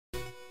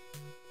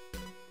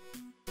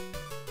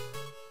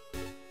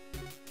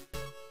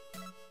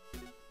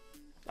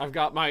I've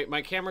got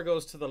my camera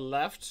goes to the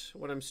left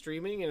when I'm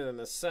streaming, and in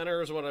the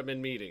center is when I'm in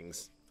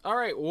meetings. All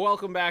right,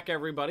 welcome back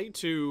everybody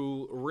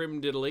to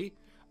Rimdiddly.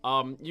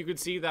 You can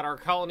see that our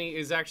colony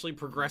is actually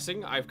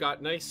progressing. I've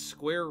got nice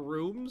square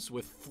rooms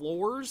with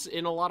floors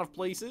in a lot of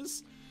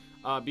places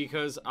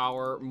because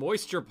our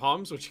moisture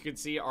pumps, which you can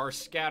see are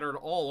scattered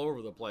all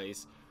over the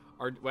place,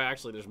 are, well,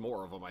 actually there's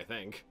more of them, I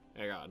think.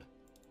 Hang on.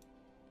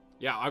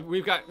 Yeah,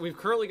 we've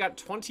currently got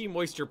 20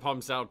 moisture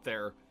pumps out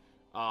there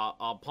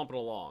pumping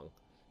along.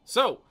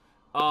 So,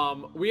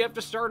 we have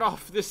to start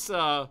off this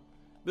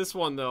this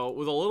one though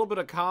with a little bit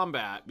of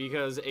combat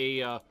because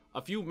a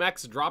few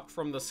mechs dropped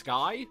from the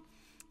sky.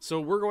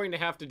 So we're going to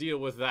have to deal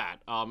with that.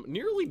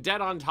 Nearly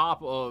dead on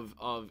top of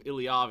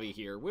Iliavi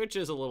here, which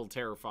is a little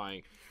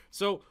terrifying.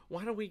 So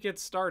why don't we get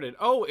started?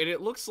 Oh, and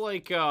it looks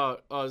like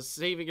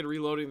saving and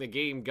reloading the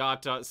game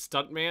got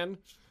Stuntman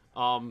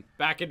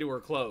back into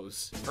her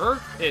clothes.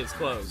 His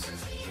clothes.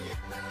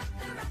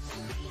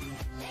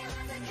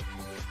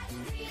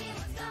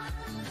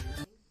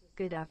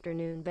 Good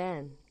afternoon,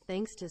 Ben.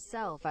 Thanks to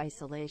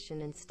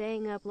self-isolation and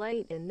staying up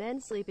late and then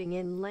sleeping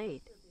in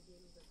late,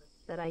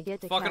 that I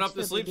get to fucking up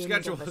the sleep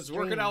schedule is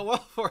working out well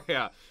for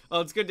you. Oh,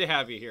 it's good to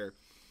have you here.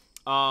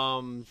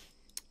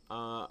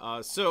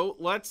 So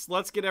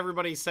let's get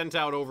everybody sent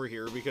out over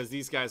here because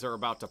these guys are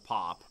about to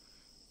pop.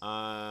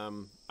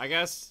 I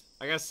guess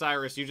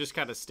Cyrus, you just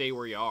kind of stay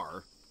where you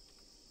are.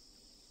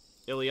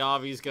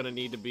 Iliavi's gonna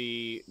need to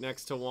be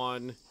next to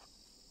one.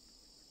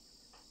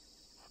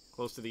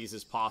 Close to these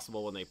as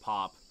possible when they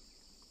pop,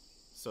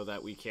 so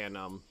that we can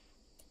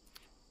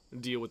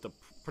deal with the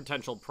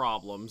potential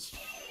problems.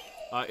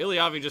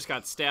 Iliavi just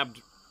got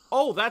stabbed.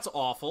 Oh, that's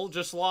awful.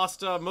 Just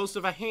lost most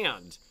of a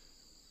hand.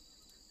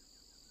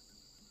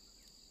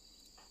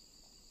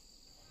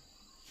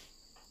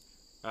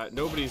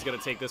 Nobody's gonna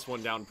take this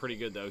one down pretty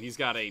good, though. He's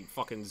got a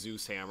fucking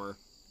Zeus hammer.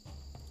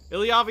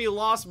 Iliavi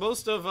lost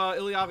most of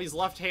Iliavi's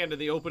left hand in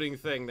the opening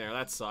thing there.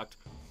 That sucked.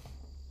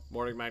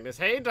 Morning, Magnus.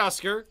 Hey,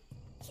 Dusker.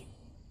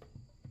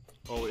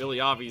 Oh,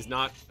 Iliavi's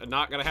not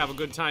gonna have a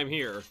good time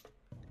here.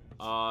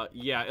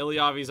 Yeah,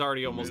 Iliavi's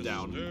already almost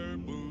down.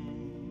 And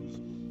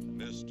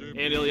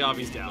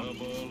Iliavi's down.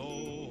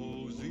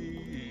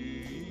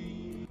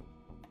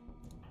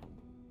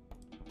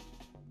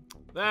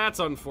 That's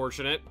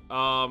unfortunate.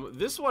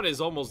 This one is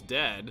almost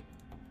dead.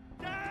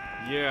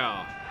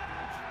 Yeah.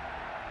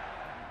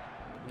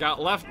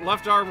 Got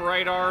left arm,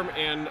 right arm,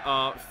 and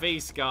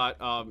face got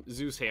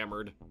Zeus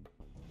hammered.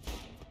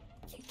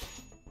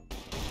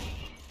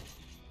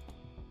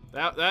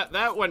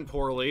 That went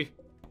poorly.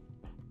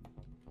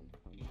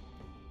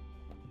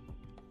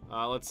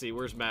 Let's see,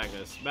 where's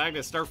Magnus?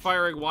 Magnus, start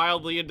firing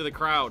wildly into the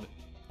crowd.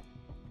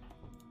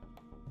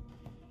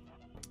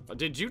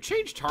 Did you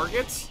change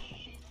targets?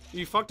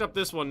 You fucked up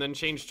this one, then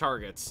changed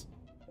targets.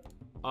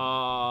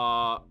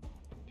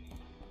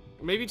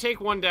 Maybe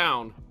take one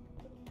down.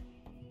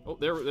 Oh,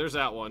 there's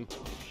that one.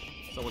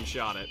 Someone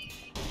shot it.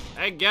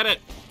 Hey, get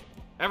it!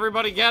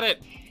 Everybody get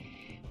it!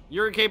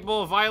 You're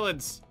incapable of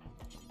violence.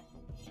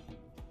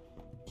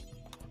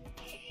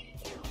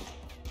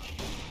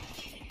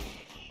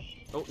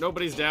 Oh,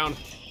 nobody's down.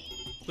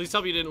 Please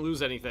tell me you didn't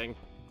lose anything.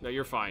 No,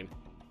 you're fine.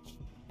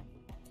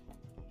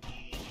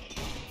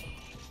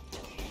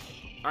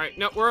 Alright,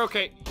 no, we're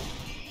okay.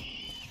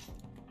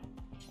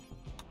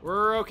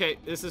 We're okay.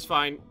 This is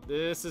fine.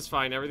 This is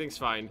fine. Everything's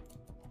fine.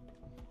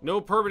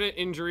 No permanent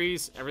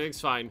injuries. Everything's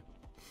fine.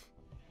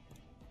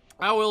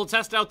 I will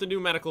test out the new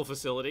medical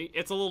facility.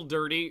 It's a little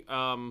dirty.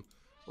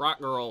 Rock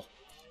girl.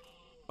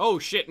 Oh,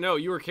 shit, no,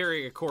 you were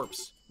carrying a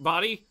corpse.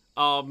 Body?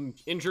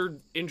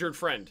 Injured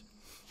friend.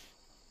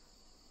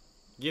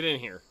 Get in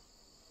here.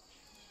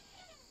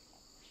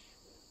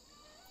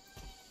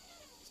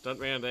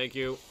 Stuntman, thank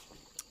you.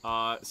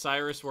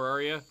 Cyrus, where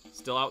are you?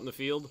 Still out in the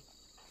field?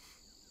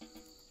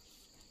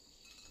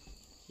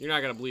 You're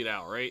not gonna bleed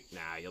out, right?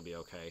 Nah, you'll be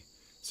okay.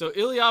 So,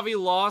 Iliavi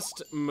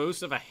lost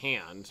most of a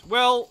hand.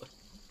 Well,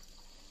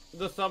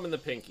 the thumb and the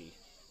pinky.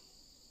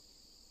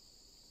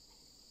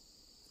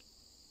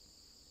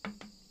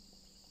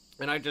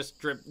 And I just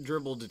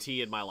dribbled a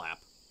tea in my lap.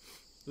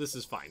 This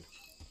is fine.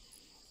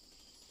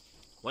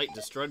 Light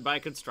destroyed by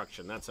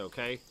construction. That's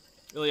okay.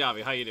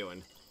 Iliavi, how you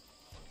doing?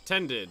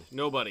 Tended.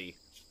 Nobody.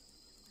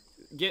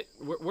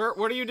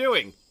 What are you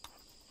doing?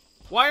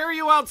 Why are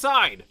you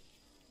outside?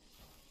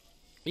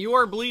 You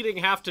are bleeding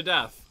half to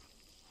death.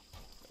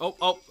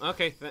 Oh,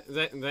 okay.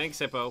 Thanks,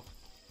 Hippo.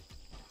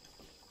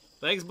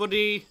 Thanks,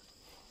 buddy.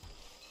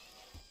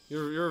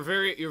 You're a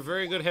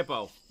very good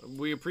Hippo.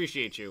 We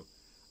appreciate you.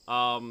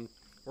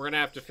 We're gonna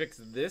have to fix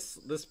this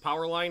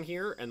power line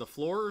here and the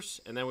floors,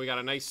 and then we got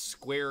a nice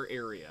square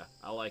area.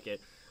 I like it.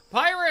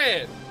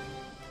 Pirate!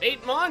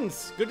 8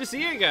 months! Good to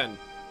see you again.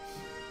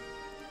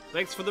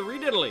 Thanks for the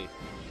rediddly.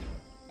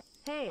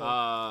 Hey.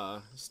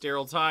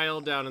 Sterile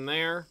tile down in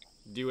there.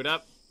 Do it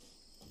up.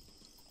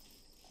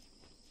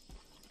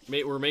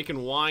 We're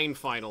making wine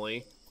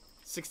finally.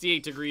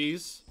 68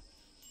 degrees.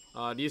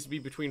 It needs to be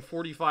between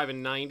 45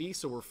 and 90,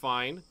 so we're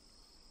fine.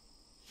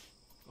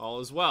 All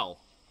is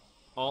well.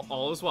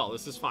 All is well.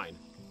 This is fine.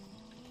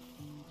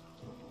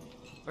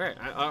 Alright,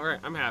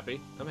 I'm happy.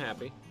 I'm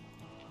happy.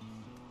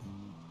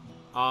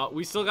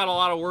 We still got a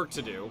lot of work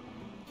to do.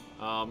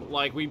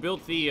 Like, we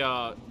built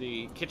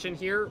the kitchen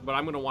here, but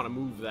I'm gonna want to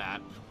move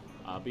that.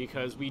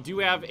 Because we do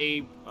have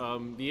the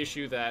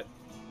issue that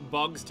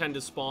bugs tend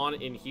to spawn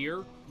in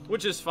here,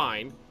 which is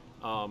fine.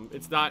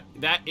 It's not,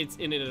 it's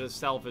in and of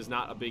itself is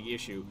not a big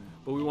issue.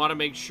 But we want to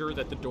make sure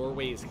that the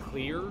doorway is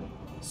clear,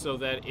 so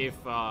that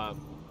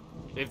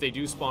if they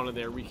do spawn in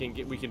there, we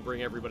can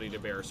bring everybody to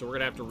bear. So we're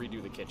gonna have to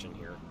redo the kitchen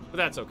here, but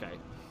that's okay.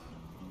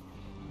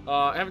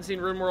 I haven't seen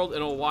Rimworld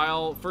in a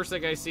while. First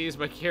thing I see is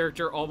my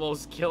character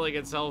almost killing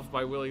itself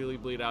by willingly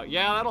bleed out.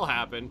 Yeah, that'll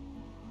happen.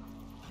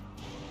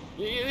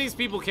 These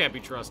people can't be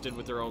trusted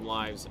with their own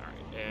lives. All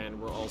right,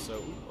 and we're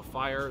also a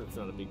fire. That's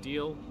not a big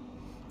deal.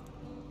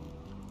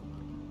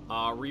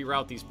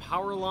 Reroute these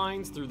power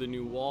lines through the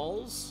new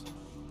walls.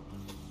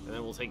 And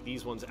then we'll take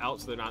these ones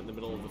out so they're not in the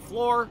middle of the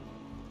floor.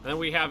 And then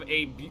we have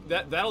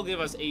that'll give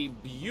us a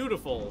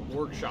beautiful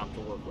workshop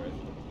to work with.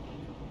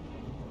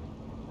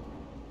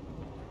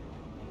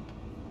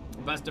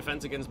 Best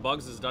defense against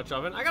bugs is Dutch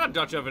oven. I got a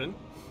Dutch oven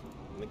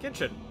in the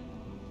kitchen.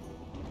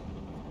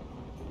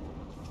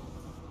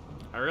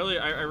 I really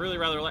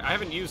rather like. I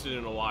haven't used it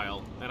in a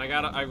while, and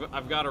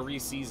I've got to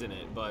re-season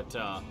it, but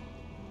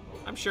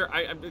I'm sure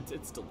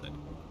it's still good.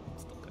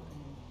 It's still good.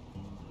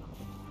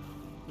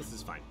 This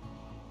is fine.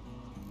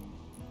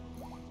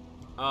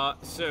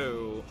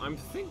 So I'm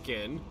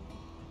thinking,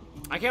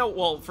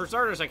 well, for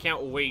starters, I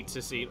can't wait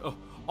to see.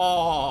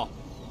 Oh,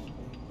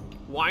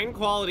 wine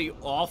quality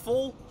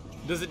awful.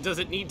 Does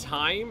it need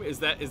time? Is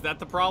that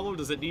the problem?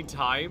 Does it need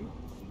time?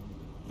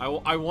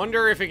 I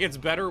wonder if it gets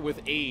better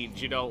with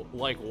age, you know,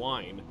 like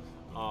wine.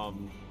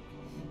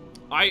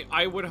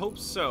 I would hope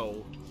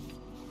so.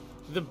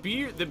 The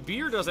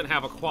beer doesn't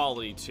have a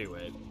quality to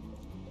it,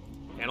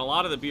 and a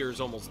lot of the beer is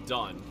almost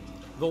done.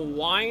 The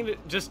wine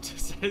just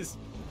says,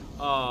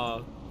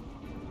 oh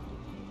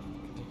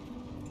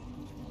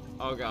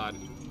god,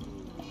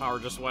 power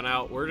just went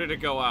out. Where did it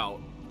go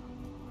out?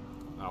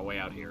 Oh, way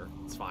out here.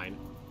 It's fine.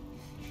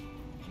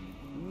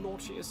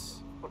 Nautius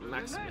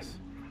Maximus.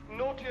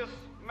 Nautius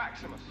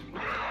Maximus.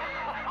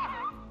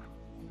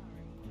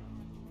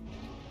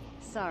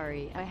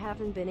 Sorry, I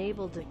haven't been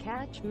able to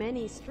catch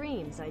many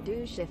streams. I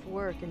do shift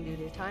work and due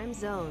to time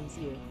zones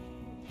you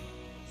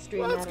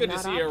stream. Well, it's good to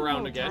see you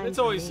around again. It's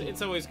always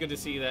good to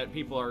see that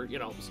people are, you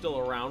know, still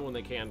around when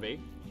they can be.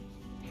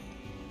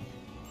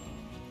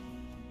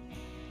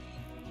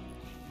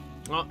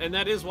 Well, and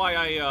that is why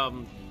I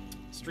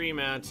stream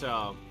at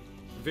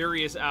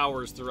various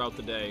hours throughout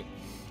the day,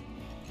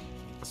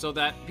 so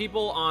that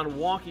people on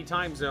wonky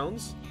time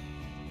zones,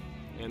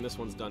 and this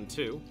one's done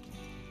too,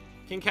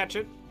 can catch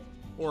it,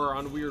 or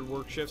on weird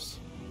work shifts.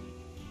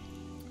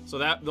 So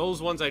that those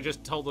ones I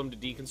just told them to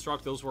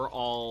deconstruct, those were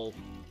all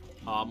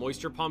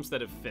moisture pumps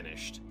that have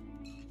finished.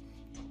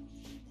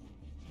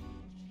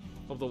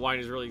 Hope the wine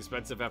is really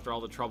expensive after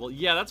all the trouble.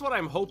 Yeah, that's what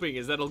I'm hoping,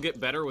 is that it'll get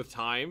better with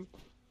time.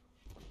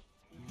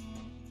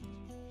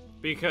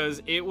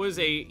 Because it was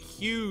a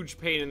huge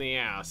pain in the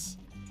ass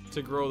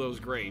to grow those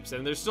grapes.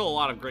 And there's still a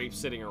lot of grapes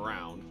sitting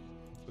around.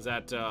 Is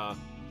that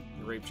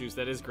grape juice?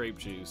 That is grape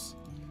juice.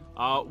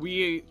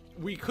 We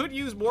could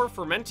use more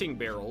fermenting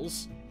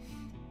barrels.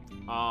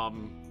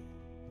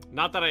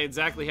 Not that I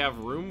exactly have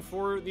room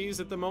for these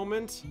at the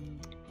moment.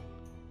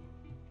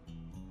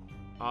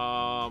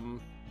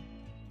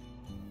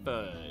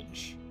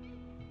 Fudge.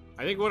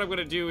 I think what I'm going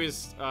to do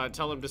is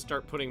tell them to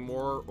start putting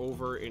more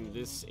over in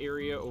this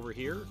area over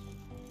here.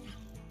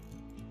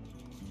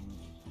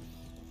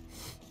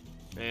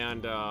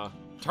 And,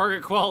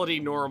 target quality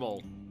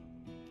normal.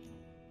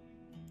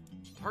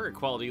 Target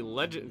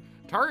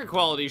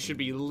quality should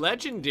be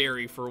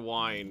legendary for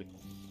wine.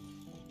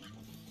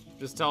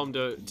 Just tell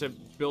them to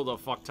build a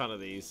fuck ton of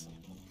these.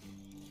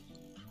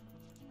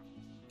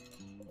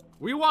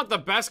 We want the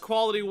best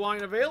quality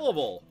wine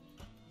available.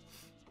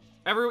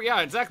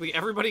 Yeah, exactly.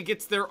 Everybody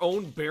gets their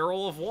own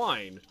barrel of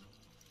wine.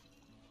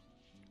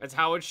 That's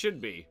how it should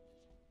be.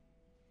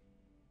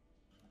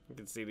 You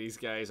can see these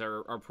guys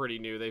are pretty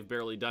new. They've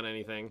barely done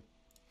anything.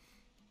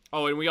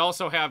 Oh, and we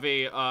also have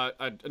a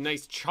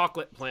nice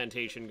chocolate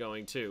plantation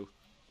going, too.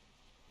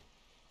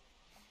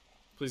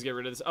 Please get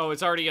rid of this. Oh,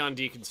 it's already on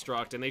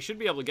deconstruct, and they should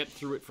be able to get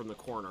through it from the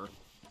corner.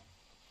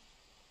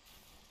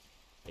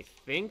 I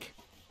think.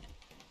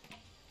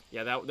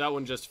 Yeah, that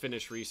one just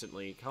finished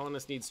recently.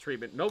 Colonist needs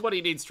treatment.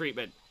 Nobody needs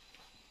treatment.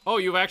 Oh,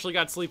 you've actually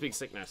got sleeping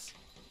sickness.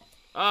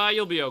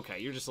 You'll be okay.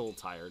 You're just a little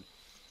tired.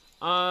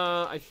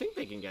 I think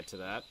they can get to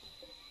that.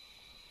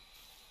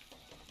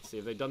 See,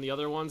 have they done the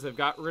other ones? They've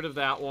got rid of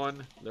that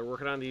one. They're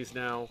working on these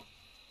now.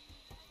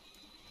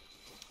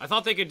 I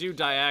thought they could do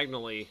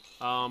diagonally,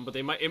 but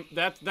they might.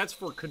 That's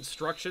for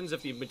constructions.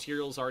 If the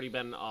material's already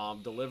been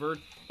delivered,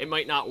 it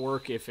might not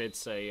work if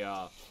it's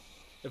a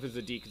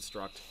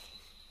deconstruct.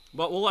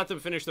 But we'll let them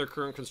finish their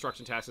current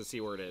construction task and see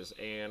where it is.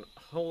 And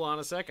hold on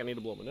a sec, I need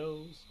to blow my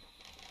nose.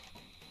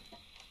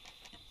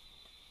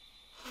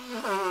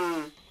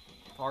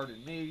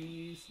 Pardon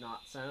me,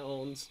 snot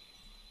sounds.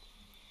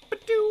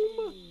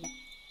 Ba-doom.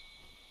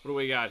 What do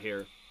we got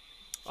here?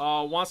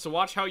 Wants to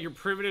watch how your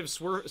primitive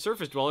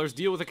surface dwellers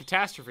deal with a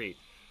catastrophe.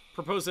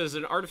 Proposes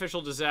an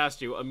artificial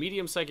disaster. A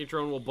medium psychic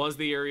drone will buzz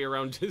the area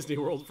around Disney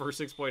World for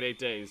 6.8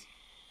 days.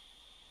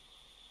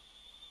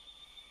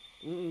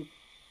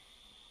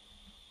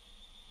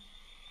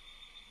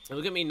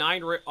 Look at me,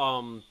 9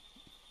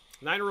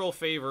 real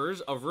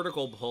favors, a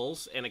vertical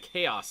pulse, and a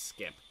chaos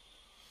skip.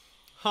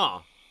 Huh.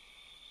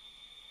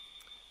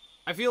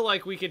 I feel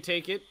like we could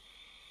take it.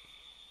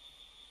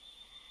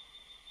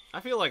 I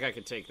feel like I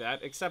could take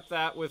that, except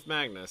that with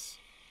Magnus.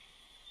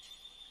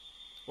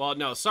 Well,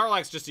 no,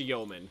 Sarlacc's just a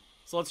yeoman.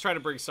 So let's try to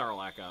bring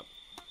Sarlacc up.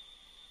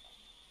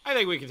 I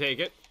think we can take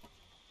it.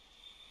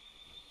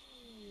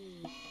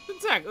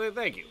 Exactly,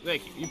 thank you,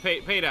 thank you. You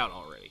paid out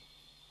already.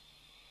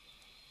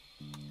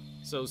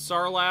 So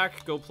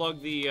Sarlacc, go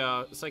plug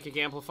the psychic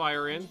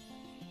amplifier in.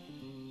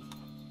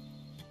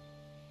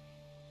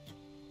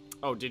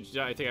 Oh,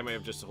 I think I may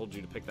have just told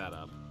you to pick that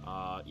up.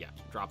 Yeah,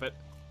 drop it.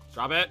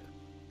 Drop it.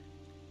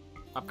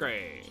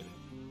 Upgrade.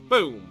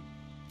 Boom.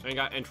 And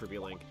got entropy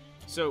link.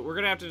 So we're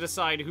gonna have to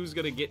decide who's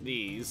gonna get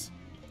these.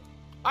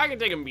 I can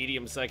take a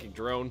medium psychic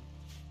drone.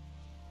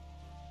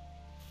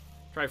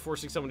 Try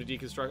forcing someone to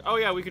deconstruct. Oh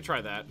yeah, we could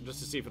try that just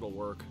to see if it'll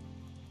work.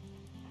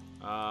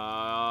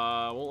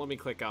 Won't let me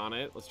click on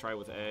it. Let's try it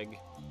with egg.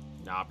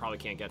 Nah, probably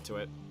can't get to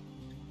it.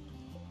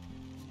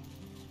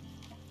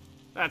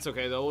 That's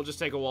okay though. We'll just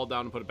take a wall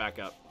down and put it back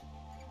up.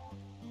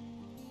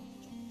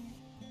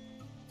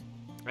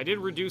 I did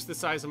reduce the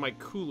size of my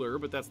cooler,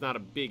 but that's not a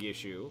big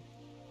issue.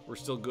 We're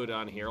still good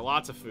on here.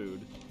 Lots of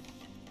food.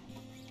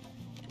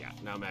 Yeah,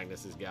 now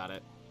Magnus has got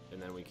it.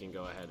 And then we can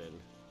go ahead and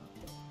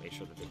make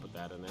sure that they put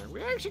that in there.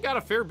 We actually got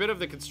a fair bit of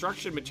the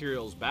construction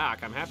materials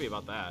back. I'm happy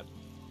about that.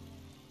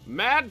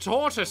 Mad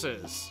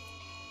tortoises!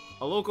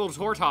 A local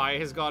tortoise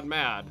has gone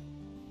mad.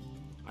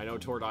 I know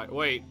tortoise.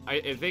 Wait,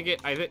 I think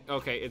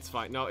okay, it's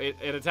fine. No, it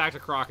attacked a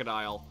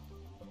crocodile.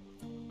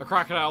 A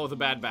crocodile with a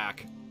bad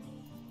back.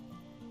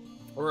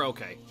 We're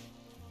okay.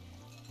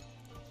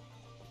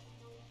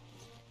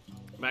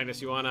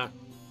 Magnus, you wanna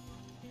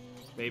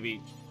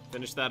maybe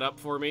finish that up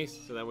for me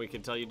so that we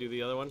can tell you do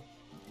the other one?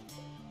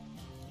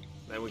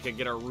 Then we can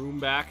get our room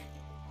back.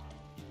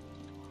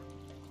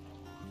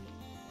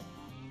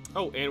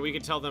 Oh, and we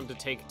can tell them to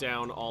take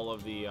down all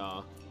of the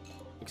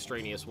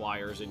extraneous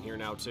wires in here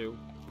now too.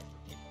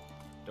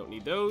 Don't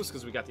need those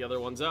because we got the other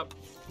ones up.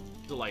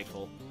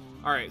 Delightful.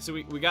 Alright, so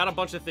we got a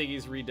bunch of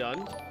thingies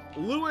redone.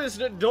 Louis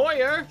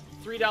Doyer,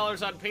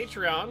 $3 on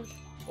Patreon.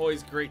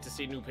 Always great to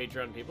see new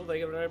Patreon people. Thank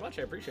you very much.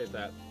 I appreciate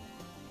that.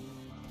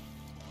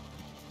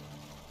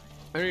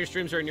 I know your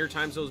streams are in your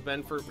time zones,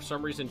 Ben. For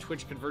some reason,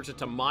 Twitch converts it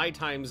to my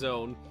time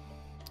zone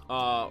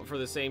for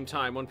the same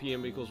time. 1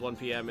 p.m. equals 1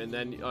 p.m. And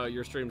then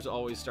your streams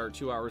always start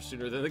 2 hours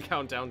sooner than the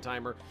countdown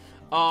timer.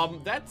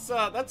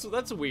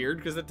 That's weird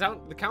because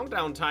the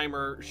countdown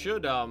timer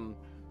should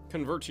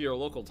convert to your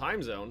local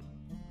time zone.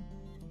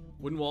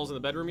 Wooden walls in the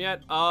bedroom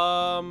yet?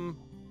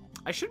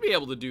 I should be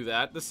able to do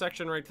that. This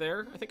section right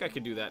there, I think I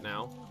could do that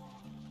now.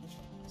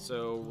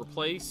 So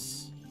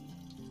replace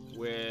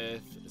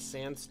with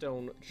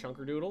sandstone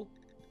chunkerdoodle.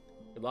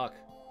 Good luck.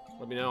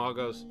 Let me know how it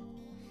goes.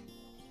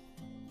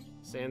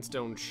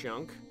 Sandstone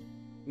chunk.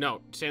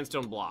 No,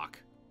 sandstone block.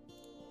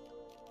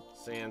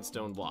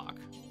 Sandstone block.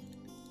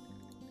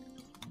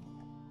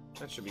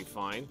 That should be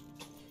fine.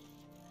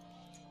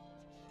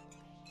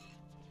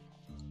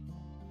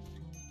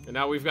 And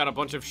now we've got a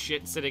bunch of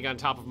shit sitting on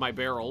top of my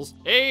barrels.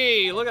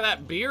 Hey, look at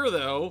that beer,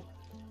 though.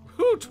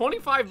 Whew,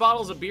 25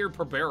 bottles of beer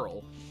per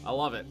barrel. I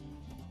love it.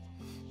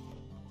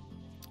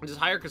 Does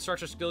higher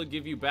construction skill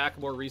give you back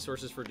more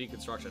resources for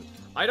deconstruction?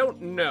 I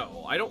don't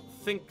know. I don't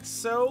think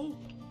so.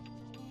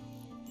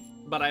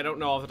 But I don't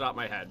know off the top of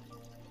my head.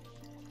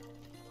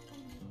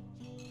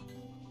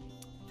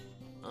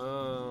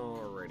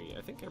 Alrighty.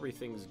 I think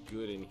everything's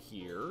good in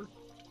here.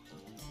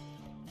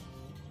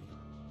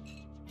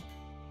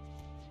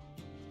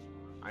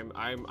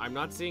 I'm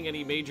not seeing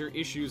any major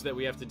issues that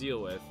we have to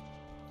deal with.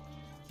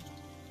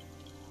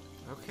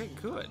 Okay,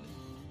 good.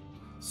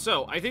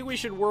 So, I think we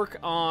should work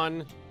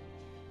on...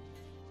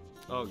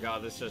 Oh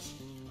god,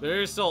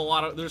 there's still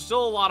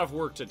a lot of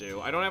work to do.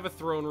 I don't have a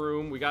throne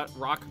room. We got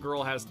Rock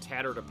Girl has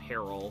tattered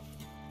apparel.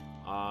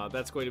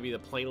 That's going to be the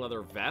plain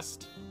leather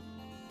vest.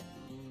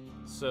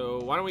 So,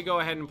 why don't we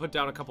go ahead and put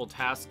down a couple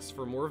tasks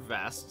for more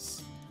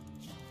vests.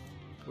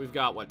 We've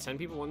got, what, 10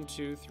 people? 1,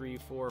 2, 3,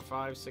 4,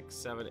 5, 6,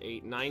 7,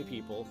 8, 9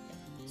 people.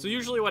 So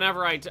usually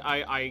whenever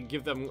I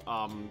give them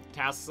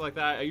tasks like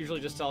that, I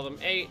usually just tell them,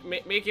 hey,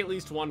 make at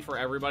least one for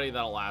everybody.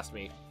 That'll last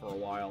me for a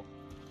while.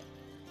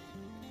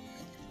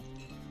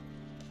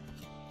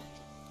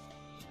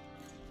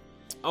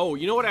 Oh,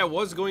 you know what I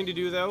was going to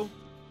do, though?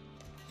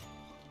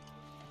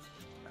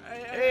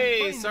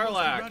 Hey,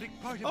 Sarlacc.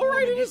 Oh,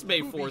 right, it is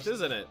May 4th,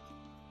 isn't it?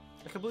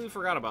 I completely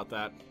forgot about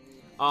that.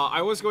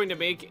 I was going to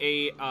make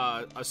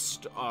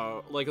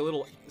like a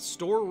little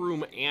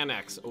storeroom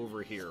annex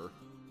over here.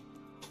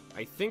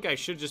 I think I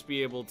should just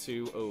be able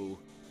to,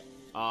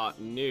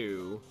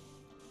 no.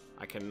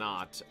 I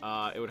cannot.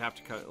 It would have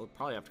to it would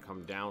probably have to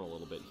come down a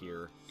little bit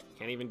here.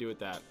 Can't even do it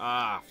that.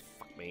 Ah,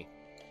 fuck me.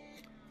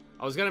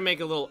 I was gonna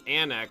make a little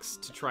annex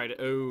to try to...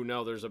 Oh,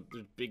 no, there's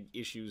big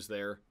issues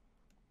there.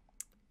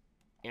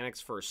 Annex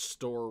for a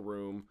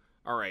storeroom.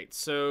 Alright,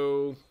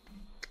 so...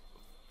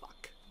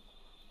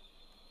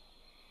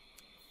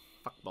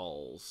 Fuck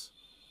balls.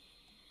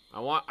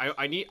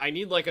 I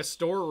need like a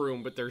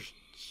storeroom, but there's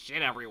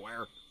shit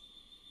everywhere.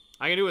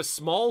 I can do a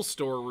small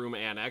storeroom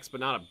annex, but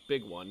not a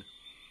big one.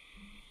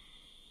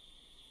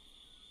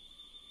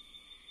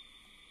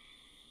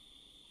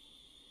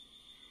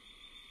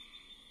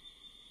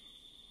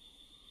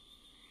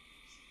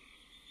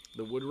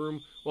 The wood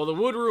room? Well, the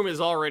wood room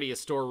is already a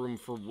storeroom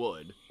for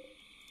wood.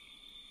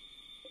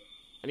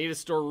 I need a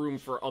storeroom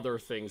for other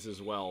things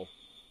as well.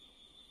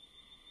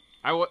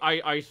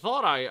 I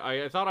thought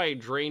I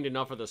drained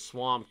enough of the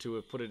swamp to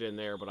have put it in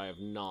there, but I have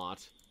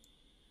not.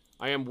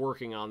 I am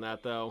working on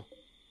that, though.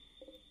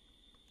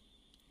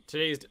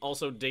 Today is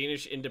also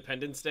Danish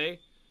Independence Day.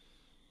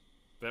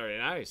 Very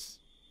nice.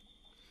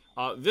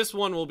 This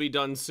one will be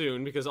done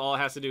soon, because all it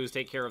has to do is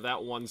take care of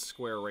that one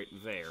square right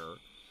there.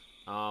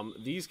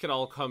 These could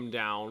all come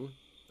down,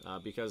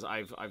 because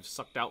I've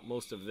sucked out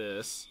most of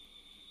this.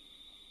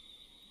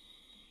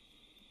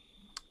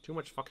 Too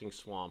much fucking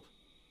swamp.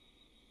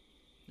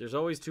 There's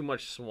always too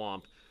much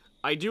swamp.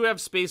 I do have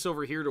space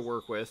over here to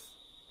work with.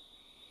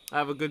 I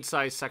have a good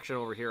sized section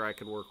over here I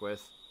could work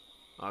with,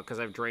 because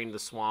I've drained the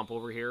swamp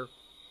over here.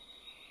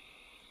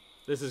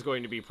 This is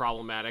going to be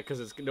problematic, because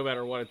it's, no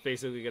matter what, it's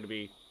basically going to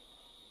be...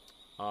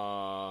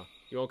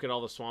 you won't get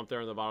all the swamp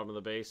there in the bottom of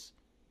the base.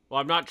 Well,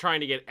 I'm not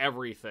trying to get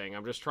everything.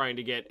 I'm just trying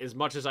to get as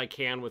much as I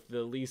can with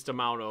the least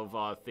amount of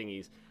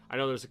thingies. I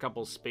know there's a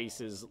couple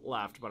spaces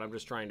left, but I'm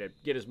just trying to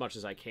get as much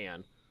as I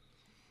can.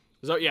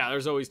 So, yeah,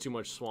 there's always too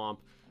much swamp.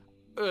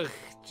 Ugh,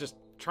 just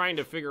trying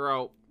to figure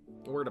out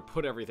where to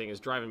put everything is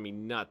driving me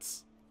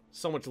nuts.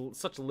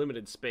 Such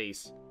limited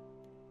space.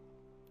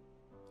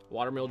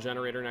 Watermill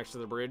generator next to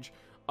the bridge.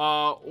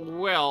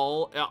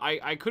 Well,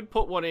 I could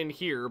put one in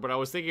here, but I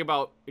was thinking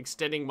about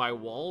extending my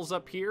walls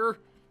up here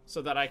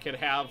so that I could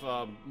have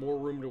more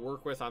room to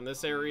work with on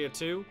this area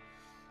too.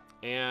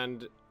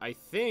 And I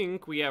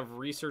think we have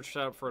research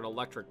set up for an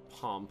electric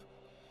pump.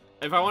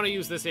 If I want to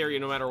use this area,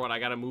 no matter what, I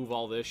gotta move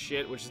all this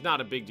shit, which is not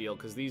a big deal,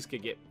 because these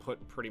could get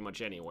put pretty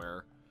much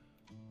anywhere.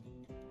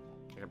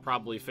 I could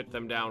probably fit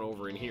them down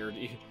over in here.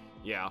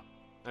 Yeah,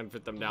 I can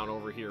fit them down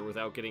over here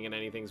without getting in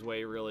anything's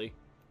way, really.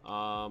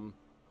 Yeah,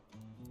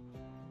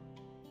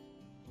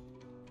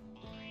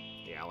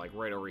 like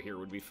right over here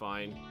would be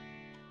fine.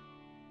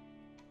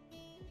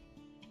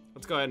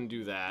 Let's go ahead and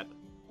do that.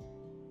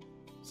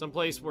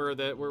 Someplace where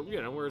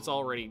you know, where it's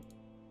already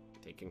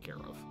taken care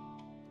of.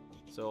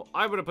 So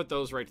I'm gonna put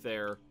those right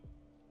there,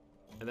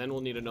 and then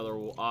we'll need another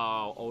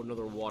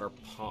another water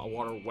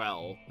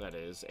well, that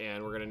is,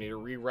 and we're gonna need to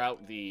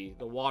reroute the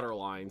water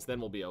lines. Then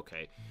we'll be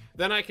okay.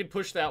 Then I could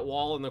push that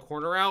wall in the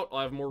corner out.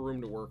 I'll have more room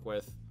to work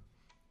with,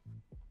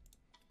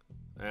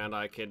 and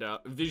I could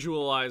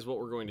visualize what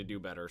we're going to do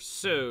better.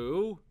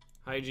 So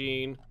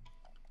hygiene.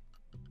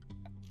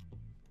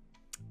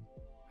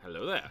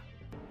 Hello there.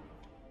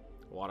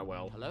 Water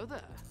well. Hello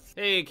there.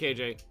 Hey,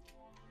 KJ.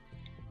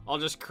 I'll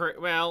just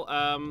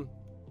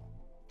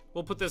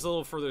we'll put this a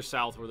little further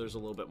south where there's a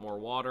little bit more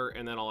water,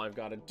 and then all I've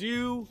got to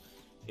do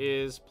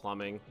is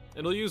plumbing.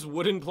 It'll use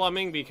wooden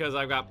plumbing because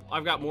I've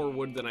got more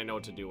wood than I know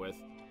what to do with.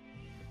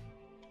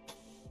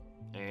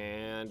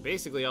 And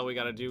basically all we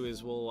got to do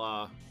is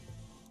we'll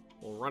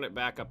run it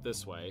back up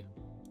this way,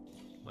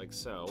 like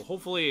so.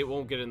 Hopefully it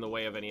won't get in the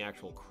way of any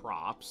actual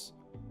crops.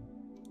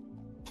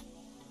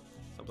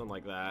 Something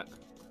like that.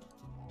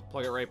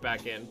 Plug it right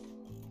back in.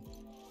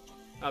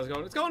 How's it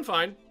going? It's going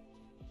fine.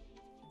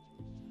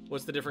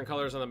 What's the different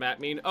colors on the map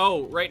mean?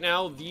 Oh, right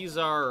now, these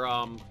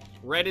are,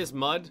 red is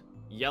mud,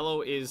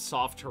 yellow is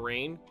soft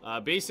terrain.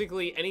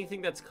 Basically,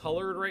 anything that's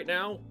colored right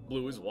now,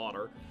 blue is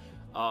water.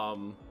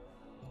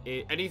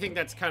 Anything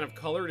that's kind of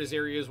colored is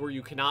areas where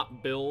you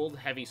cannot build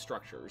heavy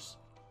structures.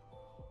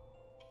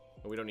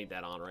 We don't need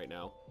that on right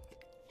now.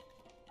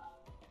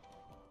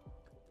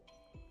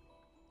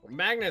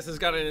 Magnus has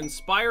got an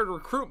inspired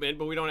recruitment,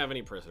 but we don't have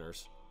any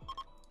prisoners.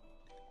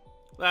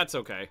 That's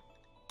okay.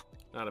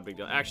 Not a big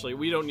deal. Actually,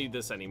 we don't need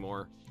this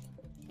anymore.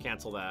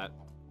 Cancel that.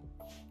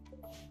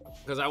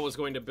 Because I was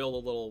going to build a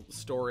little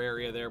store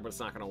area there, but it's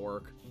not going to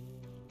work.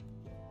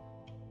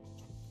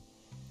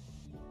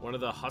 One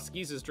of the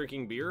huskies is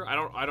drinking beer?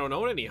 I don't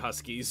know any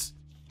huskies.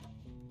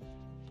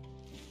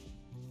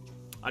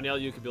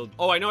 Anil, you can build...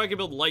 Oh, I know I can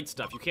build light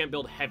stuff. You can't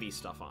build heavy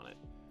stuff on it.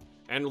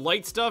 And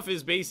light stuff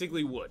is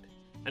basically wood.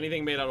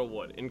 Anything made out of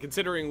wood. And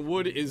considering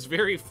wood is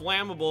very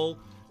flammable,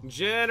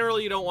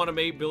 generally you don't want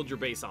to build your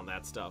base on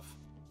that stuff.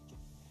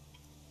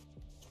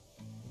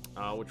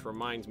 Which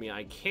reminds me,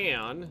 I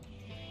can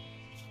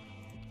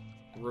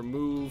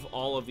remove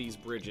all of these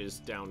bridges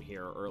down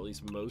here, or at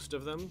least most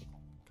of them,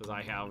 because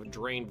I have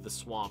drained the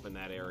swamp in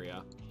that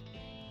area.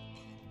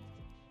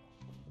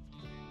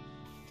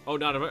 Oh,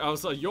 not I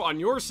was on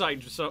your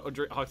side, so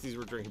huskies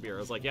were drinking beer. I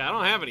was like, yeah, I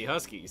don't have any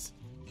huskies.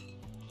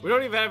 We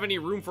don't even have any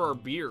room for our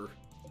beer.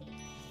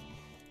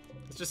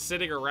 It's just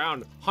sitting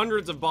around.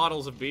 Hundreds of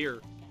bottles of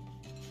beer.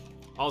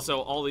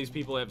 Also, all these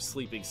people have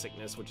sleeping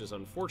sickness, which is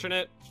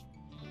unfortunate.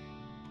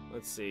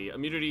 Let's see.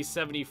 Immunity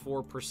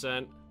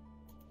 74%.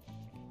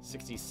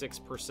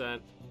 66%.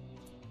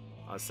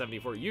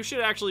 74. You should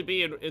actually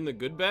be in the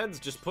good beds,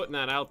 just putting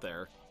that out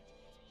there.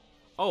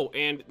 Oh,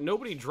 and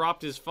nobody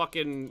dropped his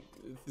fucking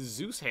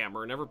Zeus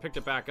hammer and never picked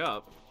it back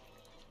up.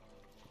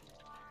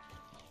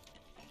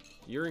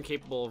 You're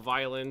incapable of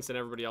violence, and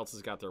everybody else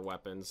has got their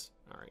weapons.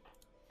 All right.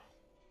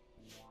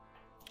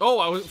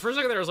 Oh, for a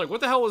second there, I was like,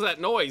 what the hell was that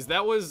noise?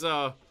 That was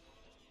the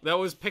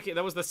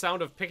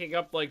sound of picking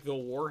up, like, the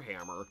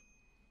Warhammer.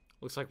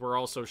 Looks like we're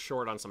also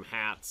short on some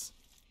hats.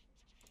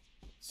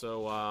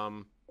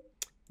 So,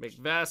 make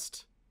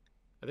vest.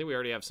 I think we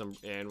already have some,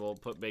 and we'll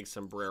make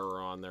sombrero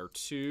on there,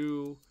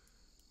 too.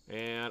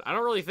 And I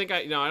don't really think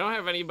I don't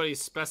have anybody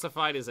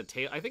specified as a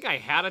tailor. I think I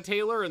had a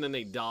tailor, and then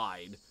they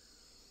died.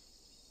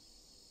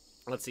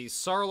 Let's see,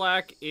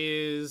 Sarlacc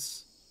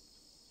is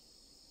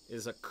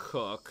a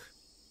cook.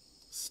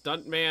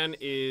 Stuntman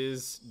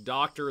is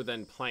doctor,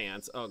 then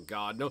plants. Oh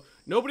god, no,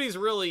 nobody's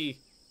really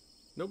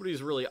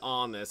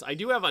on this. I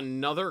do have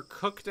another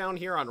cook down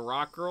here on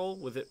Rock Girl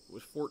with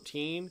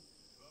 14.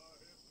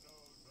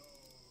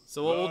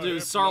 So what we'll do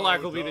is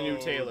Sarlacc will be the new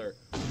tailor.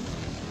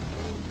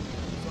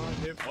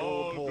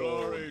 All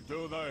glory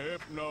to the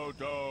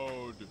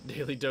Hypnotoad.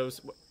 Daily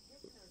dose.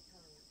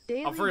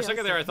 Daily For a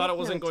second there, I thought it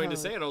wasn't Hypnotoad. going to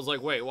say it. I was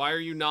like, wait, why are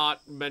you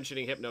not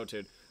mentioning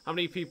Hypnotoad? How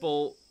many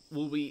people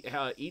will we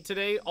eat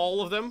today?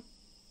 All of them?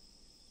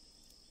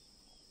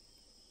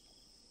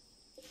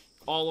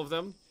 All of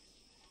them?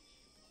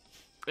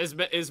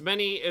 As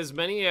many as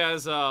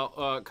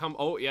come.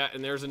 Oh yeah,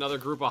 and there's another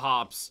group of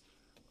hops.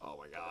 Oh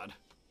my god.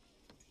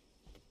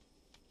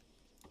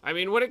 I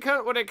mean, when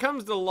it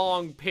comes to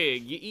long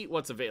pig, you eat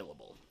what's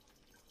available.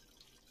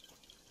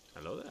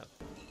 Hello there.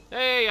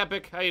 Hey,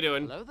 Epic, how you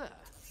doing? Hello there.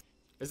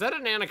 Is that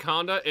an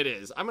anaconda? It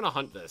is. I'm gonna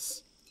hunt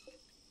this.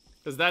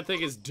 Because that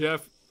thing is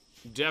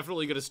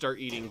definitely gonna start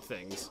eating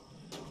things.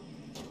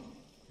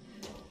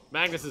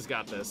 Magnus has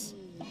got this.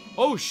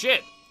 Oh,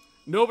 shit!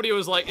 Nobody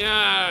was like,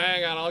 yeah,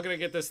 hang on, I'm gonna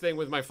get this thing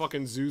with my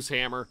fucking Zeus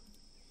hammer.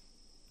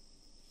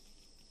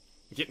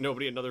 Get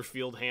nobody another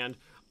field hand.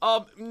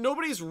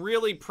 Nobody's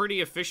really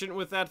pretty efficient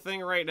with that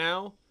thing right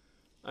now.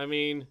 I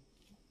mean,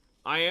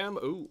 I am.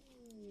 Ooh,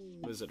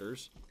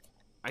 visitors.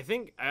 I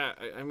think,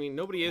 I mean,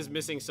 nobody is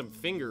missing some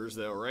fingers,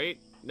 though, right?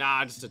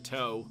 Nah, just a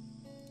toe.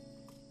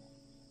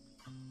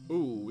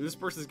 Ooh, this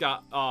person's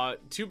got,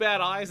 2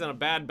 bad eyes and a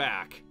bad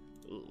back.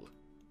 Ooh.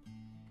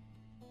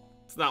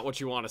 It's not what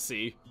you want to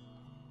see.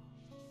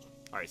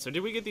 Alright, so did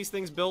we get these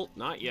things built?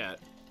 Not yet.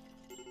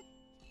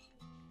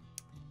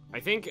 I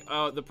think,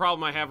 the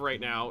problem I have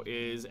right now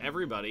is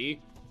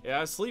everybody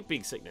has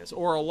sleeping sickness.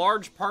 Or a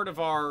large part of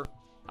our...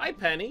 Hi,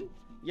 Penny.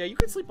 Yeah, you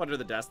can sleep under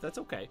the desk. That's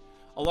okay.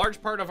 A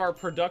large part of our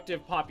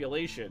productive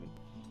population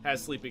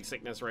has sleeping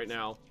sickness right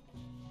now.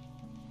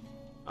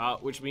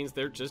 Which means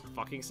they're just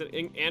fucking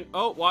sitting. And,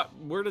 oh, what?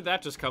 Where did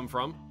that just come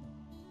from?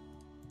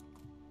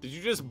 Did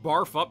you just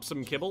barf up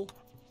some kibble?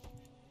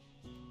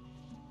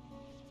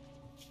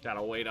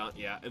 Gotta wait on,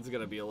 yeah, it's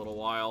gonna be a little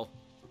while.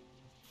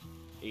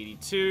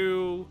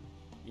 82.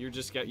 You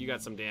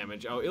got some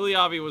damage. Oh,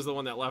 Ilyavi was the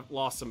one that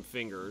lost some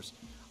fingers.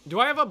 Do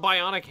I have a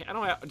bionic,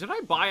 did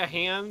I buy a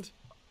hand?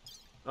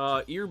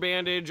 Ear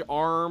bandage,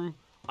 arm.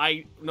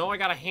 No, I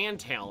got a hand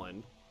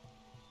talon.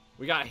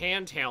 We got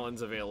hand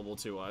talons available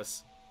to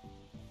us.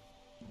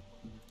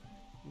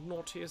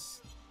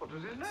 Naughtiest. What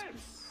was his name?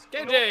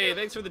 KJ,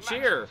 thanks for the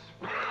cheer.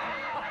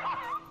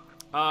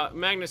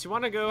 Magnus, you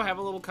want to go have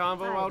a little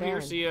convo out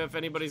here, see if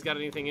anybody's got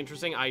anything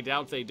interesting? I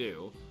doubt they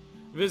do.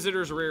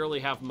 Visitors rarely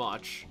have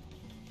much.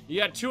 You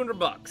got 200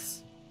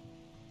 bucks.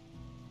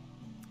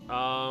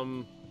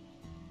 Do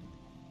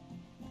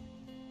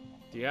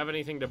you have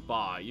anything to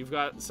buy? You've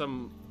got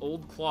some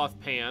old cloth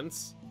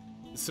pants,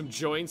 some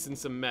joints, and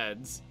some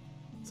meds.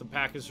 Some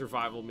packaged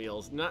survival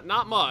meals.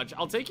 Not much.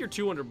 I'll take your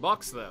 200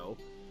 bucks, though.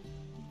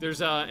 If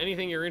there's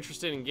anything you're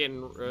interested in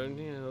getting,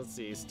 let's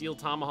see. Steel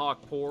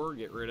tomahawk pour,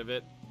 get rid of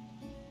it.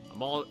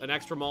 An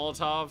extra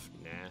Molotov?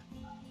 Nah.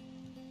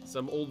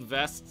 Some old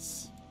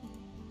vests.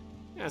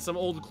 Yeah, some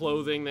old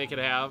clothing they could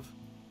have.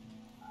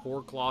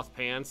 Poor cloth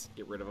pants,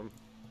 get rid of them.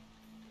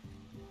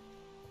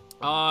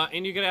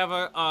 And you could have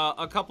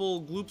a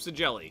couple gloops of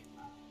jelly.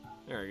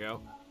 There you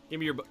go. Give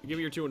me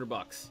your 200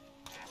 bucks.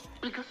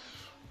 Need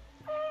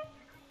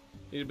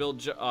to build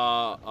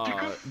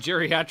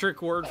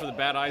geriatric ward for the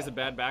bad eyes and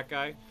bad back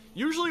guy.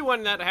 Usually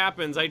when that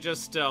happens, I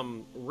just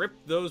rip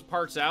those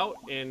parts out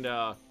and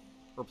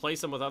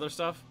replace them with other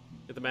stuff.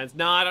 Get the meds.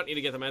 Nah, I don't need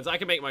to get the meds. I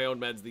can make my own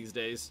meds these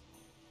days.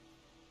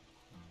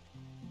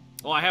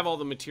 Well, I have all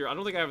the material. I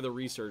don't think I have the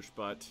research,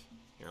 but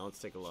here, let's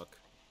take a look.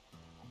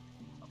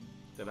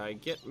 Did I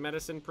get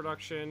medicine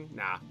production?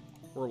 Nah,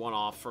 we're one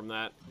off from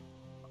that.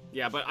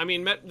 Yeah, but I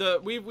mean,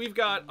 we've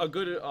got a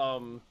good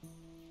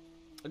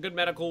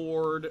medical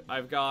ward.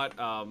 I've got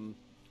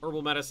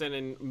herbal medicine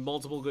and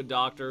multiple good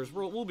doctors.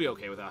 We'll be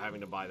okay without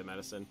having to buy the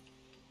medicine.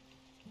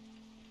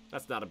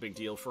 That's not a big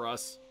deal for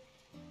us.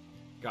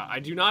 God, I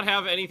do not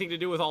have anything to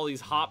do with all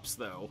these hops,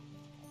 though.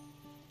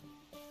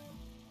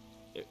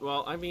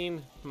 Well, I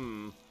mean,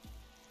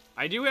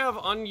 I do have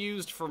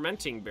unused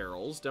fermenting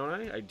barrels, don't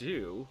I? I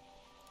do.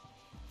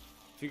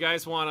 If you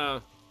guys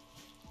wanna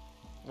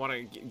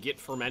get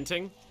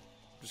fermenting,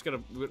 I'm just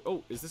gonna.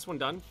 Oh, is this one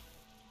done?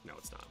 No,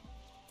 it's not.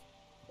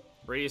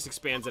 Radius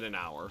expands in an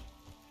hour.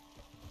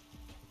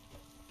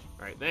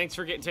 All right, thanks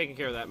for taking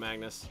care of that,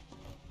 Magnus.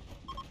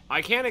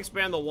 I can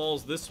expand the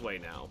walls this way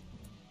now.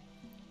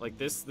 Like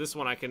this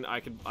one, I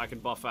can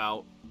buff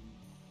out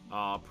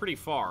pretty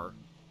far.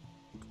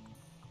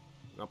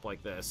 Up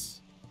like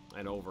this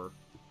and over.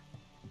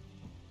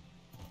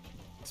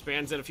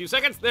 Expands in a few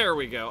seconds. There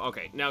we go.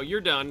 Okay, now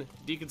you're done.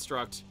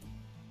 Deconstruct.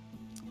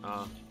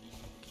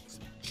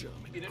 You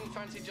didn't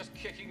fancy just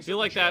kicking I feel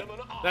like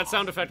that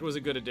sound effect was a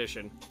good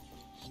addition.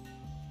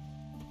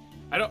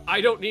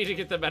 I don't need to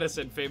get the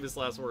medicine. Famous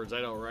last words.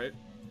 I know, right?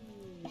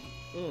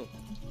 All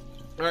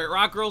right,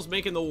 Rock Girl's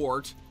making the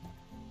wart.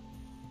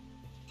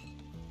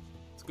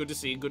 It's good to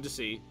see. Good to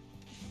see.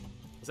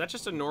 Is that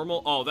just a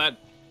normal? Oh,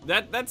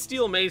 that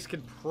steel mace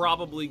could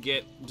probably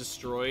get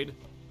destroyed.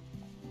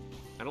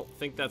 I don't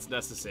think that's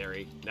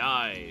necessary.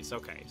 Nice.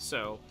 Okay,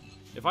 so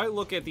if I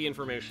look at the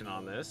information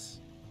on this,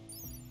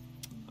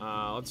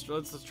 let's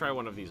try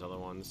one of these other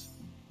ones.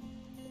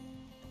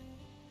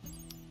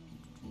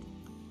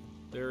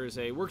 There is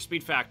a work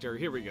speed factor.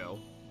 Here we go.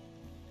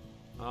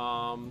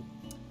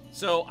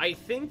 So I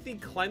think the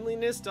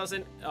cleanliness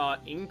doesn't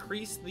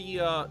increase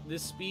the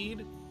this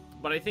speed,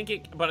 but I think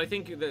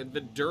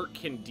the dirt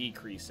can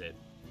decrease it.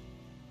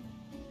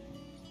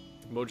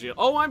 Emoji.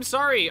 Oh, I'm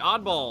sorry,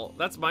 Oddball.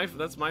 That's my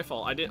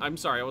fault. I'm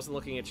sorry. I wasn't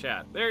looking at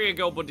chat. There you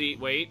go, Buddy.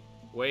 Wait.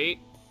 There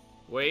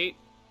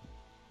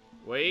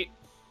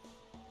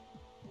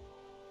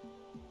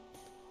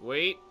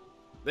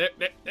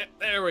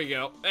we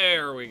go.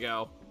 There we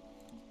go.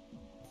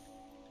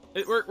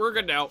 We're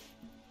good now.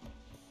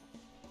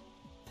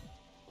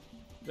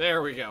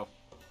 There we go.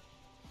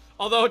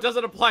 Although it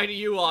doesn't apply to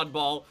you,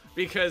 Oddball,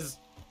 because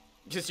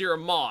you're a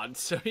mod,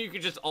 so you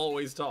can just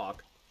always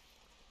talk.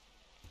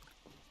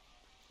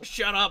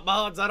 Shut up,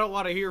 mods. I don't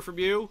want to hear from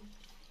you.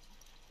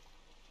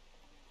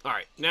 All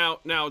right, now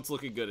it's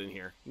looking good in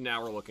here.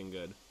 Now we're looking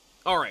good.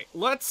 All right,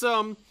 let's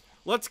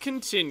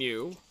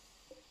continue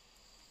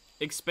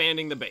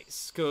expanding the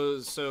base.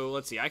 So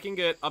let's see. I can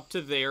get up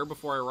to there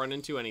before I run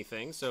into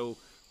anything. So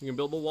we can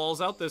build the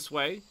walls out this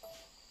way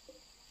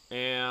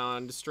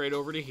and straight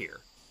over to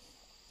here.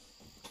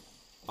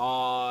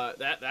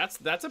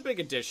 That's a big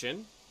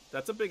addition.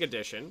 That's a big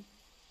addition.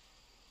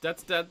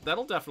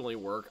 That'll definitely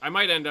work. I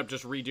might end up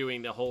just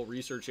redoing the whole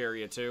research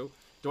area too.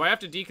 Do I have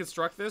to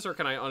deconstruct this or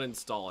can I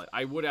uninstall it?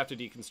 I would have to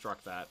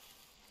deconstruct that.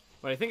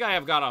 But I think I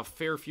have got a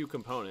fair few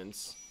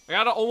components. I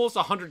got almost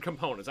 100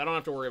 components. I don't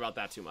have to worry about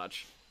that too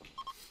much.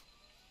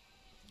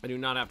 I do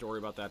not have to worry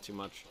about that too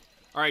much.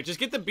 All right, just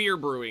get the beer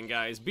brewing,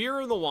 guys. Beer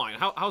or the wine?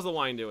 How's the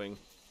wine doing?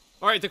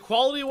 All right, the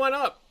quality went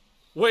up.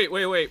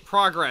 Wait.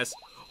 Progress.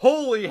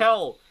 Holy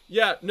hell.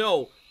 Yeah,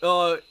 no.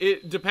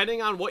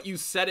 Depending on what you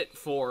set it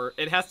for,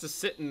 it has to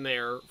sit in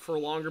there for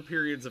longer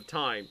periods of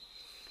time.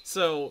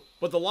 So,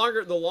 but the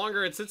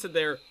longer it sits in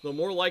there, the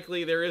more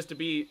likely there is to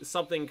be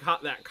something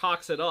that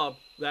cocks it up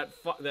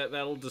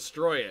that'll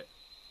destroy it.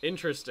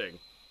 Interesting.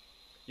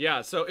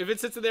 Yeah, so if it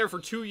sits in there for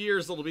 2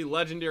 years, it'll be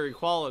legendary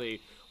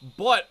quality.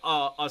 But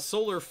a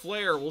solar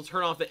flare will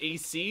turn off the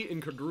AC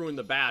and could ruin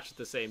the batch at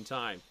the same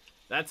time.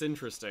 That's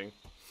interesting.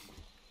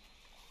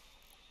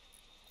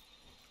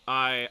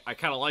 I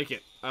kind of like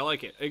it. I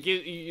like it.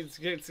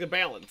 It's a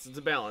balance. It's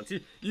a balance.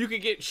 You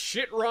could get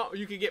shit wrong.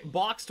 You could get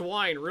boxed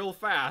wine real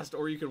fast,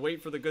 or you could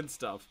wait for the good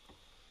stuff.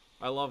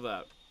 I love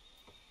that.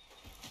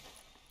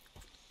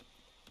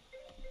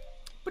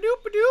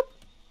 Ba-doop, ba-doop.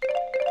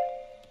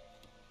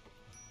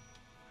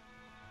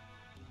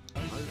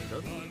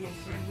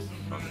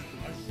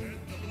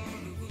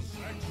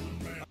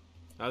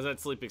 How's that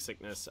sleeping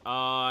sickness?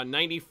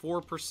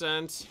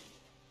 94%,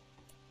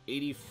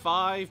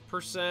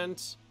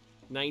 85%.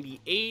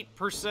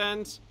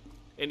 98%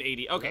 and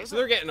 80. Okay, so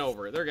they're getting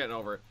over it. They're getting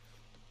over it.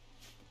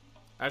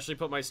 I actually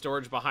put my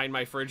storage behind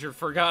my fridge and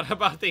forgot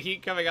about the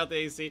heat coming out the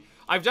AC.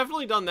 I've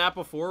definitely done that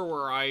before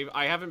where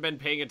I haven't been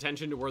paying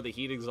attention to where the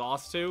heat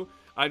exhausts to.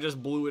 I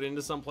just blew it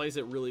into some place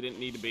it really didn't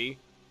need to be.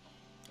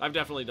 I've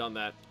definitely done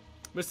that.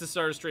 Missed the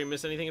start of stream.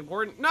 Miss anything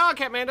important? No,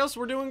 Catmandos,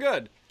 we're doing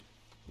good.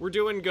 We're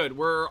doing good.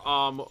 We're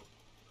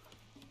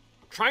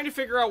trying to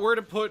figure out where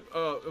to put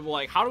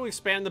like how to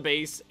expand the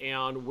base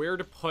and where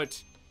to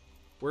put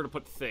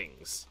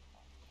things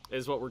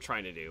is what we're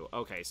trying to do.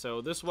 Okay, so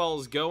this well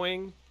is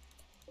going.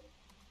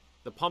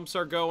 The pumps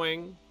are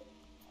going.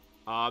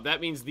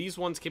 That means these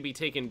ones can be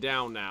taken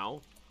down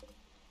now.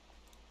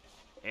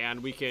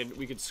 And we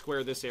could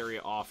square this area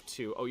off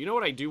too. Oh, you know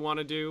what I do want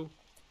to do?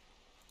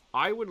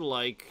 I would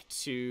like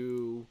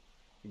to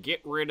get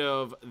rid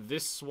of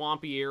this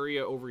swampy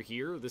area over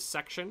here, this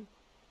section.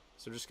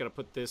 So just gonna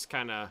put this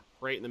kind of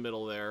right in the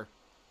middle there.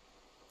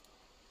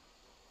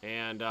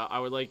 And I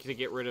would like to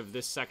get rid of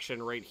this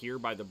section right here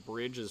by the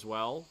bridge as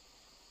well.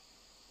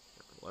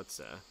 Let's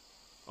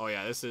oh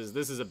yeah, this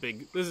is a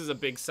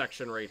big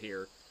section right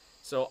here.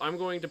 So I'm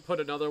going to put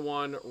another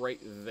one right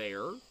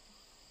there.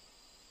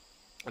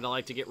 And I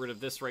like to get rid of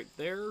this right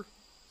there.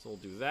 So we'll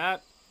do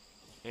that.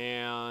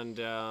 And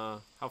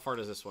how far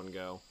does this one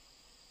go?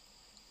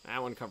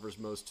 That one covers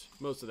most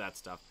of that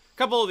stuff. A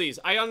couple of these.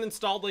 I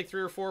uninstalled like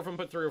 3 or 4 of them,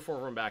 put 3 or 4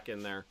 of them back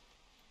in there.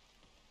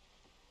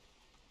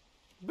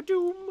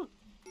 Ba-doom!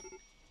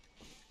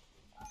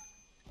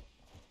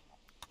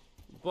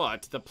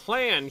 But the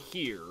plan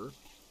here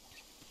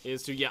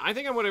is to, yeah, I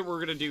think what we're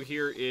going to do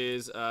here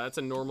is, that's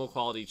a normal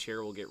quality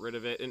chair. We'll get rid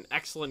of it. An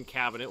excellent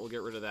cabinet. We'll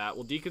get rid of that.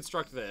 We'll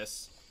deconstruct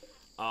this.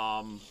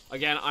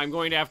 Again, I'm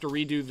going to have to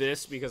redo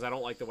this because I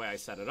don't like the way I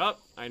set it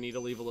up. I need to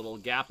leave a little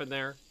gap in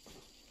there.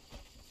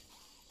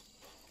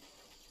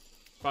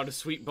 Found a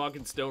sweet bug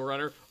in Snow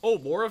Runner. Oh,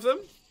 more of them?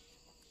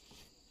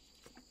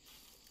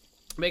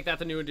 Make that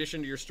the new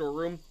addition to your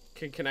storeroom.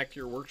 Can connect to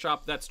your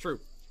workshop. That's true.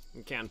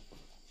 You can.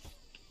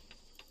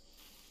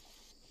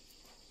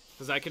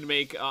 Because I can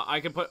make,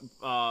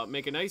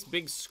 make a nice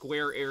big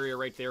square area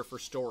right there for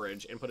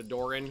storage and put a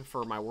door in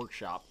for my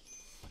workshop.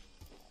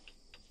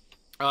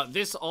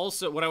 This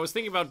also, what I was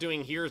thinking about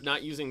doing here is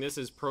not using this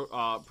as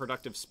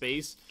productive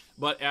space,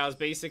 but as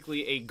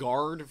basically a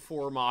guard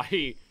for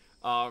my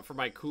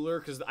cooler.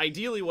 Because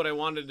ideally, what I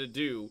wanted to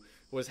do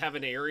was have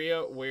an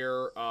area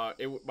where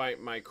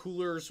my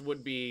coolers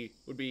would be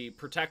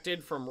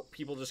protected from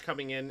people just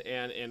coming in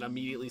and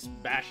immediately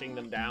bashing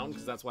them down.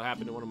 Because that's what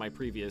happened in one of my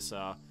previous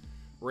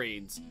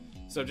raids.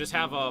 So just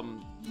have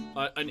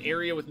an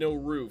area with no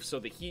roof, so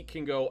the heat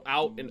can go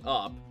out and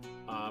up.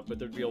 But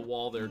there'd be a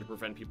wall there to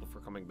prevent people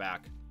from coming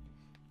back.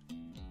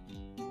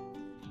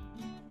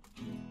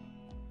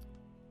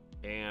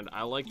 And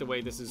I like the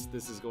way this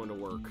is going to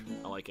work.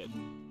 I like it.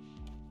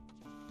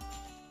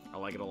 I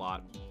like it a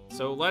lot.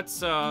 So let's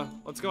go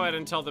ahead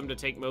and tell them to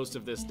take most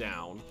of this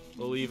down.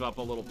 We'll leave up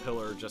a little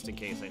pillar just in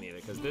case I need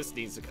it, because this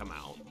needs to come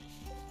out.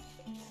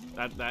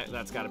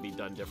 That's got to be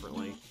done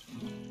differently.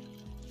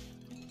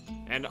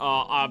 And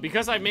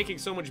because I'm making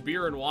so much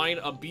beer and wine,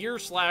 a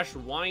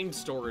beer/wine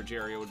storage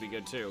area would be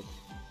good too.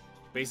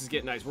 Base is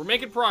getting nice. We're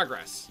making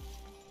progress.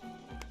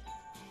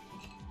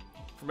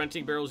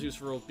 Fermenting barrels used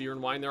for both beer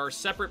and wine. There are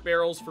separate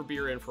barrels for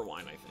beer and for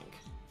wine, I think.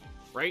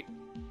 Right?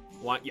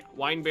 Yeah,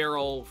 wine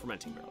barrel,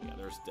 fermenting barrel. Yeah,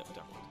 there's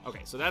definitely.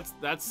 Okay, so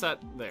that's set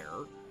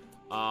there.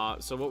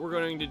 So what we're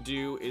going to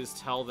do is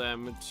tell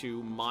them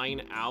to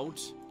mine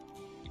out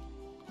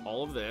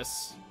all of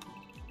this.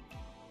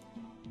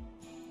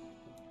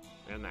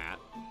 And that.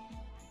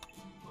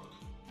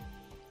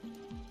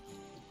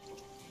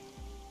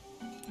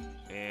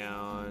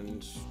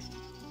 And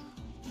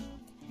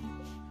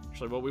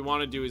actually what we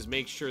want to do is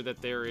make sure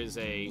that there is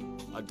a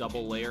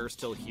double layer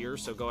still here.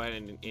 So go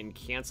ahead and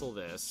cancel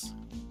this.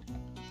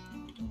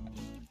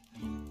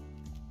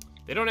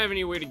 They don't have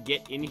any way to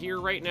get in here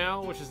right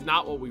now, which is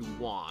not what we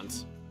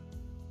want.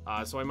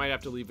 So I might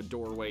have to leave a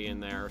doorway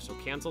in there. So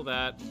cancel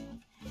that.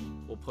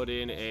 We'll put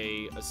in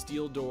a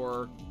steel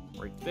door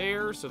right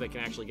there so they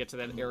can actually get to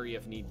that area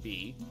if need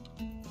be.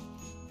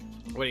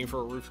 Waiting for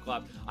a roof to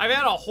collapse. I've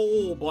had a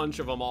whole bunch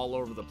of them all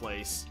over the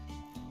place.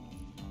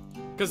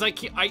 Because I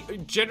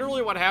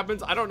generally what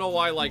happens, I don't know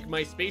why, like,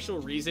 my spatial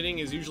reasoning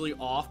is usually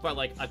off by,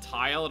 like, a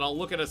tile, and I'll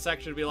look at a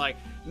section and be like,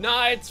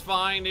 nah, it's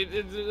fine.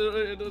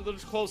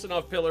 There's close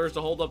enough pillars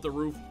to hold up the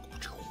roof.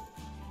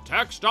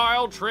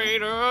 Textile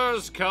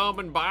traders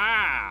coming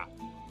by.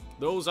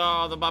 Those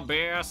are my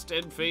best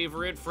and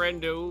favorite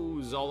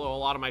friendos, although a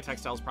lot of my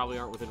textiles probably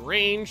aren't within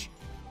range.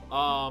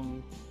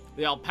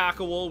 The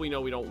alpaca wool we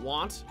know we don't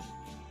want,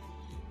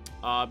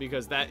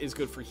 because that is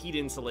good for heat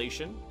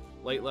insulation.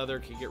 Light leather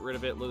can get rid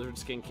of it. Lizard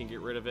skin can get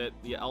rid of it.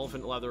 The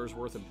elephant leather is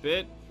worth a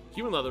bit.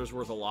 Human leather is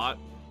worth a lot.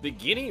 The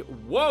guinea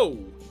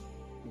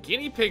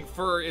pig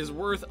fur is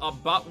worth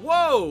about,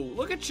 whoa,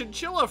 look at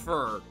chinchilla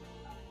fur.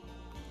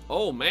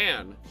 Oh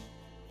man.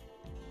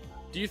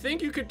 Do you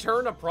think you could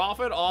turn a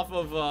profit off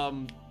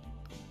of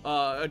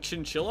a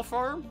chinchilla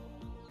farm?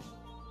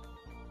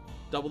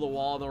 Double the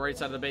wall on the right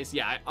side of the base?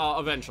 Yeah,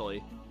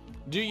 eventually.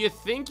 Do you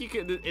think you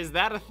could? Is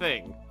that a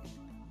thing?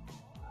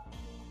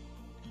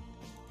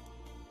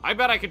 I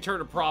bet I could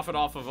turn a profit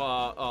off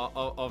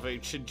of a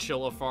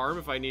chinchilla farm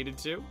if I needed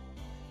to.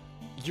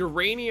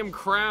 Uranium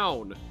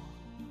crown.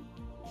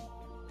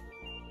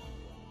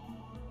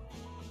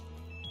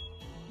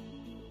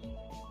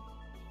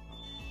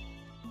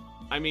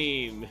 I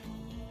mean,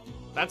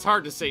 that's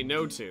hard to say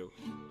no to.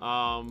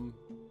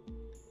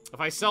 If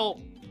I sell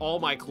all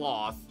my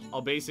cloth,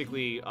 I'll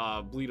basically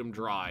bleed them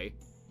dry.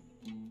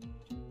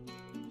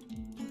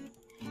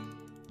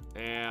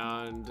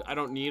 And I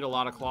don't need a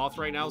lot of cloth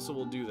right now, so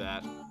we'll do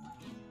that.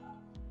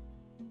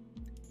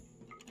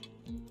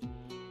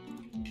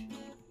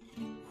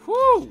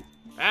 Whew!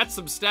 That's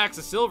some stacks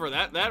of silver.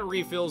 That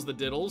refills the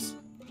diddles.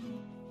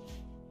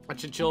 A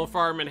chinchilla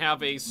farm and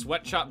have a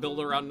sweatshop built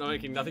around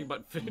making nothing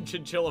but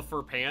chinchilla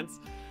fur pants.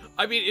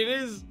 I mean,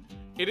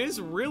 It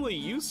is really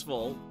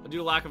useful. Due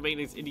to lack of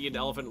maintenance, Indian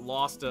elephant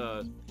lost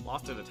an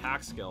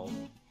attack skill.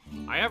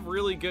 I have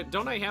really good...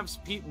 Don't I have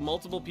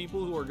multiple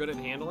people who are good at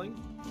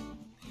handling?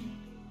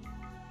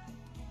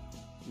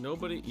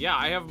 Nobody... Yeah,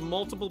 I have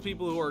multiple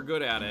people who are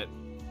good at it.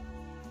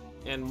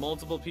 And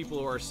multiple people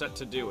who are set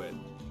to do it.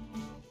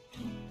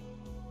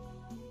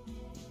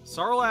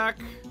 Sarlacc...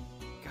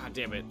 God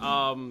damn it.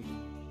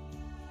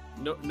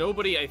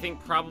 Nobody, I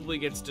think, probably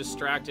gets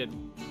distracted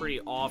pretty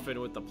often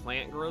with the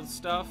plant growth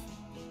stuff.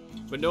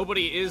 But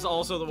nobody is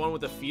also the one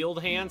with the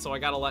field hand, so I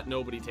gotta let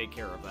nobody take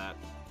care of that.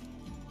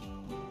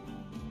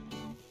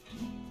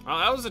 Oh,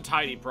 that was a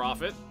tidy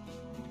profit.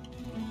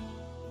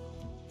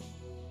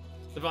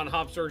 The Von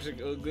Habsburgs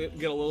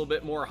get a little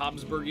bit more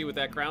Habsburgy with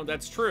that crown.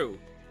 That's true.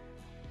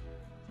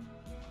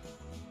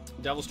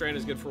 Devil Strand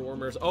is good for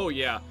warmers. Oh,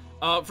 yeah.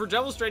 For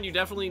Devil Strand, you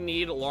definitely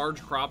need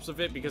large crops of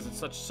it because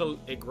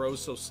it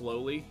grows so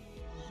slowly.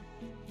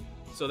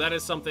 So that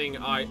is something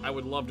I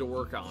would love to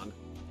work on.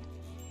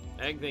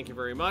 Egg, thank you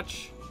very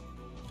much.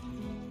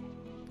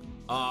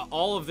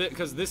 All of it,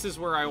 because this is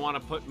where I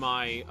want to put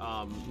my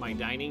my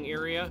dining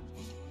area.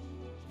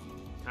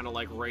 Kind of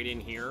like right in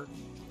here.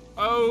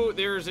 Oh,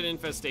 there's an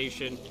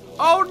infestation.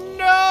 Oh,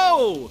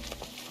 no!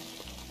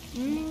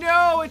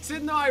 No, it's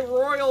in my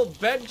royal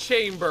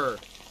bedchamber.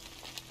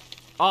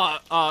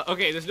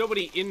 Okay, there's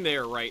nobody in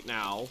there right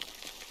now.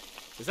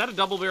 Is that a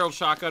double-barreled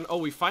shotgun? Oh,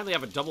 we finally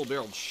have a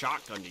double-barreled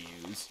shotgun to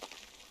use.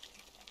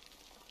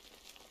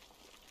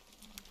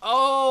 Oh,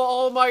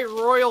 all my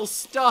royal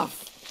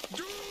stuff.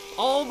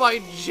 All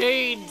my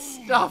jade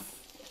stuff.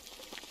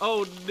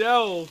 Oh,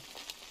 no.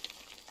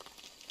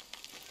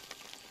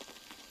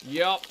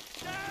 Yup.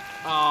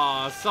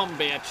 Aw, some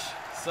bitch.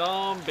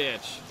 Some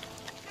bitch.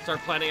 Start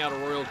planning out a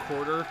royal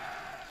quarter.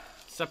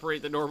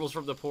 Separate the normals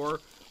from the poor.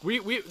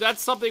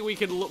 That's something we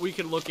can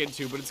look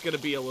into, but it's gonna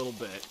be a little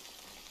bit.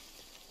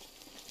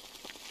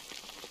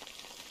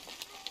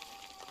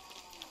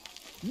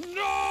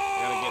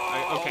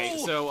 No! Okay,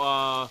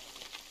 so,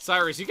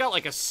 Cyrus, you got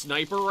like a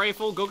sniper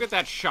rifle? Go get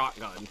that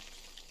shotgun.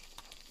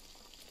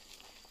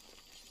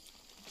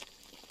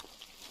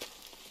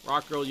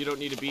 Rock Girl, you don't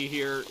need to be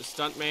here.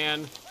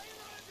 Stuntman.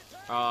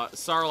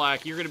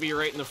 Sarlacc, you're gonna be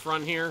right in the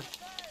front here.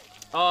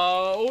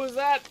 What was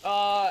that?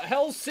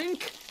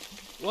 Hellsink?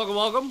 Welcome,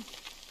 welcome.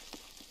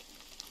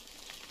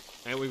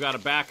 And we've got a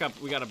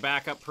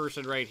backup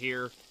person right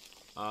here.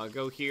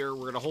 Go here.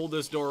 We're gonna hold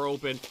this door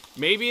open.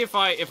 Maybe if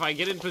I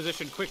get in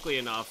position quickly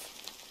enough,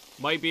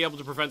 might be able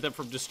to prevent them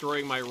from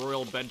destroying my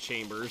royal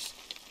bedchambers.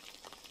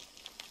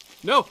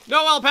 No,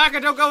 no, alpaca,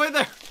 don't go in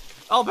there.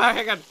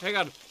 Alpaca, hang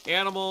on.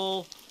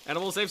 Animal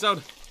safe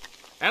zone.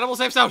 Animal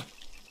safe zone.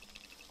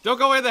 Don't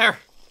go in there.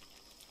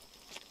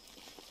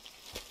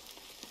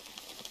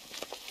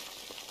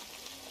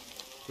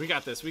 We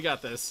got this. We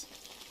got this.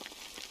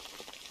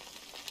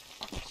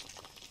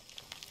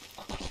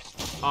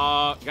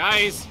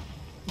 Guys.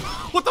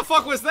 What the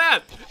fuck was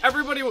that?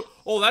 Everybody.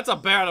 Oh, that's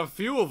a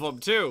few of them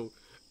too.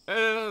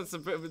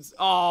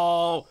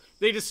 Oh,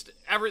 they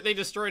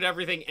destroyed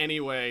everything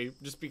anyway,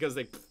 just because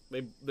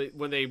when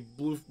they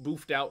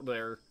boofed out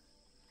there.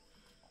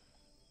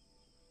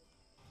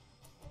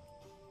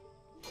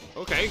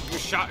 Okay,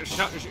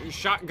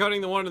 shotgunning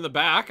the one in the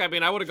back. I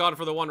mean, I would have gone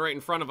for the one right in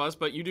front of us,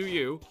 but you do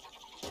you.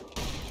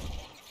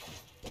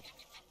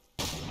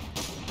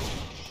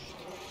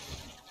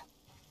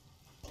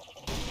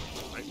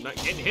 I'm not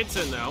getting hits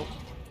in, though.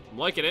 I'm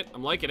liking it.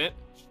 I'm liking it.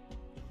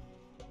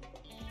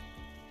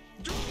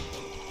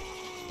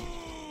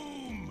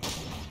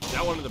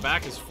 That one in the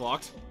back is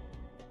fucked.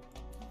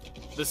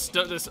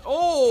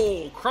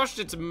 Oh, crushed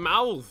its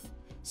mouth.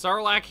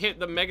 Sarlacc hit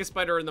the Mega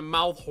Spider in the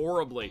mouth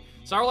horribly.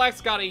 Sarlacc's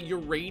got a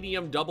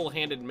uranium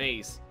double-handed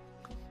mace.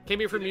 Came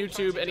here from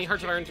YouTube. Any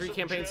Hearts of Iron 3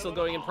 campaign still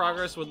going in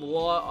progress? Would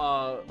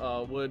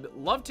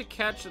love to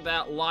catch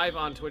that live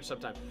on Twitch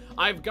sometime.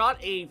 I've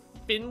got a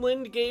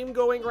Finland game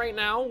going right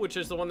now, which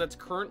is the one that's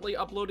currently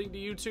uploading to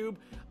YouTube.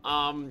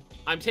 I'm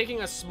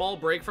taking a small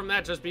break from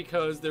that just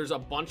because there's a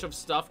bunch of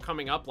stuff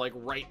coming up, like,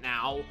 right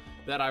now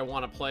that I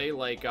want to play.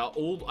 Like, I'm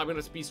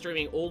going to be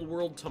streaming Old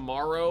World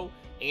tomorrow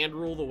and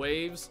Rule the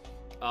Waves.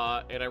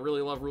 And I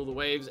really love Rule the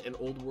Waves, and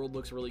Old World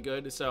looks really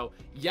good. So,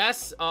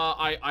 yes,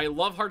 I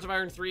love Hearts of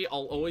Iron 3.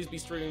 I'll always be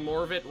streaming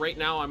more of it. Right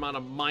now, I'm on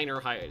a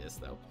minor hiatus,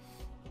 though.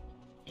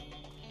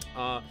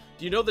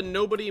 Do you know the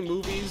Nobody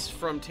movies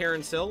from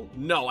Terrence Hill?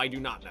 No, I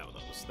do not know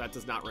those. That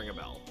does not ring a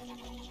bell.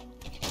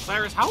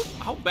 Cyrus,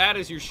 how bad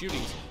is your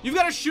shooting? You've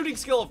got a shooting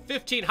skill of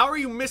 15. How are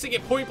you missing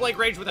at point-blank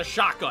range with a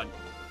shotgun?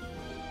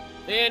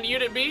 And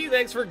Unit B,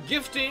 thanks for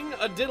gifting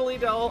a diddly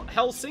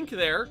Hellsink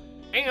there.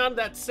 And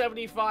that's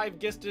 75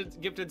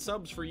 gifted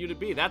subs for Unit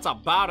B. That's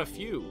about a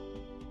few.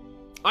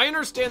 I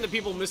understand the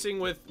people missing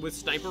with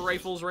sniper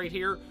rifles right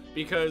here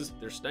because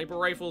they're sniper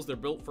rifles. They're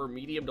built for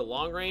medium to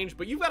long range,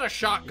 but you've got a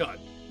shotgun.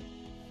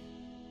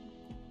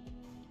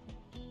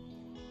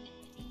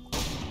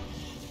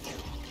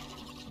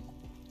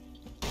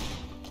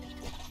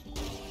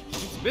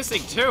 It's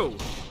missing too.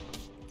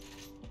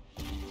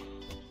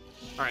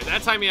 Alright,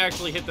 that time he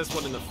actually hit this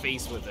one in the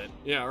face with it.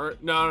 Yeah, or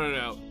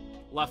no.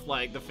 Left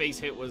leg. The face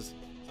hit was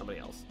somebody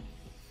else.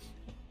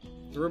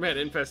 The room had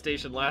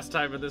infestation last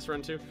time in this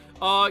run too.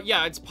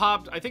 Yeah, it's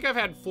popped. I think I've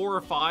had 4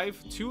 or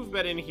 5. 2 have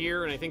been in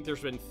here, and I think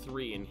there's been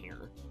 3 in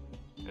here.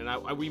 And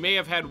we may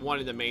have had 1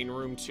 in the main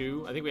room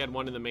too. I think we had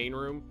 1 in the main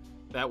room.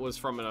 That was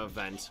from an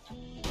event.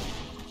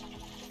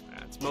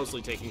 Yeah, it's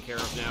mostly taken care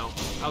of now.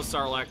 How's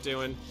Sarlacc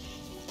doing?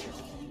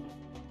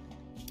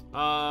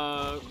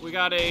 We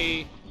got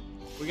a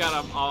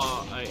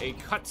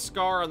cut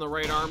scar on the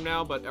right arm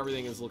now, but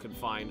everything is looking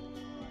fine.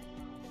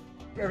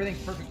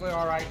 Everything's perfectly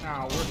all right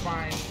now. We're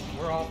fine.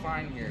 We're all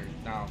fine here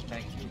now.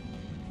 Thank you.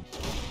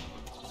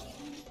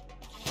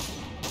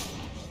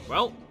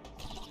 Well.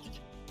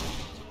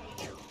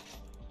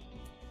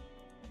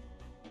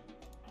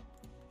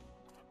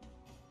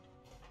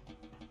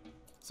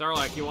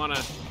 Sarlacc, you wanna...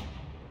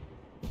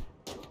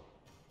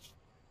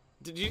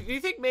 Do you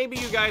think maybe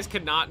you guys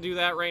could not do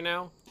that right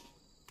now?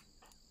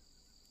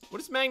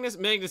 What is Magnus?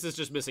 Magnus is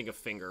just missing a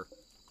finger.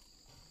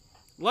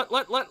 Let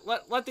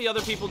the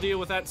other people deal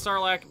with that,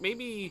 Sarlacc.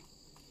 Maybe...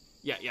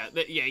 Yeah,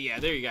 there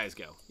you guys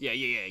go. Yeah,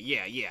 there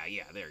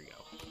you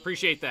go.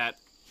 Appreciate that.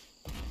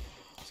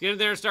 Let's get in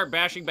there and start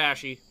bashing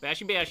Bashy.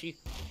 Bashy.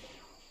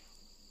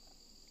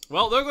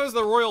 Well, there goes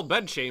the royal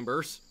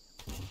bedchambers.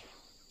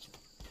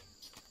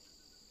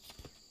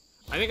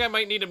 I think I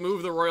might need to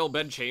move the royal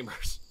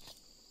bedchambers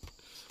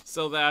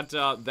so that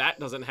that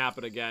doesn't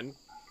happen again.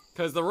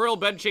 Because the royal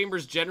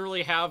bedchambers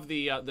generally have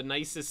the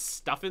nicest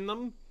stuff in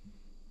them.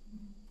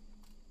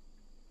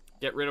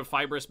 Get rid of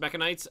fibrous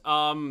mechanites.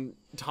 Time.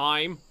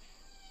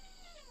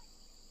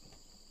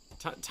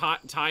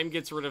 Time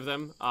gets rid of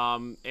them.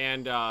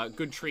 And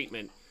good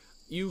treatment.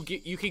 You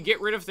can get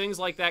rid of things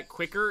like that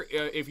quicker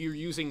if you're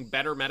using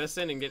better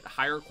medicine and get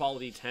higher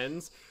quality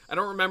 10s. I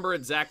don't remember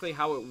exactly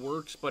how it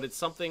works, but it's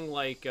something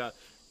like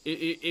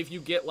if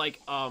you get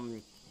like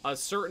a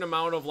certain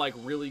amount of like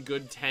really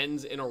good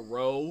 10s in a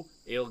row,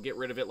 it'll get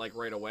rid of it like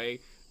right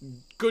away.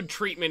 Good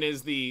treatment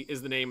is the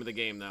name of the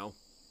game though.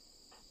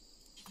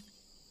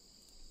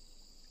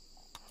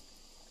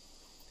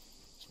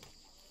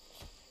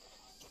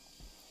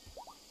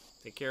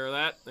 Take care of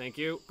that. Thank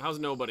you. How's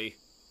nobody?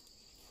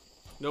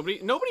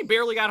 Nobody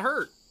barely got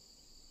hurt.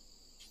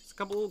 Just a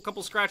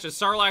couple scratches.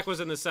 Sarlacc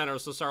was in the center,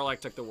 so Sarlacc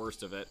took the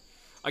worst of it.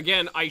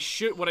 Again,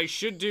 what I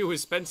should do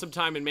is spend some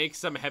time and make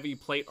some heavy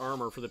plate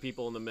armor for the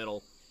people in the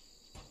middle.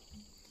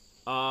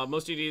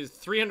 Most of you need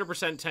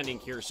 300% tending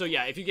cure. So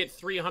yeah, if you get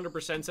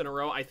 300% in a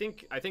row, I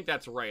think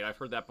that's right. I've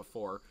heard that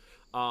before.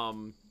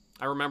 I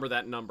remember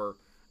that number.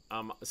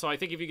 So I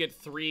think if you get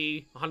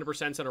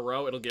 300% in a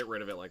row, it'll get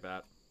rid of it like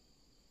that.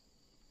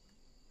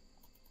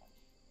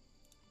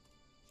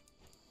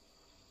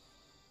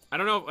 I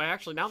don't know.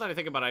 Actually, now that I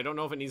think about it, I don't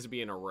know if it needs to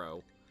be in a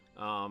row.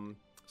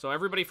 So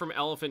everybody from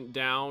elephant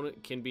down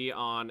can be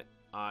on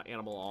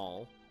animal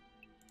all.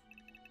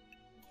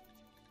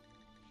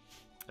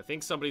 I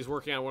think somebody's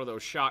working on one of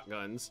those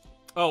shotguns.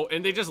 Oh,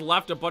 and they just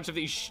left a bunch of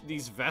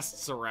these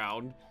vests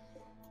around.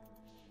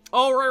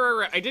 Oh,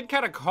 right. I did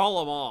kind of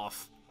call them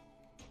off.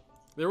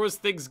 There was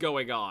things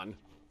going on.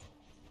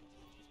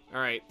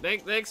 All right.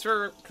 Thanks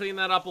for cleaning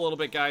that up a little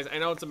bit, guys. I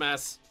know it's a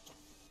mess.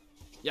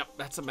 Yep,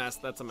 that's a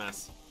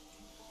mess.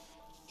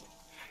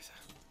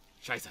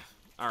 Scheiße.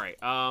 Alright,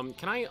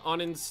 can I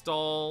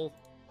uninstall...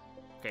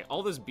 Okay,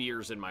 all this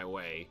beer's in my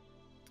way.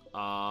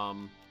 I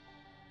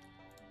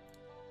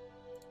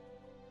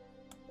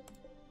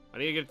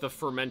need to get the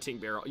fermenting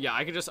barrel. Yeah,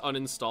 I can just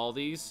uninstall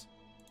these.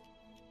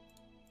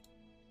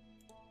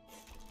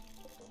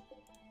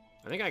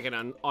 I think I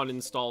can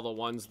uninstall the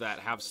ones that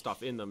have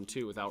stuff in them,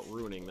 too, without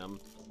ruining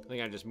them. I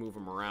think I just move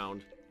them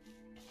around.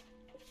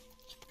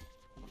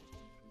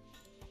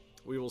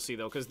 We will see,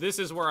 though, because this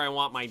is where I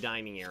want my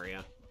dining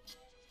area.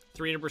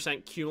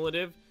 300%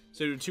 cumulative,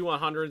 so do 2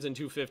 100s and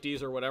 2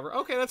 50s or whatever.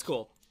 Okay, that's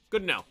cool.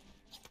 Good to know.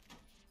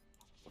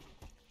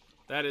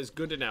 That is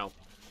good to know.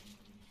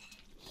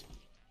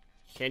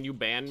 Can you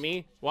ban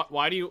me?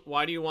 Why do you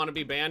want to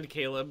be banned,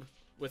 Caleb,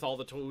 with all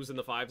the 2s and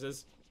the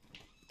 5s?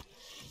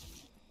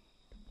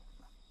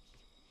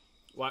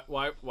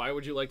 Why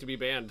would you like to be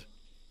banned?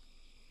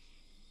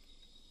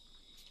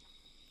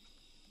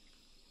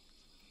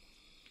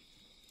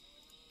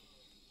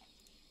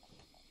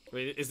 I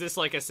mean, is this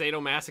like a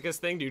sadomasochist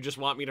thing? Do you just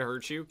want me to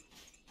hurt you?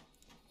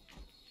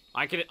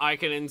 I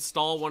can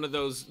install one of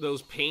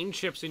those pain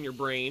chips in your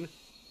brain.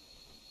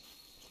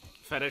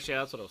 Fetish, yeah,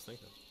 that's what I was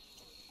thinking.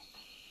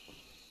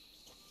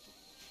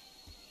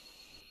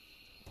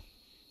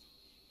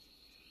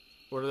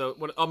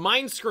 A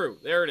mind screw.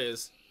 There it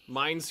is.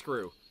 Mind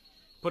screw.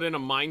 Put in a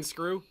mind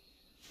screw.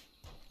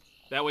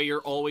 That way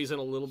you're always in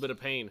a little bit of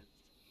pain.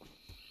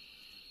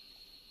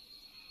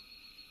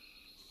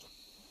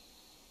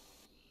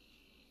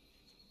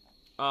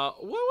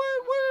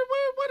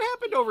 What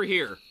happened over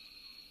here?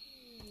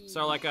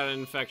 Sarlacc got an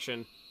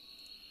infection.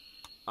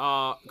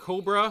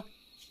 Cobra.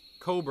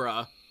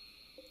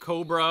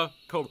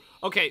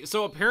 Okay,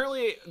 so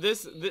apparently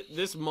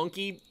this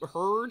monkey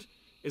herd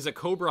is a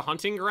cobra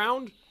hunting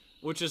ground,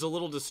 which is a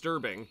little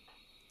disturbing.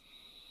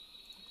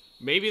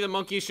 Maybe the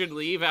monkeys should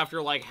leave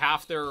after, like,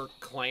 half their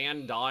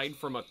clan died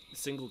from a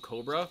single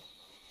cobra.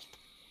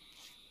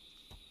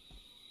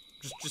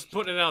 Just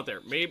putting it out there.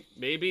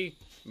 Maybe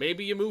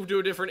you move to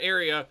a different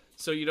area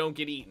so you don't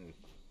get eaten.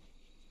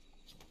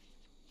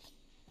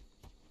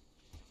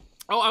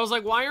 Oh, I was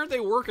like, why aren't they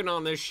working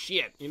on this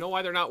shit? You know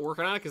why they're not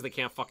working on it? Because they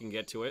can't fucking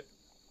get to it.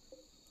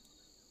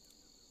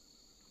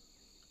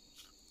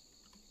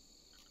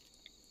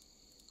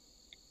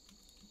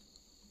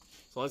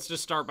 So let's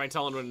just start by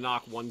telling them to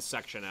knock one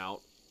section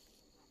out.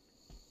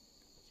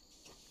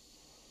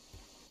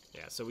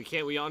 Yeah, so we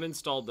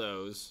uninstalled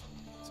those.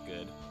 It's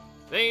good.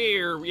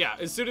 Yeah,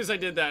 as soon as I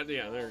did that,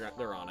 yeah,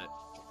 they're on it.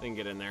 They can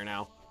get in there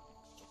now.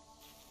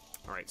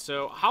 All right,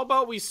 so how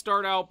about we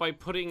start out by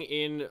putting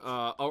in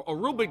a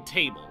real big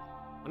table.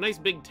 A nice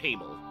big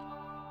table.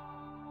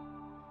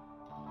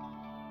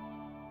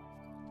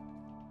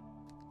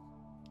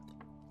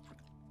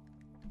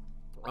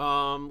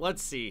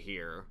 Let's see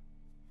here.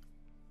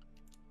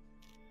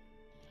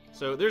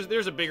 So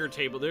there's a bigger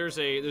table. There's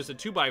a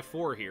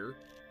 2x4 here.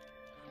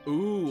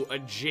 Ooh, a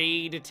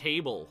jade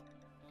table.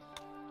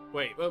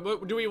 Wait,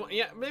 do we?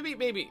 Yeah,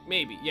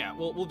 maybe. Yeah,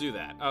 we'll do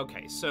that.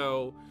 Okay,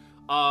 so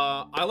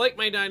I like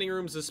my dining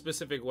rooms a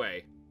specific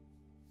way.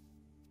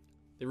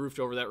 They roofed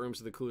over that room,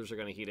 so the coolers are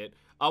gonna heat it.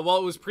 Well,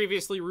 it was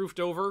previously roofed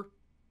over.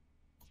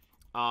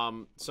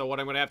 So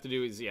what I'm gonna have to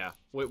do is, yeah,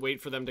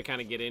 wait for them to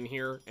kind of get in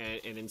here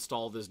and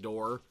install this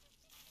door,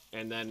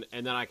 and then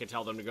I can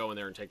tell them to go in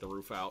there and take the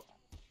roof out.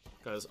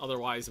 Because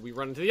otherwise, we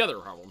run into the other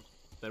problem.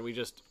 Then we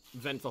just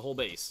vent the whole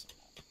base.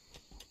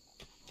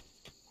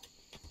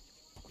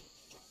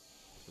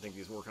 I think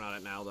he's working on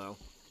it now, though.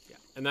 Yeah,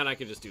 and then I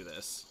can just do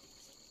this.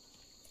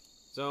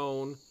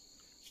 Zone.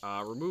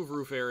 Remove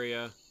roof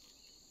area.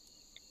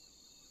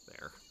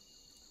 There.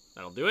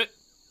 That'll do it.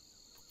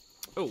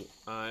 Oh,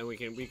 and we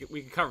can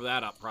cover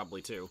that up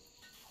probably too.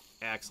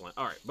 Excellent.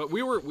 All right, but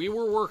we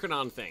were working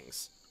on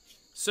things.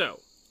 So,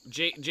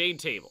 jade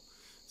table.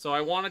 So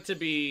I want it to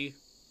be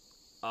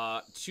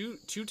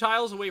two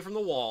tiles away from the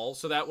wall,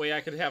 so that way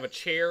I could have a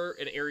chair,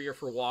 an area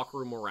for walk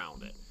room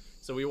around it.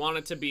 So we want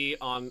it to be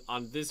on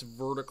this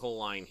vertical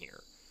line here.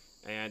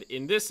 And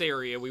in this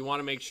area, we want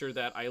to make sure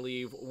that I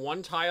leave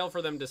one tile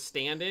for them to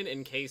stand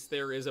in case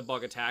there is a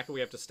bug attack and we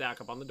have to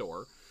stack up on the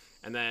door.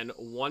 And then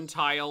one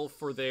tile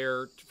for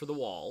the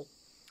wall,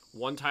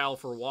 one tile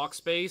for walk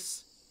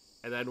space,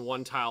 and then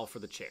one tile for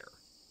the chair.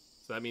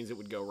 So that means it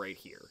would go right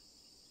here.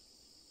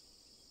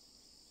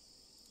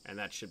 And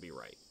that should be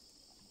right.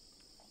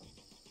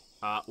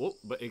 Whoop,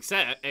 but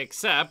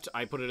except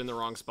I put it in the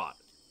wrong spot.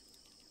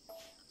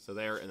 So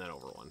there, and then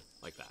over one,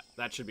 like that.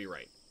 That should be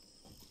right.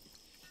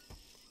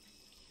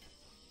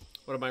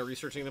 What am I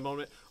researching at the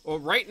moment? Well,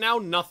 right now,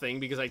 nothing,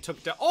 because I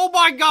took down... Oh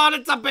my god,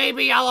 it's a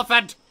baby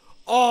elephant!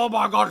 Oh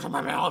my god, it's a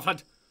baby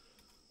elephant!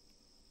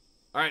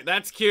 Alright,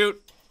 that's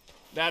cute.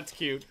 That's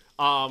cute.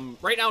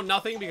 Right now,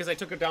 nothing, because I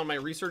took it down my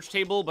research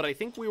table, but I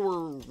think we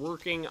were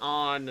working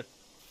on... I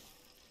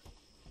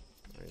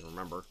don't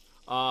remember.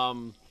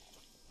 An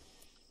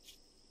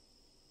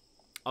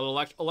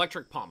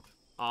electric pump.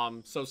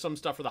 So some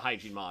stuff for the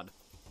hygiene mod.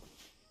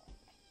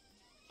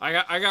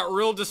 I got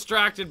real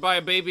distracted by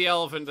a baby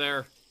elephant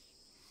there.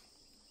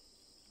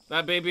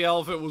 That baby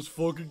elephant was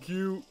fucking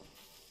cute.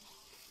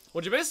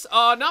 What'd you miss?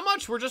 Not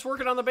much. We're just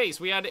working on the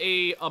base. We had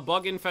a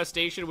bug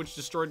infestation which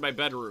destroyed my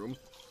bedroom.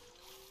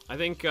 I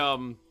think,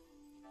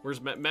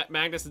 where's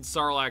Magnus and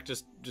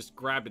Sarlacc just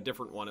grabbed a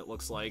different one, it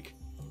looks like.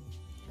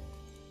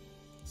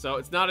 So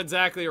it's not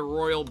exactly a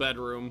royal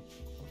bedroom.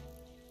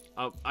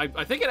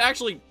 I think it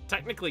actually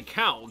technically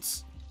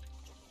counts.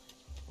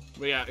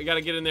 But yeah, you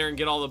gotta get in there and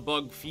get all the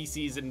bug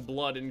feces and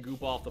blood and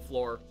goop off the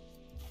floor.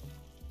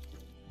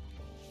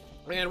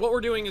 And what we're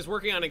doing is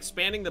working on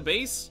expanding the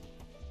base.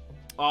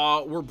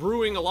 We're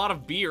brewing a lot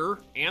of beer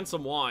and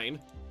some wine.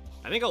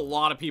 I think a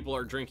lot of people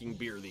are drinking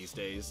beer these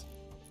days.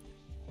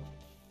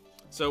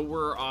 So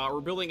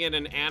we're building in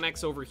an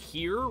annex over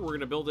here. We're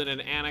gonna build in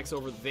an annex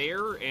over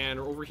there, and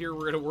over here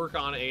we're gonna work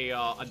on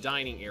a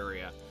dining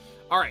area.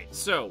 All right,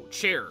 so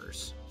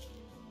chairs.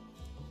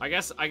 I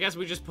guess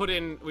we just tell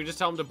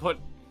them to put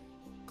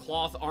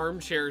cloth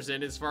armchairs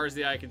in as far as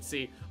the eye can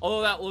see.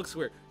 Although that looks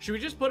weird. Should we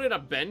just put in a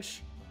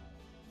bench?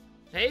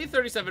 Hey,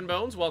 37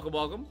 Bones,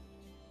 welcome.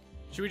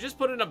 Should we just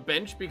put in a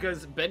bench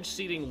because bench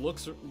seating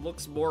looks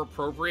more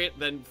appropriate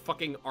than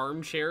fucking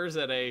armchairs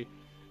at a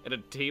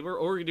table?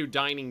 Or we could do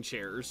dining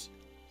chairs.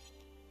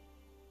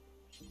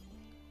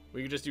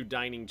 We could just do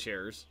dining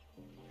chairs.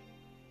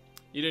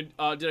 You did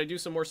I do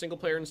some more single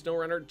player in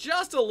SnowRunner?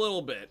 Just a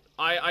little bit.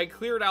 I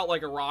cleared out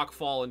like a rock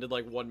fall and did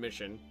like one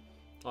mission.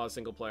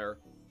 Single player.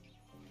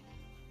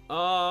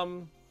 I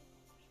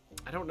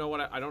don't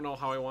know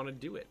how I want to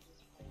do it.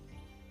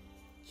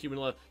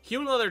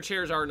 Human leather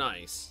chairs are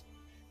nice.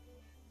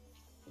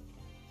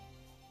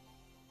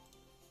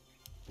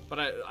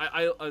 But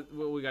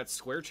well, we got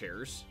square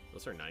chairs.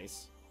 Those are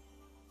nice.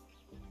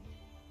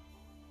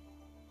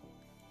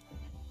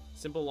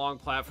 Simple long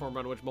platform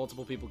on which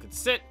multiple people could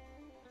sit.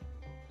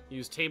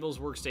 Use tables,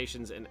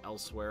 workstations, and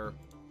elsewhere.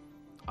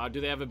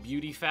 Do they have a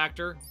beauty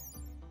factor?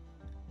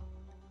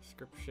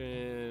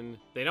 Description.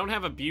 They don't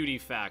have a beauty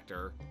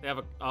factor. They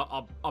have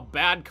a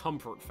bad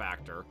comfort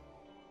factor.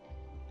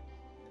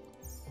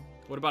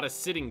 What about a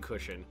sitting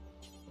cushion?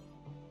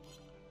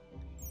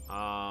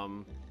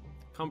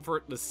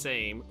 Comfort the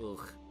same.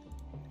 Ugh.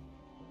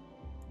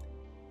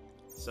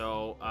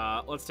 So,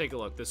 let's take a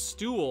look. The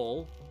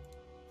stool.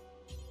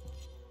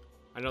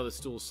 I know the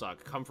stools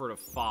suck. Comfort of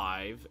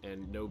 5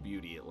 and no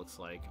beauty, it looks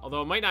like.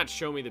 Although it might not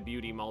show me the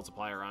beauty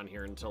multiplier on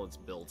here until it's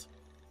built.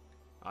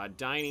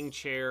 Dining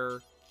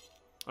chair.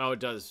 Oh,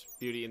 it does.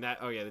 Beauty and that.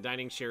 Oh, yeah, the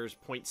dining chair is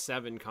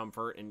 0.7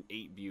 comfort and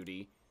 8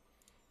 beauty.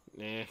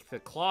 The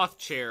cloth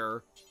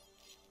chair.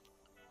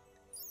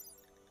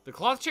 The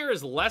cloth chair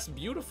is less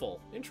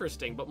beautiful.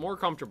 Interesting, but more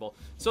comfortable.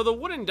 So the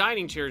wooden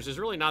dining chairs is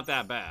really not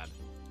that bad.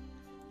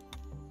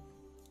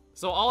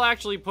 So I'll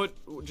actually put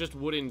just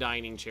wooden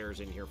dining chairs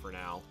in here for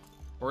now.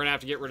 We're gonna have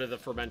to get rid of the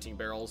fermenting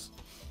barrels.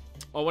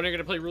 Oh, when are you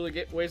gonna play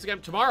Really Waves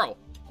again? Tomorrow.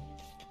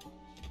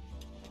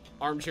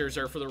 Armchairs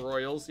are for the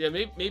royals. Yeah,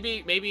 maybe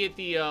at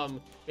the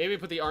maybe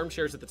put the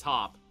armchairs at the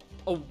top.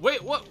 Oh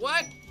wait, what?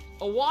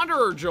 A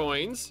wanderer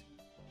joins.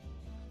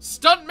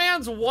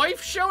 Stuntman's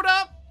wife showed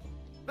up.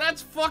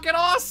 That's fucking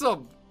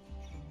awesome.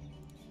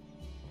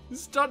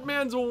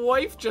 Stuntman's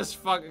wife just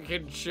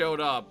fucking showed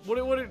up.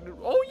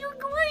 Oh, you're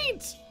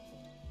great.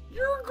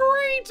 You're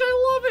great.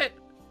 I love it.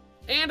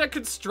 And a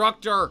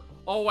constructor.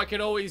 Oh, I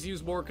can always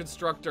use more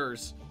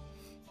constructors.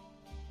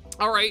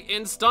 All right,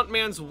 and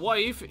Stuntman's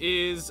wife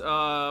is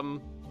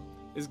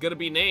gonna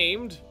be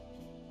named.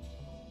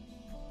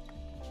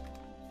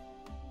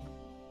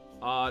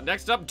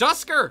 Next up,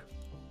 Dusker.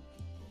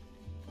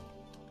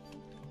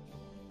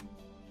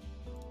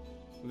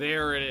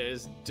 There it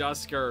is,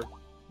 Dusker.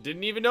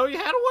 Didn't even know you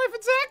had a wife,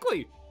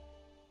 exactly.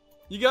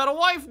 You got a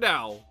wife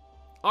now.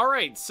 All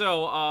right,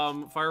 so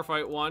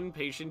Firefight 1,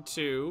 Patient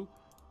 2,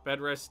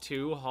 Bedrest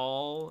 2,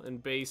 Hall,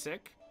 and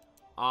Basic.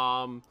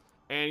 And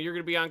you're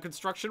gonna be on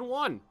Construction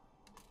 1.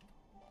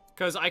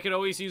 Because I can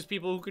always use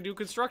people who can do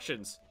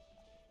constructions.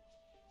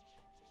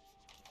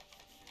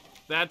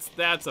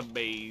 That's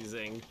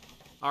amazing.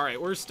 All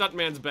right, where's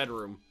Stuntman's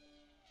bedroom?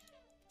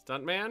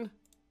 Stuntman?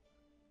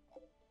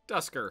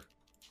 Dusker.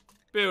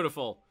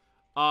 Beautiful.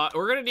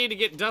 We're gonna need to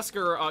get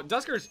Dusker.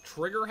 Dusker's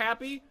trigger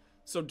happy,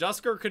 so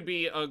Dusker could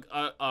be a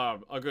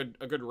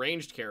good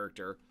ranged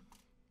character.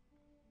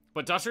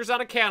 But Dusker's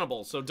not a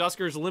cannibal, so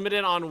Dusker's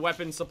limited on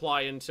weapon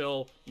supply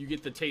until you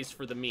get the taste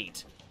for the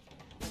meat.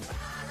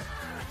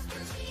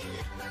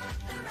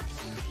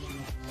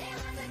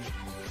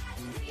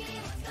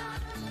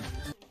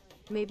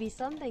 Maybe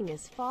something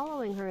is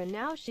following her, and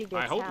now she gets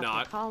I hope half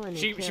not. the colony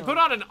She killed. put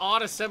on an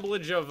odd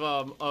assemblage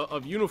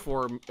of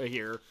uniform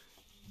here.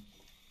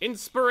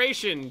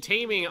 Inspiration,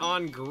 taming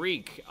on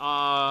Greek.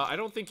 I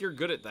don't think you're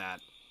good at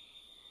that.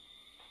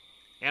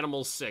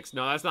 Animals 6.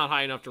 No, that's not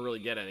high enough to really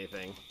get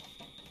anything.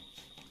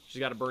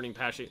 She's got a burning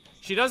passion.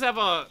 She does have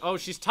a... Oh,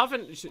 she's tough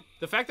and...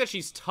 the fact that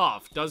she's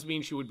tough does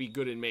mean she would be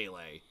good in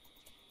melee.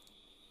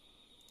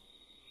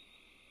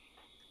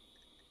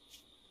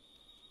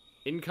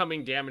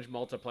 Incoming damage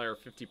multiplier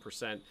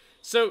 50%.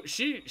 So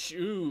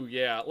ooh,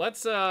 yeah.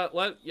 Let's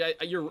yeah,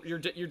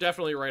 you're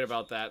definitely right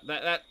about that.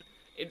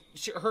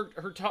 She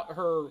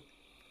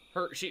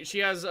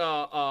has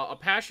a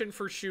passion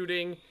for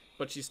shooting,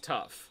 but she's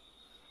tough.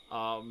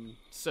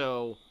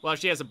 So, well,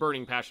 she has a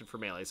burning passion for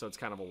melee, so it's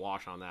kind of a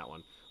wash on that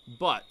one.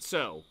 But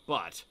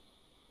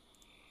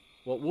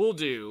what we'll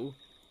do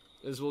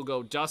is we'll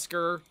go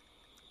Dusker,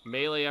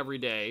 melee every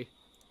day.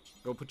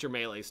 Go put your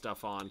melee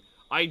stuff on.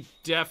 I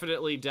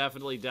definitely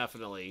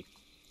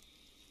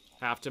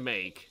have to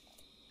make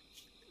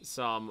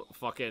some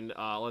fucking,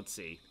 let's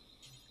see.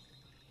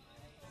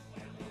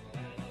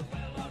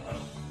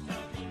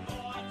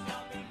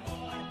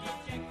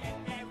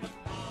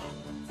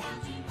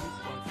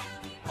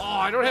 Oh,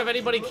 I don't have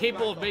anybody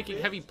capable of making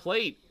heavy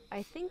plate.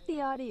 I think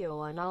the audio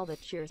on all the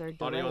cheers are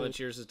delayed. Audio on the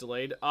cheers is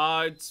delayed.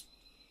 It's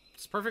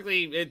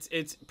perfectly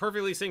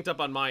synced up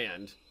on my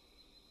end.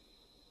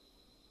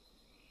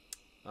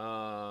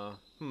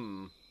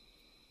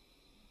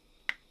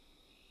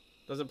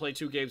 Doesn't play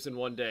 2 games in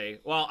one day.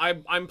 Well,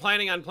 I'm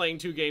planning on playing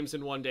 2 games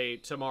in one day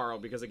tomorrow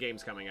because a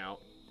game's coming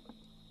out.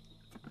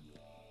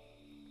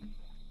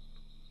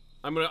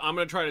 I'm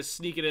gonna try to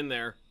sneak it in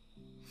there.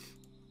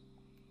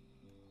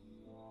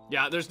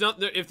 Yeah,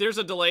 if there's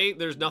a delay,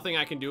 there's nothing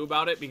I can do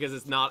about it because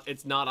it's not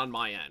on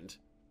my end.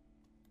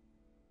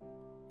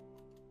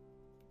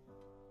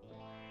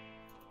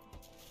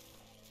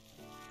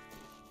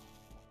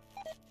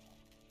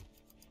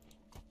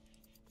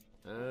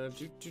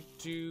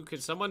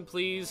 Could someone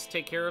please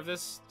take care of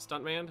this,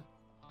 stuntman?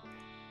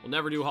 We'll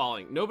never do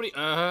hauling. Nobody,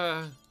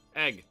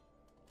 egg.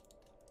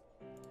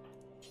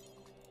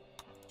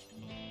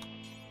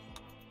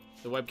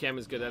 The webcam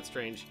is good, that's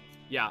strange.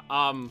 Yeah,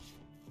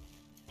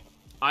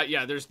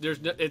 yeah,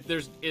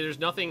 there's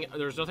nothing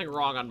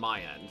wrong on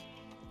my end.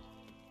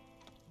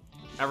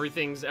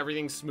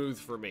 Everything's smooth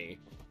for me.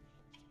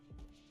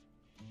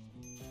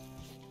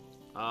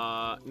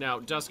 Now,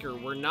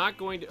 Dusker, we're not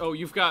going to... Oh,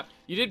 you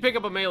did pick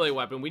up a melee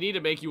weapon. We need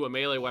to make you a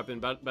melee weapon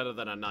better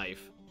than a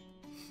knife.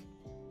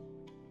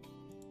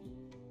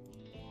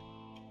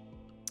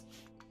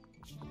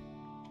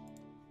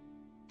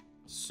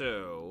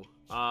 So,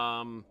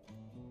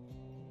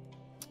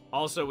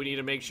 also, we need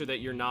to make sure that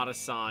you're not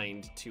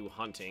assigned to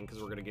hunting, because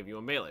we're going to give you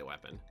a melee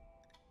weapon.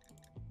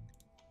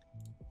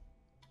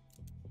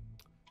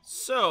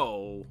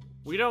 So,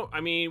 we don't,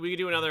 I mean, we could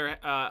do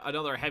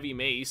another heavy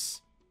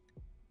mace.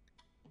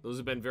 Those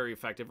have been very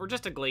effective. Or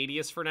just a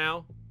gladius for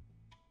now.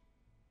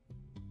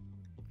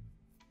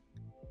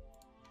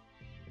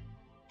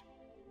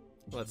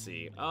 Let's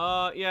see.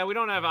 Yeah, we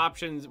don't have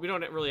options. We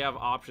don't really have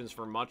options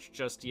for much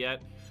just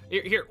yet.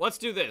 Here, let's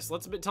do this.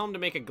 Let's tell them to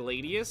make a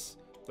gladius,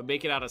 but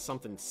make it out of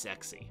something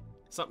sexy.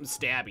 Something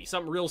stabby.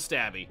 Something real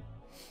stabby.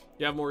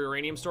 You have more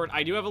uranium stored?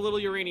 I do have a little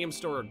uranium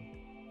stored.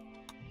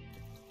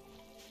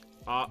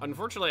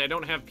 Unfortunately, I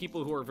don't have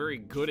people who are very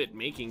good at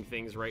making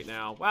things right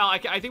now. Well,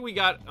 I think we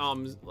got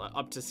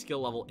up to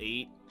skill level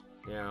 8.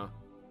 Yeah.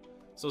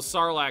 So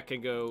Sarlacc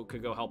could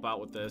go help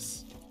out with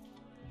this.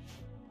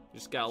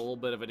 Just got a little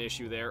bit of an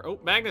issue there. Oh,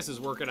 Magnus is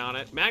working on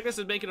it. Magnus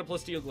is making a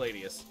Plasteel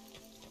Gladius.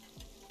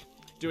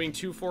 Doing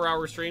 2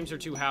 4-hour streams or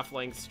 2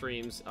 half-length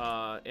streams.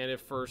 And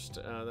if first,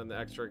 then the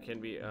extra can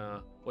be,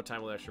 what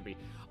time will the extra be?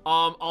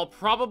 I'll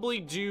probably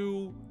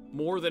do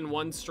more than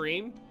 1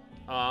 stream.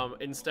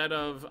 Instead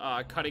of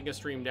cutting a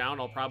stream down,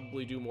 I'll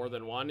probably do more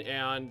than 1.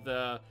 And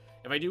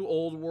if I do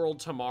Old World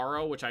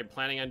tomorrow, which I'm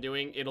planning on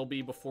doing, it'll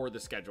be before the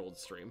scheduled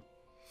stream.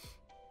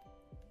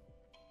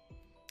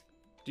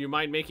 Do you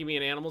mind making me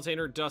an animal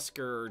tamer,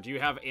 Dusker? Do you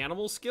have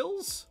animal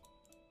skills?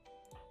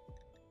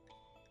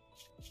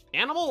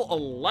 Animal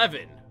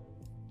 11.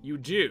 You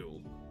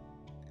do.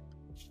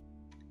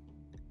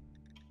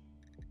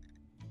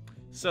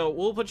 So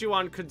we'll put you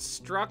on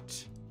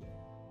construct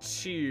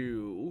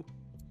 2,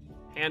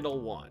 handle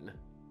 1.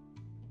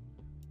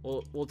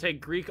 We'll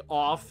take Greek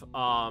off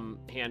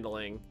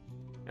handling,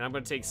 and I'm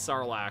gonna take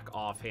Sarlacc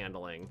off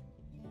handling.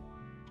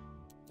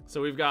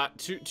 So we've got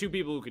two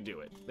people who could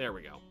do it. There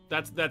we go.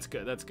 That's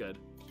good. That's good.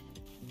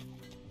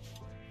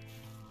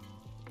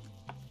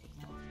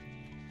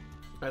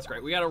 That's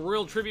great. We got a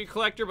royal tribute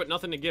collector, but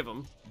nothing to give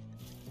him.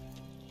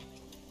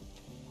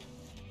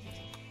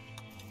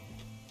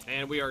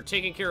 And we are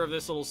taking care of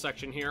this little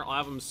section here. I'll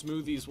have him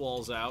smooth these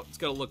walls out. It's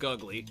gonna look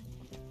ugly.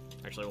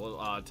 Actually,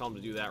 we'll tell him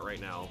to do that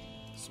right now.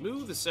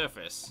 Smooth the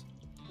surface.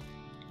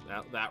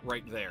 That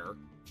right there.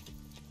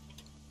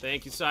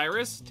 Thank you,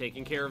 Cyrus.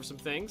 Taking care of some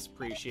things.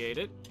 Appreciate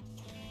it.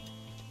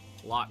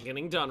 A lot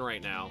getting done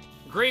right now.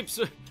 Grapes,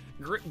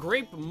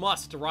 grape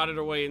must rotted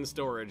away in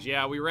storage.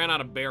 Yeah, we ran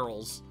out of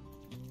barrels.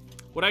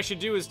 What I should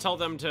do is tell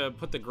them to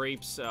put the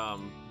grapes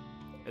and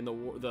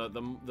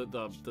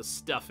the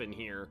stuff in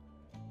here.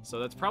 So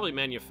that's probably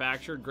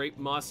manufactured grape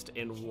must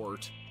and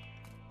wort.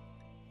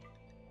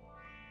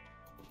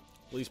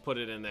 At least put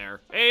it in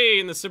there. Hey,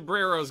 and the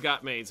sombreros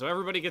got made, so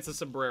everybody gets a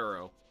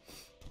sombrero.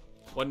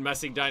 One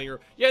messy dining room.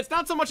 Yeah, it's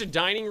not so much a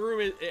dining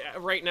room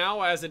right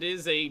now as it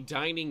is a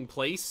dining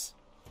place.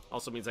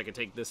 Also means I can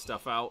take this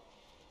stuff out.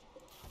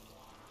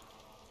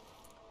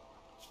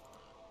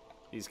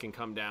 These can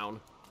come down.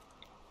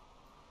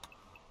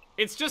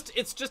 It's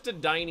just a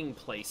dining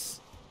place.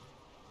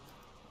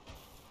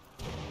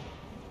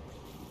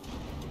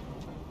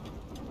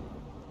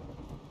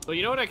 Well,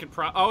 you know what I could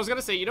I was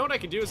gonna say, you know what I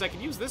could do is I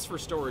could use this for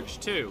storage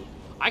too.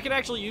 I could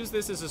actually use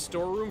this as a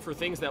storeroom for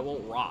things that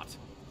won't rot.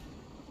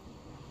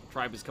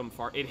 Tribe has come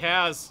far. It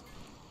has.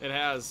 It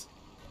has.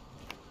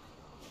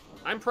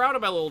 I'm proud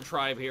of my little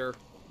tribe here.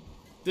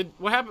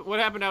 What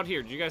happened out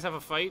here? Did you guys have a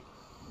fight?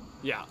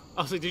 Yeah.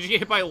 I was like, did you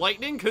get hit by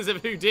lightning? Because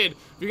if you did,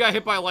 if you got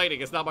hit by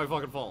lightning, it's not my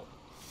fucking fault.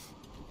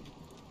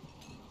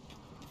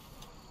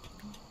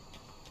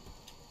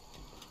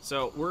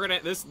 So we're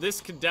gonna, this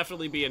could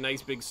definitely be a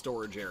nice big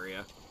storage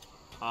area.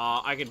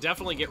 I could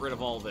definitely get rid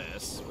of all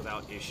this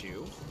without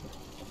issue.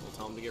 We'll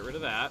tell them to get rid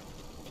of that.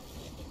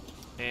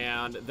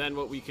 And then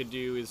what we could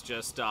do is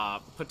just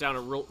put down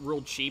a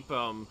real cheap,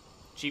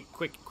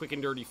 quick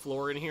and dirty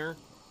floor in here.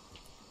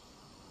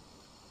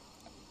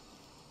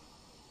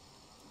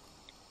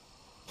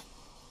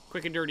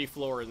 Quick and dirty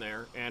floor in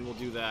there, and we'll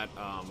do that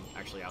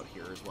actually out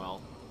here as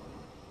well.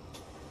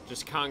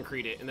 Just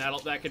concrete it, and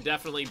that could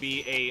definitely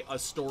be a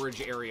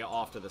storage area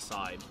off to the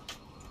side.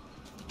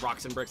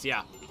 Rocks and bricks,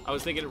 yeah. I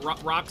was thinking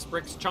rocks,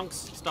 bricks, chunks,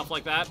 stuff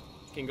like that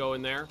can go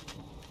in there.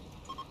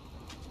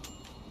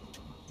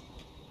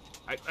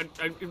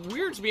 It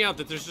weirds me out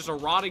that there's just a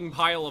rotting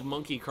pile of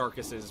monkey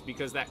carcasses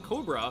because that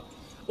cobra...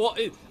 Well,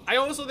 I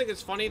also think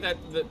it's funny that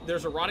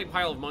there's a rotting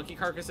pile of monkey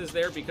carcasses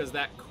there because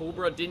that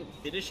cobra didn't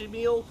finish a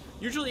meal.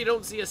 Usually you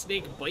don't see a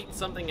snake bite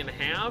something in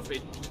half.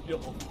 It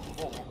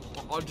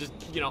just,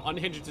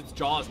 unhinges its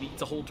jaws and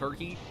eats a whole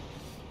turkey.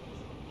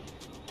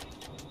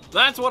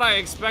 That's what I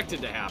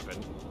expected to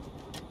happen.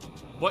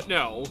 But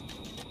no.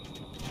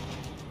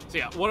 So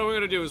yeah, what I'm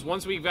going to do is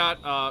once we've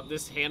got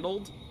this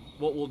handled,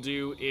 what we'll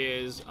do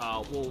is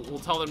we'll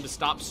tell them to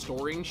stop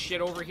storing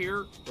shit over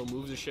here. We'll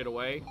move the shit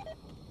away.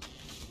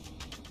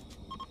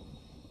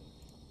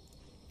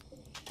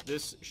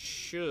 This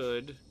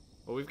should...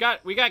 Well, we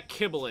got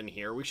kibble in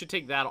here. We should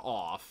take that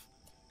off.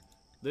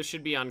 This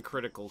should be on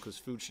critical, because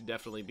food should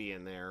definitely be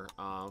in there.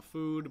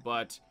 Food,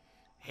 but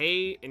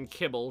Hay and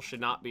kibble should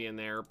not be in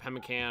there.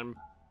 Pemmican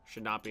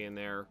should not be in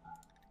there.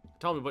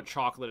 Tell me to put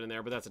chocolate in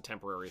there, but that's a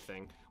temporary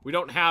thing. We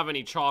don't have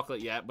any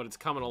chocolate yet, but it's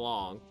coming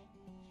along.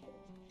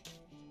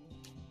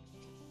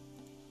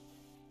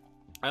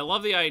 I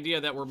love the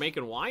idea that we're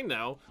making wine,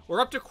 though.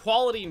 We're up to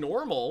quality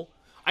normal.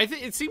 I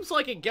think it seems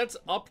like it gets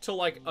up to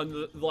like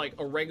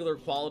a regular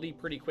quality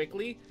pretty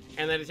quickly,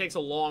 and then it takes a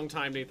long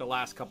time to get the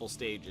last couple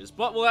stages.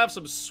 But we'll have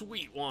some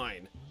sweet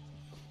wine.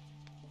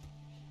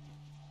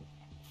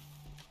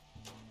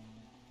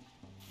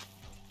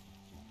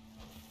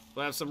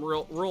 We'll have some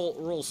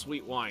real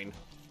sweet wine.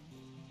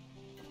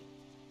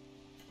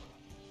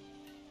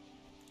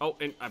 Oh,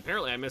 and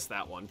apparently I missed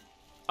that one.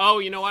 Oh,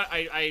 you know what?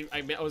 I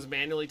was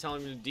manually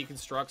telling them to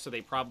deconstruct, so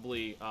they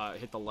probably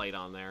hit the light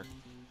on there.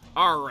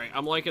 Alright,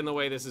 I'm liking the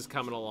way this is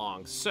coming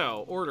along.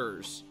 So,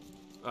 orders.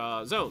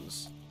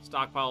 Zones.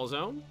 Stockpile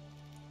zone.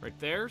 Right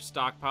there.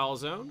 Stockpile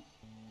zone.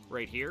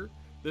 Right here.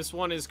 This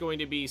one is going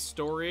to be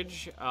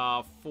storage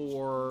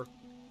for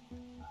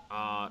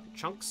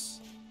chunks.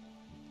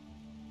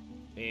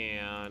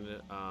 And,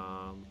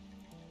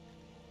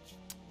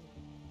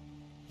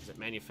 is it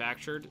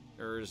manufactured?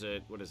 Or is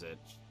it, what is it?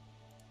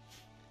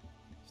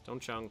 Stone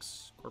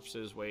chunks,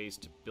 corpses,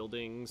 waste,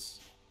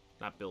 buildings.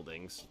 Not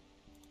buildings.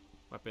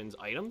 Weapons,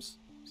 items?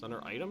 It's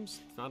under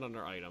items? It's not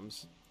under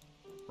items.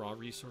 Raw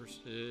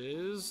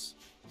resources.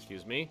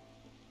 Excuse me.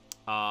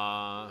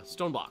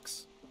 Stone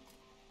blocks.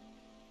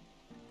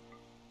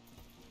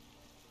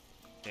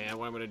 And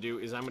what I'm going to do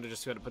is I'm going to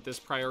just put this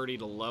priority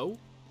to low.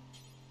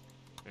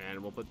 And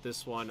we'll put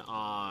this one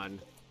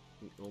on...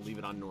 We'll leave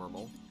it on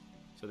normal.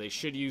 So they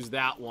should use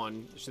that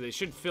one. So they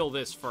should fill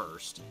this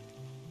first.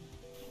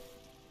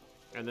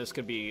 And this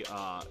could be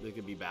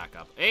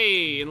backup.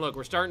 Hey, and look,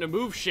 we're starting to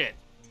move shit.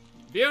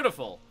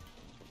 Beautiful.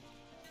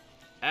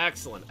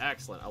 Excellent,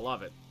 excellent. I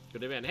love it.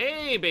 Good event.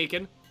 Hey,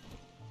 bacon.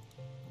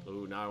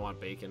 Ooh, now I want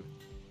bacon.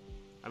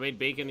 I made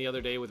bacon the other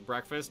day with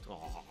breakfast.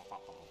 Oh,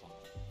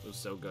 it was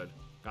so good.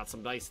 Got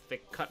some nice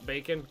thick cut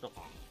bacon.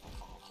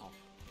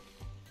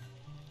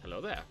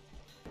 Hello there.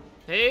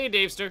 Hey,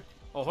 Davester.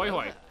 Oh, hoy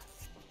hoy.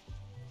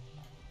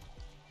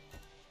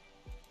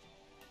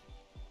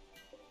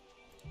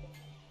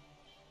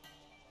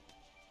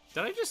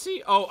 Did I just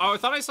see? Oh, I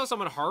thought I saw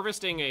someone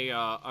harvesting a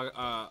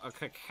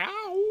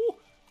cacao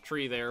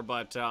tree there,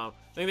 but I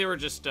think they were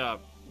just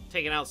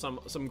taking out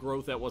some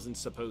growth that wasn't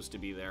supposed to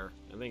be there.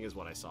 I think is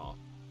what I saw.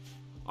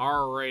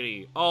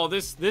 Alrighty. Oh,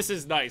 this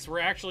is nice. We're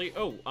actually.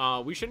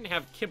 Oh, we shouldn't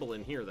have kibble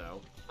in here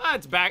though.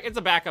 It's back. It's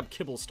a backup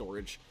kibble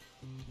storage.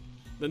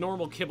 The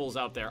normal kibble's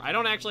out there. I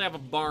don't actually have a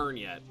barn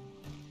yet.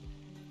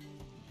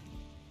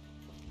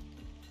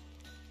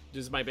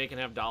 Does my bacon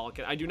have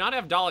Dalek? I do not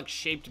have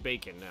Dalek-shaped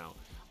bacon now.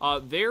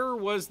 There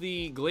was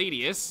the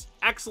Gladius.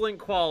 Excellent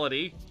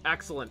quality.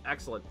 Excellent,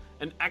 excellent.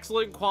 An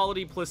excellent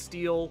quality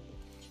plasteel.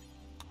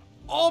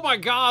 Oh my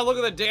god, look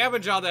at the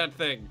damage on that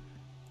thing.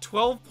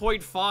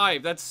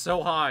 12.5. That's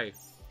so high.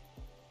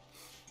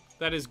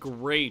 That is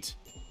great.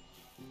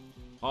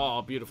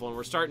 Oh, beautiful. And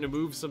we're starting to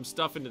move some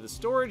stuff into the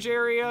storage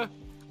area.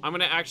 I'm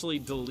going to actually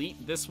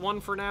delete this one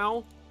for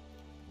now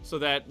so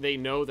that they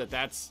know that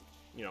that's,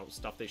 you know,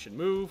 stuff they should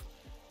move.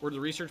 Where'd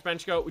the research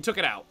bench go? We took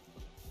it out.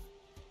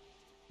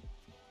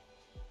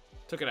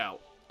 Took it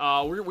out.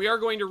 We are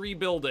going to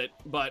rebuild it,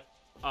 but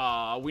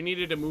we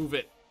needed to move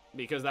it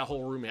because that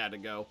whole room had to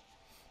go.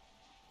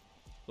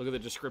 Look at the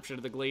description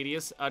of the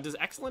Gladius. Does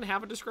Excellent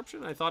have a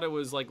description? I thought it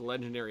was like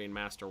legendary and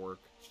masterwork.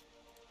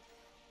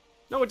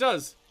 No, it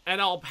does. An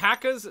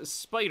alpaca's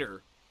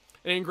spider.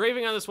 An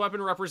engraving on this weapon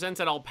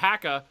represents an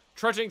alpaca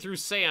trudging through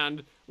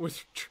sand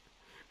with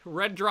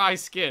red dry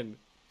skin.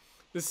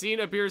 The scene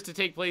appears to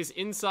take place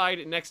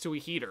inside next to a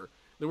heater.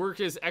 The work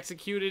is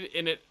executed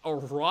in an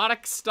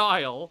erotic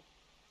style.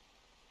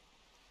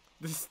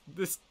 This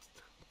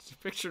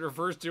picture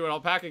refers to an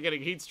alpaca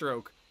getting heat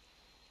stroke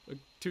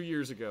 2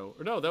 years ago.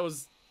 Or no, that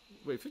was...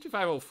 Wait,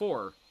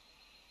 5504.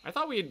 I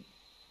thought we had...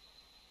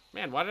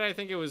 Man, why did I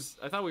think it was...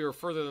 I thought we were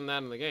further than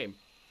that in the game.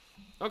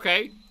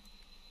 Okay.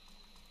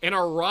 An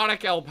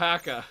erotic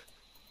alpaca.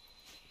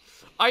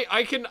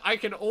 I can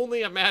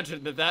only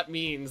imagine that that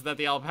means that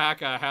the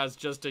alpaca has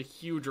just a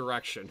huge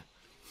erection.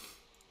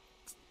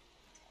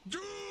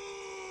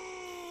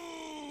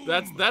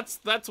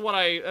 That's what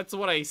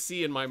I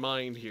see in my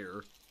mind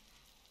here.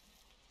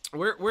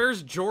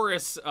 Where's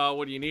Joris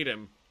when you need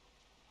him?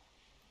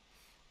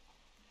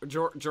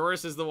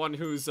 Joris is the one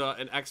who's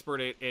an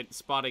expert at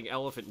spotting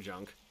elephant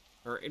junk.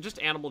 Or just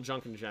animal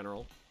junk in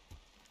general.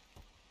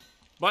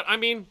 But, I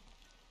mean,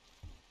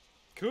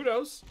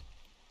 kudos.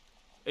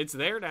 It's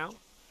there now.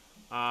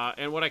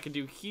 And what I can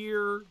do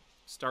here,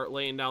 start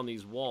laying down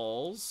these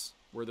walls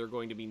where they're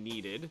going to be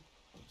needed.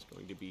 It's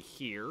going to be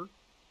here.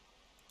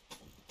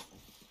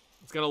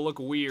 It's gonna look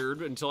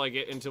weird until we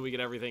get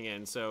everything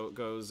in. So it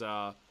goes,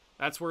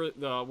 that's where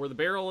the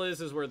barrel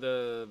is where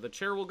the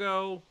chair will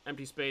go.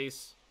 Empty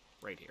space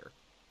right here.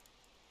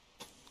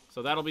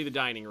 So that'll be the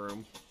dining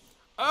room.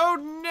 Oh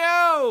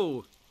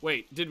no!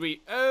 Wait, did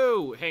we?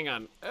 Oh, hang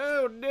on.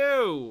 Oh,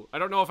 no. I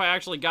don't know if I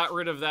actually got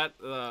rid of that.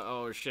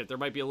 Oh, shit. There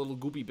might be a little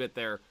goopy bit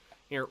there.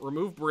 Here,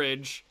 remove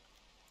bridge.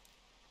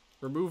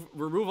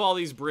 Remove all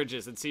these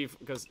bridges and see if,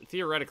 because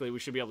theoretically we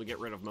should be able to get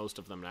rid of most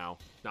of them now.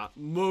 Not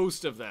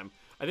most of them.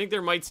 I think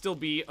there might still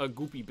be a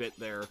goopy bit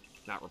there.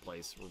 Not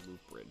replace, remove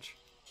bridge.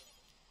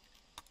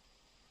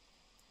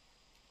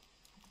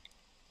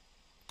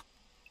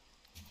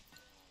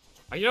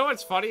 You know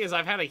what's funny is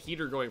I've had a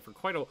heater going for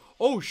quite a...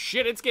 Oh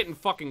shit, it's getting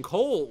fucking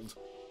cold.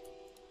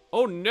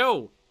 Oh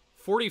no.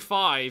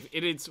 45.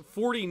 It is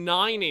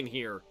 49 in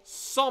here.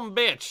 Some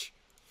bitch.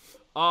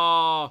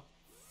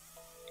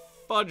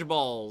 Fudge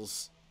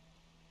balls.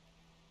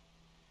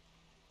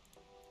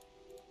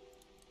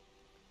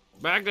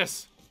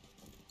 Magnus.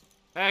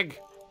 Egg.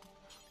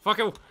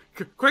 Fucking...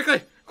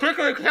 Quickly!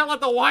 Quickly! Can't let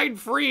the wine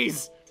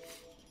freeze!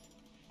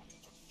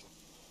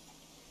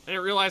 I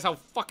didn't realize how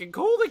fucking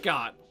cold it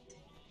got.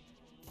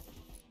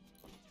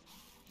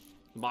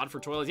 Mod for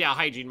toilets. Yeah,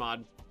 hygiene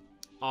mod.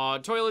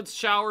 Toilets,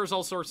 showers,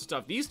 all sorts of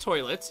stuff. These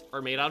toilets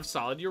are made out of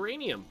solid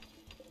uranium.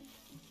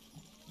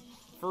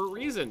 For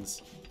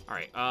reasons.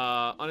 Alright,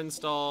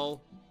 uninstall.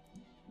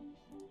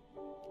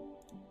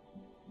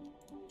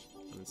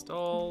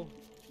 Uninstall.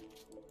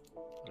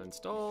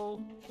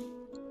 Uninstall.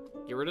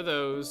 Get rid of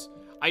those.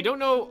 I don't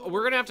know.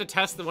 We're gonna have to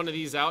test one of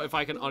these out if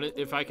I can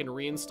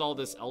reinstall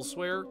this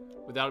elsewhere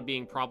without it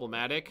being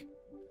problematic.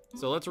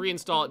 So let's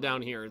reinstall it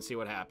down here and see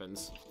what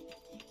happens.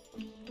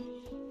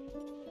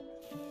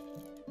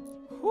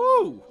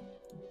 Woo!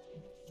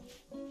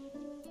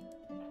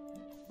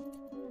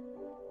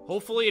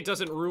 Hopefully it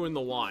doesn't ruin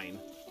the wine.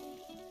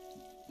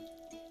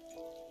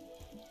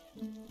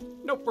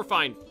 Nope, we're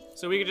fine.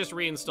 So we can just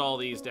reinstall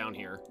these down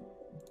here.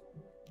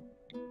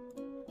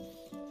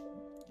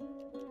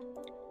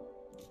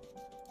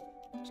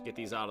 Just get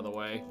these out of the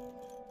way.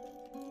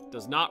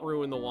 Does not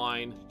ruin the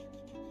wine.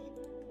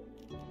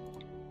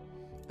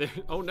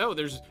 Oh no,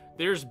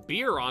 there's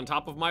beer on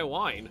top of my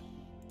wine.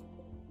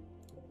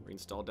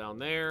 Reinstall down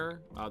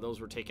there. Those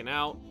were taken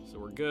out, so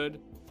we're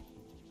good.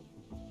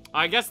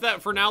 I guess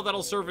that for now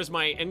that'll serve as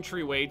my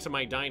entryway to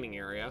my dining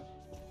area.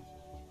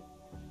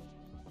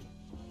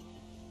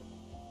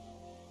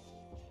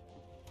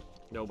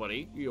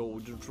 Nobody.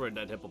 You tread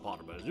that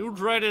hippopotamus. You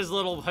tread his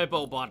little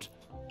hippo butt.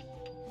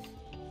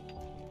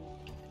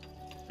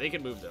 They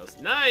can move those.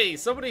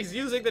 Nice! Somebody's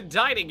using the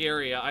dining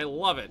area. I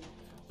love it.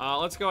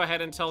 Let's go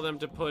ahead and tell them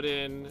to put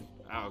in...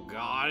 Oh,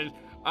 God.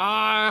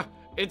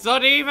 It's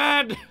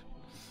uneven!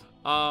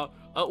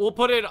 We'll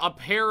put in a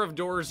pair of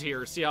doors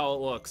here. See how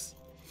it looks.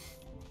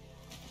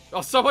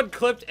 Oh, someone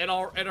clipped an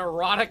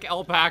erotic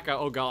alpaca.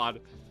 Oh,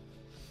 God.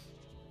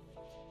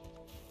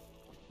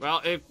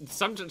 Well,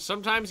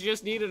 sometimes you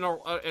just need an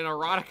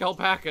erotic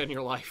alpaca in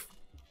your life.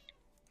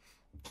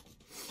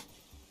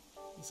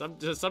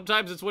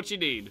 Sometimes it's what you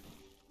need.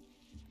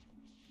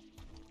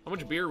 How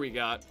much beer we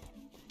got?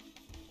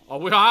 Oh,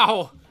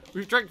 wow!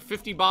 We've drank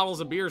 50 bottles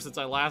of beer since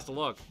I last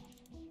looked.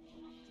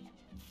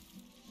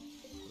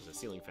 There's a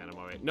ceiling fan in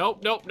my way. Nope,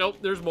 nope, nope.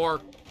 There's more.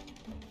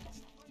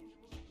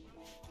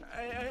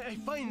 I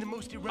find the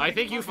most erotic. I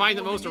think you find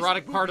the most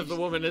erotic part of the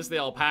woman is the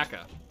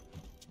alpaca.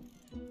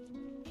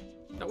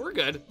 No, we're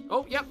good.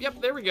 Oh, yep,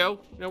 there we go.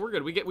 No, we're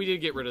good. We did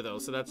get rid of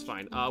those, so that's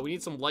fine. We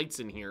need some lights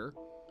in here.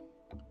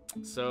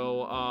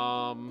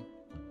 So,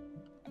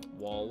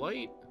 wall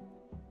light.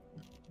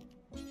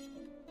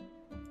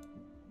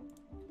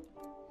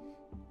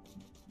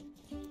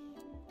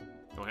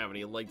 Don't have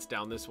any lights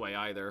down this way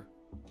either.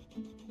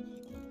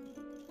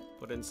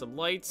 Put in some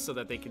lights so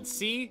that they can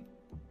see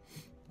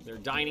their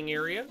dining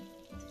area.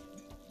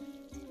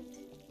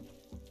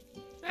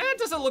 It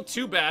doesn't look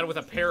too bad with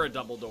a pair of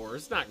double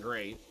doors. It's not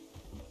great.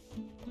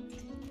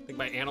 I think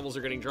my animals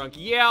are getting drunk.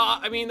 Yeah,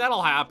 I mean,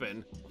 that'll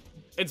happen.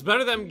 It's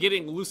better than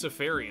getting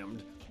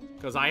luciferiumed,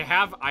 because I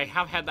have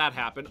had that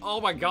happen.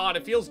 Oh my God,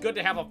 it feels good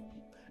to have an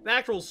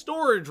actual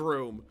storage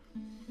room.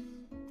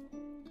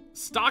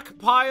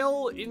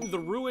 Stockpile in the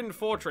ruined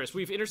fortress.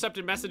 We've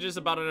intercepted messages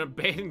about an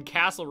abandoned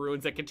castle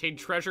ruins that contain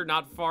treasure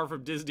not far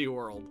from Disney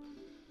World.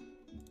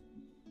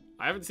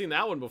 I haven't seen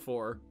that one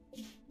before.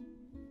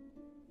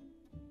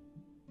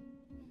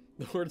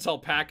 The words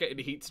alpaca and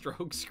heat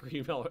stroke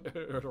scream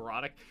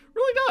erotic.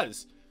 Really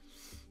does.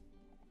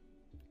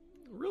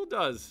 It really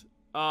does.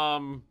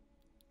 Time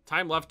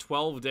left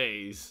 12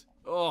 days.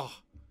 Oh.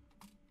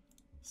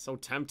 So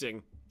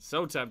tempting.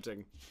 So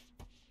tempting.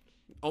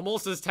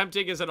 Almost as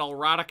tempting as an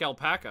erotic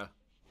alpaca.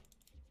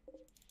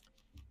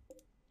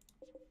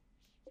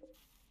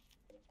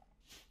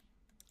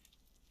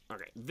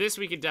 Okay, this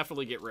we could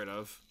definitely get rid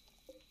of.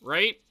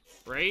 Right?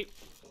 Right?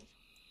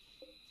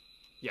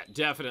 Yeah,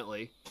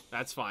 definitely.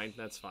 That's fine.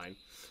 That's fine.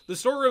 The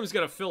storeroom's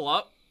gonna fill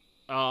up,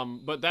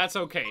 but that's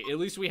okay. At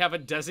least we have a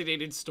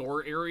designated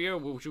store area,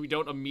 which we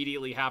don't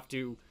immediately have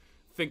to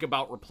think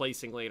about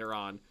replacing later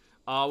on.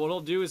 What I'll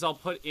do is I'll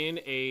put in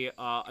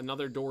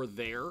another door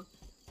there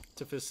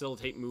to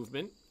facilitate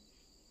movement.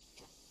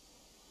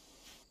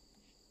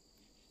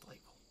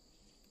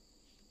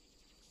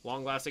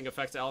 Long-lasting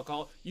effects of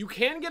alcohol. You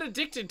can get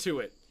addicted to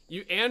it.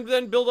 And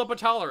then build up a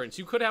tolerance.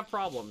 You could have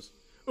problems.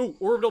 Ooh,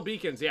 orbital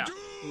beacons, yeah.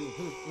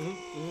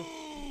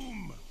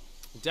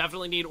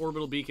 Definitely need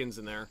orbital beacons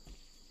in there.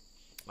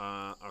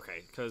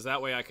 Okay, because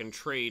that way I can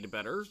trade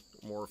better,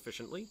 more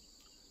efficiently.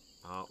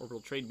 Orbital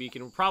trade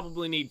beacon. We'll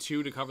probably need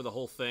 2 to cover the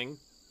whole thing.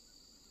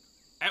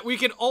 And we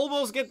can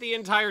almost get the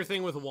entire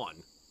thing with 1.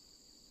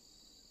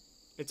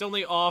 It's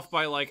only off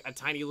by, like, a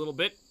tiny little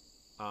bit.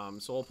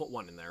 So we'll put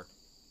 1 in there.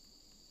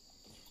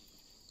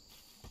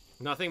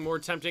 Nothing more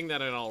tempting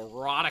than an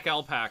erotic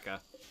alpaca.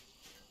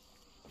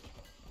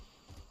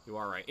 You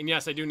are right. And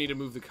yes, I do need to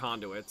move the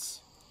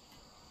conduits.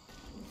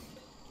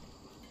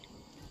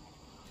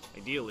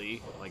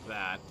 Ideally, like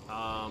that.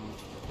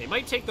 They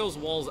might take those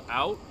walls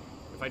out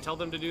if I tell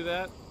them to do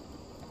that.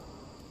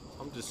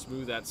 I'll just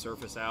smooth that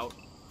surface out.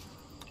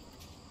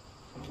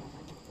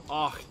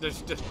 Oh,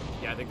 there's just...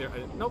 Yeah, I think they're...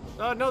 nope.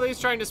 No,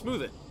 he's trying to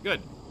smooth it.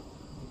 Good.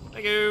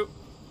 Thank you.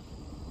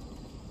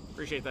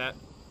 Appreciate that.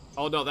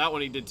 Oh, no, that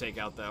one he did take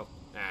out, though.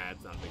 Nah,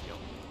 it's not a big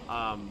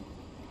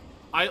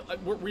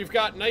deal. We've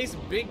got nice,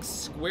 big,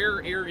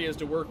 square areas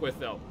to work with,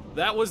 though.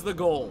 That was the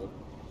goal.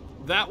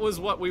 That was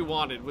what we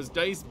wanted, was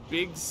nice,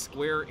 big,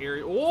 square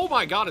area. Oh,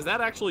 my God, is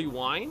that actually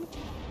wine?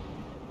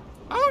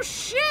 Oh,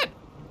 shit!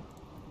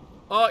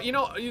 You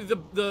know,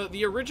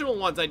 the original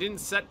ones I didn't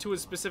set to a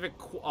specific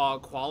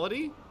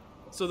quality,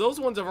 so those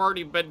ones have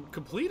already been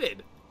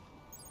completed.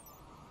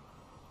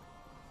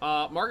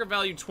 Market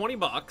value, 20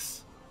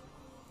 bucks.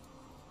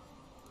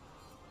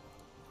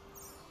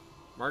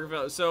 Market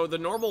value, so the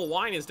normal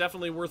wine is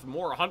definitely worth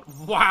more.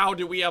 Wow,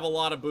 do we have a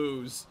lot of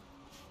booze.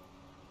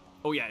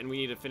 Oh yeah, and we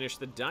need to finish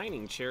the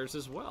dining chairs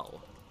as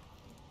well.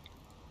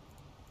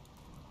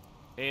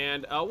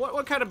 And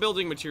what kind of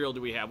building material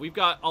do we have? We've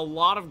got a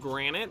lot of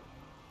granite.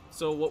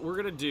 So what we're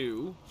gonna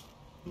do...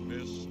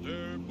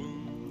 Mr.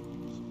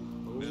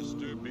 Booze,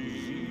 Mr.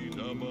 B,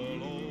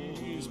 double O.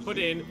 Just put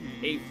in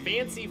a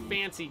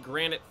fancy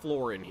granite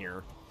floor in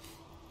here.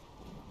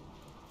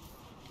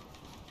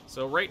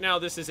 So right now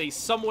this is a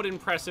somewhat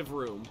impressive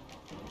room.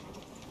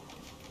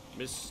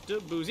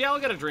 Mr. Booze. Yeah, I'll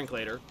get a drink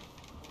later.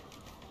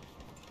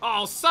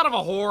 Oh, son of a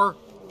whore!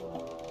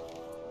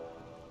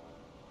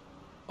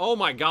 Oh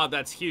my God,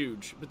 that's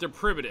huge. But they're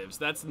primitives.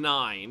 That's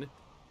 9.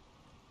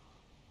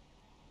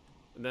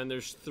 And then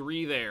there's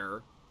 3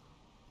 there.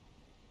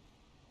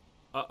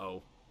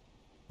 Uh-oh.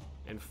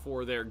 And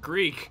 4 there.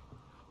 Greek!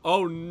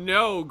 Oh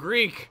no,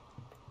 Greek!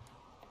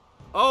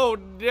 Oh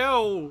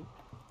no!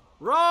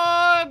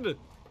 Run!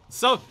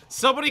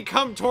 Somebody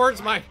come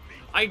towards my...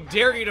 I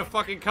dare you to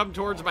fucking come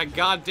towards my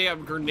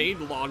goddamn grenade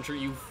launcher,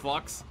 you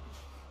fucks.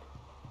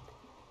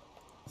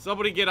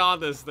 Somebody get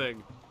on this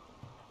thing.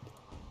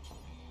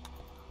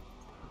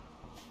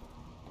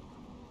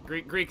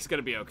 Greek's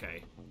gonna be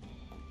okay.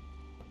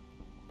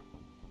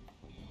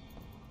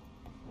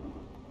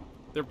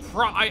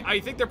 I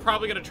think they're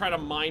probably gonna try to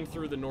mine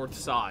through the north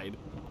side.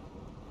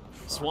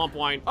 Swamp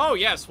wine. Oh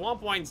yeah,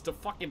 swamp wine's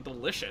fucking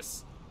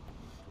delicious.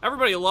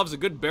 Everybody loves a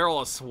good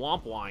barrel of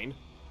swamp wine.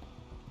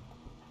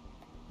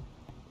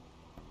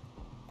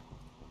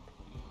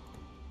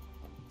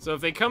 So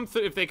if they come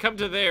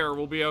to there,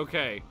 we'll be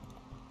okay.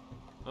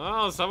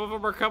 Oh, some of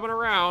them are coming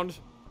around.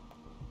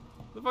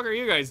 What the fuck are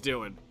you guys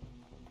doing?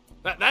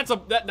 That's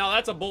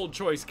a bold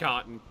choice,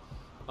 Cotton.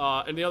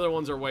 And the other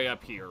ones are way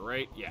up here,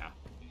 right? Yeah.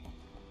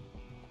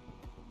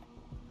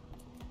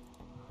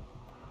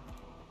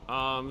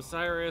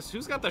 Cyrus,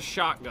 who's got the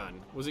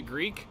shotgun? Was it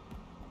Greek?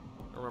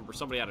 I remember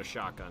somebody had a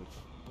shotgun.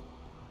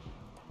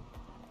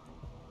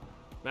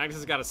 Magnus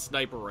has got a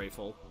sniper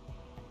rifle.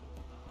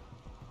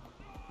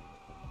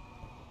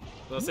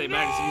 Let's say,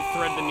 Magnus, if you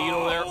thread the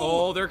needle there.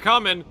 Oh, they're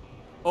coming.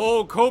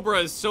 Oh, Cobra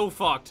is so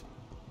fucked.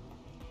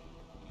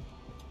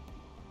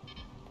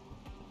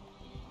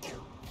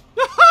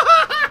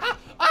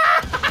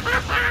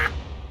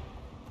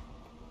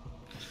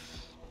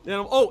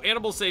 Oh,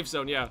 animal safe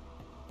zone, yeah.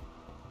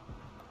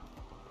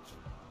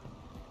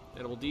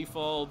 Animal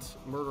default,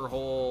 murder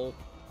hole,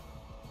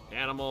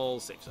 animal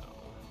safe zone.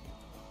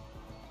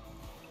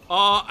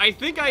 I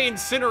think I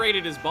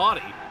incinerated his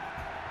body.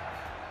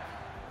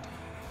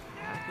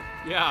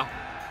 Yeah,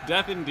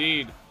 death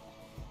indeed.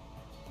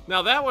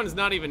 Now that one's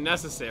not even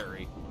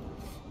necessary.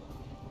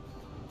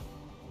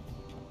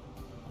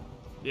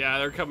 Yeah,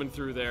 they're coming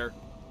through there.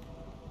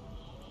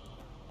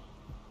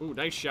 Ooh,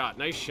 nice shot,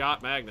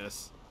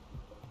 Magnus.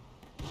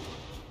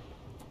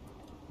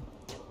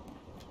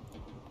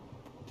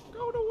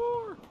 Go to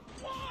war!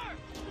 War!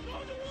 Go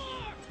to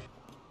war!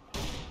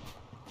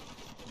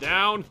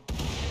 Down.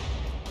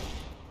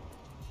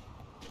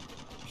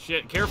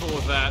 Shit, careful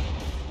with that.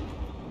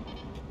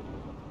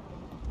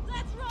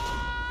 Let's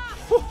rock!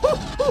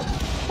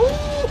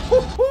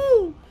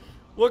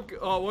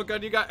 What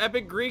gun you got?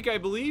 Epic Greek, I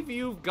believe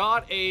you've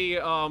got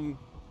a,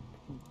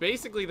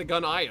 basically the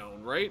gun I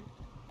own, right?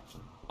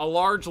 A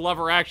large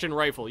lever action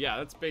rifle. Yeah,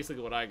 that's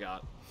basically what I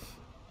got.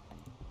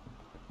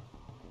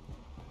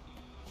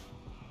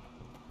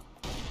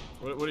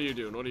 What are you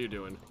doing? What are you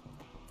doing?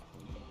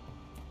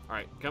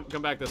 Alright,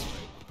 come back this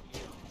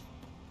way.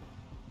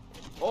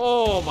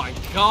 Oh my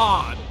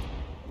god!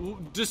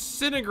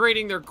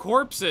 disintegrating their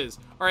corpses.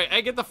 All right,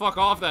 hey, get the fuck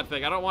off that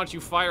thing. I don't want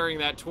you firing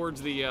that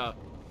towards the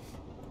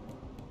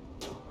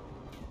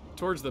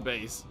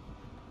base.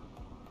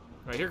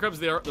 All right, here comes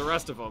the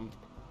rest of them.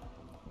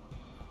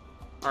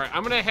 All right,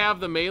 I'm gonna have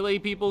the melee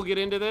people get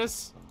into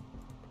this.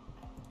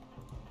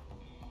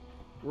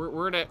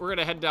 We're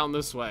gonna head down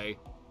this way.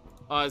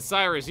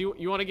 Cyrus,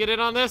 you want to get in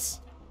on this?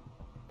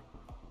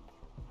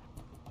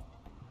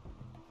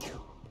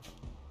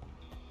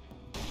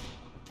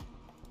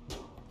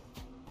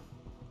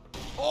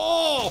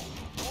 Oh!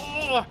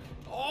 Oh!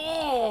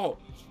 Oh!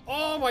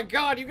 Oh my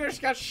God! You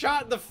just got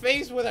shot in the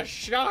face with a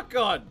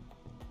shotgun.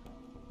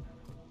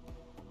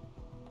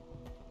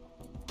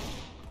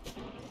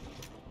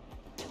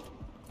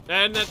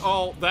 And then,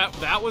 oh,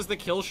 that was the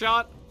kill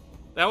shot.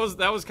 That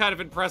was kind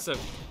of impressive.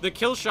 The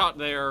kill shot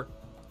there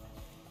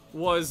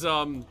was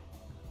a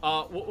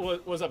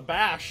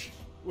bash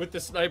with the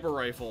sniper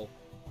rifle.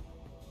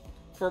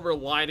 Former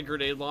line of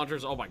grenade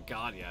launchers. Oh my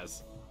God,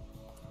 yes.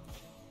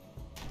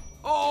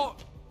 Oh,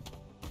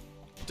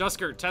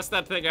 Dusker, test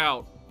that thing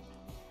out.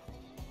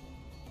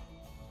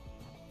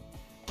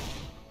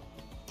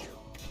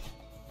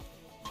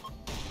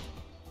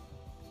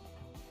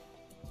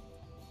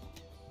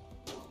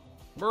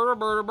 Murder,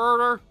 murder,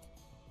 murder.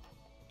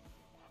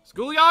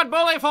 Schoolyard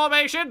bully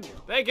formation.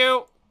 Thank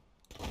you.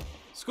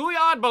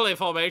 Schoolyard bully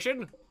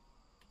formation.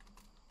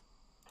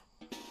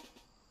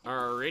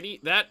 Alrighty.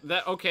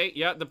 Okay,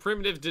 yeah, the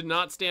primitives did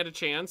not stand a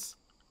chance.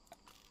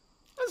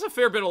 That's a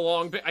fair bit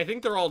along. I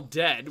think they're all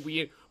dead.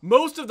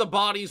 Most of the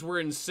bodies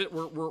were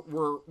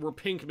were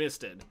pink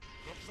misted.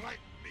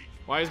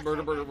 Why is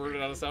murder, murder, murder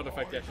not a sound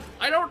effect yet?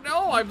 I don't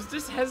know. I'm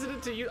just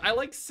hesitant to use. I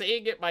like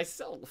saying it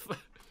myself.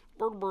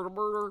 Murder, murder,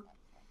 murder.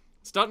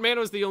 Stuntman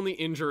was the only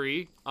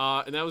injury,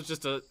 and that was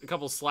just a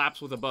couple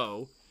slaps with a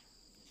bow.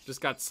 Just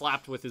got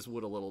slapped with his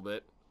wood a little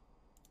bit.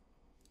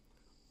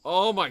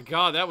 Oh my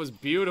God, that was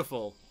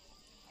beautiful.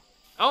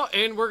 Oh,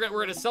 and we're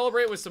gonna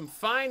celebrate with some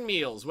fine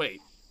meals.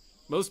 Wait,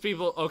 most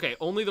people, okay,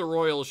 only the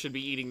royals should be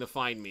eating the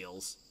fine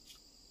meals.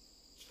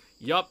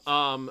 Yup,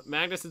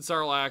 Magnus and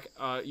Sarlacc,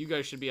 you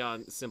guys should be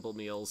on simple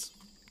meals.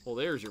 Well,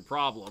 there's your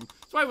problem.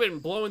 That's why we've been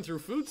blowing through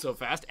food so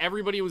fast.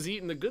 Everybody was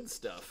eating the good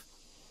stuff.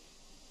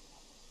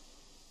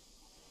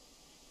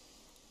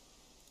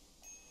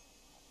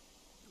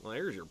 Well,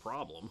 there's your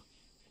problem.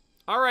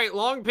 All right,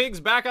 long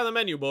pigs back on the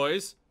menu,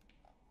 boys.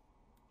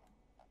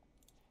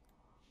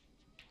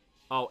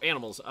 Oh,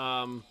 animals.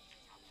 And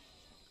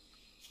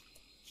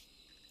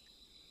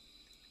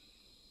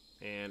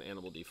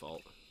animal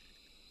default.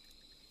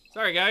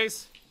 Sorry,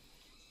 guys.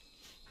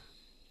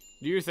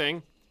 Do your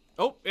thing.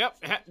 Oh,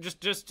 yep.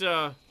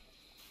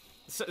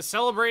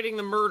 Celebrating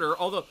the murder.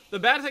 Although the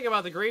bad thing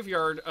about the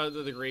graveyard,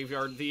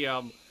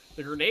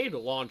 the grenade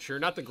launcher,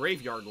 not the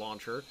graveyard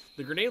launcher,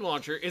 the grenade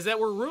launcher, is that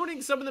we're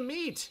ruining some of the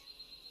meat.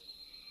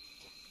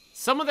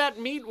 Some of that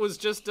meat was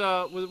just,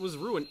 was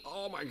ruined.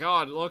 Oh my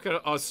God, look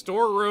at a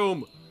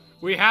storeroom.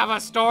 We have a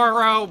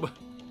storeroom.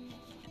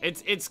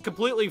 It's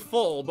completely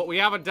full, but we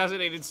have a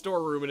designated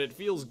storeroom and it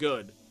feels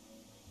good.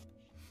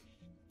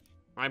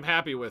 I'm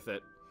happy with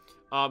it.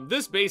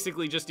 This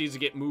basically just needs to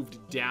get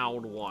moved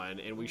down one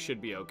and we should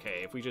be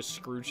okay. If we just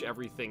scrooge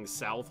everything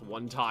south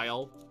one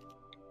tile.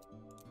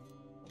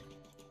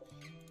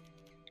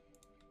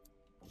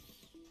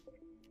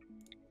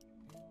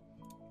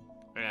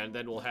 And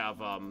then we'll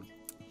have, and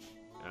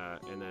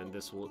then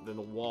then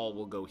the wall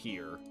will go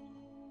here.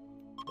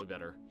 Way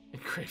better.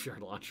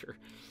 Graveyard launcher.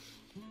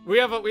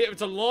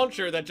 It's a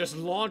launcher that just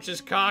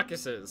launches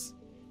carcasses.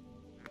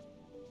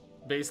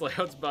 Base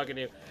layout's bugging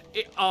you.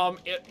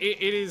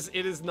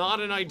 It is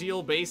not an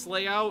ideal base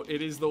layout.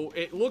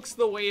 It looks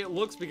the way it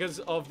looks because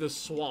of the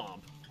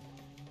swamp.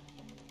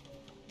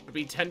 To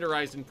be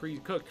tenderized and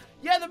pre-cooked.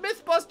 Yeah, the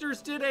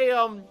Mythbusters did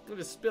I'm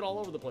gonna spit all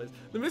over the place.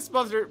 The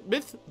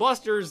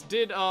Mythbusters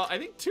did I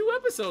think 2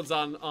 episodes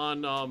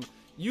on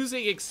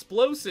using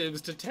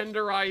explosives to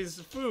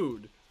tenderize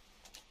food.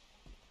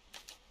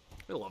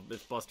 I love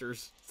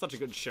Mythbusters. Such a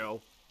good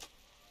show.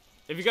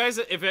 If you guys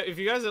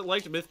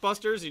liked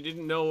Mythbusters, you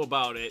didn't know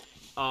about it.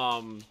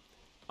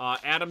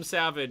 Adam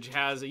Savage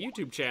has a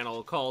YouTube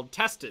channel called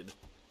Tested,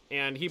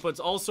 and he puts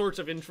all sorts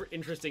of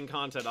interesting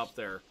content up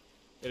there.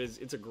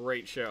 It's a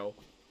great show.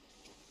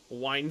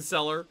 Wine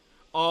cellar.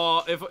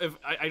 If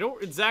I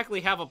don't exactly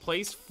have a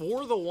place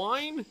for the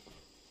wine,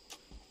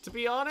 to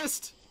be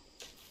honest.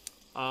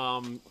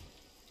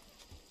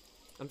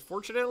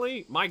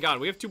 Unfortunately, my God,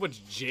 we have too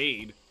much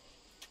jade.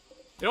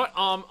 You know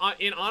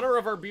what? In honor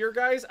of our beer,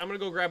 guys, I'm gonna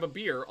go grab a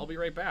beer. I'll be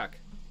right back.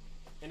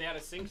 And add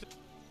a sink.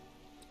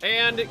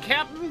 And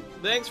Captain,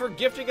 thanks for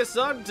gifting a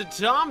sub to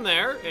Tom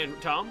there. And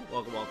Tom,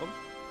 welcome, welcome.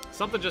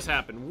 Something just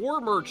happened.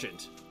 War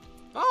Merchant.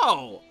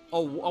 Oh, I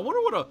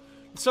wonder what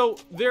so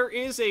there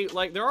is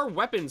there are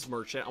weapons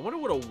merchant. I wonder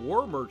what a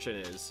war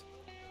merchant is.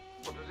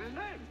 What is his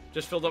name?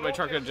 Just filled up my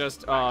truck and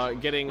just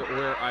getting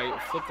where I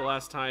flipped the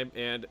last time,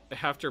 and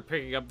after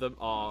picking up the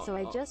So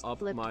I just up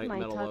flipped my my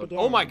metal truck load. again.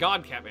 Oh my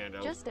God,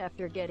 Catmando! Just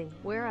after getting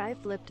where I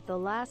flipped the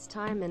last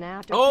time and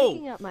after Oh,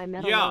 picking up my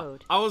metal yeah.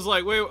 load. I was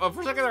like, wait,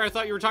 for a second there, I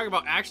thought you were talking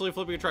about actually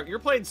flipping a truck. You're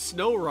playing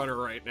Snow Runner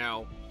right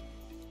now.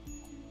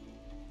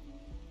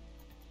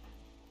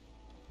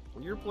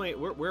 You're playing.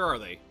 Where are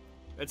they?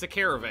 It's a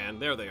caravan.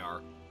 There they are.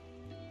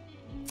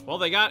 Well,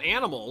 they got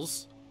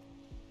animals.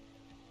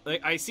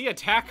 Like, I see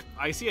attack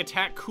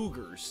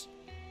cougars.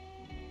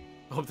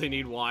 Hope they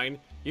need wine.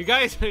 You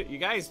guys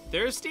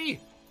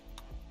thirsty?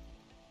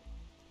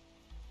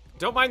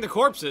 Don't mind the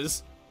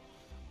corpses.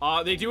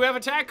 They do have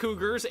attack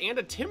cougars and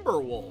a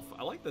timber wolf.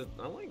 I like that.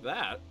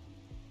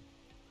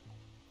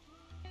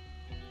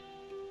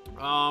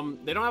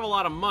 They don't have a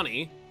lot of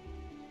money.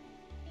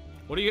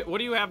 What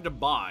do you have to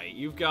buy?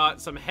 You've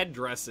got some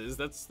headdresses.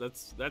 That's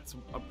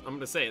I'm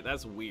gonna say it.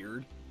 That's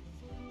weird.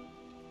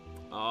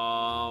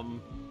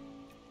 Some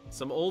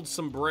old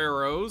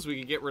sombreros. We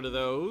could get rid of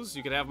those.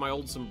 You could have my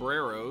old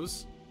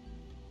sombreros.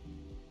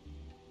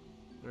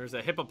 There's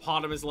a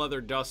hippopotamus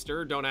leather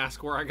duster. Don't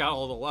ask where I got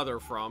all the leather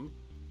from.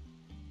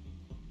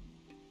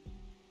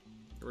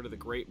 Get rid of the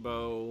great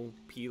bow,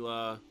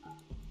 pila,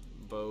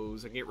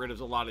 bows. I can get rid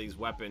of a lot of these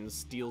weapons.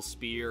 Steel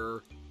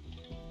spear,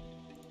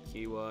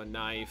 kiwa,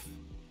 knife.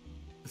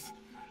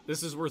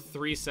 This is worth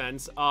 3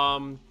 cents.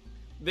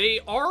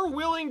 They are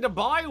willing to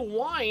buy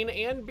wine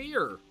and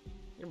beer.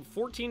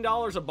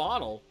 $14 a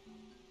bottle.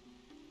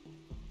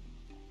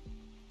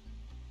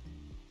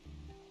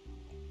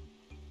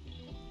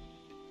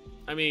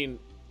 I mean,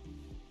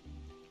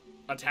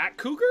 attack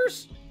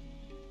cougars?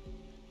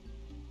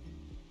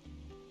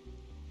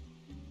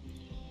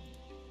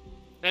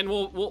 And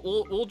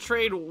we'll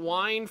trade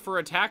wine for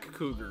attack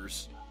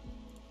cougars.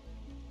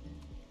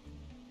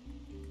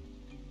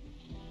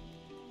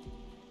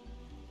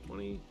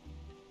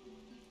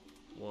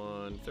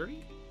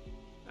 $21.30?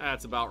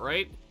 That's about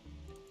right.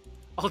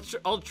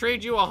 I'll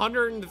trade you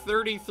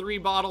 133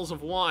 bottles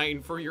of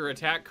wine for your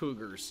attack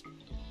cougars.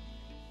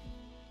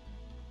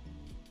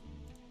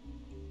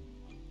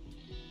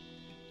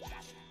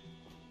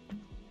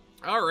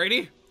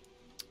 Alrighty.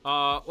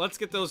 Let's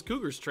get those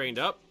cougars trained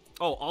up.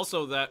 Oh,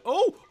 also that...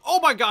 Oh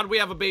my God, we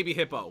have a baby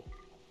hippo. Oh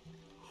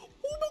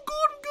my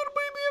God, we got a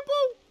baby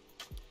hippo.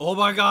 Oh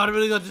my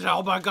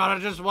God, I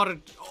just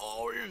wanted...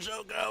 Oh, you're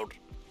so cute.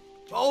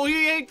 Oh,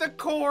 he ate the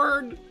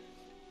corn.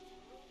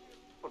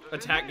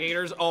 Attack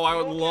gators? Oh, I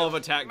would love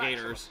attack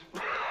gators.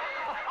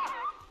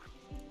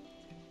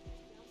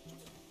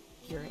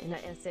 You're in a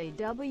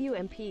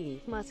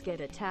SAWMP. Must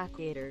get attack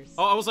gators.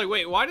 Oh, I was like,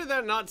 wait, why did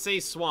that not say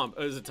swamp?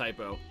 It was a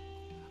typo.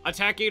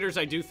 Attack gators,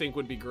 I do think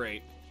would be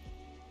great.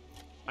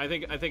 I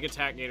think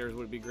attack gators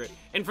would be great.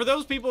 And for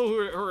those people who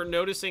are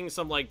noticing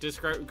some like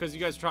because you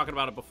guys were talking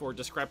about it before,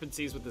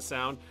 discrepancies with the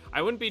sound,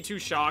 I wouldn't be too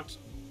shocked.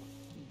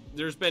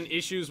 There's been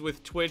issues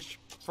with Twitch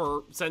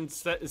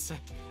since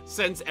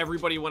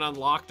everybody went on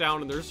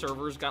lockdown and their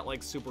servers got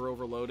like super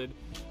overloaded.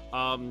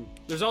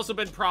 There's also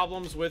been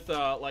problems with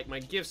like my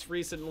gifts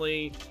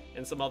recently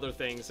and some other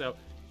things. So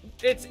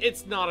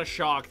it's not a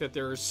shock that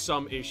there's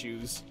some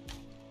issues.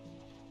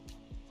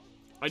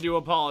 I do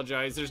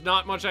apologize. There's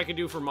not much I can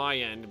do for my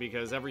end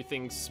because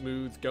everything's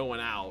smooth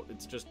going out.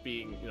 It's just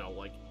being, you know,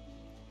 like,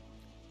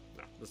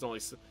 no, there's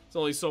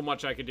only so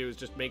much I can do is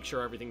just make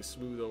sure everything's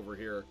smooth over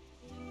here.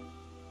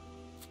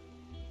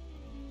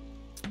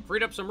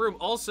 Freed up some room.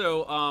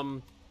 Also,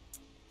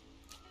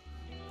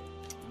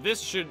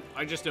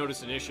 I just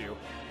noticed an issue.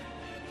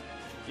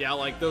 Yeah,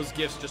 like those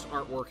gifts just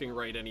aren't working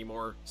right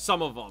anymore.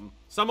 Some of them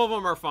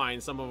are fine.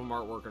 Some of them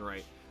aren't working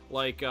right.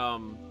 Like,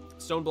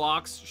 stone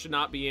blocks should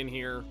not be in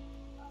here.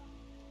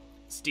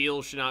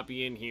 Steel should not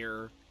be in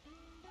here.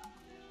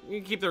 You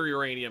can keep the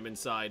uranium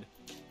inside.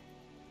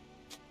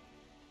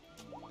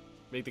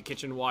 Make the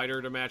kitchen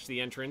wider to match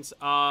the entrance.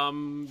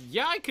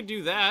 Yeah, I could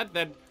do that.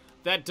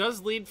 That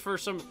does leave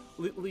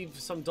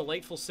some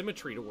delightful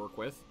symmetry to work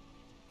with.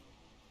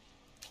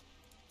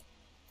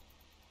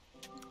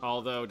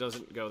 Although it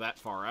doesn't go that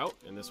far out,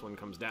 and this one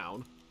comes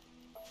down.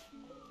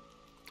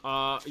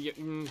 Yeah,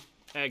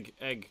 egg.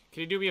 Can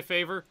you do me a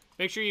favor?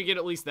 Make sure you get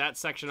at least that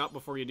section up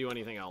before you do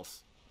anything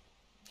else.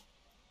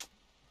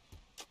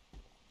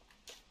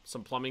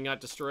 Some plumbing got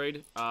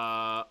destroyed.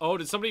 Oh,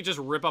 did somebody just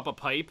rip up a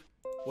pipe?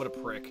 What a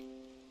prick.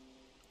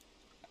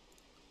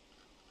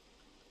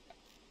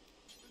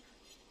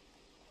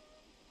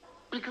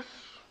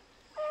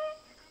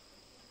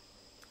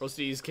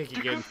 Roasties kick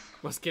again.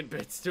 Must get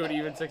bits to it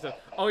even 6.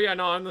 Oh yeah,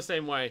 no, I'm the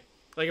same way.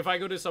 Like if I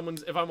go to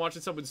if I'm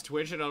watching someone's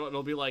Twitch and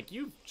it'll be like,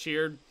 you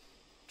cheered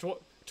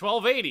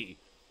 1280.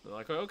 They're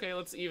like, okay,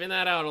 let's even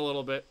that out a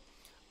little bit.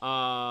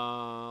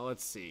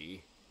 Let's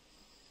see.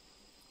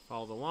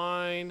 Follow the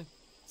line.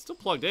 Still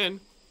plugged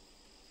in.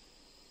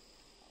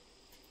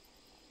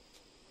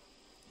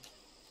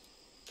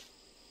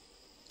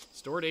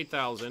 Stored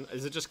 8,000.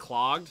 Is it just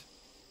clogged?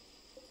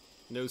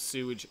 No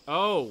sewage.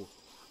 Oh,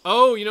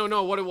 you don't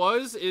know what it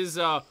was? Is,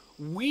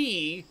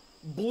 we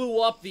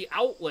blew up the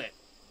outlet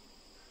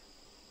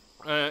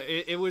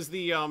It was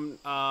the,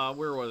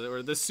 where was it?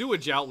 Or the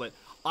sewage outlet.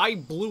 I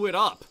blew it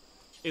up,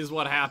 is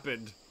what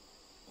happened.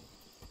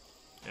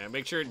 And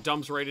make sure it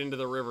dumps right into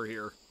the river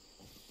here.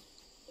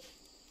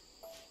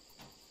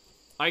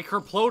 I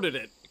kerploded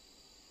it.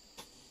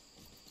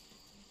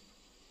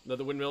 No,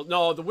 the windmill.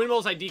 No, the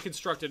windmills I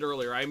deconstructed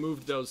earlier. I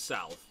moved those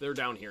south. They're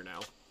down here now.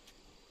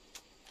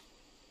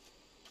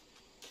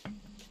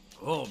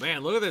 Oh,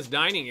 man, look at this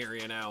dining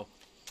area now.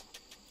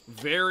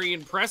 Very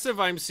impressive,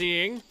 I'm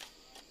seeing.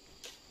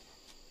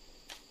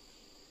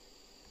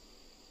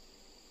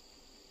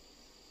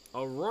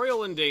 A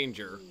royal in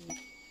danger.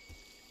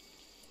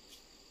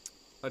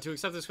 To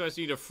accept this quest,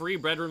 you need a free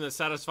bedroom that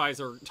satisfies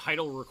their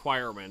title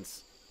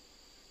requirements.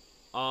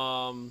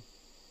 A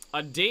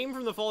dame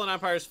from the Fallen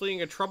Empire is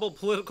fleeing a troubled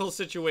political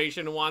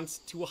situation and wants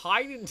to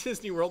hide in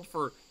Disney World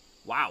for,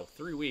 wow,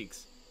 3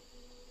 weeks.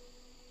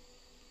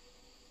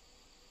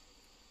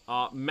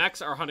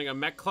 Mechs are hunting a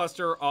mech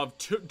cluster of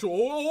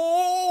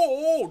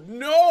oh,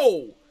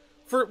 no!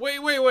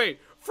 Wait.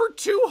 For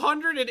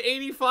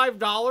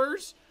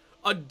 $285?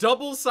 A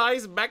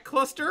double-sized mech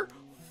cluster?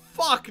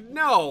 Fuck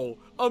no!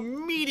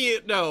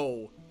 Immediate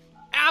no!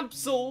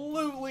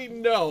 Absolutely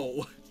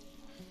no!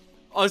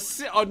 A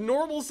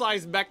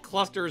normal-sized mech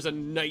cluster is a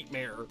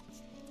nightmare.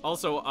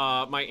 Also,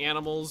 my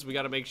animals, we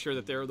gotta make sure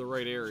that they're in the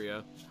right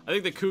area. I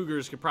think the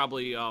cougars could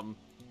probably,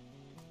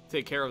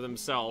 take care of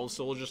themselves,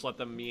 so we'll just let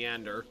them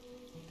meander.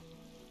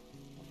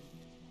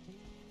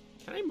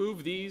 Can I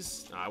move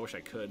these? Oh, I wish I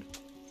could.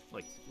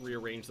 Like,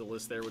 rearrange the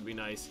list there would be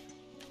nice.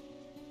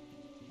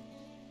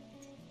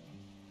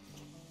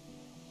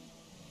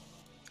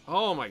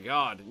 Oh my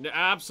god.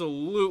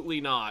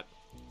 Absolutely not.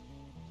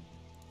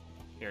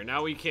 Here,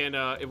 now we can,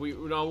 if we,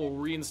 no, we'll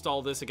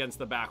reinstall this against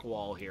the back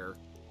wall here.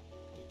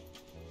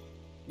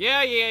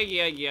 Yeah.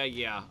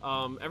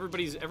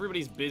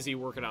 Everybody's busy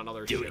working on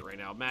other shit right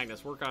now.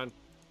 Magnus, work on...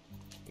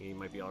 He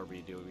might be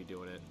already doing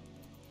it.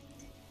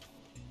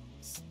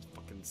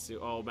 Fucking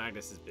oh,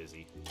 Magnus is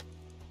busy.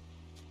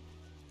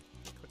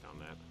 Click on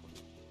that.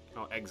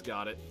 Oh, Egg's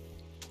got it.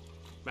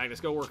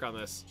 Magnus, go work on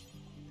this.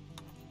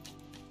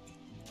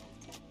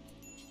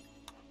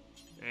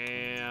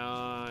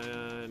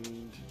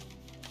 And...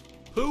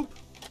 Poop!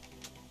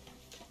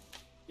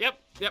 Yep,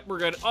 we're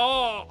good.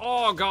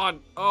 Oh, God.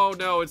 Oh,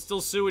 no, it's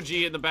still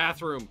sewagey in the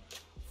bathroom.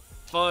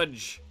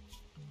 Fudge.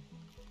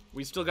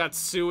 We still got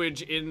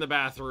sewage in the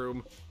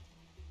bathroom.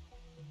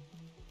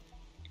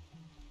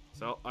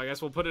 So, I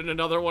guess we'll put in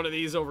another one of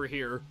these over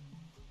here.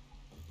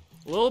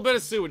 A little bit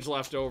of sewage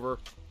left over.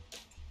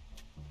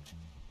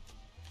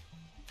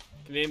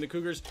 Can name the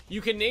cougars.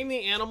 You can name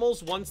the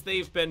animals once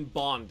they've been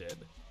bonded.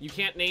 You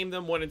can't name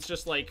them when it's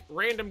just like,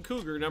 random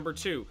cougar number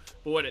 2.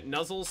 But when it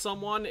nuzzles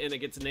someone and it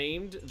gets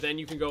named, then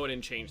you can go in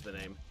and change the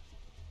name.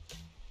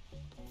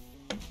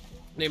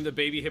 Name the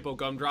baby hippo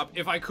Gumdrop.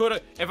 If I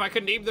could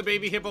name the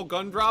baby hippo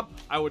Gumdrop,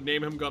 I would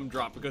name him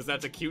Gumdrop because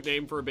that's a cute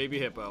name for a baby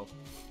hippo.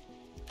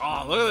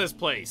 Oh, look at this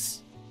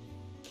place.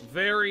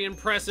 Very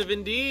impressive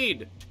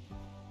indeed.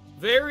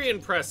 Very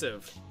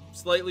impressive.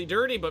 Slightly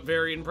dirty, but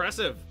very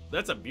impressive.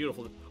 That's a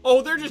beautiful...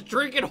 Oh, they're just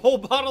drinking whole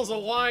bottles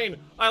of wine.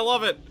 I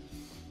love it.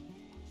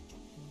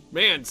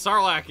 Man,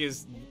 Sarlacc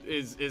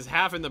is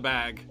half in the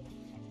bag.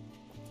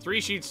 3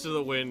 sheets to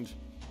the wind.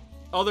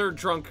 Other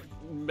drunk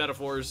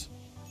metaphors.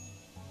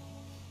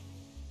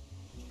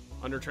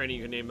 Under training,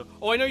 you can name them.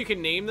 Oh, I know you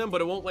can name them, but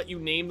it won't let you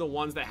name the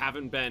ones that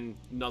haven't been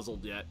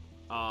nuzzled yet.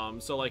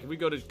 So, like, if we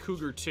go to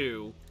Cougar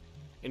 2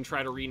 and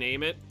try to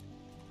rename it,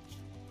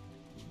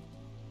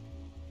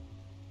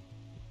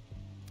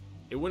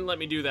 it wouldn't let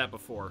me do that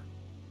before.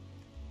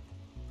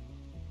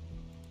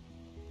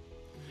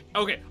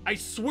 Okay, I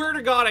swear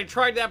to God I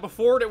tried that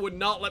before and it would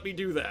not let me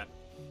do that.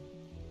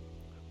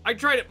 I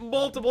tried it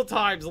multiple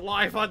times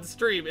live on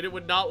stream and it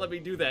would not let me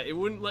do that. It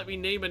wouldn't let me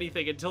name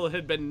anything until it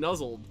had been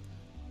nuzzled.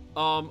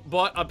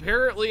 But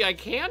apparently I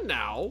can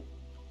now.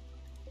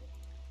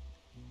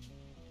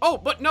 Oh,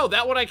 but no,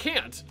 that one I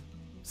can't.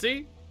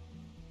 See?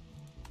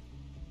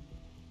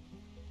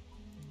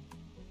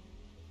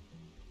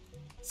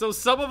 So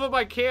some of them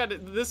I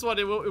can. This one,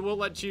 it won't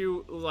let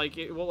you, like,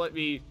 it won't let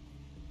me.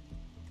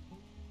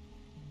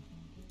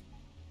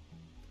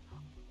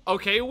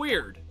 Okay,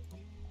 weird.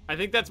 I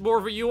think that's more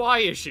of a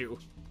UI issue.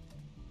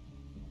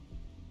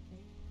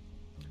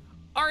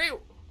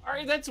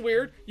 Alright, that's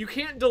weird. You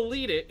can't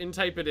delete it and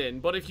type it in,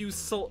 but if you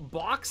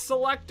box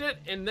select it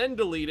and then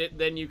delete it,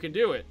 then you can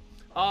do it.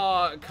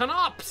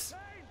 Canops!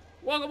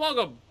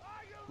 Welcome.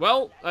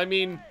 Well, I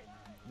mean,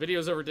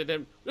 videos overdid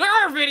him. There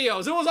are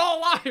videos! It was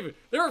all live!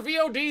 There are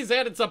VODs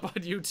and it's up on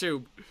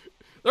YouTube.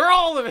 They're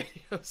all the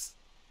videos.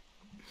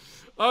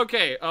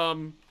 Okay,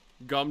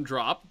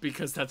 Gumdrop,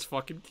 because that's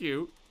fucking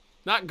cute.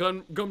 Not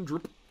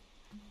Gumdrop.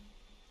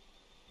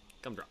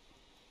 Gumdrop.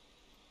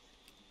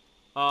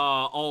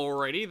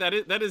 Alrighty,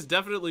 that is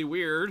definitely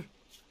weird.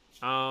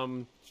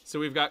 So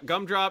we've got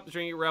Gumdrop,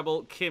 Stringy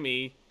Rebel,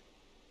 Kimmy.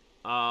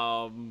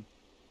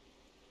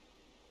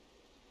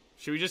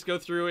 Should we just go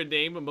through and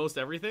name most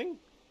everything?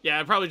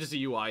 Yeah, probably just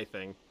a UI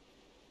thing.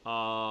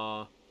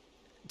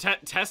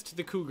 Test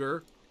the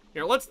cougar.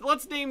 Here,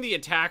 let's name the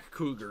attack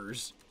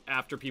cougars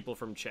after people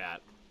from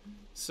chat.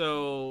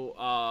 So,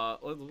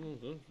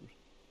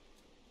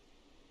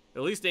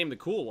 at least name the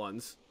cool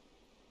ones.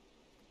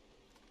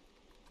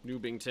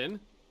 Newbington.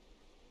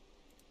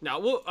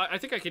 Now, I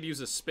think I could use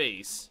a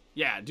space.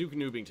 Yeah, Duke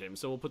Newbington.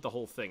 So we'll put the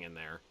whole thing in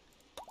there.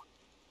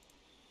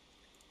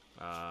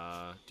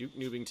 Duke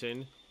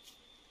Newbington.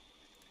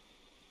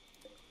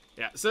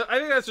 Yeah, so I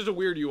think that's just a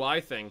weird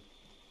UI thing.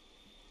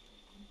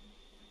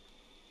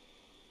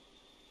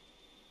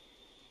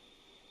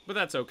 But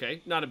that's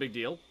okay. Not a big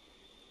deal.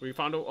 We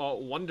found a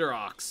Wonder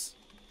Ox.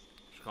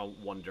 It's called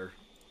Wonder.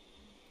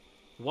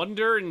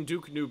 Wonder and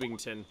Duke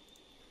Newbington.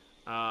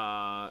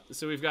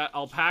 So we've got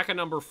alpaca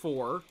number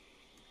 4.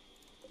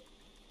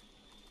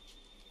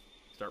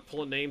 Start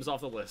pulling names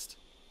off the list.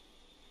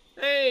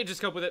 Hey,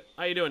 just cope with it.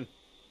 How you doing?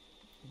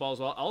 Ball's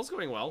well. All's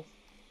going well.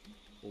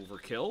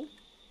 Overkill.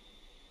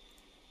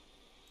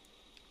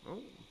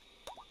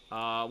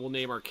 Oh. We'll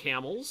name our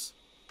camels.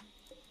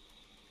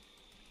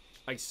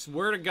 I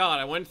swear to God,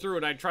 I went through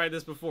and I tried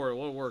this before. It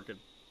wasn't working.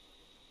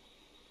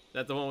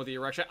 That the one with the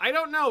erection? I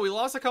don't know. We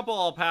lost a couple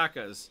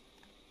alpacas.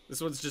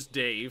 This one's just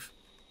Dave.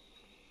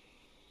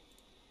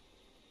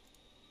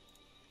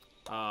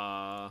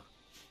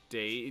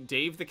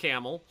 Dave the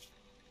camel.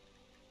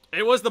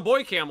 It was the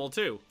boy camel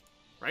too,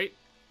 right?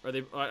 Or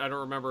they? I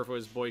don't remember if it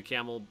was boy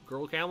camel,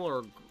 girl camel,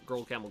 or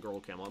girl camel, girl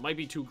camel. It might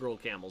be 2 girl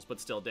camels,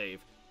 but still Dave.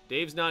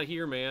 Dave's not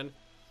here, man.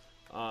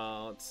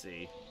 Let's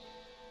see.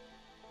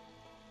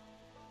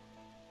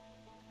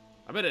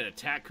 I bet an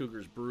attack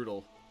cougar's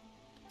brutal.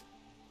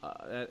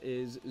 That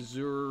is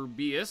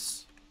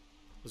Zerbius.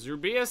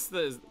 Zerbius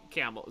the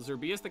camel.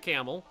 Zerbius the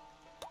camel.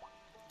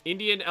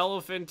 Indian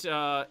elephant.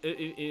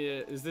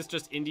 Is this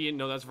just Indian?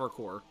 No, that's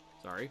Varkor.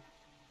 Sorry.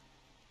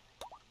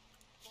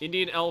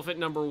 Indian elephant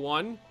number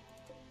 1.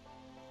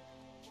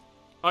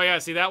 Oh yeah,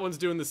 see that one's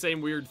doing the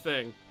same weird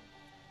thing.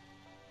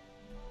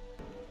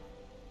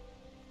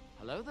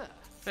 Hello there.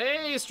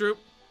 Hey, Stroop.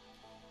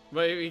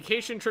 My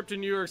vacation trip to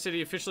New York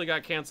City officially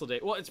got canceled today.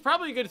 Well, it's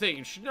probably a good thing.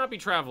 You should not be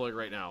traveling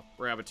right now.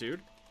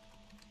 Rabbitude.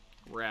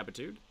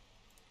 Rabbitude.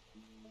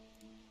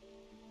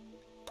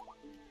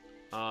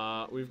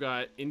 We've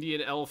got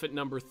Indian elephant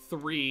number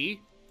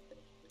 3.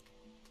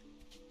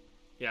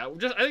 Yeah, I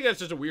think that's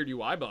just a weird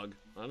UI bug,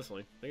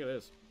 honestly. I think it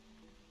is.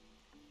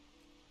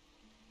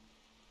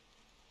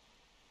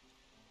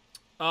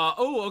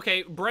 Oh,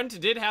 okay. Brent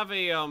did have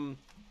a,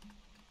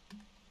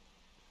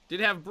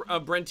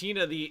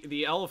 Brentina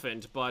the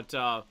elephant, but,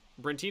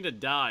 Brentina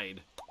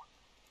died.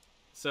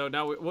 So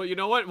now, well, you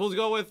know what? We'll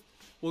go with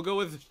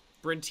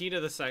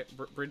Brentina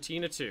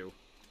Brentina 2.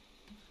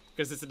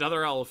 Because it's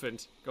another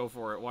elephant. Go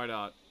for it. Why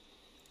not?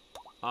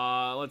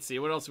 Let's see.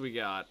 What else we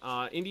got?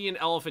 Indian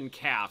elephant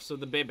calf. So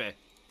the bebe.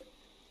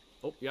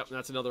 Oh, yep.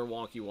 That's another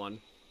wonky one.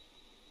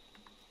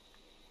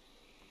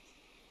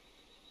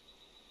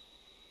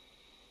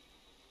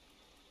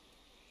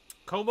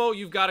 Como,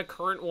 you've got a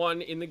current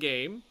one in the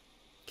game.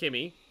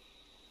 Kimmy.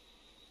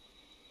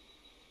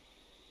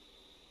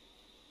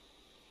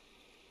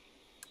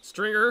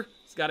 Stringer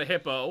has got a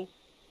hippo.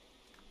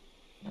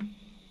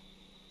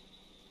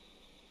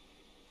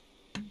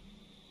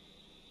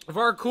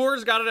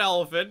 Varkor's got an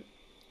elephant.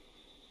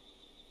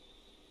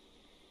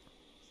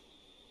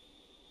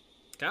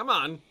 Come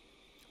on.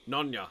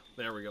 Nonya.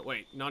 There we go.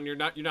 Wait,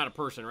 Nonya, you're not a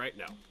person, right?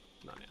 No.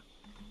 Nonya.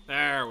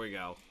 There we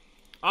go.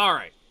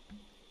 Alright.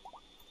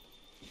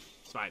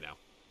 It's fine now.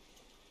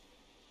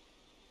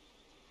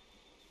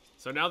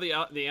 So now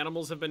the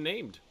animals have been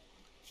named.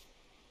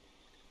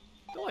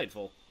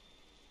 Delightful.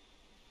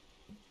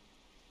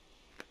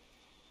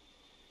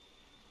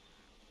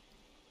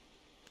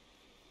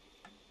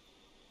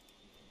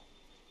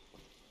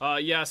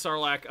 Yeah,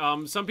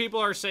 Sarlacc. Some people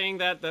are saying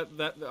that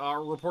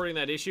are reporting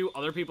that issue.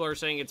 Other people are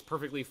saying it's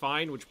perfectly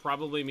fine, which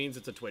probably means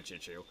it's a Twitch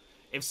issue.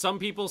 If some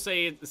people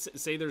say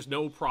there's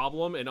no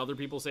problem, and other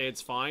people say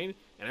it's fine,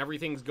 and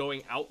everything's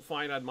going out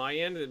fine on my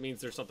end, it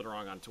means there's something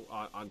wrong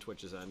on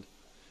Twitch's end.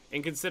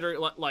 And consider,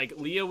 like,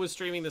 Leah was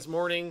streaming this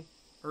morning,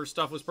 her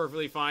stuff was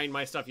perfectly fine.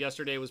 My stuff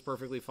yesterday was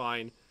perfectly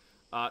fine.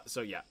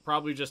 So yeah,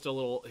 probably just a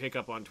little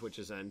hiccup on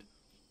Twitch's end.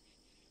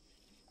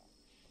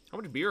 How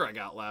much beer I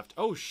got left?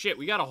 Oh shit,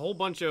 we got a whole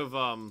bunch of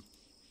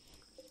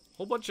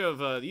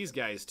these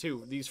guys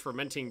too. These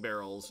fermenting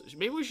barrels.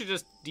 Maybe we should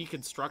just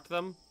deconstruct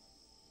them,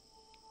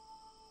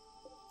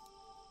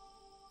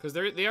 because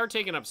they are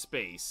taking up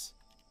space.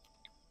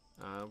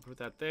 Put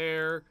that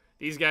there.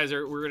 These guys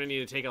we're gonna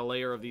need to take a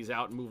layer of these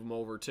out and move them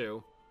over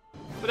too.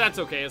 But that's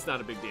okay. It's not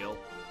a big deal.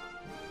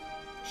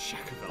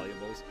 Shack of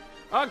valuables.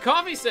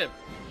 Coffee sip.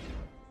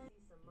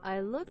 I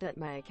looked at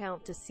my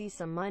account to see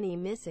some money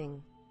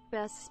missing.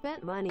 Best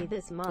spent money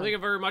this month. Thank you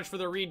very much for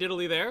the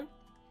re-diddly there.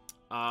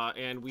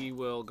 And we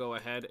will go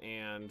ahead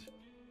and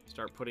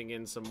start putting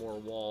in some more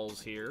walls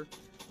here.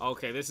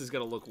 Okay, this is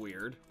going to look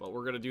weird, but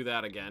we're going to do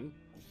that again.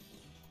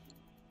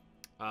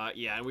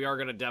 Yeah, and we are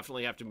going to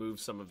definitely have to move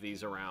some of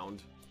these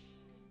around.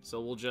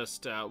 So we'll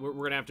just, we're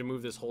going to have to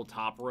move this whole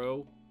top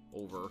row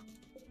over.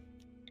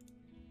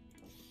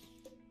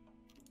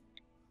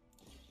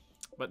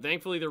 But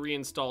thankfully the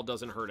reinstall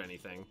doesn't hurt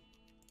anything.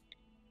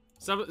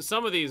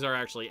 Some of these are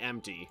actually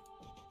empty.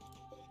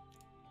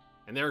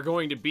 And they're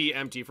going to be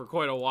empty for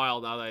quite a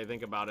while now that I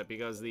think about it,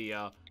 because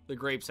the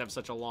grapes have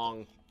such a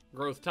long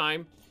growth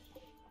time.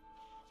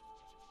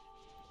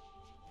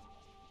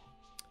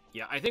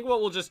 Yeah, I think what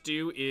we'll just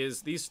do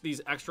is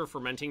these extra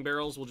fermenting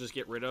barrels we'll just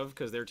get rid of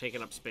because they're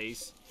taking up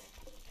space.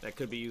 That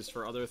could be used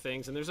for other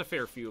things, and there's a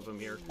fair few of them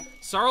here.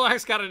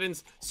 Sarlacc's got it in...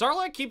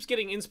 Sarlacc keeps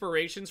getting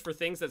inspirations for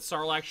things that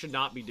Sarlacc should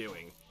not be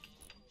doing.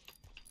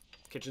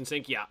 Kitchen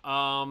sink, yeah.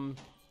 I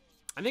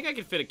think I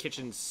could fit a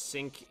kitchen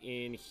sink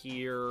in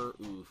here.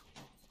 Ooh.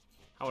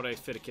 How would I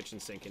fit a kitchen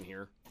sink in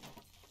here?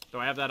 Do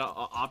I have that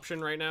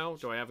option right now?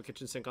 Do I have a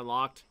kitchen sink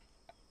unlocked?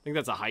 I think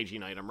that's a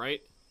hygiene item, right?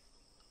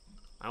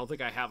 I don't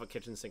think I have a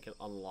kitchen sink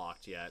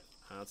unlocked yet.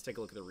 Let's take a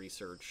look at the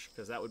research,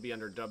 because that would be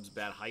under Dub's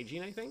bad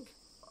hygiene, I think.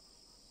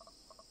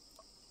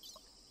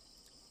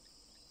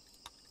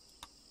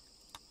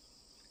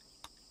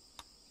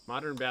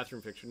 Modern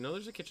bathroom fixture. No,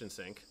 there's a kitchen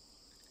sink.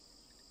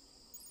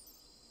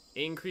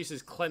 It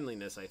increases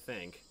cleanliness, I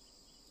think.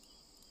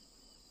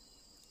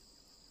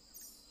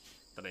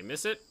 Did I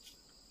miss it?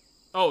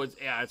 Oh,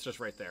 yeah, it's just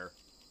right there.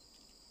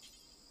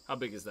 How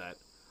big is that?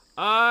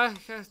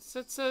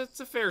 It's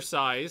a fair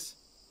size.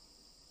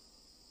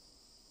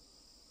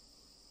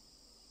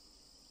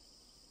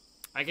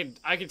 I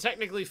could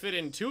technically fit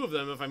in 2 of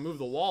them if I move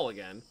the wall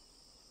again.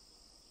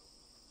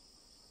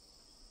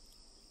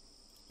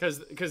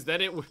 Because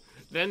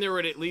then there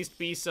would at least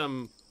be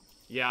some...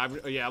 Yeah,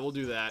 yeah, we'll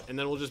do that. And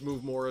then we'll just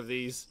move more of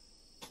these.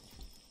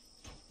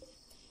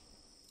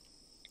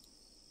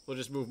 We'll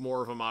just move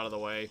more of them out of the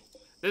way.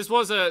 This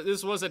was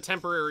a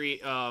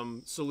temporary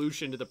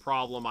solution to the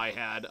problem I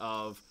had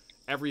of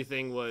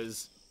everything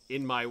was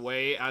in my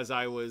way as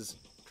I was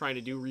trying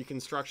to do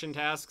reconstruction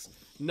tasks.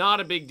 Not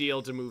a big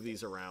deal to move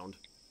these around.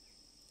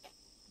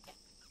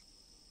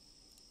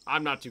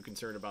 I'm not too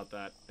concerned about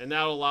that. And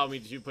that'll allow me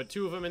to put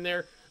 2 of them in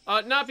there.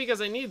 Not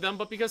because I need them,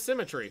 but because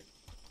symmetry.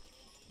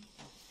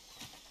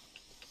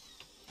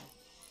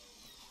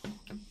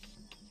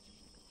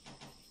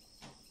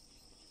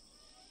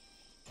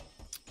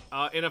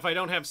 And if I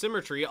don't have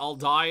symmetry, I'll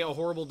die a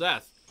horrible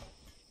death.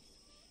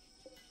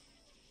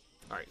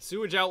 Alright,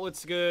 sewage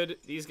outlet's good.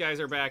 These guys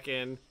are back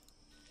in.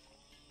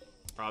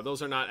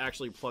 Those are not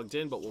actually plugged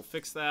in, but we'll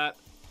fix that.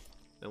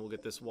 Then we'll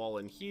get this wall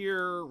in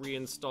here,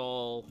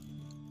 reinstall,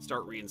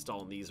 start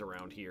reinstalling these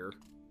around here.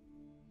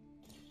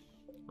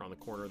 Around the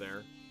corner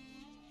there.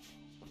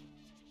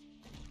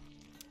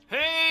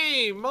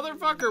 Hey,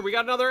 motherfucker, we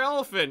got another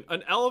elephant.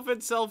 An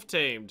elephant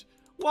self-tamed.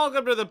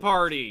 Welcome to the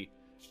party.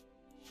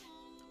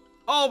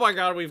 Oh my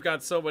god, we've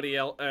got so many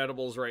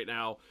animals right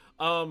now.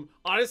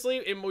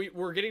 Honestly,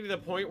 we're getting to the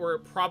point where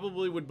it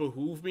probably would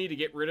behoove me to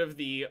get rid of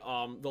the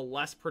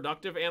less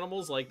productive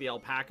animals, like the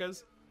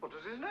alpacas. What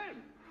is his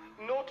name?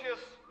 Nautius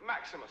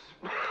Maximus.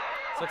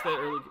 Sucks that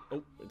early...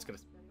 Oh, it's gonna...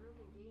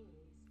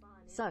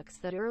 Sucks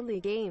that early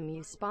game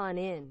you spawn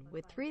in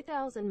with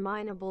 3,000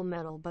 mineable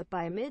metal, but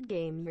by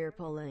mid-game you're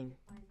pulling.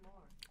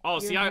 Oh,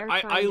 see,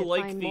 I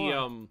like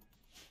the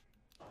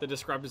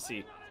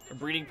discrepancy. A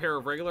breeding pair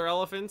of regular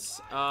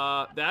elephants.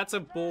 That's a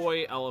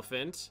boy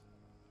elephant.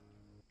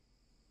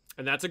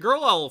 And that's a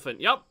girl elephant.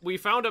 Yep, we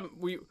found him.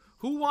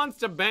 Who wants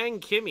to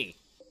bang Kimmy?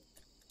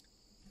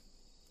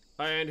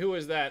 And who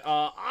is that?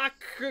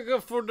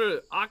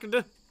 Akford.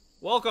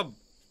 Welcome.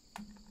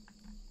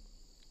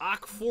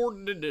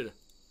 Akford.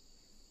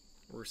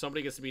 Where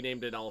somebody gets to be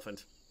named an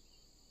elephant.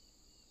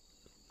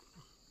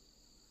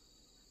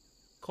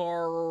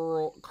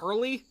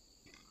 Carly?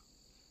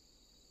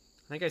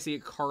 I think I see a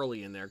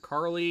Carly in there.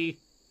 Carlied.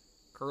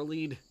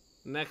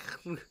 Neck.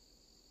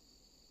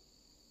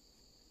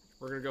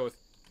 We're gonna go with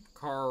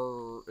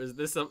Is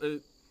this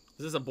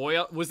a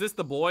boy? Was this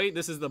the boy?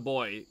 This is the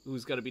boy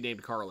who's gonna be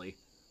named Carly.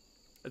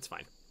 That's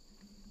fine.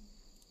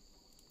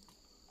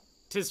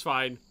 'Tis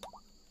fine.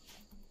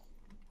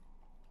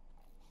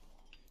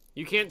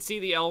 You can't see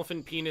the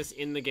elephant penis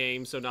in the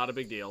game, so not a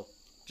big deal.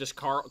 Just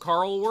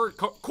Coral word?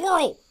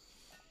 Coral!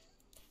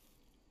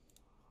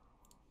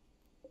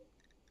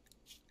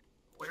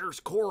 Where's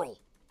Coral?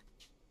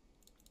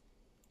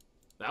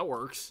 That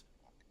works.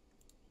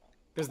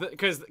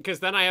 Because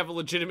then I have a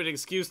legitimate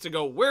excuse to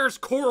go, where's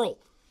Coral?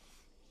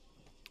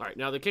 Alright,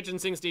 now the kitchen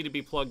sinks need to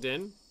be plugged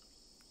in.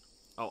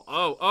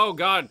 Oh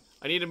god.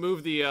 I need to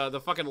move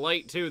the fucking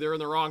light too. They're in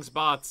the wrong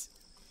spots.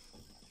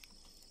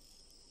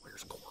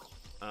 Where's Coral?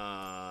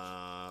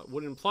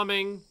 Wooden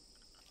plumbing.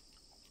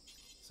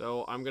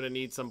 So I'm gonna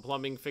need some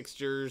plumbing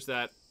fixtures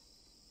that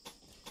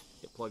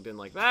get plugged in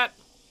like that.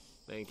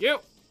 Thank you.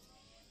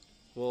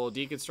 We'll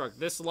deconstruct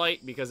this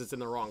light because it's in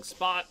the wrong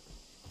spot.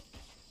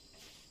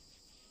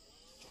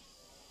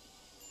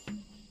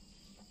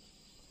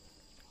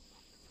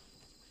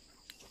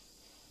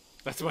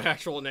 That's my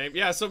actual name.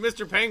 Yeah, so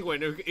Mr.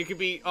 Penguin, it could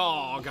be...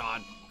 Oh,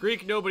 God.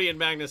 Greek, Nobody, and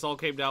Magnus all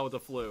came down with the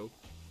flu.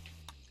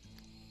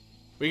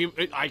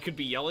 I could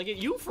be yelling at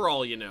you for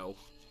all you know.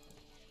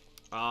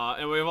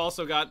 And we've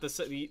also got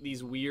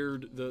these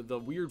weird... The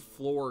weird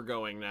floor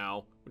going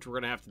now, which we're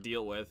going to have to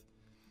deal with.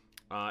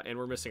 And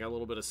we're missing a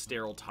little bit of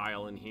sterile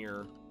tile in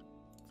here.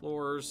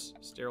 Floors,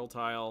 sterile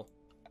tile.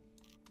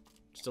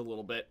 Just a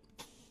little bit.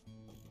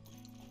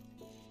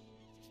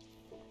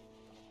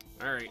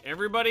 Alright,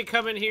 everybody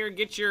come in here and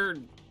get your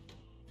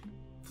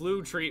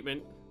flu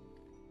treatment.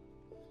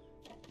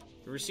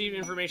 We received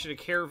information a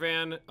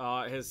caravan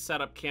has set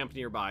up camp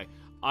nearby.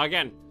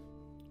 Again,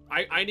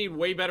 I need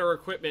way better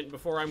equipment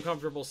before I'm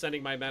comfortable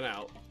sending my men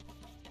out.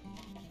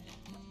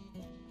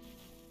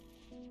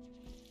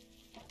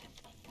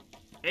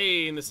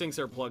 Hey, and the sinks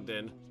are plugged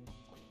in.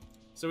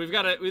 So we've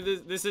got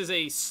this is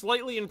a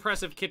slightly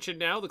impressive kitchen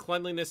now. The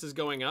cleanliness is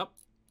going up.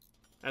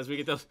 As we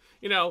get those,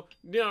 you know,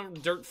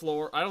 dirt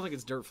floor. I don't think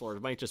it's dirt floors.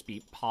 It might just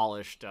be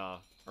polished, or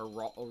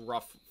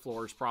rough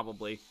floors,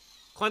 probably.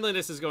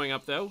 Cleanliness is going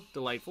up, though.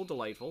 Delightful,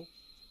 delightful.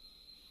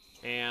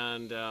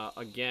 And,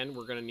 again,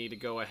 we're gonna need to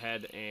go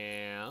ahead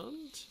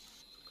and...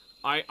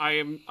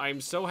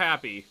 I'm so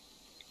happy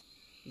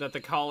that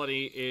the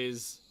colony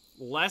is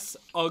less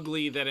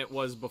ugly than it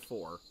was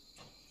before.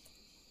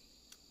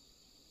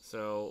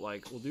 So,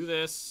 like, we'll do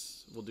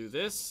this. We'll do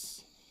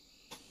this.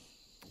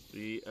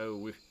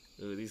 Ooh,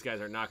 these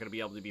guys are not going to be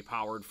able to be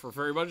powered for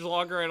very much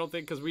longer, I don't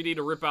think, because we need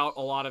to rip out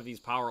a lot of these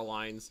power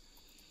lines.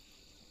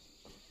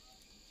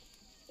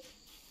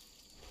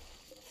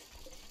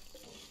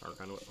 Power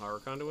conduit, power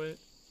conduit.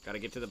 Gotta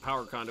get to the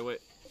power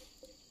conduit.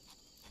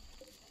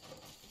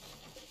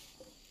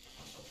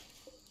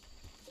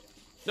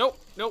 Nope,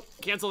 nope,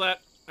 cancel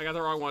that. I got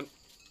the wrong one.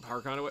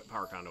 Power conduit,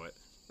 power conduit.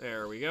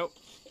 There we go.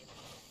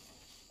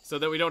 So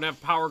that we don't have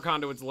power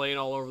conduits laying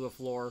all over the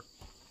floor.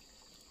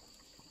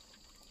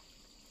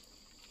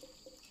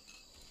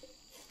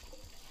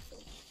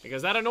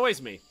 Because that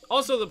annoys me.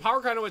 Also, the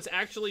power conduits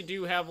actually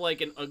do have,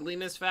 like, an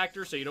ugliness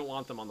factor, so you don't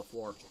want them on the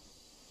floor.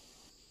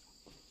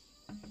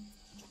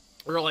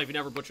 In real life, you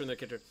never butcher in the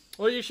kitchen.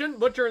 Well, you shouldn't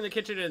butcher in the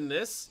kitchen in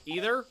this,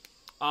 either.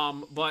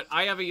 But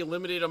I have a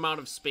limited amount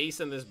of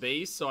space in this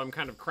base, so I'm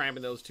kind of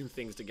cramming those two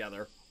things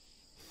together.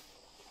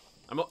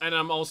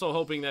 I'm also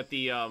hoping that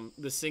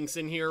the sinks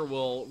in here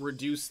will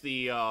reduce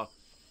the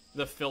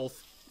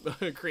filth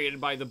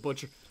created by the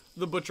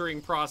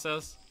butchering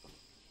process.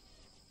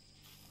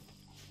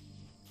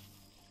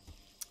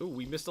 Ooh,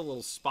 we missed a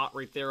little spot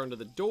right there under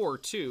the door,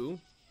 too.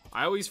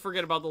 I always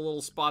forget about the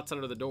little spots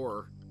under the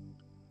door.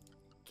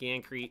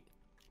 Concrete.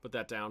 Put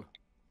that down.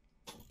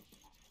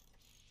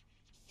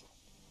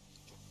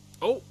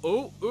 Oh,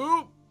 oh,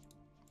 ooh!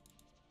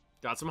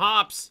 Got some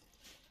hops.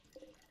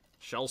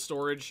 Shell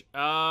storage.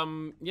 Yeah,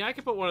 I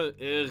could put one of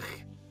the... Ugh.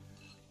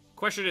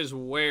 Question is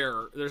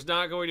where? There's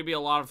not going to be a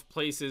lot of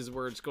places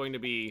where it's going to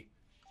be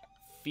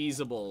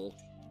feasible.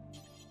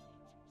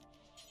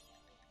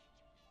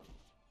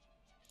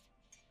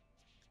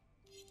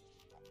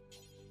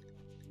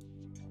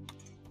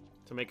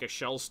 To make a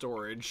shell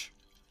storage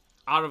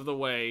out of the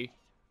way.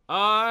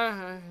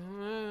 Well,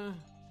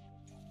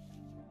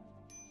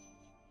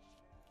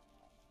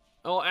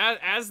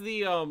 as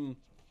the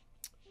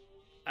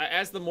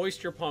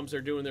moisture pumps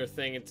are doing their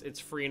thing, it's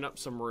freeing up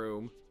some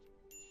room.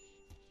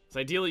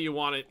 So ideally you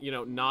want it, you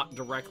know, not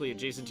directly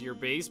adjacent to your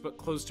base, but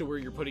close to where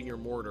you're putting your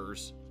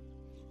mortars.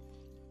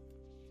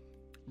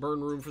 Burn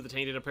room for the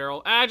tainted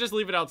apparel. Just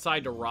leave it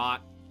outside to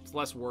rot. It's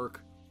less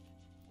work.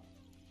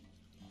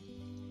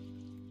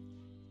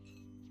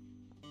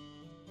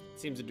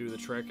 Seems to do the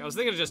trick. I was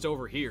thinking of just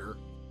over here.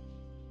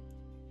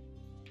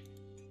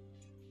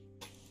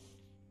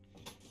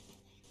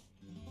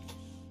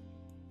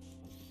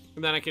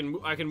 And then I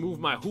can move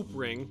my hoop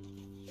ring.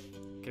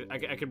 I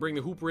can bring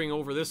the hoop ring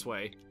over this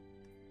way.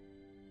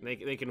 And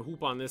they can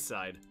hoop on this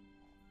side.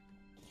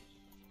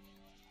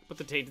 Put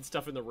the tainted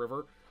stuff in the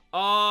river.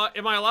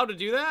 Am I allowed to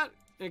do that?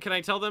 Can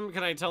I tell them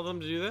to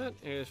do that?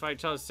 If I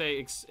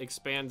say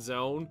expand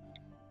zone,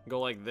 go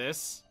like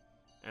this,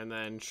 and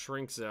then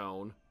shrink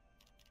zone.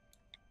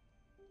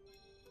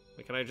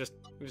 Like, can I just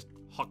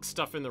huck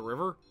stuff in the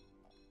river?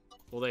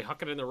 Will they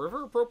huck it in the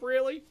river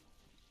appropriately?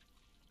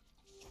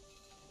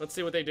 Let's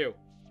see what they do.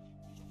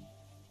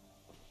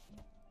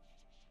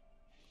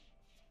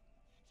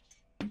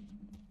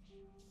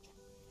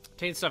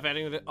 Tainted stuff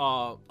adding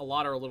a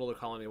lot or a little to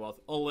colony wealth.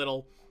 A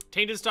little.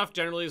 Tainted stuff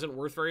generally isn't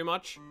worth very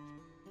much.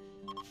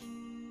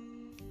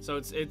 So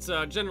it's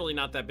generally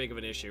not that big of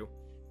an issue.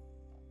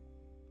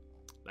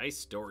 Nice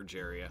storage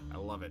area. I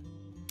love it.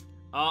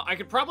 I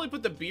could probably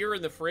put the beer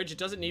in the fridge. It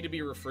doesn't need to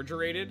be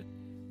refrigerated,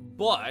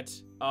 but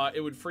it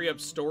would free up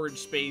storage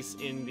space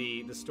in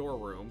the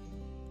storeroom,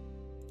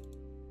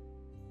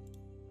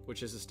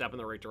 which is a step in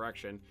the right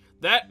direction.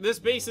 This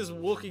base is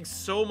looking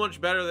so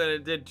much better than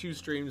it did 2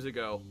 streams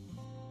ago.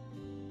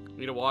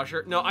 Need a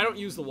washer? No, I don't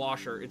use the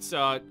washer. It's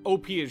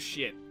OP as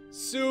shit.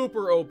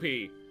 Super OP.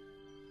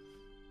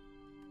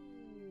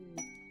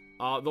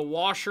 The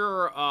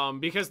washer,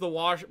 because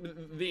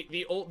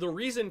the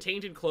reason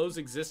tainted clothes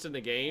exist in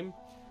the game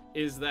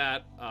is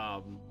that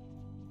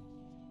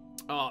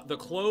the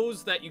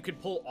clothes that you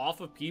could pull off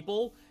of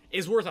people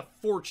is worth a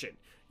fortune.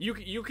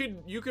 You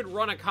could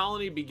run a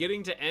colony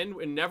beginning to end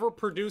and never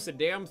produce a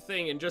damn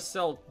thing and just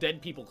sell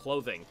dead people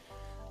clothing.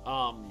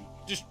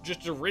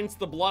 just to rinse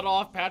the blood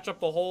off, patch up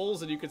the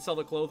holes, and you could sell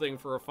the clothing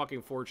for a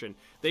fucking fortune.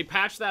 They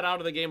patched that out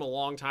of the game a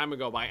long time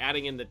ago by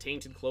adding in the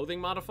tainted clothing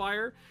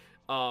modifier,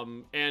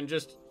 and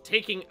just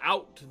taking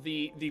out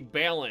the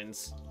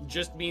balance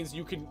just means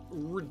you can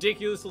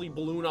ridiculously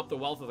balloon up the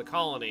wealth of the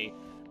colony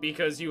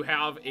because you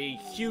have a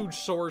huge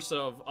source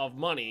of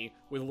money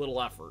with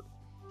little effort.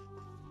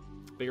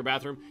 Bigger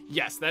bathroom?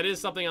 Yes, that is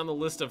something on the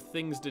list of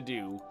things to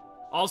do.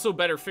 Also,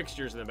 better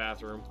fixtures in the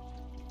bathroom.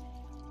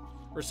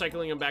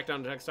 Recycling them back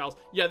down to textiles.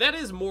 Yeah, that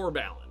is more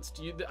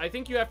balanced. I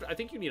think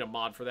you need a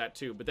mod for that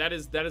too, but that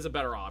is a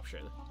better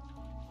option.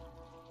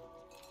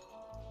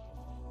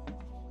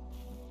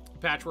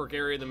 Patchwork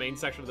area in the main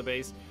section of the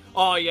base.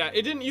 Oh yeah,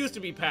 it didn't used to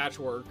be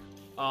patchwork,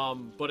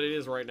 but it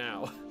is right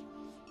now.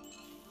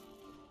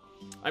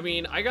 I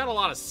mean, I got a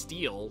lot of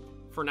steel.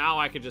 For now,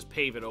 I could just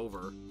pave it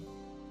over.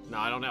 No,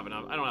 I don't have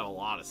enough. I don't have a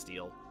lot of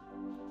steel.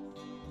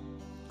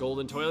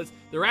 Golden toilets.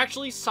 They're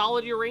actually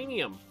solid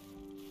uranium.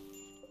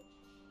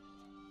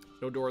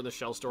 No door in the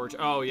shell storage.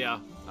 Oh, yeah.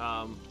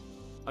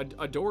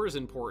 A door is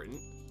important.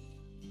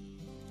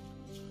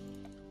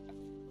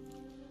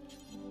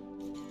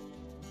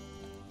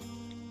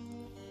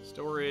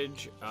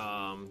 Storage.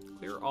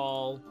 Clear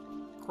all.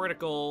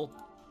 Critical.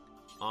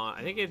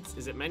 I think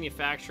is it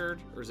manufactured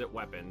or is it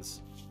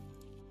weapons?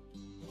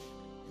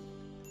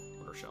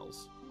 Mortar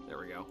shells. There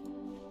we go.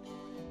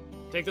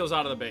 Take those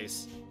out of the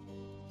base.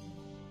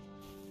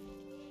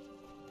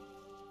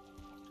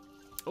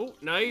 Oh,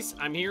 nice.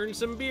 I'm hearing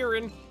some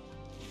beering.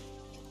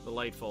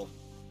 Delightful.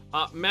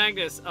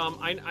 Magnus,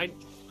 I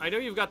know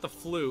you've got the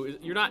flu.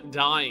 You're not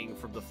dying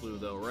from the flu,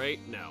 though, right?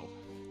 No.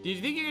 Do you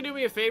think you can do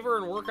me a favor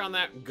and work on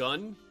that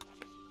gun?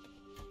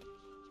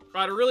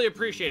 I'd really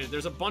appreciate it.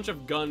 There's a bunch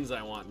of guns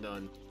I want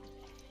done.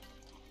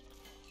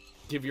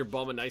 Give your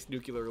bum a nice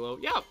nuclear glow.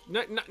 Yeah,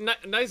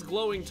 nice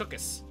glowing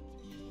tuchus.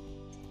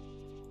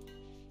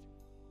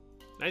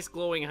 Nice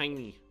glowing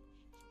hiney.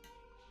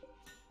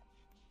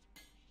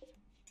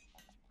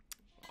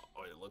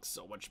 Oh, it looks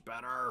so much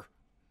better.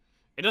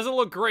 It doesn't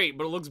look great,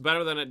 but it looks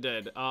better than it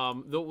did.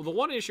 The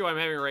one issue I'm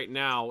having right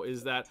now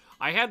is that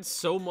I had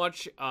so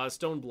much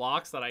stone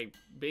blocks that I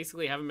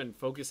basically haven't been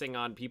focusing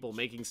on people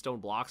making stone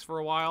blocks for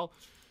a while.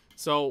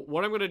 So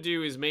what I'm going to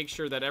do is make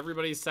sure that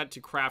everybody's set to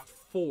craft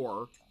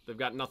 4. They've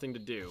got nothing to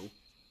do.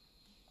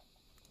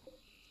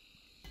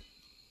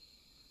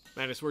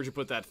 Magnus, where'd you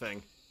put that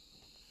thing?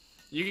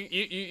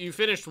 You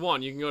finished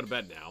 1. You can go to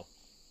bed now.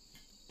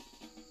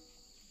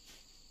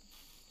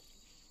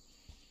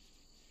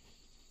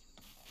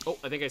 Oh,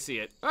 I think I see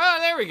it. Ah,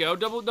 there we go.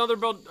 Another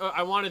build.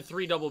 I wanted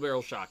 3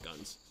 double-barrel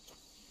shotguns.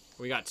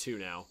 We got 2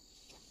 now.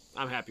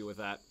 I'm happy with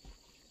that.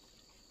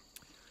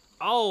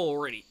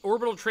 Alrighty.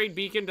 Orbital trade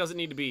beacon doesn't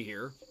need to be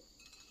here.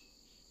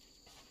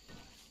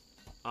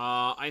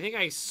 I think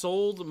I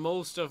sold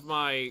most of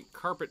my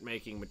carpet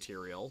making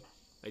material.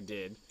 I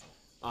did.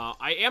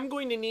 I am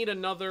going to need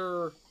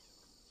another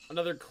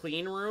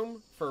clean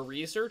room for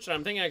research. And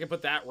I'm thinking I could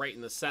put that right in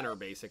the center,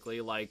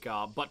 basically, like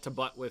butt to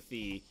butt with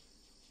the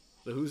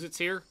who's it's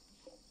here.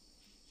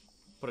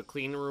 Put a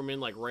clean room in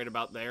like right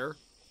about there.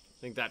 I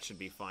think that should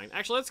be fine.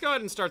 Actually, let's go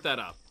ahead and start that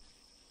up.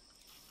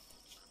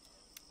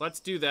 Let's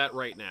do that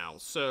right now.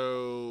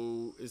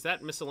 So, is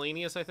that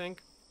miscellaneous, I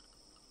think?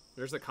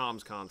 There's the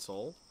comms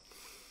console.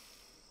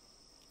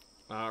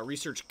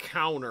 Research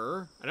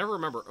counter. I never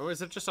remember. Oh,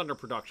 is it just under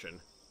production?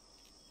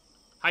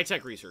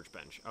 High-tech research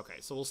bench. Okay,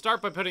 so we'll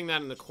start by putting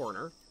that in the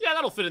corner. Yeah,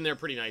 that'll fit in there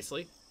pretty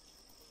nicely.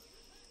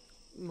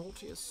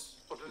 Nautius.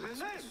 What is his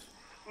name?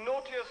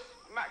 Nautius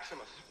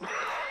Maximus.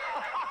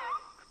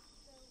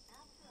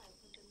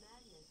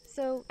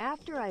 So,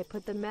 after I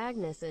put the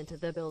Magnus into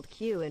the build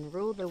queue and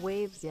ruled the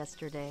waves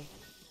yesterday,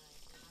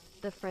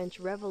 the French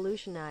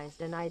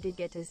revolutionized and I did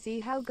get to see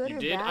how good or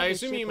bad the ship was. I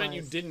assume you meant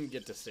you didn't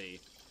get to see.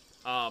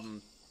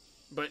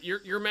 But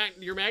your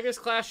Magnus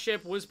class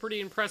ship was pretty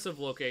impressive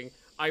looking.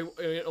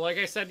 Like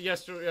I said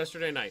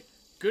yesterday night,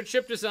 good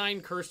ship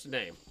design, cursed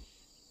name.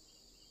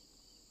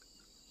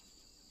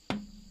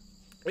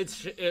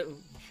 It's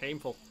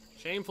shameful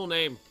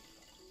name,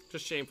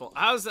 just shameful.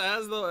 How's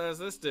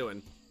this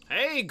doing?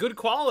 Hey, good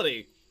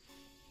quality.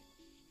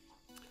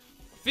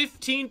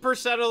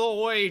 15% of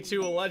the way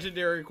to a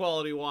legendary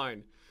quality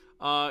wine.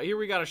 Here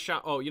we got a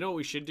shot. Oh, you know what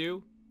we should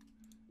do?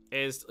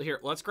 Is here,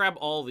 let's grab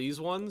all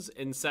these ones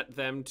and set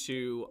them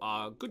to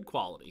good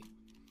quality.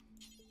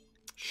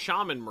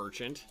 Shaman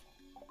merchant.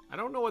 I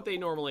don't know what they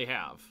normally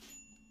have.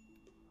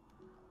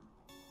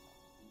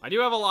 I do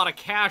have a lot of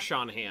cash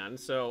on hand,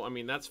 so I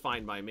mean that's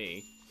fine by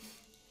me.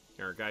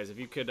 Here, guys, if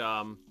you could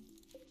go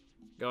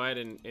ahead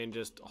and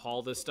just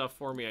haul this stuff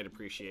for me, I'd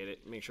appreciate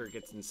it. Make sure it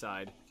gets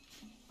inside.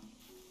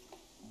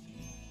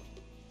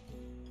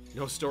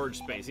 No storage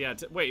space. Yeah.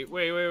 Wait.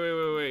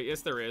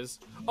 Yes, there is.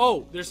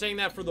 Oh, they're saying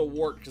that for the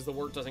wort because the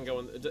wort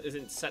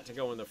isn't set to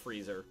go in the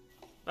freezer.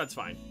 That's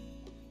fine.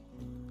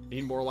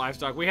 Need more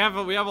livestock. We have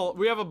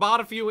about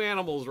a few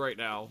animals right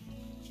now.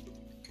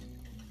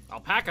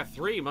 Alpaca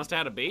 3 must have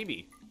had a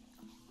baby.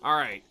 All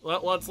right,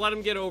 let's let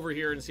him get over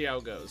here and see how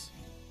it goes.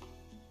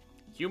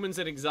 Humans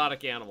and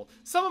exotic animal.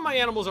 Some of my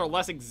animals are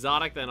less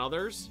exotic than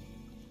others.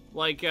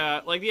 Like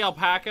the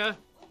alpaca.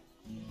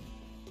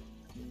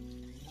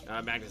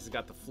 Magnus has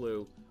got the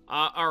flu.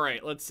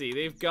 Alright, let's see.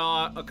 They've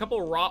got a couple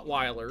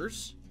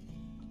Rottweilers.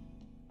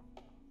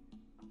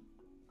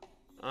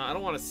 I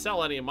don't want to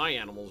sell any of my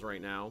animals right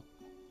now.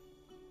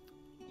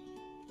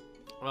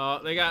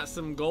 They got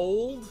some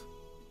gold.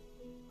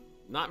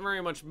 Not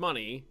very much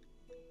money.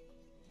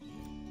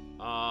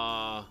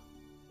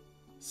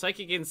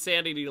 Psychic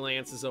Insanity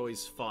Lance is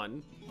always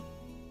fun.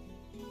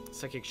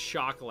 Psychic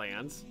Shock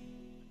Lance.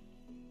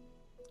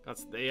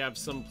 They have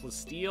some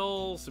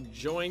plasteel, some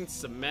joints,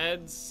 some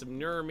meds, some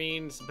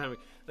neuramine, some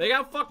they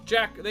got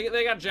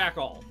they got Jack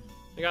All.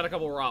 They got a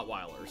couple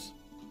Rottweilers.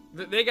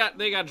 They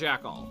got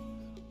Jack All.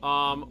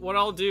 What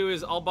I'll do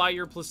is I'll buy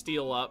your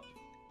plasteel up,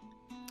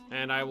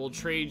 and I will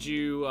trade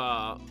you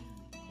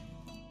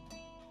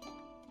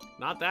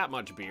not that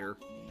much beer.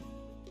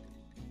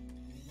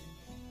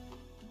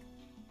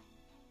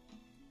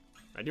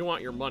 I do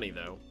want your money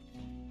though.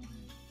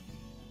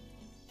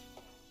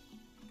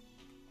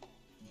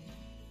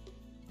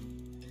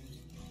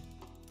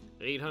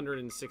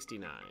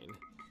 $869.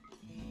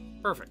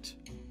 Perfect.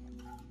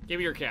 Give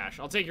me your cash.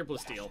 I'll take your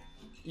plasteel.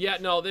 Yeah,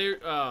 no, they're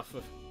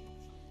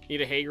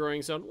need a hay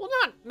growing zone. Well,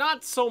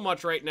 not so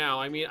much right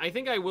now. I mean, I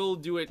think I will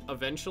do it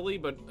eventually,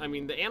 but I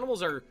mean, the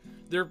animals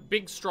they're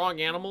big, strong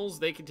animals.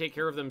 They can take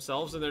care of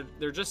themselves, and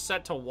they're just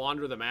set to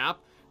wander the map.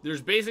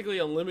 There's basically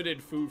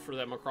unlimited food for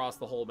them across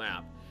the whole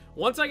map.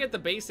 Once I get the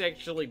base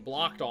actually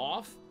blocked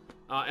off,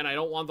 and I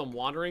don't want them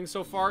wandering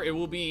so far, it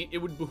would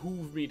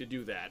behoove me to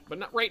do that. But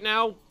not right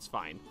now. It's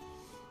fine.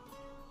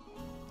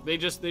 They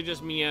just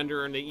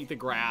meander and they eat the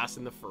grass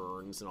and the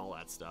ferns and all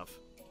that stuff.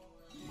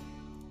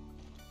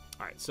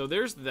 All right, so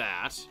there's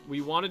that.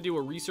 We want to do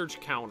a research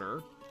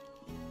counter.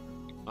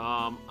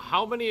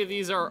 How many of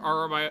these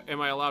am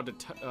I allowed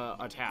to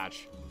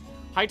attach?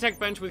 High-tech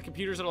bench with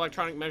computers and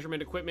electronic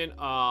measurement equipment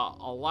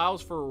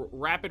allows for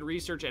rapid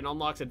research and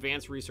unlocks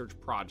advanced research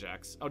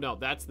projects. Oh no,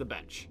 that's the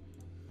bench.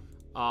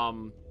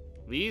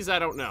 These I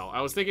don't know.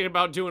 I was thinking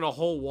about doing a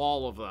whole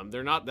wall of them.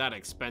 They're not that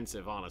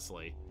expensive,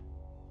 honestly.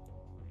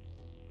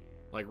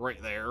 Like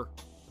right there.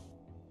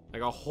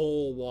 Like a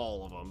whole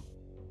wall of them.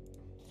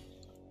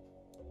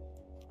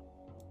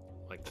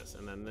 Like this.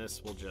 And then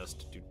this will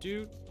just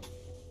do.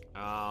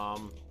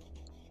 Oh,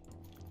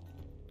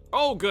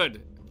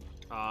 good.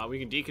 We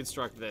can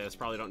deconstruct this.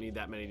 Probably don't need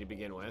that many to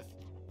begin with.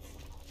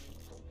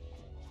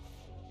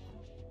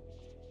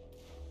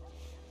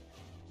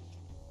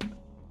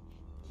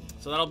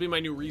 So that'll be my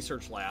new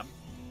research lab.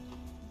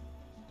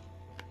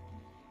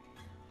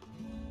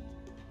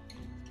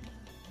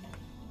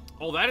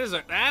 Oh,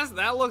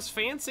 that looks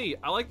fancy.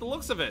 I like the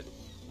looks of it.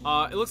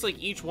 It looks like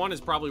each one is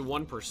probably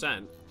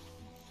 1%.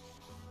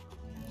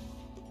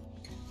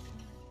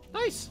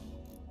 Nice.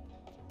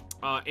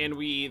 And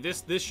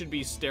this should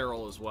be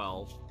sterile as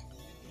well.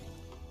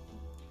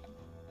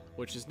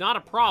 Which is not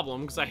a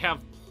problem, because I have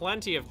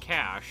plenty of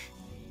cash.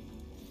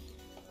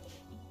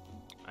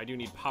 I do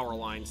need power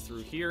lines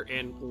through here,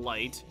 and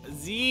light.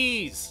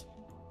 Z's!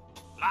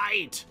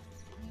 Light!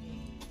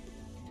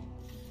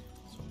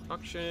 So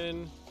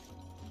production,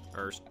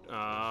 or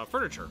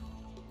furniture.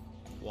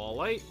 Wall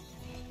light.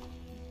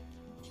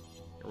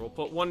 Here, we'll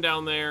put one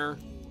down there,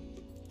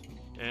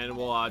 and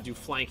we'll do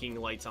flanking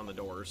lights on the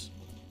doors.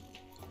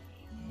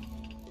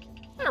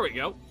 There we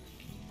go.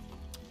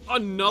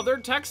 Another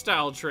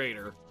textile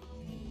trader.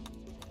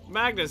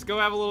 Magnus, go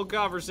have a little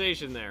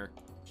conversation there.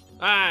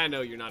 I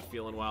know you're not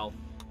feeling well.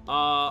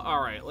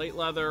 Alright, light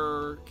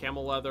leather,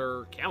 camel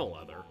leather. Camel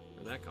leather?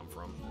 Where'd that come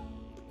from?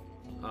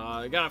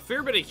 Got a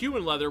fair bit of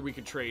human leather we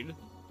could trade.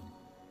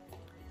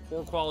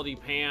 Poor quality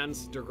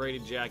pants,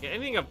 degraded jacket.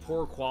 Anything of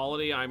poor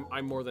quality,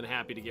 I'm more than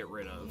happy to get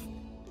rid of.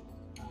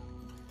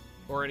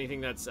 Or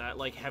anything that's,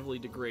 like, heavily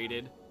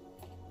degraded.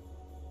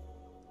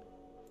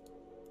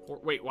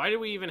 Wait, why do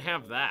we even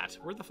have that?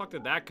 Where the fuck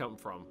did that come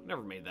from?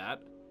 Never made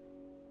that.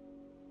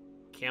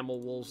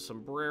 Camel wool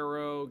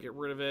sombrero, get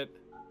rid of it.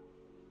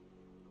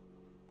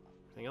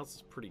 Everything else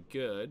is pretty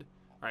good.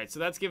 All right, so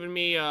that's giving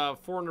me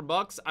 400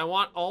 bucks. I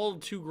want all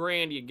 2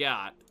 grand you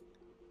got.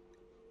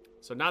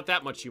 So not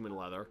that much human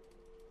leather.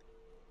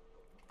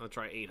 I'll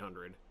try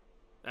 800.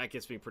 That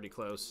gets me pretty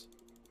close.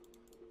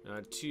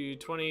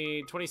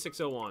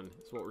 2601 is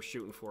what we're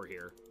shooting for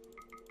here.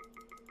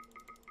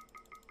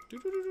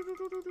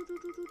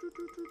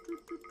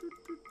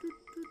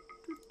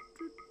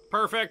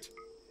 Perfect.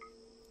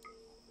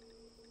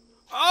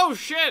 Oh,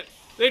 shit!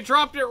 They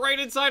dropped it right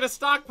inside a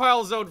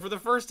stockpile zone for the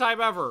first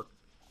time ever.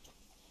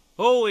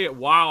 Holy...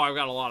 Wow, I've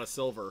got a lot of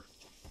silver.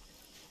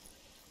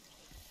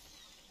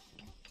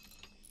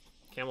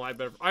 Camel,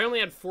 I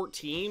only had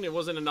 14. It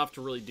wasn't enough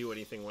to really do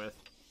anything with.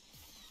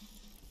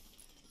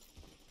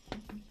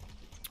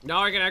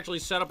 Now I can actually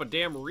set up a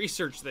damn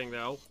research thing,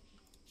 though.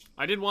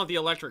 I did want the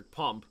electric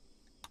pump.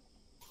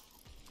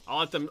 I'll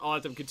let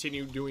them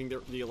continue doing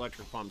the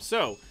electric pump.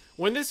 So...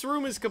 when this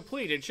room is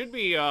complete, it should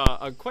be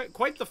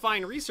quite the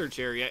fine research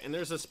area, and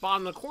there's a spot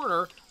in the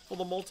corner for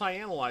the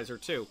multi-analyzer,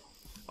 too.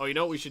 Oh, you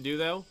know what we should do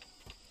though?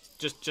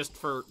 Just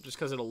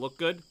because it'll look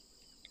good.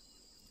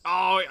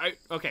 Oh,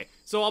 okay.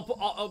 So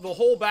the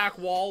whole back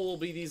wall will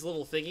be these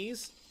little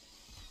thingies.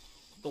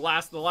 The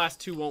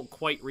last two won't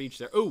quite reach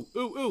there. Ooh,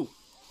 ooh, ooh,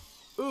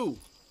 ooh.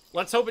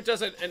 Let's hope it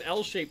does an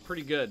L shape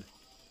pretty good.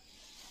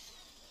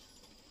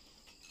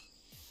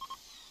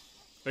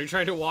 Are you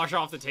trying to wash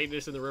off the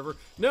taintedness in the river?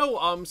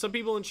 No, some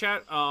people in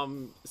chat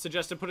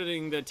suggested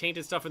putting the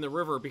tainted stuff in the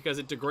river because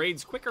it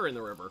degrades quicker in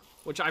the river,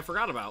 which I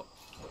forgot about.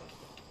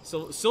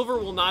 So silver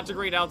will not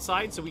degrade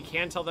outside, so we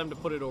can tell them to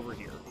put it over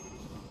here.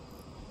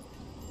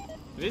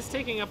 It is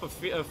taking up a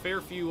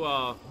fair few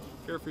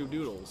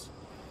doodles.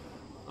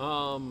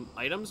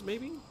 Items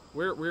maybe?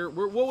 What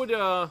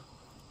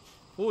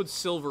would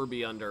silver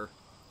be under?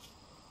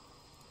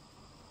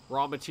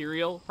 Raw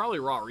material? Probably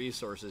raw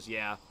resources,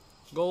 yeah.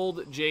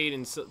 Gold, jade,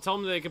 and tell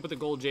them they can put the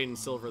gold, jade, and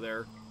silver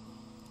there.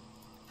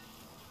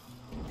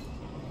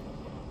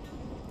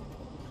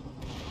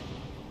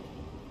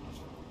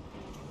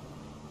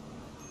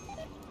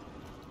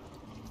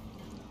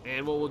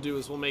 And what we'll do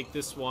is we'll make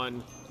this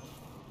one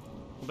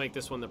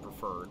the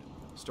preferred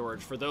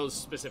storage for those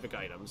specific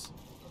items.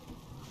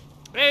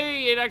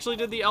 Hey, it actually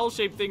did the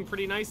L-shaped thing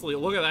pretty nicely.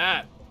 Look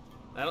at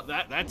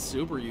that. That's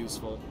super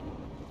useful.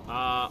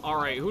 All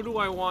right, who do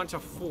I want to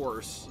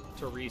force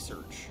to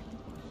research?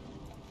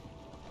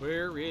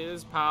 Where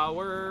is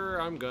power?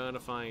 I'm gonna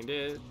find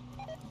it.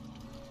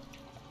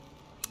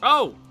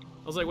 Oh!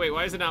 I was like, wait,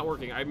 why is it not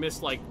working? I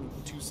missed like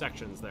 2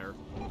 sections there.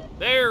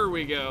 There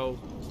we go.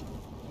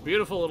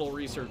 Beautiful little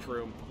research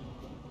room.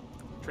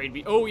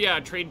 Oh yeah,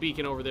 trade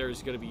beacon over there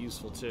is gonna be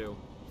useful too.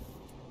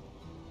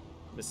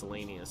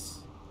 Miscellaneous.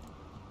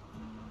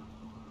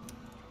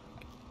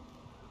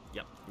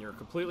 Yep, you're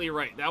completely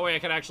right. That way I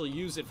can actually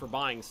use it for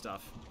buying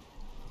stuff.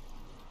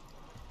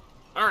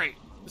 All right,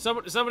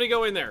 somebody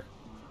go in there.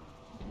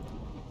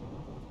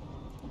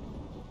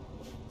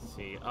 Let's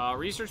see,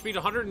 research speed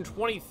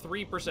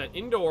 123%,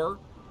 indoor,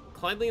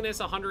 cleanliness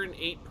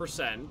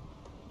 108%,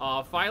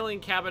 filing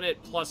cabinet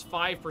plus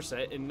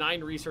 5%, and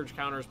 9 research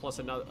counters plus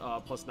another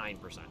plus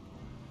 9%.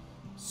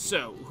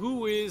 So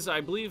who is?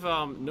 I believe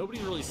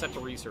nobody's really set to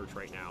research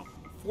right now.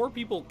 4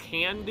 people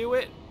can do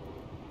it.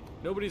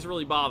 Nobody's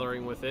really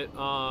bothering with it.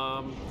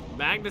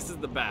 Magnus is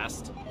the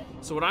best.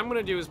 So what I'm going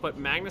to do is put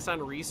Magnus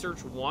on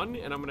research 1,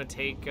 and I'm going to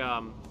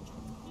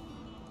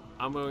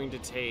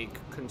take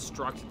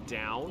construct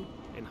down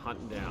and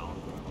hunt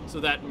down, so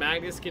that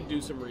Magnus can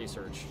do some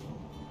research.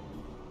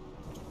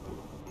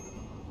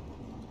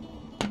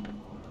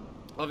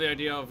 Love the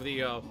idea of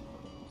the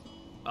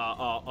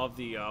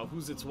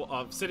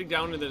sitting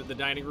down in the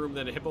dining room,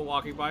 then a hippo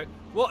walking by.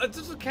 Well, it's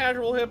just a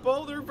casual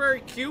hippo. They're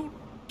very cute.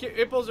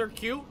 Hippos are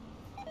cute.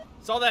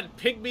 Saw that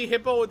pygmy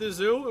hippo at the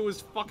zoo. It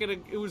was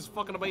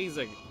fucking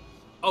amazing.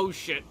 Oh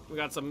shit, we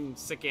got some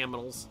sick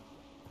animals.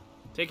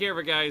 Take care of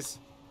it, guys.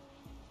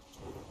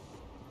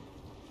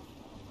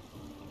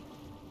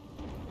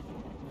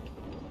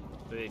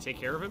 Did they take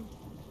care of him?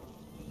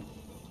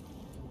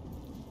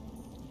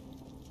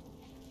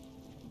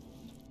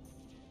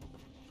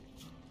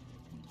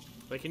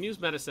 They can use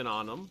medicine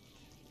on them.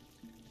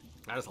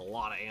 That is a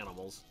lot of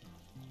animals.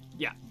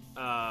 Yeah.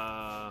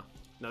 No,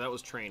 that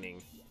was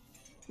training.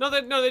 No,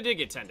 they did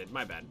get tended.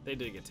 My bad. They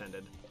did get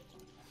tended.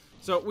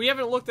 So we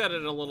haven't looked at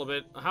it in a little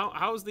bit.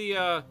 How's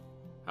the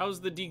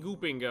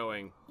degooping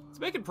going? It's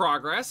making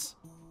progress.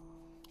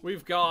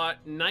 We've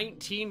got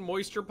 19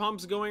 moisture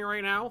pumps going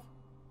right now,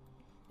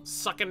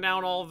 sucking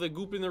down all of the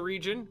goop in the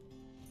region.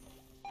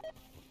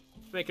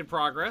 It's making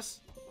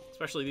progress,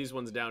 especially these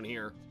ones down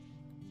here.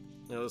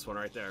 You know, this one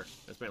right there.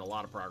 It's made a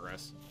lot of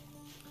progress.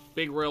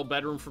 Big royal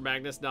bedroom for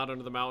Magnus, not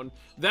under the mountain.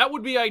 That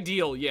would be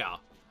ideal, yeah.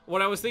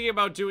 What I was thinking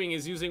about doing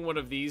is using one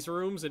of these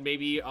rooms and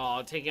maybe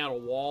taking out a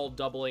wall,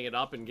 doubling it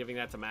up, and giving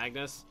that to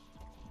Magnus.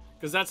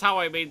 Because that's how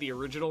I made the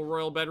original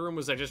royal bedroom,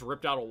 was I just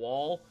ripped out a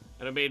wall,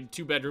 and I made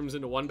 2 bedrooms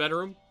into 1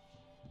 bedroom.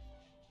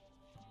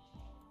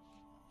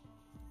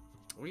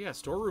 Oh yeah,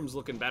 storeroom's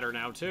looking better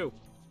now, too.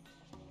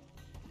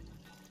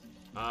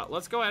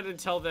 Let's go ahead and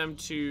tell them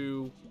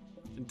to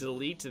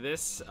delete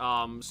this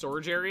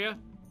storage area.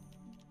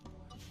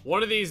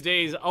 One of these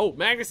days... Oh,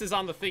 Magnus is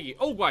on the thingy.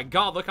 Oh my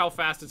god, look how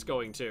fast it's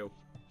going, too.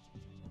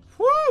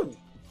 Woo!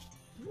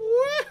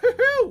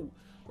 Woohoo!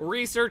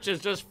 Research is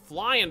just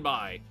flying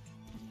by.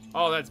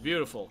 Oh, that's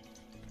beautiful.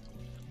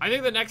 I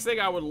think the next thing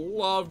I would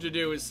love to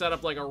do is set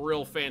up like a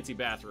real fancy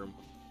bathroom.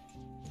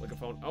 Like a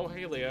phone. Oh,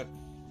 hey, Leah.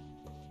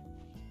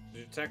 Did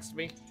you text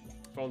me?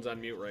 Phone's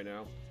on mute right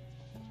now.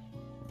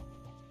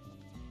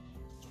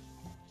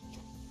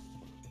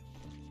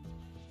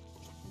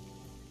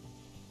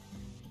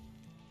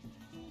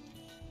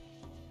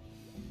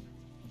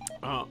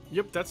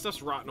 Yep, that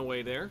stuff's rotting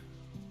away there.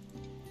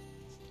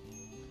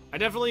 I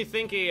definitely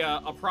think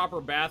a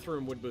proper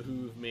bathroom would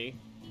behoove me.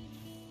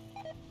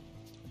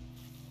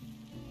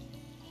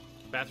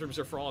 Bathrooms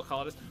are for all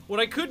colonists. What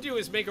I could do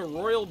is make a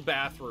royal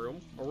bathroom,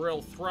 a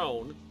royal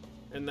throne,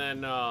 and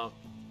then have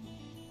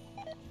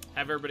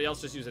everybody else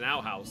just use an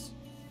outhouse.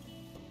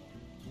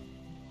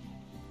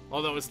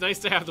 Although it's nice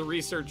to have the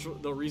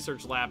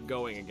research lab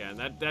going again.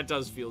 That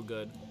does feel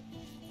good.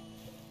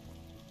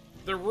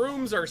 The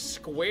rooms are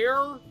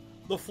square.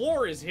 The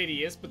floor is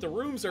hideous, but the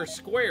rooms are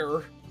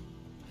square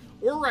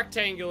or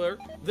rectangular.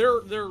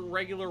 They're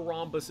regular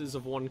rhombuses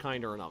of one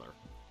kind or another.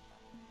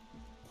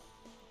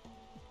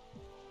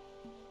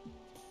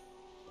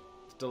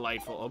 It's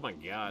delightful. Oh my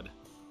god.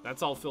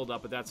 That's all filled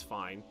up, but that's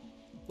fine.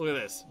 Look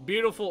at this.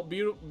 Beautiful,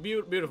 beautiful,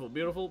 beautiful,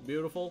 beautiful,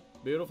 beautiful,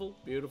 beautiful,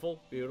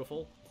 beautiful,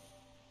 beautiful.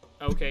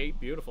 Okay,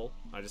 beautiful.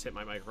 I just hit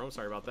my microphone.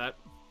 Sorry about that.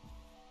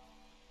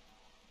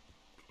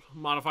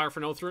 Modifier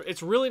for no through.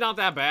 It's really not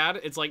that bad.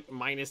 It's like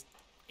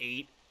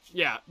 -8.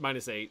 Yeah,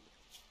 -8.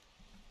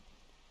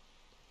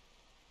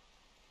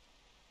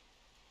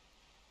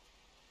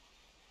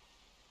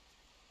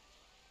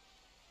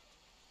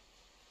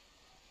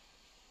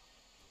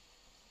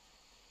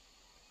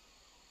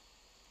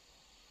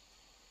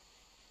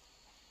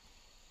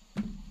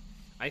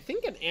 I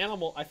think an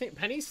animal... I think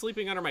Penny's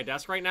sleeping under my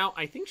desk right now.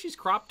 I think she's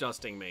crop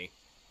dusting me.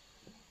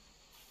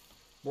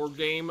 Board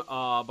game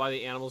by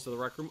the animals to the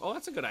rec room. Oh,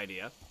 that's a good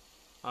idea.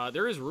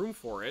 There is room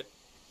for it.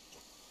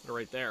 They're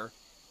right there.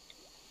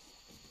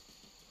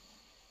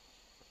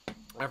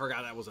 I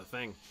forgot that was a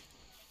thing.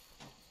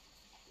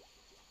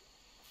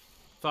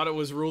 Thought it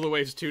was Rule the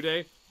Waves 2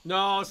 day.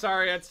 No,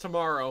 sorry, that's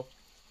tomorrow.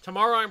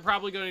 Tomorrow I'm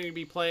probably going to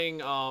be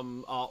playing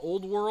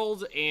Old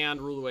World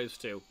and Rule the Waves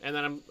 2. And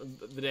then I'm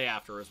the day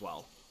after as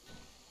well.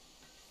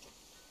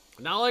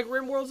 Not like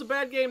Rimworld's a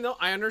bad game, though.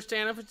 I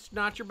understand if it's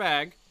not your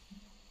bag.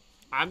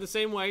 I'm the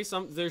same way.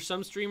 There's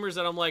some streamers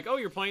that I'm like, oh,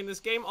 you're playing this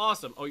game?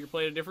 Awesome. Oh, you're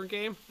playing a different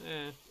game?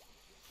 Eh.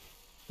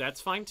 That's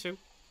fine, too.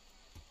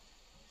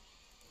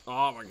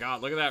 Oh, my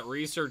God. Look at that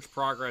research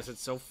progress.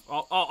 It's so...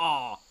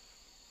 Oh.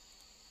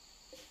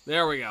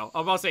 There we go. I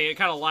was about to say, it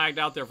kind of lagged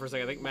out there for a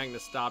second. I think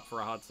Magnus stopped for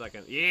a hot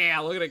second. Yeah,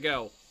 look at it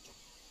go.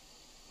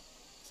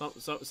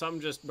 Something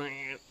just...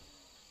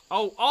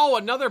 Oh,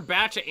 another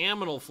batch of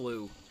aminal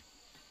flew.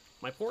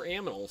 My poor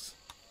aminals.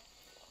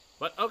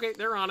 But, okay,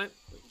 they're on it.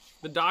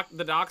 The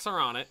docks are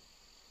on it.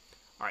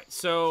 Alright,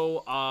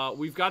 so,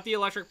 we've got the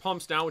electric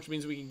pumps now, which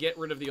means we can get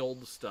rid of the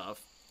old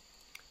stuff.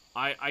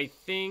 I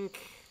think...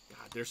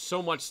 God, there's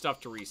so much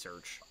stuff to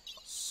research.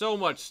 So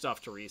much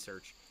stuff to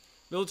research.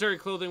 Military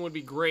clothing would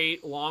be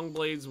great. Long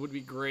blades would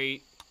be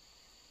great.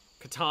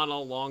 Katana,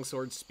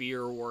 longsword,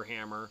 spear,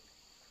 warhammer.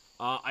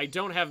 I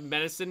don't have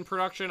medicine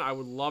production. I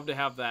would love to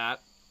have that.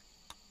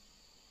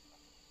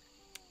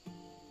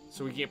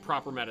 So we get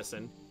proper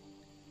medicine.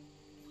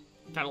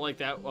 Kind of like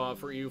that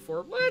for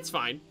EU4. Well, that's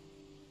fine.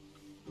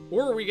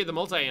 Or we get the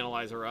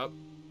multi-analyzer up.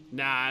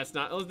 Nah,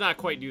 let's not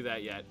quite do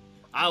that yet.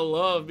 I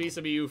love me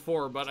some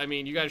EU4, but I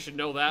mean, you guys should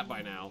know that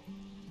by now.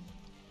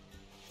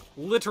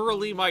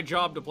 Literally my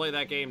job to play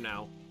that game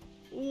now.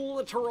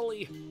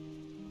 Literally.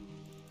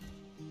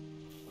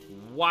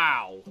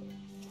 Wow.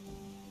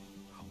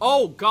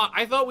 Oh, God,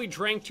 I thought we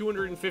drank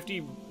 250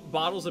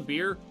 bottles of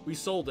beer. We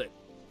sold it.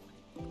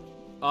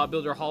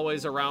 Build your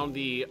hallways around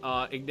the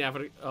oh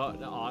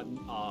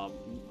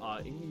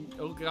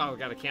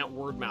God, I can't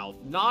word mouth.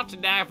 Not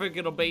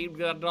navigable,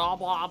 blah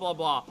blah blah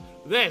blah.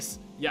 This,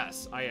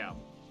 yes, I am.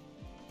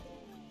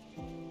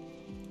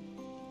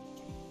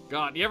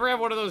 God, you ever have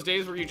one of those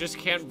days where you just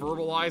can't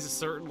verbalize a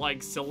certain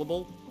like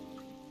syllable?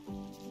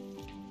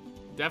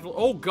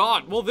 Definitely. Oh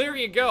God, well there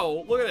you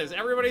go. Look at this.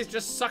 Everybody's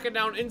just sucking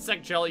down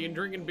insect jelly and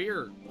drinking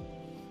beer.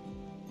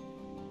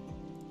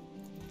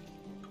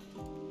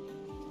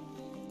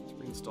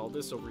 Install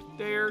this over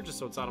there just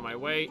so it's out of my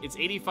way. It's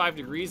 85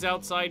 degrees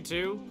outside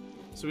too,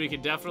 so we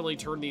can definitely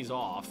turn these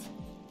off.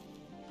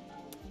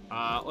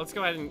 Let's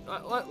go ahead and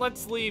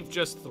let's leave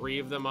just 3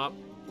 of them up.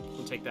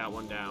 We'll take that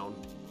one down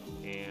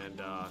and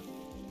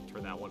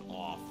turn that one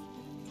off.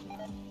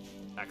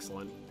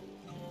 Excellent.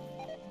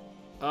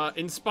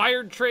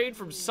 Inspired trade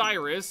from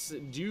Cyrus.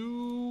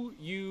 Do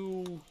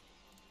you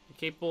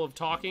capable of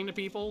talking to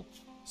people?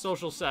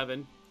 Social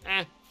 7.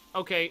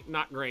 Okay,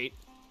 not great.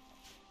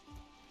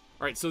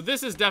 Alright, so this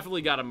has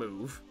definitely got to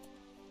move.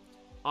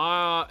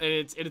 And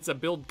it's a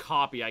build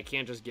copy. I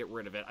can't just get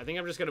rid of it. I think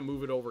I'm just going to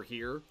move it over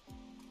here.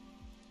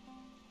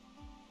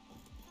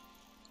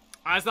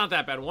 It's not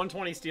that bad.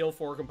 120 steel,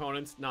 4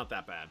 components. Not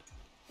that bad.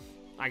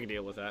 I can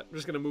deal with that. I'm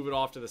just going to move it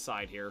off to the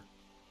side here.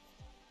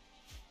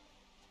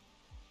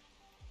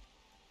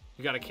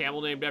 You got a camel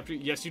named after you?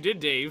 Yes, you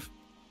did, Dave.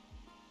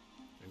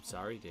 I'm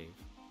sorry, Dave.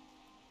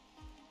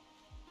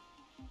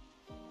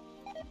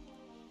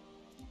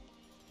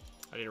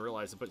 I didn't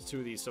realize it put 2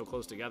 of these so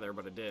close together,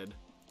 but it did.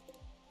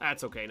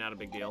 That's okay, not a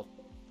big deal.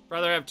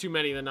 Rather have too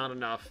many than not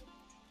enough.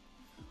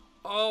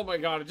 Oh my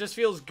God, it just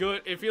feels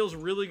good. It feels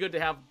really good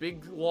to have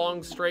big,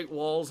 long, straight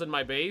walls in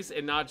my base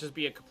and not just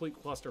be a complete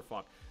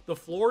clusterfuck. The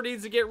floor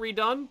needs to get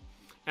redone,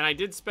 and I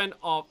did spend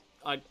a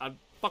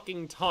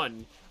fucking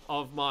ton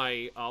of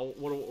my,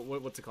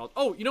 what's it called?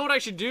 Oh, you know what I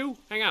should do?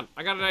 Hang on,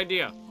 I got an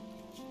idea.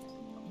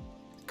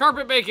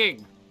 Carpet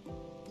making!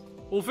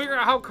 We'll figure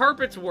out how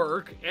carpets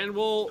work, and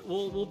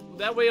we'll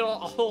that way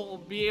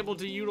I'll be able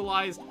to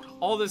utilize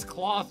all this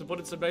cloth to put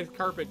in some nice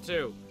carpet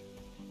too.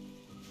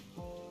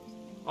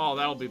 Oh,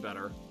 that'll be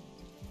better.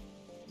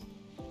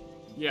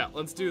 Yeah,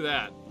 let's do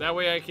that. That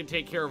way I can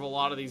take care of a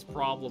lot of these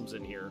problems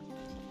in here.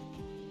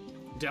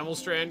 Devil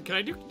Strand.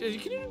 Can you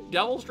do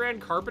Devil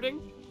Strand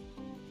carpeting?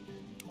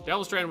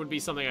 Devil Strand would be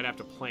something I'd have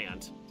to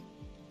plant.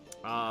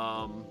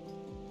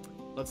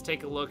 Let's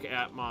take a look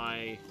at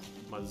my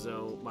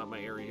zone, my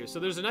area here. So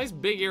there's a nice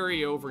big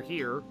area over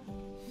here.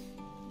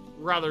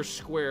 Rather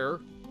square.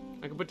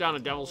 I can put down a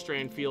Devil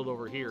Strand field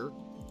over here.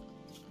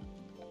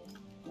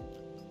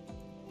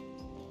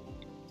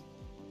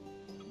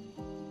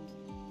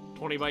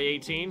 $20 by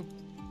 18.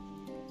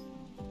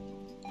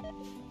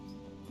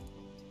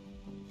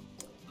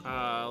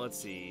 Let's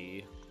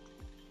see.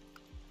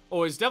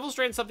 Oh, is Devil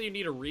Strand something you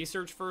need to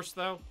research first,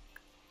 though?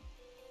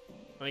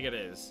 I think it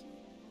is.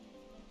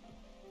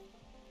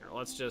 Here,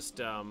 let's just,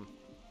 don't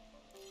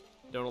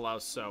allow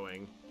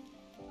sewing.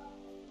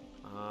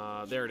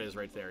 There it is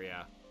right there,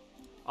 yeah.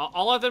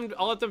 I'll let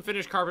them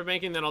finish carpet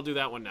making, then I'll do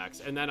that one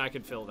next, and then I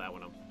can fill that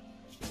one up.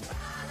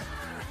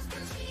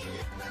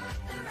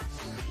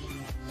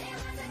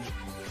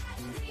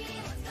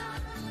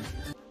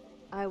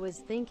 I was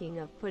thinking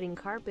of putting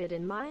carpet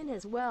in mine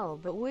as well,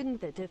 but wouldn't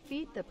that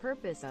defeat the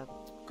purpose of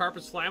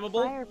Carpet's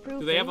flammable? fireproofing?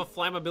 Do they have a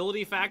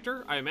flammability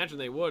factor? I imagine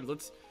they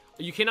would.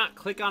 You cannot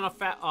click on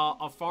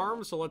a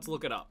farm, so let's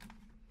look it up.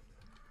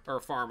 Or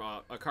a farm,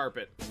 a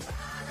carpet.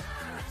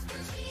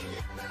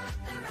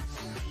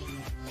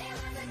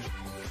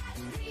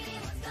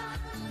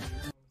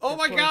 Oh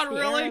my god,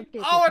 really?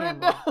 Oh, I didn't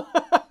know!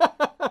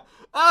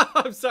 Oh,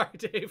 I'm sorry,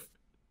 Dave.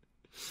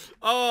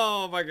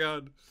 Oh my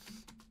god.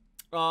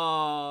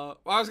 I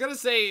was gonna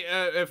say,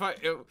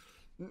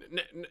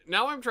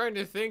 now I'm trying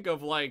to think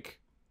of, like,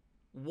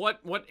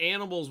 what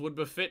animals would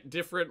befit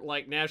different,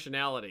 like,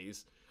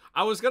 nationalities.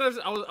 I was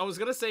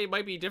gonna say it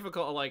might be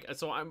difficult, like,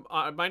 so I'm,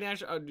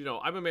 you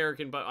know, I'm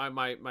American, but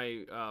my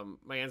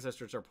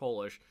ancestors are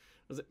Polish.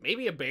 Was it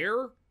maybe a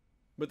bear?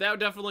 But that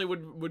definitely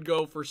would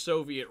go for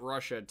Soviet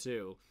Russia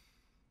too.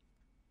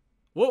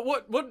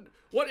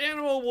 What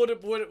animal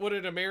would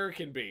an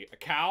American be? A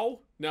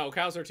cow? No,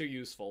 cows are too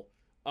useful.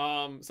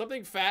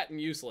 Something fat and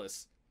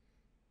useless.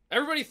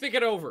 Everybody think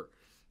it over.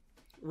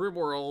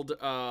 Rimworld,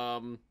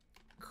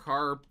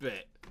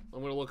 carpet.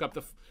 I'm gonna look up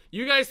the.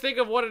 You guys think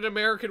of what an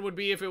American would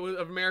be if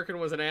American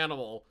was an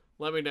animal.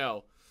 Let me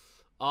know.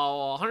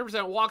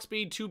 100% walk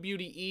speed, 2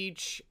 beauty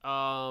each.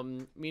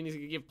 Meaning you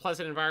can give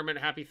pleasant environment,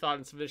 happy thought,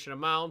 and sufficient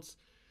amounts.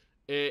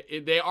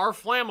 They are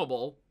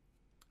flammable.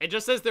 It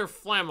just says they're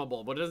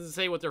flammable, but it doesn't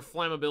say what their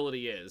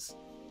flammability is.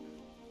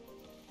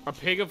 A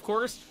pig, of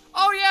course.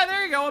 Oh yeah,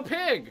 there you go, a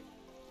pig.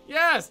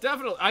 Yes,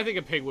 definitely. I think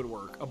a pig would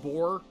work. A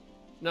boar?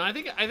 No, I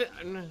think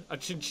a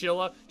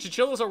chinchilla.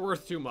 Chinchillas are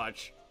worth too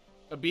much.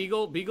 A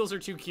beagle? Beagles are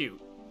too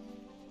cute.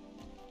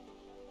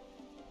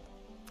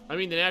 I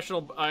mean, the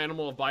national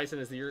animal of bison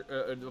is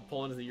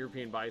Poland is the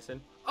European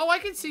bison. Oh, I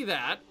can see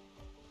that.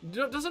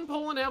 Doesn't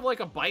Poland have like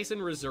a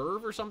bison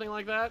reserve or something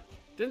like that?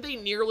 Didn't they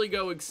nearly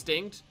go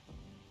extinct?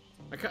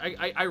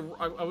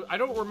 I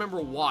don't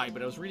remember why,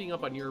 but I was reading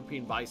up on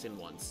European bison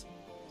once.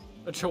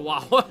 A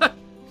chihuahua.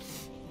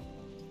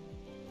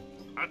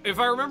 If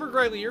I remember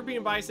correctly,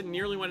 European bison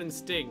nearly went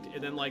extinct,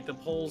 and then like the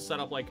Poles set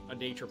up like a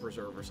nature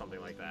preserve or something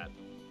like that.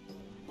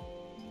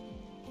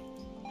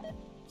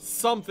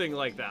 Something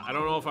like that. I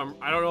don't know if I'm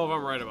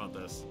right about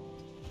this.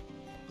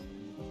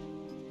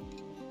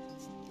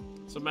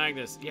 So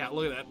Magnus, yeah,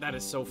 look at that. That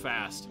is so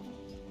fast.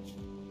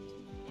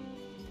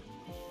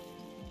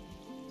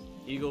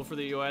 Eagle for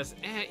the U.S.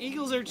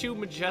 Eagles are too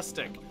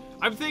majestic.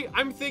 I'm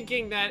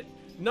thinking that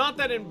not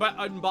that it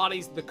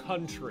embodies the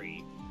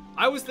country.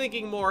 I was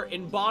thinking more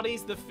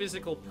embodies the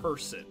physical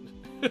person.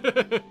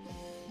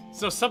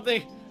 So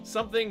something.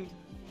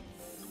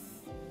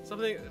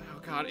 Oh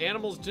god,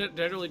 animals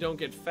generally don't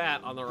get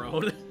fat on their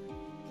own.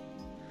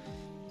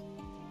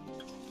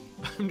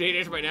 I'm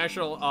Danish. My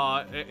national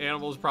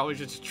animal is probably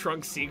just a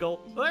trunk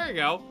seagull. Well, there you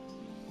go.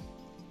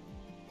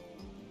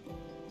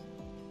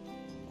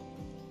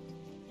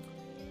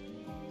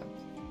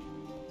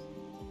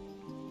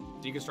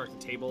 Deconstruct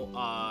the table.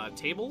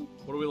 Table?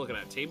 What are we looking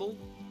at? Table?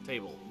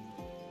 Table.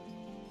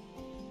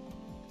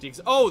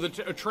 Oh,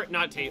 the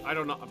not table. I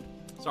don't know.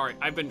 Sorry,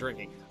 I've been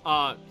drinking.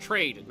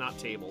 Trade, not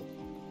table.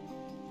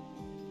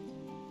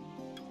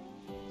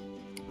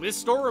 This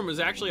storeroom is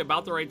actually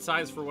about the right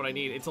size for what I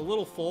need. It's a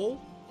little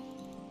full,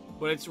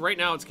 but it's right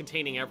now it's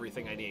containing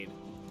everything I need.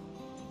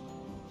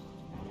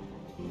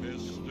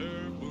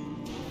 Mr. Boo,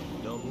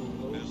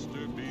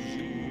 Mr. B,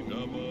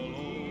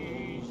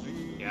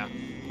 Yeah.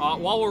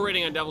 While we're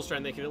waiting on Devil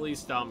Strand, they can at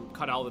least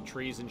cut all the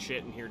trees and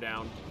shit in here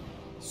down.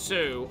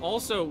 So,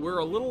 also, we're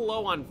a little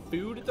low on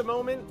food at the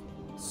moment.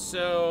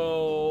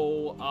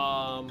 So,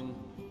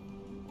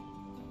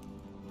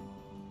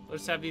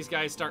 let's have these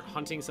guys start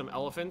hunting some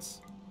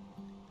elephants.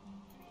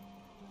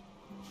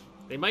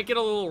 They might get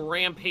a little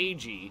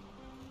rampagey,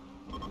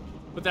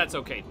 but that's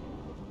okay.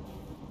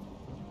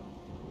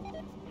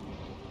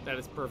 That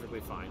is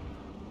perfectly fine.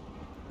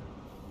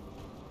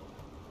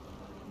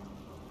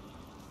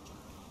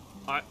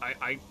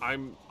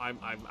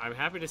 I'm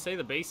happy to say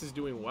the base is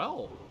doing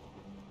well.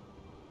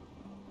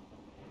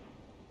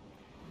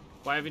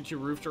 Why haven't you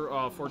roofed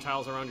 4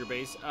 tiles around your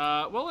base?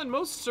 Well, in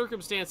most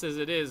circumstances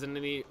it is, and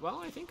well,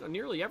 I think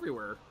nearly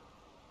everywhere.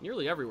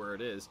 Nearly everywhere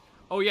it is.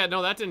 Oh yeah,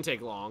 no, that didn't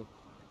take long.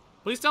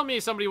 Please tell me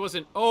somebody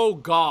wasn't... Oh,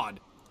 God.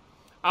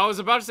 I was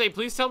about to say,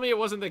 please tell me it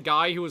wasn't the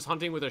guy who was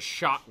hunting with a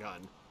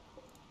shotgun.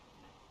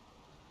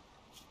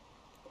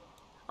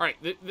 Alright,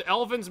 the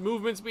elephant's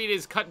movement speed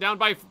is cut down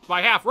by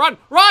half. Run!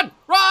 Run!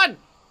 Run!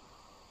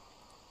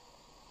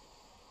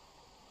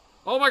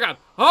 Oh my god!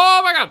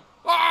 Oh my god!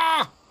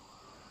 Ah!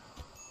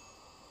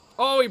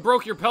 Oh, he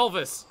broke your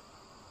pelvis.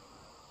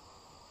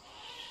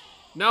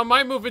 Now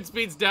my movement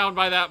speed's down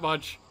by that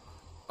much.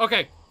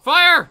 Okay,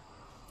 fire!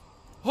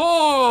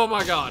 Oh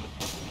my god.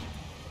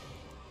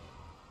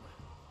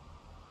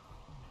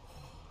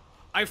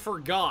 I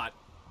forgot.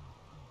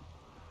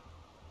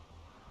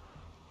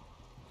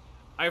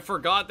 I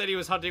forgot that he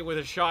was hunting with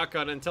a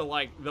shotgun until,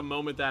 like, the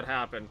moment that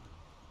happened.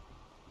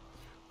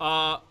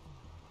 Oh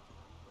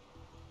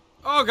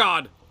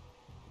god.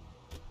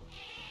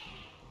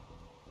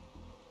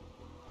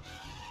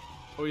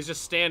 Oh, he's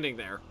just standing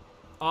there.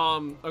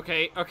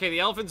 Okay, the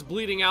elephant's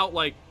bleeding out,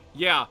 like,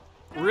 yeah,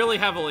 really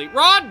heavily.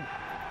 Run!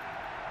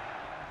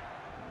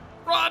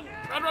 Run!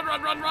 Run, run,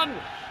 run, run, run!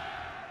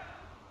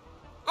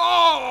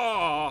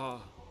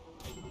 Oh!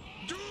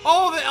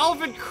 Oh, the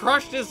elephant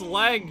crushed his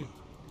leg.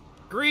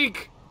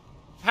 Greek!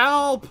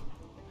 Help!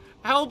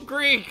 Help,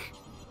 Greek!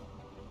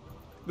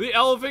 The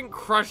elephant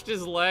crushed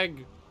his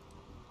leg.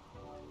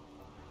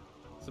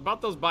 It's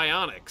about those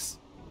bionics.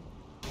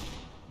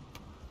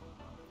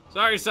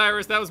 Sorry,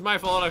 Cyrus, that was my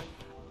fault.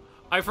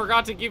 I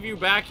forgot to give you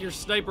back your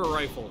sniper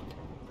rifle.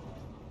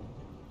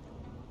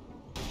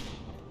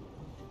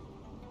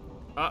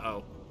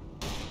 Uh-oh.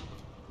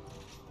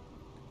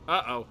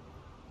 Uh-oh.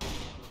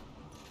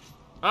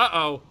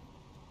 Uh-oh.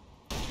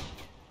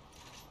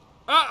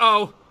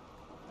 Uh-oh.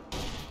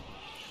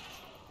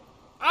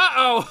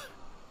 Uh-oh.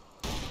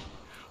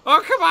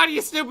 Oh, come on,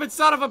 you stupid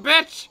son of a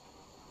bitch.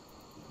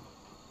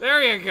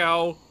 There you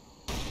go.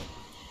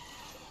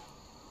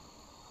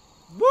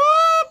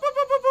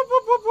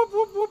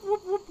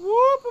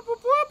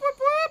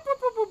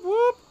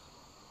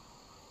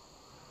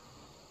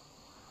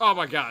 Oh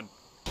my god.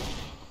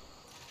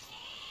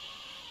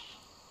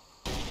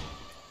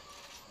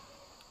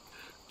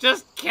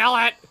 Just kill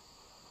it!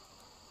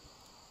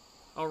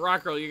 Oh,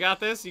 Rockgirl, you got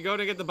this? You going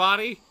to get the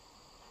body?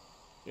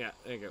 Yeah,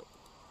 there you go.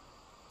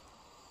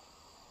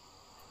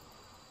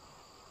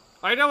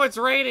 I know it's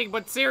raining,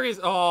 but serious.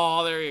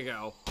 Oh, there you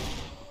go.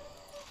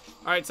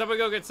 Alright, someone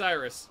go get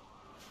Cyrus.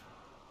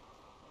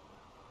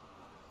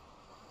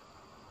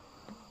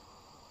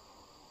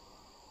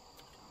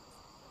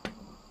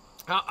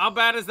 How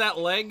bad is that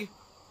leg?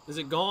 Is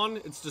it gone?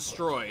 It's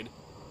destroyed.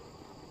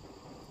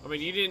 I mean,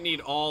 you didn't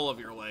need all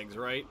of your legs,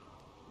 right?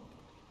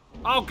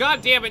 Oh,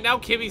 god damn it, now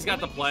Kimmy's got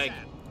the plague.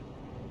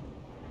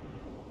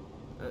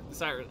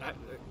 Cyrus,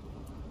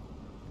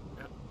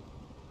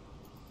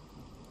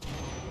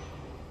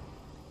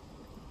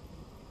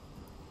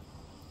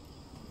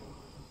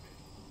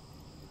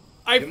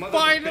 I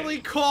finally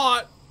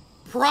caught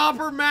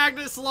proper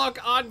Magnus luck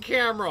on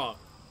camera.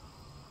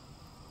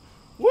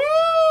 Woo!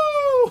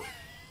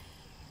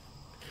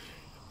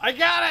 I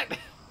got it!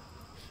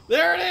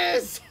 There it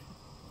is!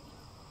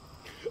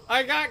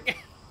 I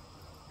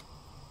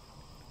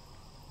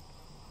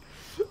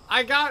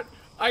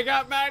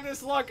got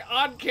Magnus luck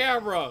on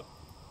camera.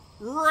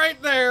 Right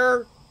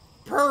there.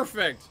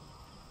 Perfect.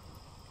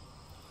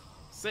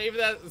 Save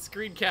that,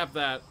 screen cap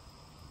that.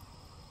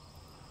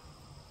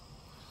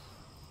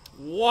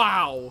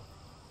 Wow.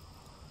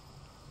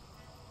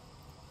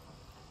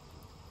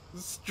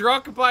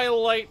 Struck by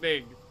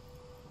lightning.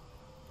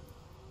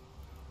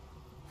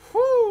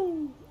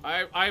 Whew.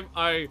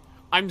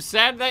 I'm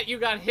sad that you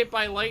got hit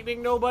by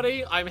lightning,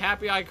 nobody. I'm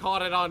happy I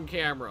caught it on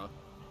camera.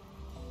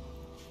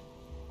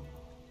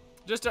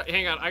 Just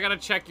hang on, I gotta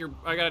check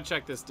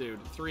this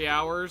dude. 3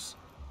 hours.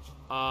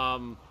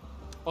 Oh,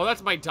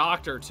 that's my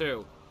doctor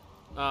too.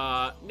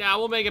 Nah,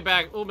 we'll make it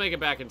back. We'll make it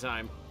back in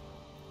time.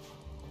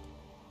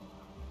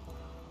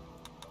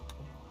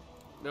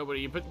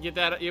 Nobody, you put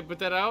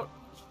that out?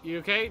 You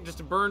okay? Just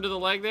a burn to the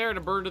leg there and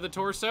a burn to the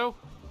torso?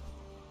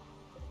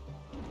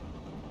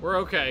 We're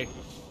okay.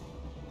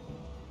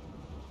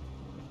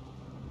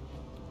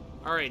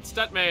 Alright,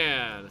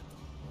 Stuntman.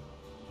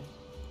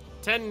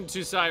 Tend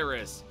to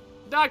Cyrus.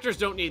 Doctors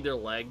don't need their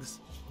legs.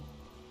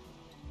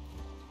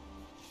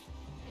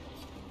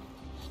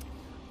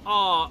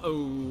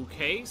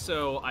 Okay,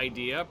 so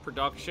idea,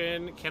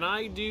 production. Can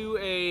I do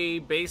a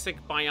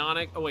basic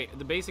bionic? Oh wait,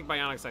 the basic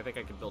bionics I think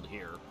I could build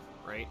here,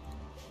 right?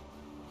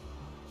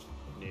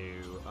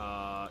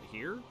 No,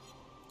 here?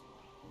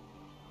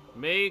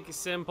 Make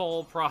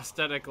simple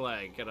prosthetic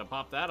leg. Gonna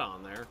pop that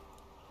on there.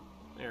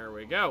 There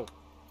we go.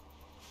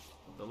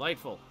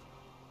 Delightful.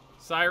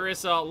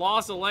 Cyrus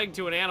lost a leg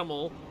to an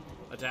animal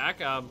attack.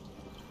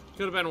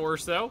 Could have been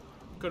worse, though.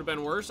 Could have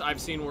been worse.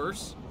 I've seen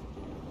worse.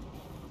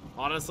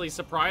 Honestly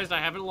surprised I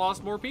haven't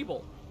lost more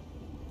people.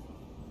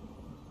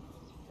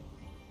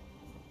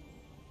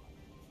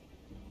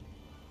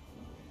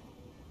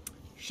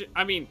 Shit,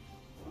 I mean,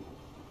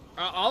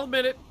 I'll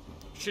admit it.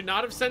 Should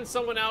not have sent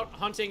someone out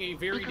hunting a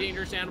very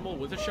dangerous animal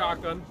with a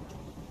shotgun.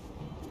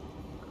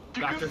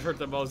 Doctors hurt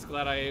the most.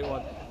 Glad I ate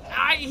one.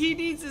 He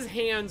needs his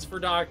hands for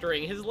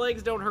doctoring. His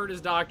legs don't hurt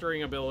his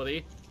doctoring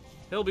ability.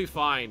 He'll be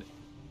fine.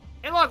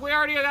 Hey, look, we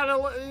already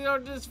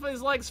got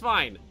his leg's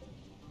fine.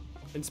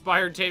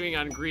 Inspired taming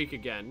on Greek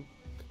again.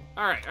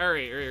 All right.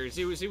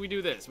 See, we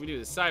do this.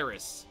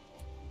 Cyrus,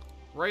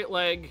 right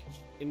leg,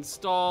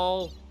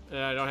 install.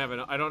 I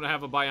don't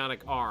have a bionic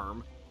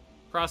arm.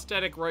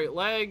 Prosthetic right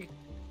leg.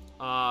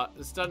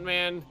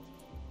 Stuntman,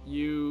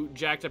 you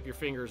jacked up your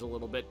fingers a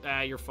little bit.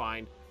 You're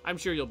fine. I'm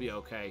sure you'll be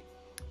okay.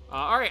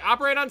 All right,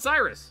 operate on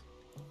Cyrus.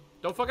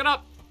 Don't fuck it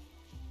up.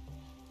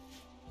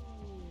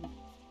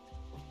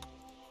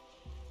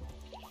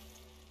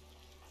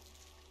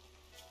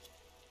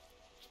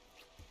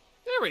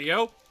 There we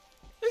go.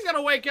 He's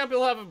gonna wake up,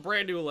 he'll have a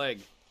brand new leg.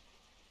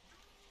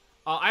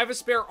 I have a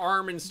spare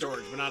arm in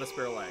storage, but not a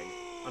spare leg,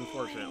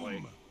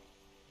 unfortunately.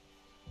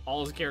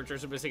 All his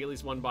characters are missing at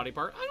least one body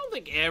part. I don't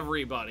think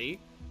everybody.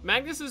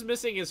 Magnus is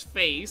missing his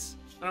face.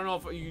 I don't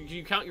know if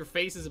you count your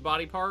face as a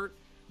body part.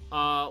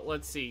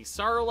 Let's see.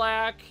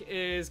 Sarlacc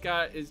is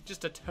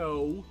just a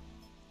toe.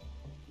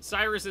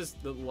 Cyrus is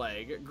the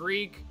leg.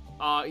 Greek,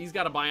 he's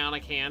got a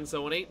bionic hand,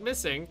 so it ain't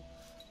missing.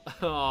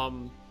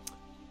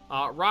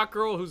 Rock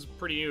Girl, who's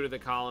pretty new to the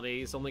colony,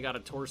 he's only got a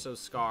torso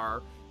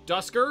scar.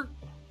 Dusker,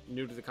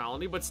 new to the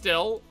colony, but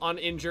still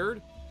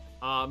uninjured.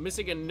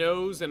 Missing a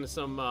nose and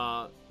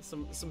some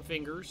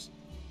fingers.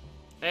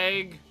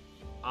 Egg,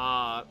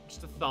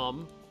 just a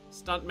thumb.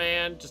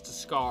 Stuntman, just a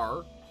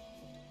scar.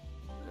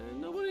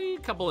 Nobody, a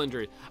couple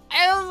injuries.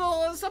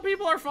 And some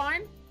people are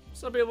fine.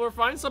 Some people are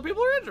fine. Some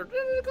people are injured.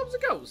 It comes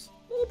and goes.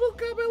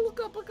 Look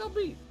up,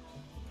 beat.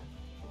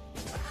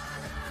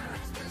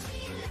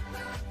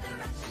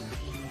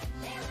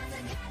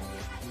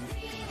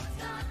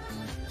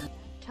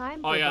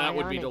 Oh yeah, that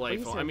would be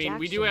delightful. I mean,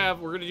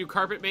 we're gonna do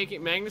carpet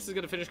making. Magnus is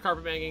gonna finish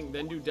carpet making,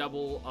 then do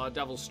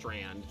Devil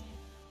Strand.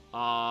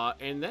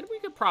 And then we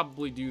could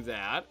probably do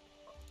that.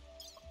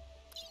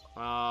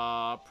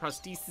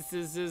 Prostheses.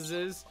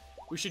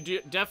 We should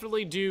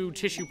definitely do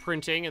tissue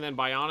printing, and then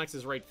bionics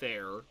is right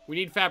there. We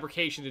need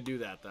fabrication to do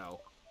that,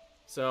 though.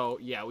 So,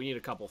 yeah, we need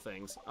a couple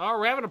things. Oh,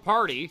 we're having a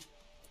party.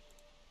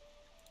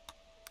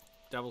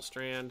 Devil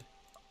Strand.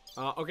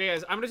 Okay,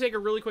 guys, I'm going to take a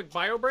really quick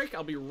bio break.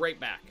 I'll be right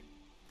back.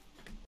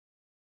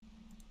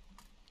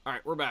 All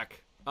right, we're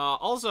back.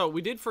 Also,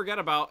 we did forget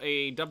about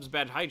a Dub's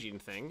Bad Hygiene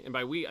thing. And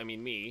by we, I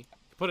mean me.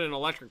 Put an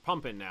electric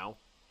pump in now.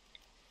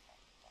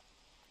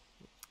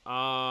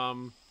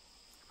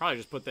 Probably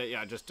just put that,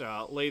 yeah, just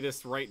lay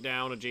this right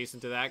down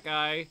adjacent to that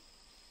guy.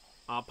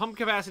 Pump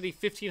capacity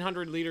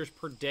 1,500 liters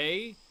per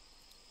day.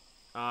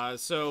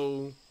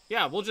 So,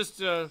 yeah, we'll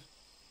just,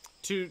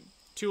 two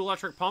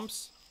electric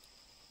pumps.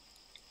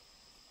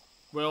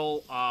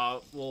 We'll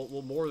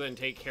more than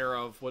take care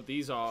of what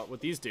these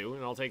do,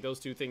 and I'll take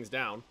those two things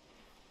down.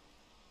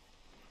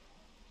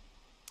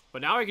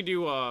 But now I could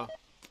do, some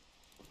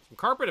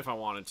carpet if I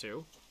wanted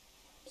to.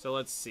 So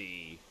let's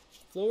see.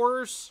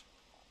 Floors.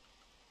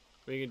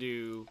 We can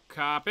do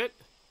carpet.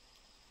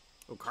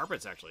 Oh,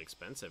 carpet's actually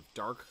expensive.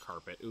 Dark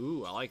carpet.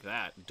 Ooh, I like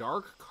that.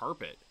 Dark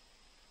carpet.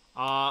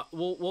 What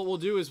we'll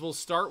do is we'll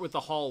start with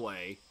the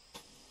hallway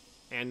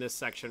and this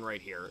section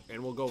right here,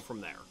 and we'll go from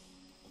there.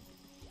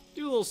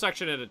 Do a little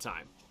section at a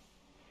time.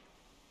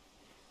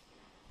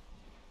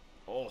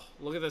 Oh,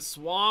 look at the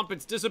swamp.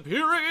 It's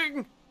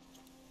disappearing.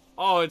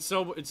 Oh, it's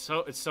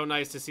so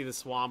nice to see the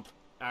swamp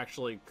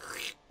actually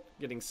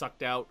getting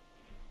sucked out.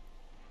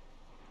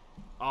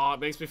 Oh, it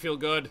makes me feel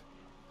good.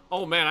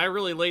 Oh man, I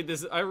really laid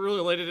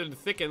it in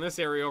thick in this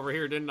area over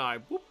here, didn't I?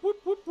 Whoop, whoop,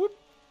 whoop, whoop.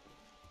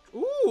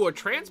 Ooh, a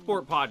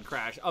transport pod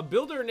crash. A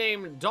builder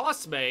named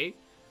Dosme.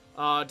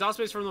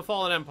 Dosme's from the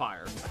Fallen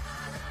Empire.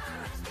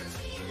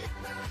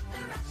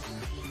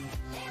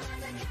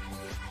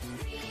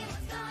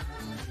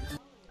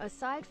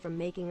 Aside from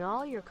making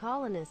all your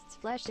colonists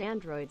flesh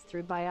androids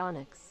through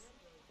bionics,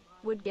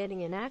 would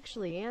getting an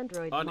actually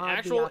android mod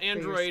actual be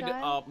android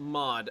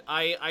mod.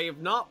 I have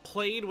not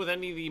played with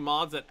any of the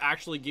mods that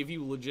actually give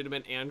you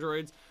legitimate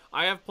androids.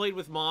 I have played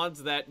with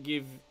mods that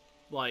give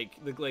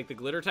like the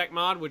glitter tech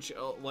mod, which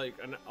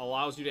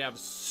allows you to have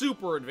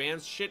super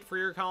advanced shit for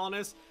your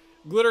colonists.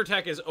 Glitter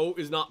tech is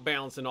not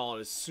balanced at all.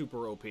 It is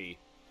super OP.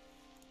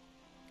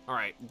 All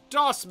right,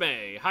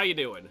 Dosme, how you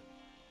doing?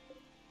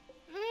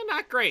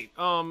 Not great.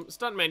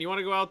 Stuntman, you want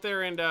to go out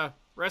there and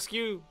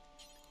rescue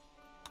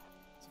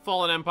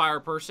Fallen Empire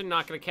person?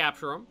 Not going to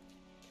capture him.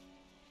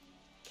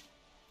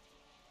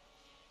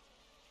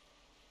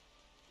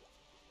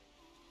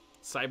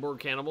 Cyborg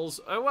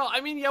cannibals. Well,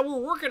 I mean, yeah, we're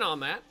working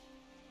on that.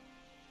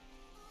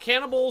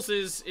 Cannibals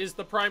is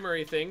the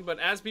primary thing, but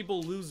as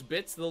people lose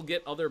bits, they'll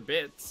get other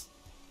bits.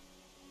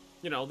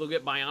 You know, they'll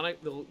get bionic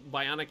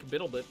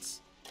bittle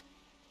bits.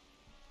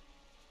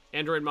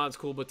 Android mod's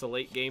cool, but it's a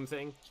late game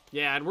thing.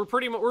 Yeah, and we're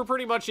pretty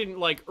much in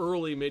like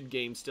early mid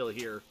game still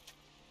here.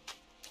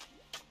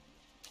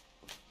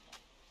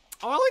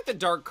 Oh, I like the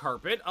dark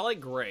carpet. I like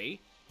gray.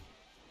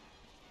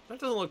 That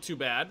doesn't look too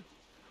bad.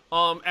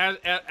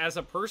 As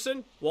a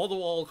person,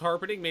 wall-to-wall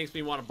carpeting makes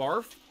me want to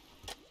barf.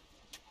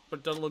 But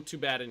it doesn't look too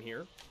bad in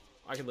here.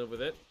 I can live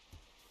with it.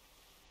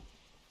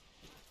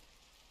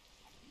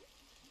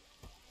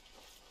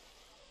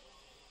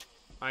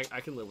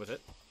 I can live with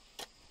it.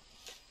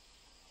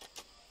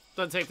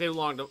 Doesn't take too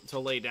long to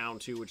lay down,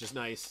 too, which is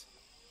nice.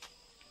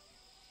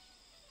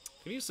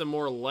 Could use some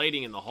more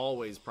lighting in the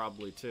hallways,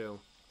 probably, too.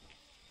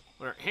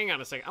 Right, hang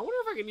on a second. I wonder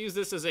if I can use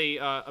this as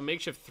a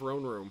makeshift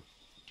throne room.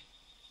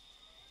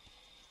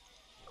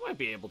 I might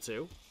be able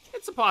to.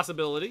 It's a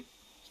possibility.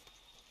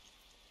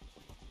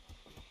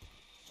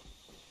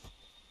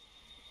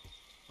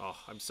 Oh,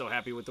 I'm so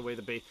happy with the way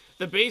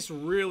the base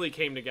really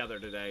came together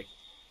today.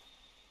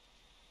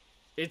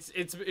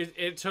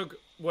 It took,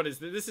 what is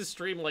this? This is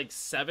stream like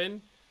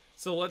 7.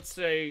 So let's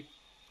say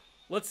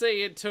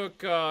it took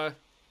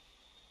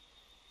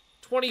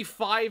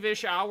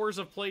 25-ish hours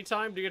of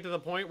playtime to get to the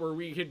point where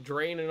we could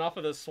drain enough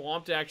of the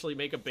swamp to actually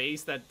make a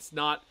base that's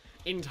not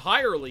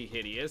entirely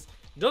hideous.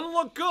 Doesn't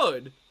look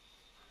good,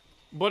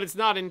 but it's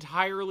not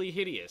entirely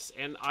hideous,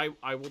 and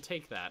I will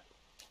take that.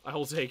 I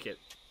will take it.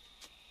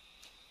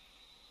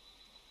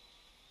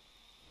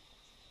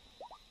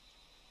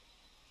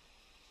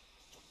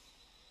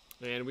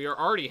 And we are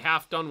already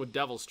half done with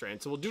Devil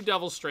Strand. So we'll do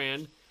Devil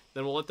Strand,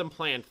 then we'll let them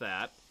plant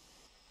that.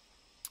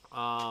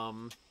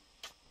 Long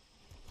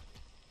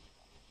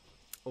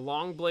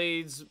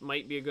blades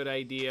might be a good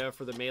idea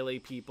for the melee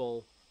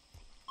people.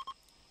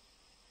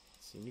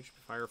 Let's see, neutral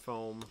fire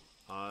foam.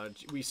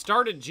 We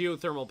started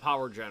geothermal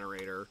power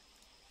generator.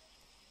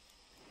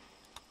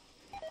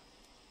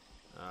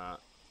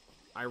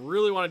 I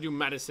really want to do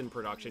medicine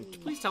production.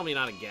 Please tell me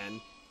not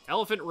again.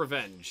 Elephant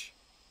revenge.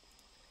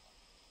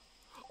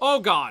 Oh,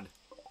 God.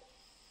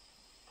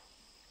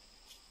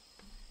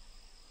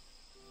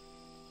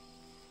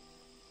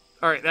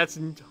 Alright, that's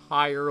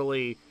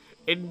entirely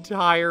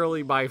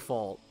my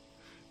fault.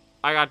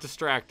 I got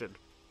distracted.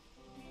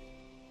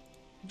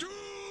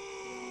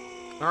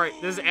 Alright,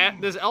 this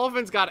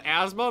elephant's got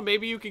asthma.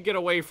 Maybe you could get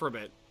away from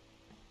it.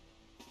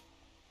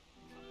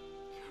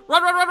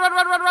 Run, run, run, run,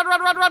 run, run, run,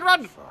 run, run, run,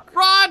 run! Fuck.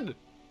 Run!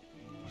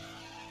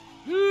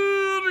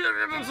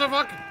 What the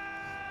fuck?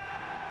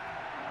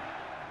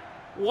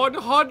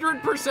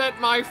 100%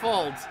 my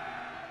fault.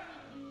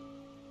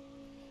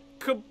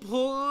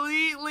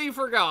 Completely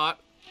forgot.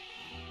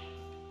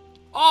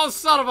 Oh,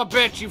 son of a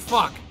bitch, you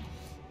fuck.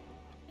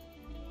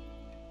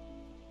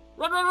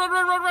 Run, run, run,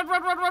 run, run, run,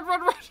 run, run, run,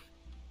 run, run.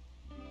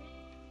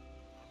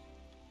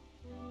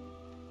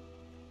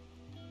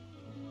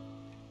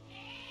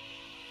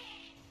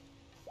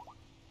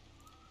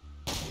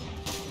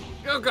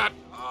 Oh, God.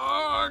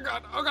 Oh,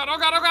 God. Oh, God. Oh,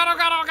 God. Oh, God. Oh,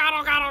 God. Oh, God.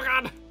 Oh, God. Oh,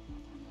 God.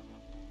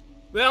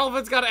 The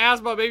elephant's got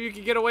asthma. Maybe you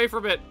can get away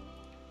from it.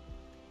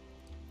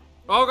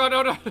 Oh, God.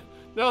 No, no.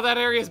 No, that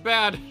area's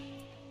bad.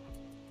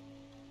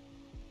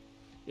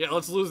 Yeah,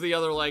 let's lose the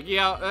other leg.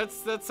 Yeah,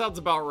 that sounds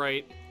about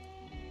right.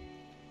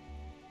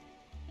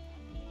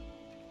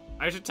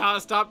 I should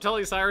stop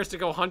telling Cyrus to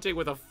go hunting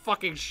with a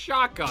fucking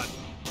shotgun.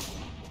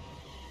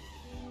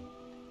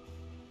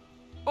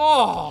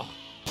 Oh!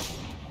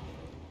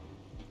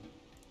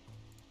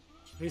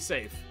 He's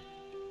safe.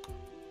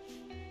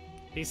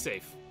 He's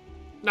safe.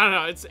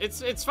 No, it's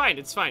fine.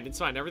 It's fine. It's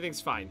fine.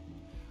 Everything's fine.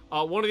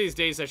 One of these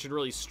days I should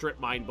really strip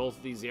mine both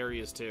of these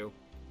areas too.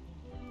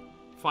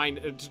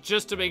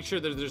 Just to make sure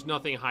that there's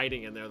nothing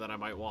hiding in there that I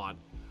might want.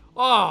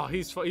 Oh,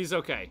 he's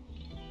okay.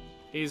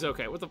 He's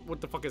okay.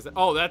 What the fuck is that?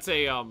 Oh, that's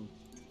a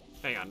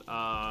hang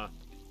on.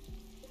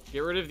 Get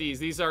rid of these.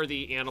 These are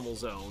the animal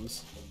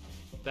zones.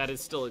 That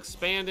is still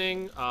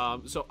expanding.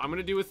 So I'm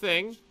gonna do a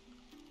thing.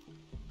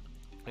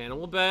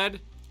 Animal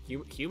bed,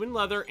 human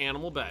leather,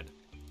 animal bed.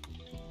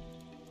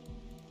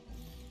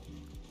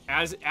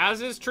 As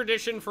is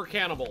tradition for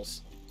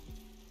cannibals.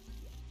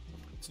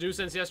 It's new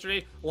since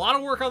yesterday. A lot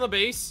of work on the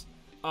base.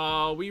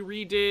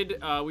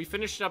 We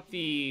finished up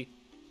the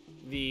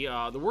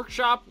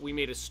workshop. We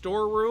made a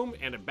storeroom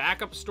and a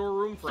backup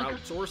storeroom for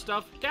outdoor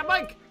stuff. Cat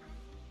Mike!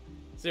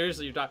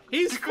 Seriously, you doctor.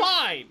 He's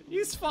fine!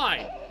 He's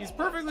fine. He's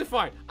perfectly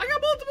fine. I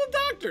got multiple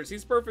doctors.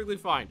 He's perfectly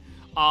fine.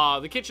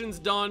 The kitchen's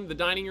done. The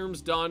dining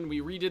room's done. We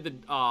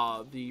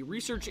redid the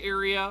research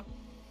area.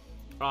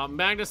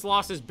 Magnus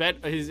lost his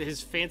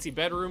his fancy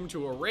bedroom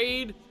to a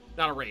raid.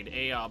 Not a raid,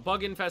 a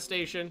bug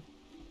infestation.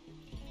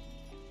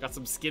 Got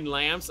some skin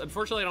lamps.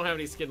 Unfortunately, I don't have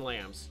any skin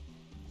lamps.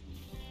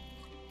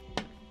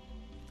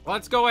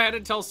 Let's go ahead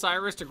and tell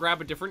Cyrus to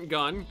grab a different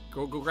gun.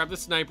 Go grab the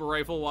sniper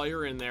rifle while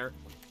you're in there.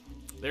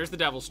 There's the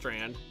Devil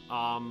Strand.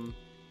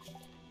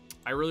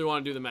 I really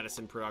want to do the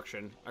medicine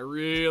production. I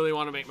really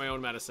want to make my own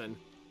medicine.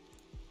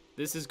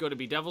 This is going to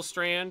be Devil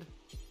Strand.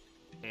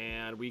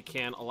 And we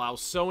can allow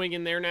sewing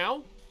in there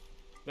now.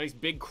 Nice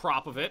big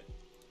crop of it.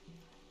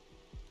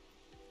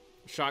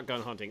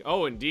 Shotgun hunting.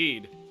 Oh,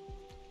 indeed.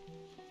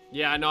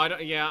 Yeah, no, I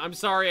don't. Yeah, I'm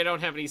sorry, I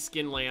don't have any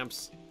skin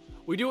lamps.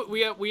 We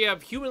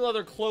have human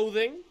leather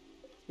clothing.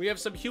 We have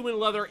some human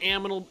leather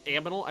animal.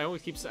 I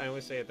always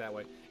say it that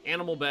way.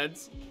 Animal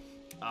beds.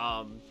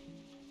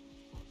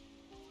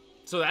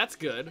 So that's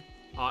good.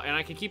 And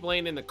I can keep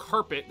laying in the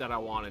carpet that I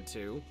wanted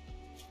to.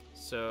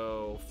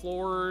 So,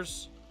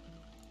 floors,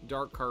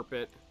 dark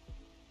carpet.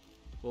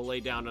 We'll lay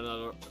down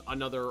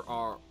another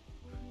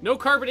no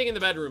carpeting in the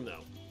bedroom,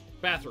 though.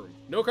 Bathroom.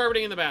 No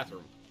carpeting in the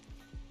bathroom.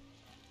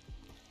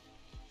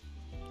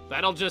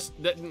 That'll just...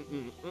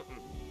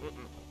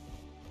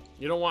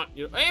 You don't want...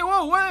 hey,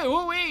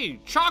 whoa,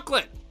 wait!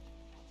 Chocolate!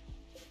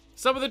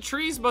 Some of the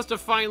trees must have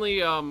finally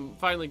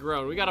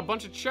grown. We got a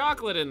bunch of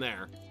chocolate in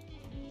there.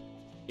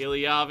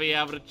 Iliavi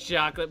having a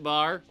chocolate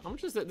bar. How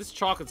much is that? This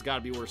chocolate's got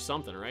to be worth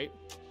something, right?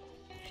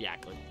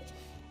 Chocolate.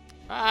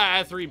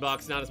 Ah,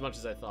 $3. Not as much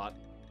as I thought.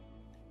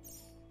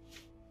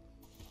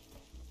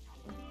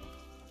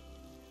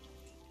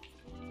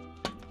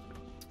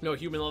 No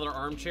human leather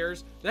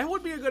armchairs. That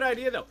would be a good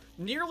idea, though.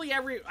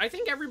 I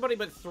think everybody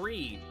but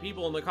 3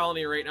 people in the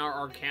colony right now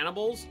are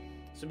cannibals.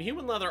 Some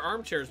human leather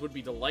armchairs would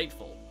be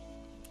delightful.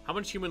 How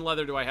much human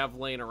leather do I have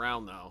laying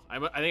around, though? I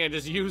think I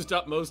just used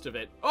up most of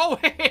it. Oh,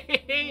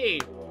 hey!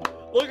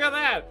 Look at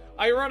that!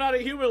 I run out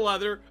of human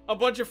leather, a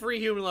bunch of free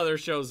human leather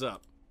shows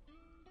up.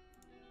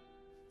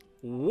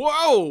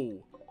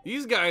 Whoa!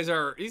 These guys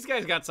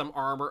got some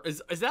armor.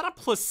 Is that a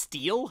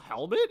plasteel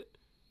helmet?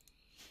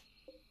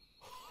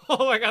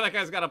 Oh my god, that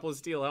guy's got a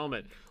plasteel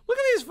helmet. Look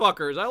at these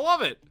fuckers, I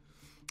love it.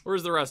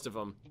 Where's the rest of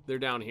them? They're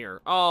down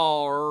here.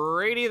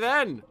 Alrighty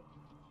then.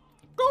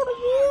 Go to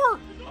war!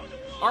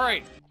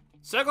 Alright.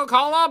 Sickle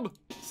column!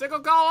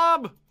 Sickle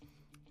column!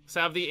 Let's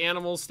have the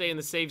animals stay in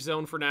the safe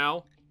zone for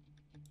now.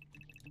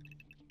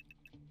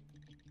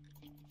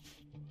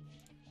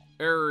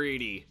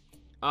 Alrighty.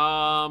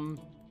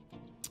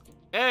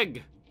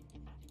 Egg.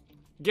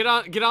 Get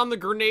on the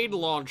grenade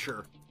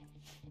launcher.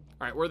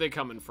 Alright, where are they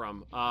coming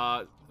from?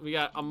 We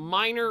got a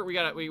miner. We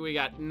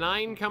got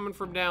 9 coming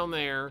from down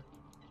there.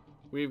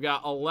 We've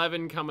got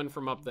 11 coming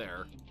from up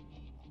there.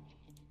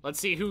 Let's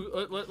see who.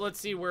 Let's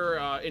see where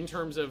in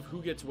terms of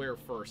who gets where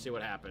first. See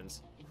what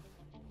happens.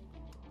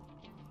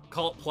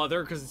 Call it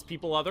pleather because it's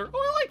people other.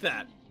 Oh, I like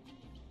that.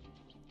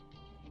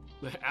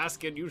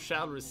 Ask and you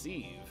shall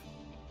receive.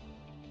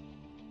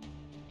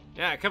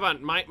 Yeah, come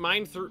on,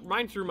 mine through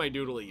my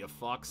doodly, you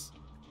fucks.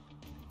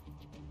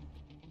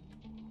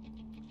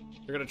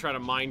 You're gonna try to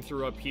mine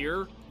through up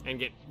here and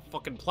get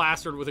fucking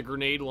plastered with a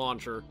grenade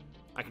launcher.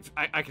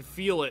 I can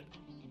feel it.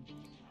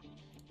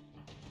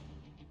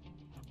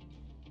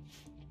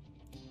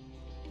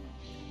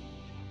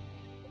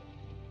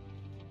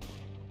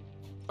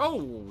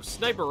 Oh,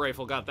 sniper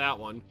rifle got that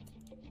one.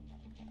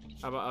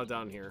 How about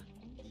down here?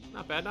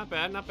 Not bad, not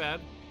bad, not bad.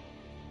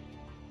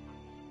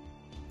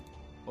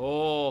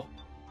 Oh.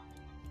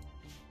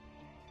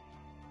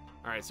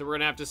 Alright, so we're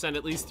gonna have to send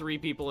at least 3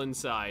 people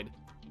inside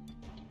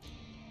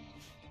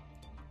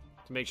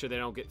to make sure they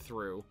don't get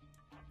through.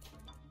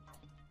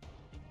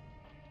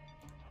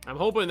 I'm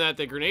hoping that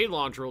the grenade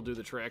launcher will do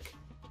the trick,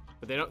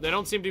 but they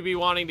don't seem to be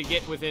wanting to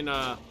get within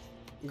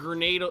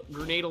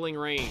grenadling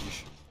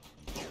range.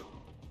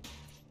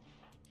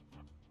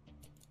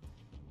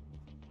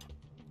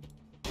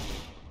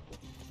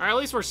 Alright, at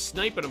least we're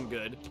sniping them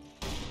good.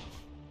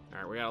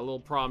 Alright, we got a little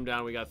problem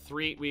down. We got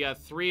three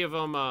of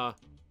them,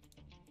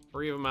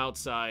 3 of them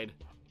outside.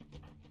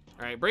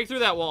 Alright, break through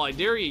that wall. I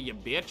dare you, you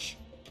bitch.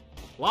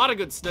 A lot of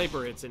good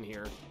sniper hits in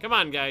here. Come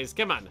on, guys.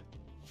 Come on.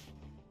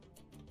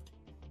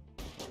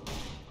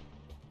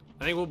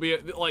 I think we'll be,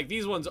 like,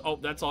 these ones. Oh,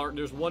 that's all.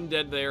 There's 1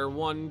 dead there.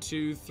 1,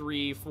 2,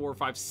 3, 4,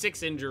 5,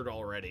 6 injured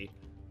already.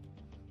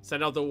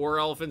 Send out the war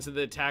elephants and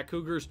the attack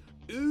cougars.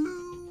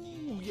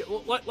 Ooh. Yeah,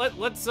 well,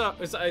 let's,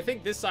 I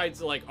think this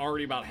side's, like,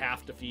 already about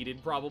half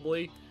defeated,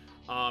 probably.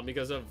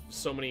 Because of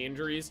so many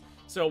injuries.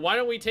 So why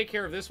don't we take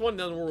care of this one,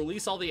 then we'll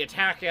release all the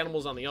attack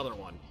animals on the other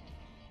one.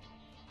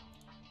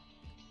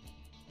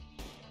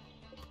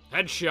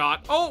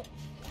 Headshot. Oh!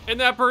 And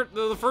that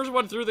the first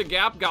one through the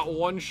gap got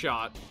 1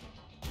 shot.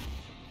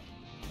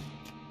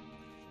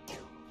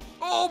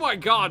 Oh my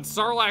god,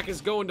 Sarlacc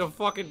is going to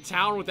fucking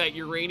town with that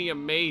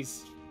uranium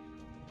mace.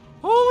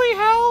 Holy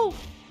hell!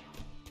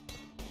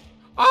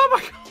 Oh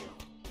my god!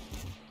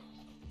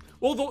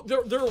 Well,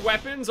 their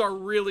weapons are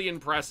really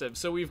impressive.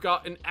 So we've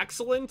got an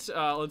excellent,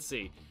 let's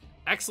see.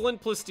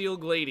 Excellent plasteel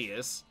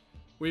gladius.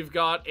 We've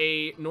got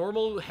a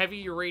normal heavy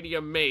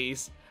uranium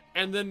mace.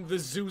 And then the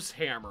Zeus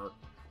hammer.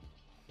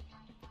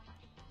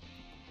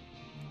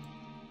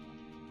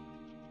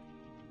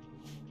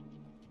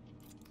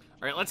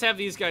 Alright, let's have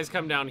these guys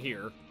come down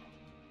here.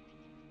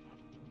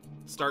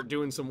 Start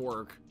doing some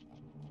work.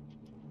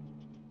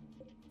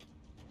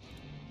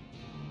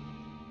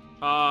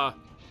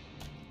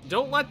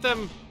 Don't let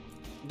them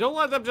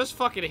just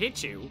fucking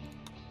hit you.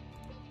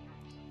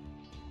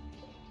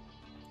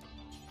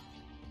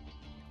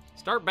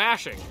 Start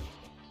bashing.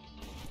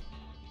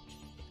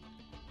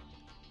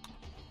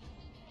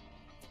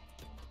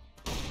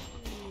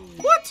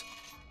 What?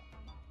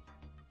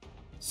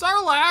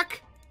 Sarlacc?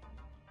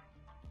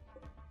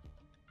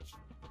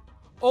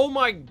 Oh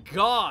my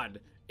god.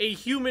 A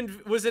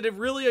human, was it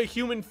really a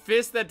human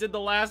fist that did the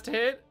last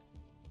hit?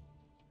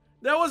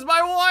 That was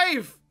my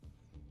wife!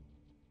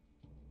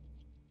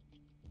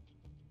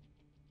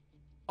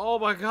 Oh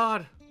my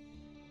god.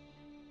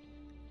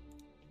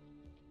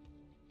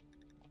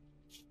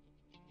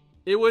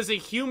 It was a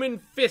human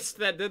fist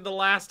that did the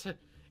last...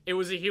 It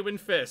was a human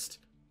fist.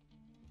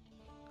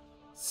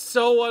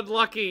 So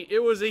unlucky.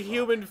 It was a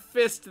human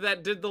fist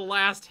that did the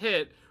last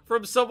hit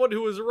from someone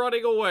who was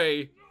running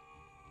away.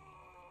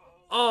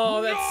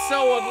 Oh, that's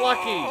so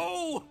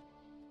unlucky.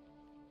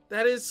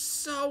 That is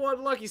so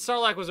unlucky.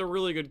 Sarlacc was a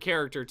really good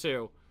character,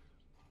 too.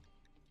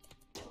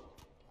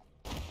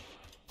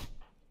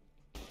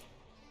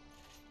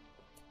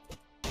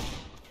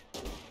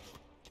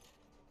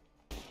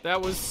 That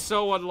was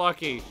so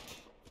unlucky.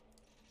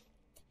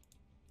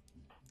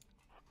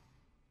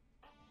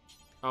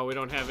 Oh, we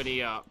don't have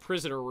any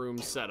prisoner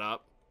rooms set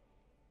up.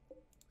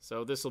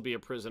 So this will be a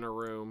prisoner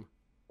room.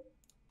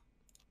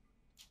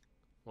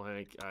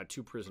 Like,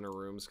 2 prisoner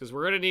rooms. Because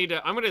we're going to need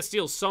to... I'm going to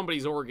steal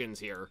somebody's organs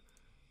here.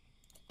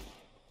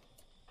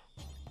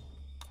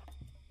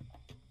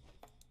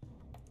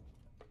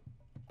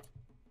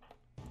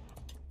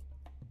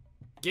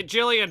 Get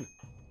Jillian!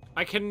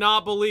 I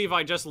cannot believe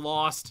I just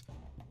lost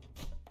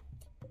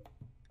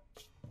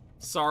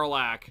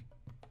Sarlacc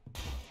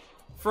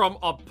from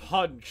a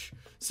punch.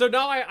 So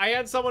now I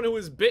had someone who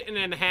was bitten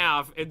in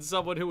half and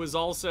someone who was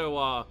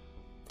also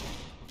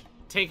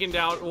taken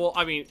down. Well,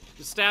 I mean,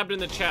 stabbed in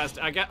the chest.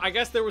 I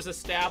guess there was a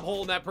stab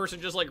hole and that person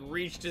just like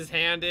reached his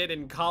hand in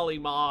and Kali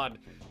Mod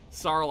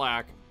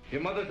Sarlacc.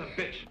 Your mother's a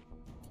bitch.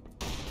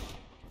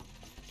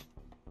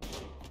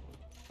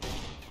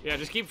 Yeah,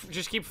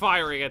 just keep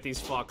firing at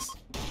these fucks.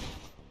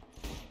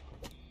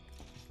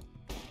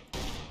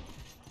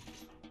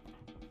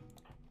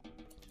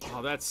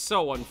 Oh, that's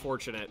so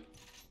unfortunate.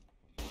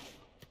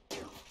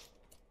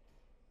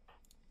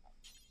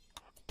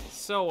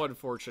 So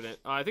unfortunate.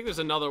 I think there's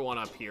another one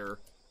up here.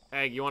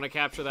 Egg, you want to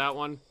capture that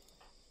one?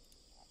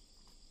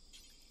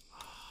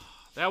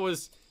 That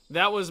was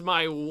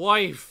my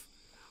wife.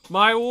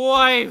 My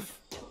wife!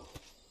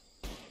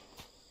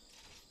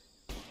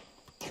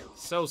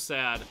 So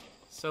sad.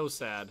 So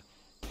sad.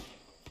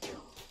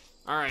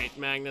 Alright,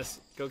 Magnus.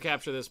 Go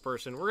capture this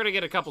person. We're gonna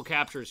get a couple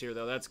captures here,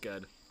 though. That's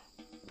good.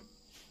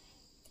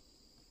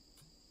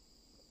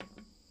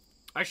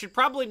 I should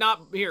probably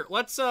not... Here,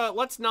 let's not...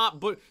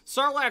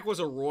 Sarlacc was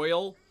a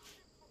royal.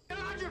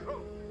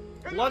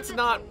 Let's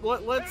not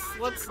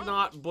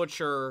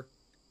butcher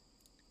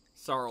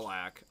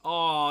Sarlacc.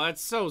 Oh,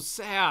 that's so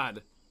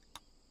sad.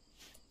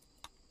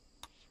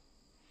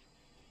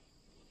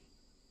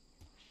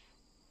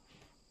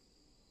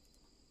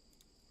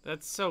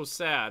 That's so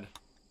sad.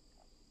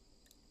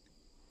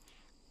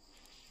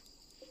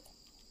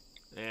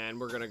 And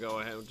we're gonna go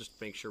ahead and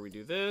just make sure we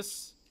do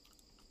this.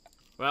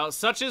 Well,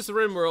 such is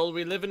Rimworld.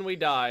 We live and we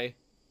die.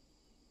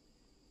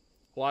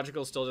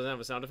 Logical still doesn't have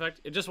a sound effect.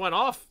 It just went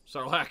off,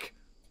 Sarlacc.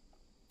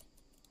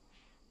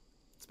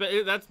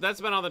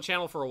 That's been on the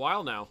channel for a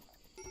while now.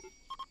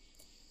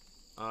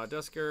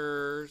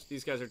 Duskers.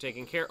 These guys are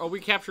taking care. Oh, we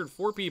captured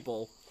 4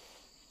 people.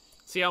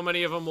 See how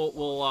many of them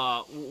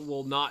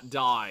will not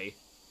die.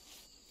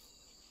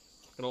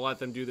 Gonna let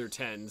them do their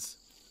 10s.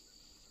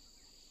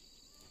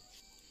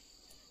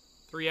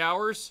 3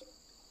 hours.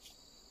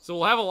 So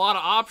we'll have a lot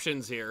of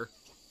options here.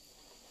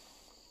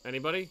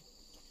 Anybody?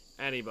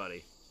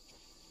 Anybody?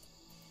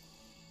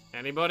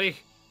 Anybody?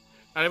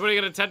 Anybody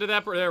gonna tend to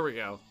that? There we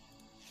go.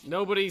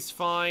 Nobody's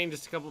fine.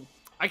 Just a couple.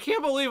 I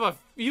can't believe a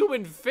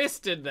human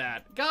fist did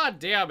that. God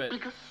damn it.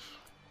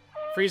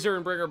 Freeze her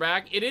and bring her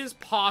back. It is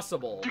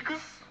possible.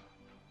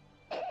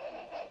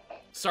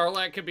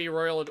 Sarlacc could be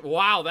royal.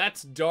 Wow,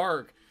 that's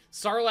dark.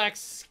 Sarlacc's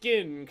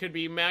skin could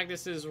be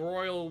Magnus's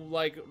royal,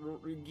 like,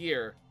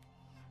 gear.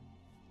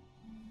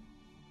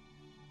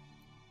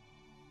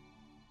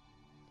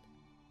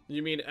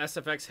 You mean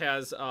SFX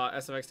has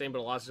SFX name, but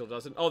Elastigirl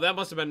doesn't? Oh, that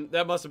must have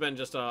been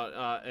just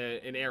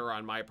an error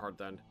on my part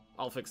then.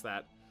 I'll fix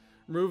that.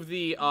 Remove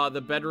the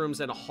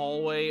bedrooms and a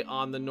hallway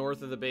on the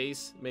north of the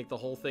base. Make the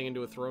whole thing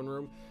into a throne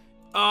room.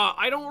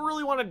 I don't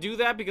really want to do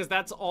that because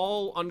that's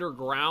all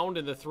underground,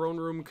 and the throne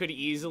room could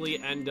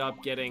easily end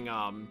up getting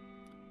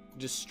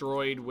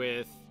destroyed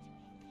with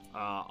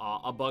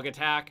a bug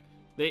attack.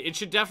 It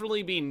should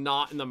definitely be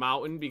not in the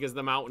mountain because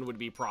the mountain would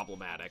be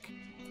problematic.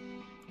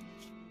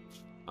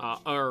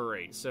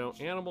 Alright, so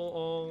animal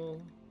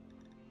all.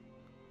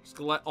 Just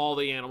gonna let all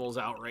the animals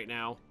out right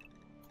now.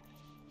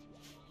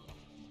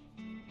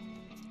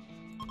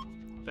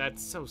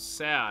 That's so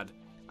sad.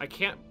 I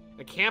can't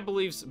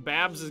believe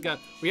Babs has got...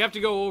 We have to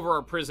go over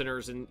our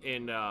prisoners and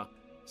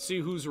see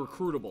who's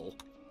recruitable.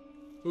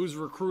 Who's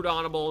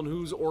recruit-onable and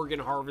who's organ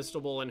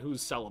harvestable and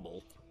who's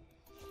sellable.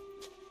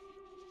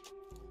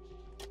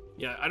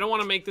 Yeah, I don't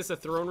want to make this a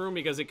throne room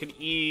because it could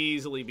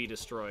easily be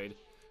destroyed.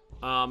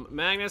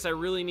 Magnus, I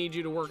really need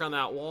you to work on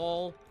that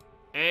wall.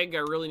 Egg, I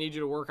really need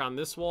you to work on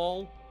this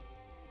wall.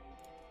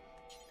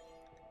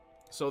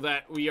 So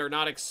that we are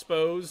not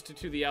exposed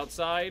to the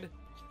outside.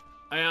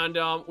 And,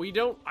 we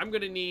don't... I'm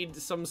gonna need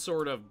some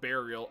sort of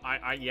burial.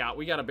 Yeah,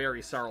 we gotta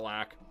bury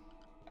Sarlacc.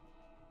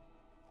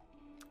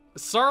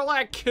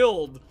 Sarlacc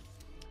killed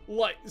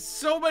Like,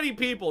 so many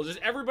people. Just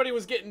everybody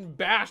was getting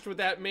bashed with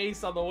that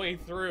mace on the way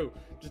through.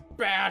 Just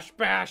bash,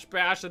 bash,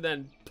 bash, and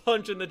then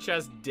punch in the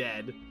chest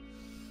dead.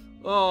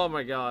 Oh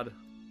my god.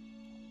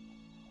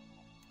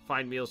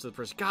 Find meals to the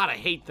person. God, I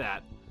hate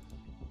that.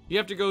 You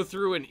have to go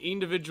through and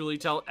individually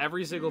tell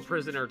every single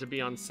prisoner to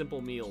be on simple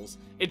meals.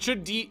 It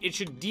should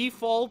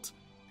default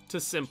to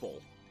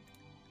simple.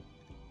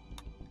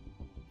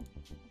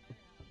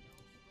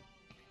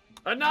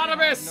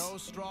 Anonymous! No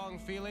strong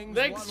feelings.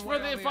 Thanks for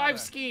the 5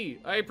 ski.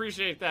 I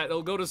appreciate that.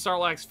 It'll go to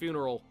Sarlacc's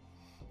funeral.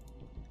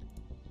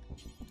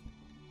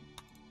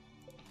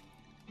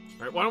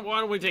 All right, why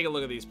don't we take a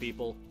look at these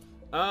people?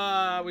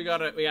 We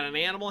got an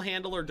animal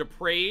handler,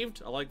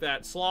 depraved. I like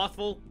that.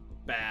 Slothful,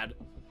 bad.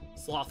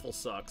 Slothful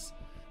sucks.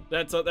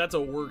 That's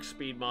a work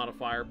speed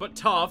modifier, but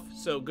tough,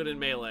 so good in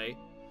melee.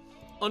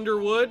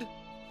 Underwood,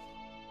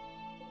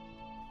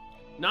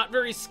 not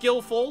very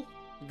skillful,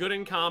 good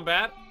in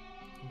combat.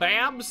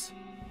 Babs,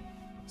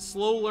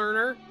 slow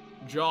learner,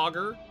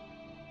 jogger.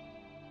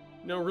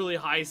 No really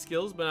high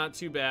skills, but not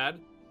too bad.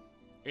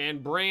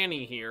 And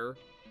Branny here,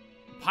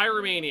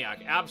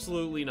 pyromaniac,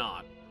 absolutely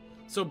not.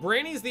 So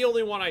Branny's the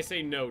only one I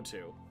say no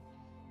to.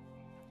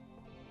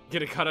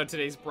 Get a cut of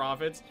today's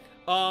profits.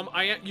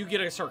 You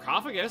get a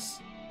sarcophagus.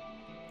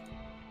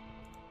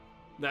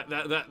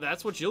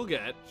 That's what you'll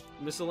get.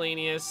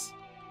 Miscellaneous,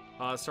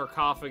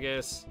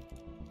 sarcophagus,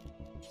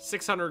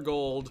 600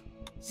 gold,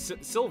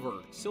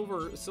 silver.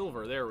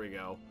 There we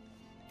go.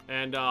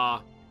 And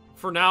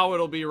for now,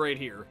 it'll be right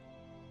here.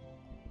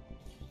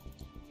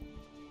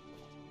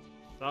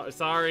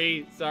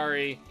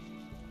 Sorry.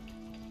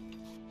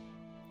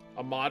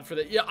 A mod for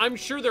that? Yeah, I'm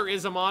sure there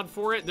is a mod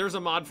for it. There's a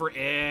mod for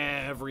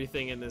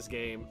everything in this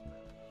game.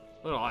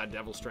 Look at all that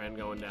Devil Strand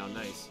going down.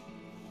 Nice.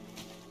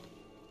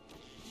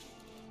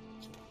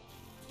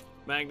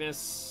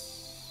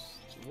 Magnus.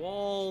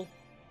 Wall.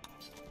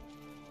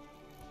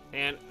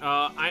 And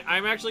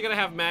I'm actually going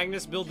to have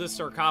Magnus build this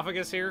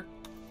sarcophagus here.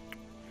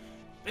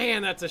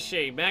 Man, that's a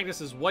shame.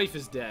 Magnus's wife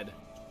is dead.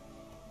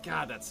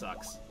 God, that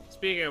sucks.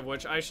 Speaking of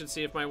which, I should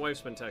see if my wife's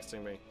been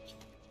texting me.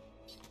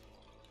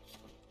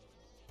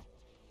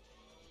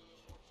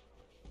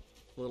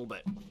 A little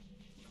bit.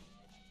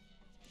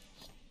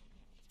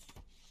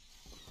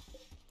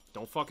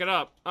 Don't fuck it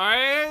up.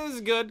 Alright, this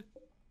is good.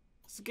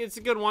 It's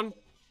a good one.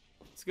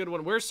 It's a good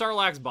one. Where's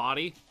Sarlacc's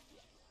body?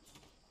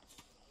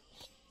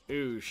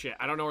 Ooh, shit.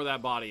 I don't know where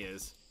that body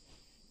is.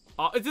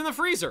 It's in the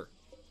freezer.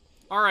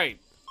 Alright.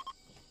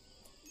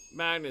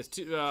 Magnus,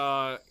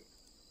 can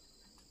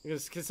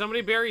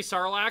somebody bury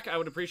Sarlacc? I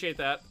would appreciate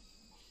that.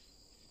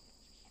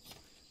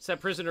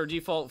 Set prisoner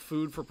default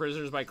food for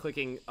prisoners by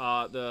clicking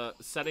the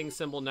setting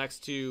symbol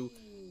next to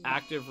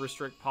active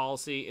restrict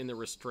policy in the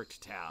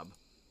restrict tab.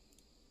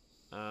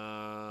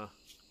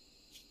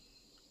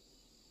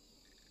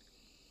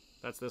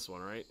 That's this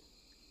one, right?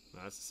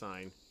 No, that's a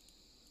sign.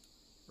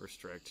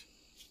 Restrict.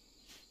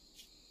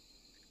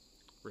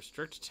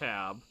 Restrict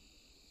tab.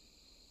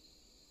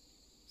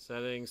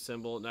 Setting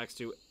symbol next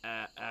to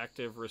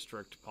active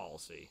restrict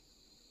policy.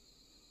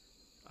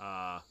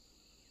 I'm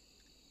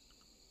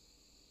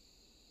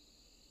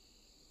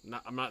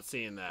not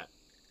seeing that.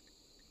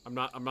 I'm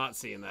not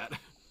seeing that.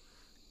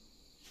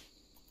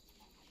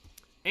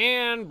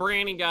 And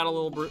Branny got a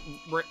little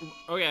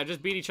oh yeah,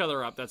 just beat each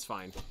other up. That's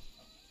fine.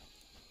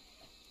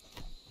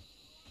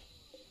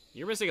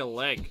 You're missing a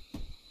leg.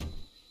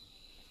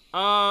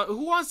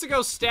 Who wants to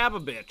go stab a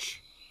bitch?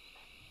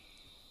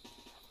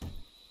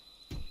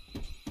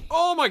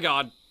 Oh my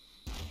god.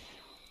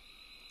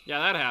 Yeah,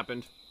 that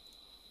happened.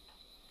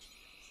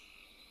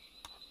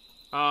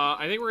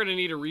 I think we're gonna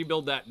need to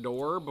rebuild that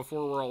door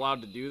before we're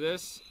allowed to do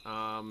this.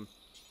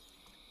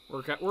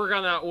 Work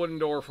on that wooden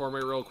door for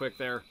me real quick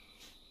there.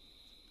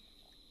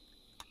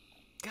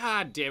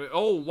 God damn it.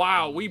 Oh,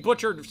 wow. We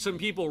butchered some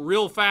people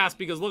real fast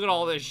because look at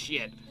all this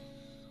shit.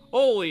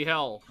 Holy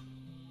hell.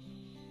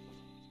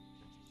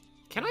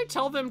 Can I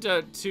tell them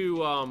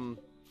to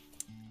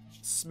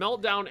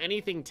smelt down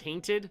anything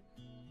tainted?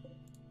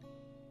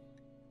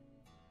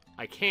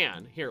 I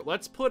can. Here,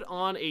 let's put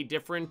on a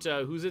different,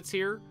 who's it's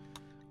here?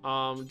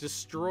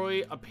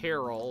 Destroy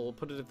apparel. We'll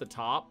put it at the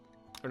top.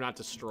 Or not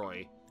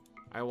destroy.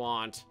 I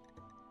want,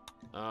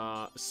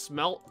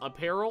 smelt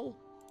apparel.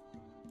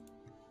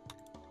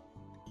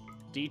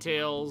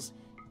 Details.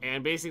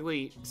 And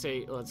basically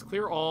say, let's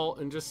clear all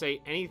and just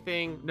say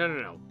anything.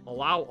 No.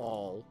 Allow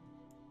all.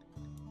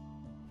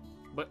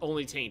 But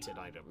only tainted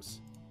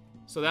items.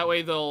 So that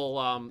way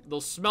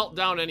they'll smelt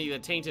down any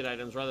of the tainted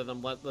items rather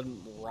than let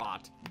them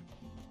rot.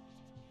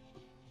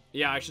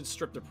 Yeah, I should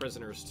strip the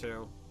prisoners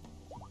too.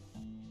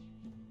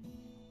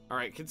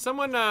 Alright, can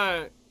someone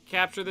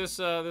capture this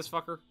this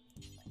fucker?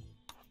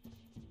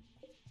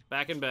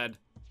 Back in bed.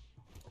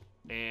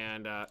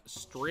 And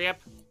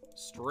strip.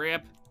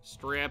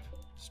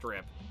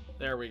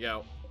 There we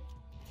go.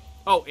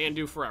 Oh, and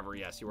do forever.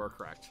 Yes, you are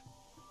correct.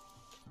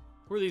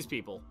 Who are these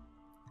people?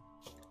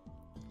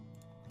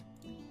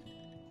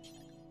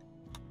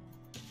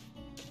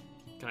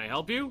 Can I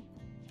help you?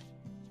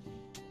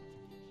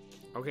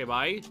 Okay,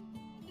 bye.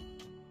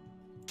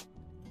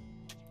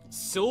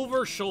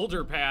 silver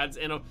shoulder pads,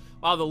 and a...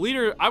 Wow, the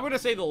leader... I'm going to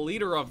say the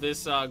leader of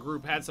this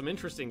group had some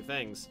interesting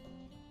things.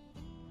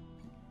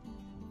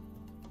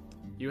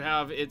 You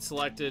have it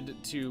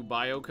selected to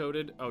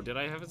bio-coded. Oh, did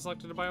I have it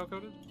selected to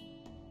bio-coded?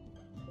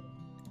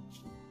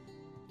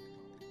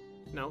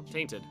 No,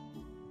 tainted.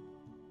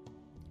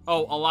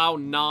 Oh, allow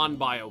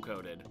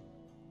non-bio-coded.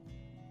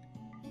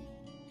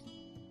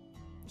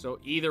 So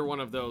either one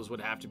of those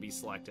would have to be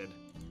selected.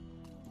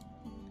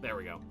 There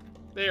we go.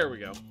 There we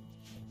go.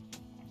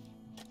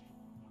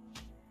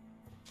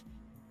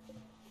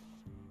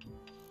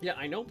 Yeah,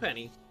 I know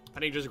Penny.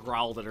 Penny just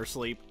growled in her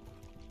sleep.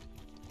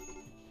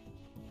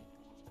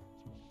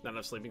 Not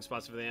enough sleeping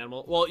spots for the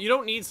animal. Well, you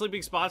don't need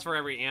sleeping spots for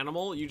every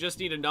animal. You just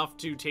need enough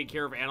to take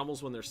care of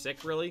animals when they're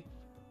sick, really.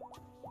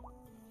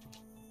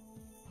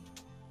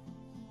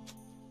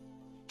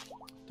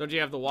 Don't you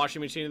have the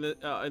washing machine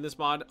in this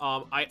mod?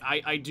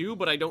 I do,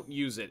 but I don't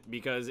use it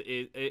because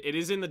it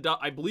is in the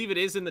I believe it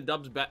is in the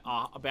Dub's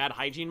bad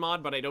hygiene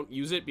mod, but I don't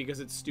use it because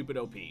it's stupid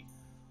OP.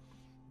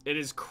 It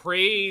is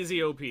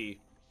crazy OP.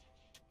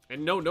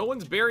 And no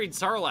one's buried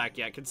Sarlacc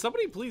yet. Can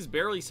somebody please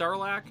bury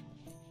Sarlacc?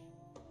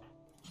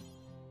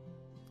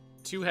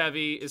 Too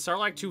heavy. Is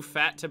Sarlacc too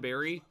fat to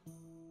bury?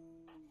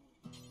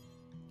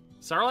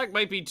 Sarlacc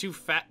might be too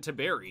fat to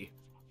bury.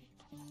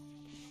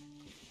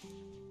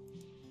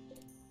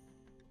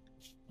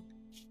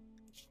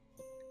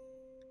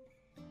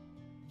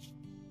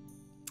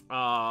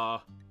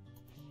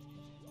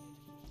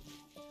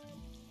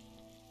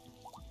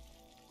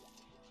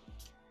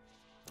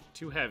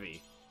 Too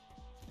heavy.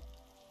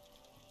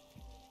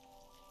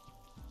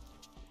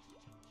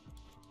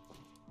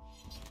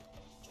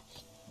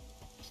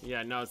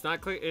 Yeah, no, it's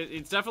not click.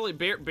 It's definitely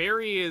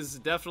Barry is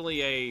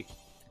definitely a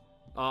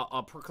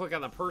click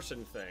on the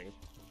person thing.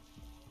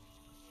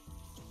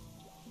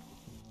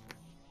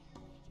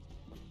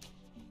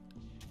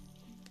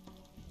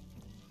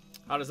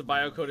 How does the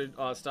bio-coded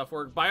stuff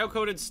work?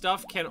 Bio-coded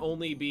stuff can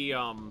only be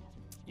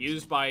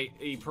used by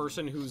a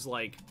person who's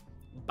like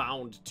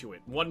bound to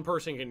it. One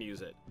person can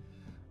use it.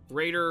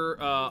 Raider,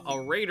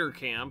 a raider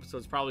camp, so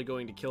it's probably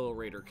going to kill a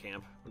raider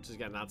camp, which is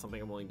again not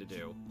something I'm willing to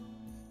do.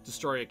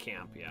 Destroy a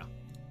camp, yeah.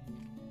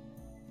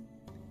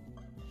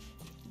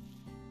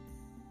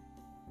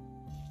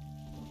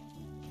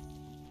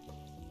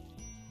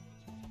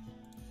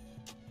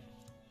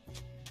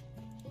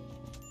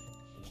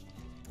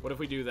 What if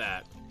we do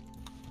that?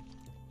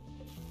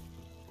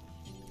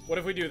 What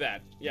if we do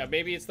that? Yeah,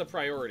 maybe it's the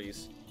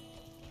priorities.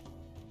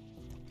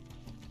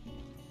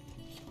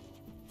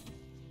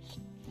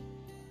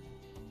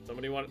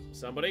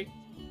 Somebody?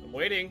 I'm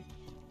waiting.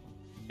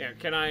 Yeah,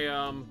 can I,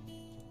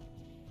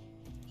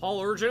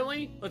 haul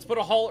urgently? Let's put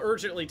a haul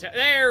urgently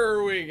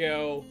there we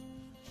go.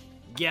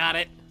 Got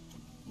it.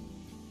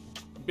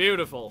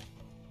 Beautiful.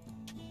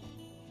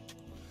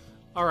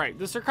 Alright,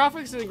 the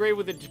sarcophagus is engraved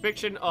with a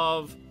depiction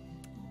of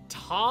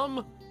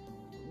Tom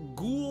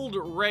Gould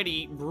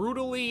Reddy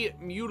brutally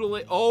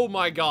mutilate. Oh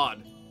my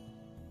god.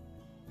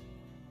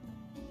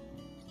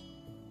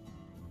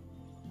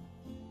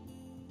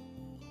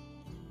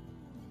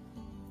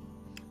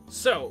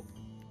 So,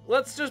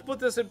 let's just put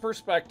this in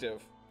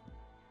perspective.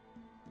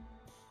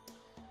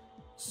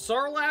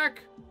 Sarlacc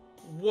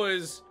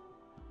was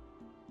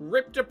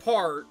ripped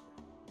apart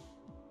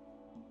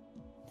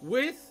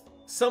with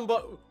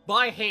somebody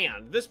by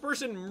hand. This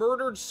person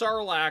murdered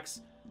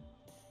Sarlacc's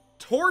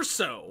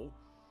torso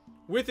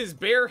with his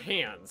bare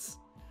hands.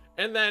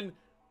 And then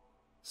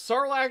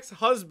Sarlacc's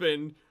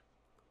husband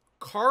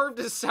carved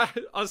a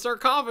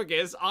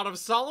sarcophagus out of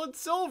solid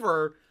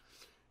silver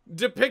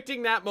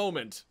depicting that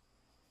moment.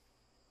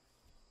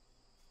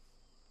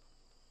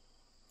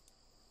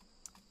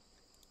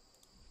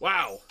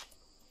 Wow.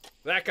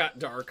 That got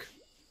dark.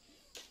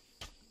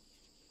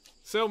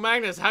 So,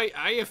 Magnus, how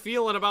you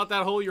feeling about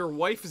that whole your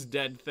wife's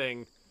dead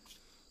thing?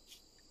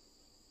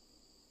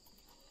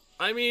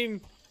 I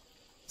mean,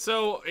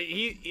 so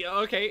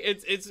okay,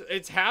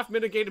 it's half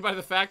mitigated by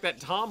the fact that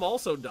Tom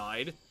also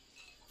died.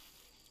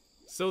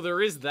 So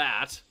there is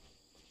that.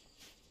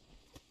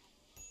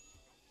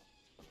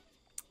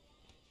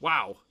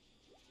 Wow.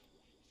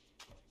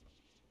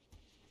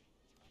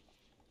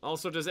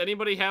 Also, does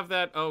anybody have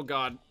that? Oh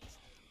god.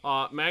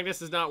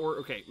 Magnus is not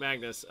okay,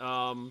 Magnus.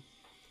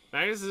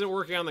 Magnus isn't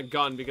working on the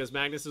gun because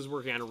Magnus is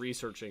working on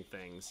researching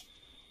things.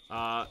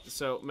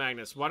 So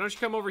Magnus, why don't you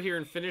come over here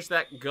and finish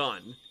that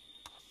gun?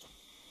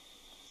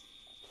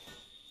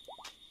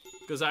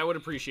 Because I would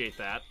appreciate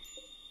that.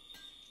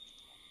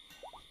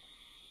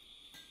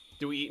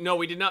 Do we eat? No,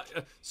 we did not.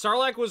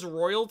 Sarlacc was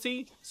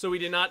royalty, so we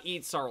did not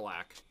eat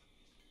Sarlacc.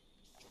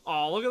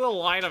 Oh, look at the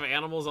line of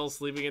animals all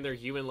sleeping in their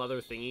human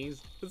leather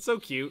thingies. It's so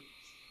cute.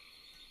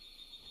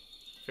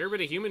 Fair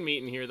bit of human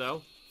meat in here,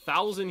 though.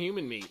 1,000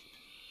 human meat.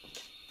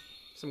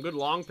 Some good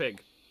long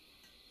pig.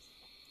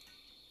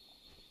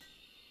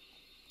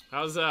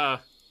 How's,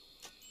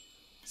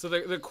 So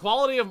the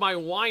quality of my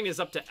wine is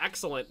up to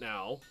excellent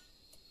now.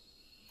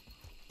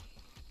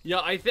 Yeah,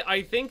 I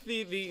think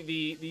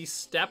the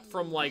step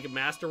from, like,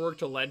 masterwork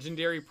to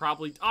legendary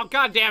probably... Oh,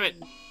 god damn it!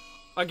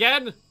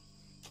 Again?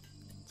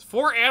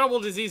 4 animal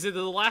diseases in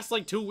the last,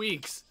 like, 2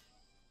 weeks.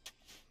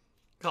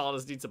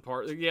 Colonist needs a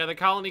party. Yeah, the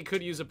colony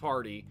could use a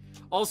party.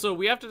 Also,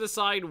 we have to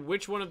decide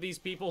which one of these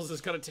peoples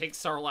is going to take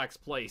Sarlacc's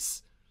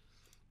place.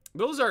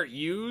 Those aren't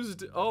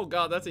used. Oh,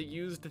 God, that's a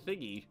used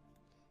thingy.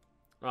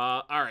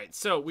 Alright,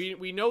 so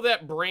we know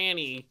that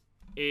Branny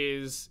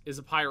is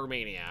a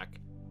pyromaniac.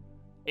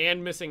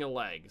 And missing a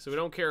leg. So we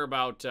don't care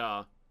about,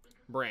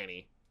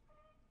 Branny.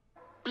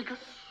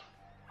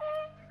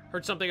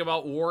 Heard something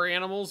about war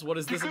animals. What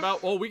is this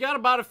about? Well, we got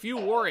about a few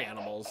war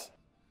animals.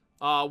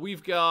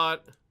 We've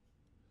got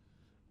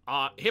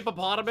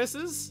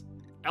hippopotamuses,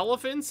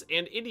 elephants,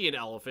 and Indian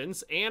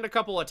elephants, and a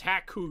couple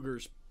attack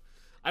cougars.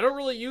 I don't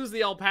really use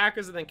the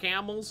alpacas and the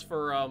camels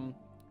for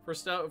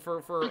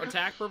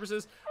attack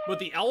purposes, but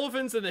the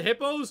elephants and the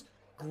hippos,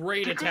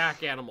 great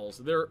attack animals.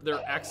 They're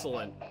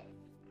excellent.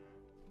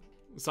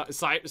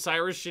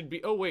 Cyrus should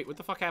be. Oh wait, what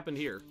the fuck happened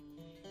here?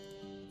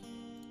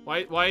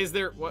 Why is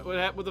there... What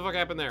the fuck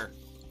happened there?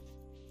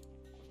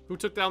 Who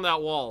took down that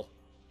wall?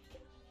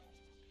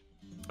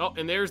 Oh,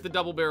 and there's the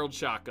double-barreled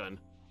shotgun.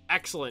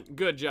 Excellent.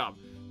 Good job.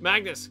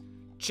 Magnus,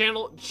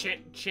 channel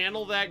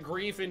that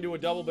grief into a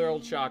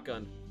double-barreled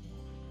shotgun.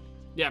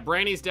 Yeah,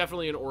 Branny's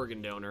definitely an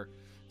organ donor.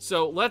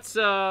 So, let's,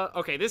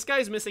 okay, this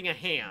guy's missing a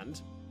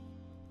hand.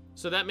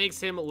 So that makes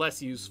him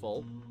less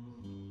useful.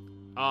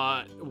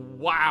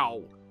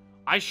 Wow.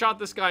 I shot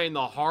this guy in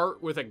the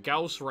heart with a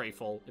Gauss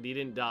rifle, and he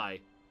didn't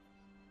die.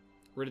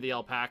 Rid of the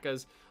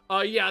alpacas.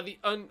 Yeah,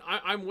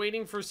 I'm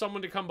waiting for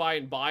someone to come by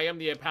and buy them.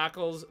 The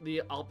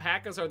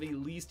alpacas are the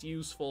least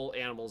useful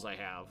animals I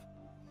have.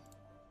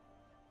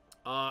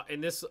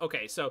 And this,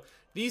 okay, so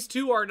these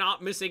two are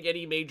not missing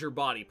any major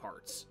body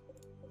parts.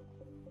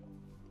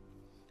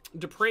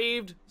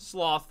 Depraved,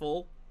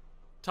 slothful,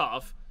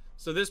 tough.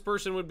 So this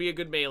person would be a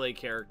good melee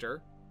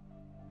character.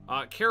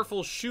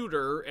 Careful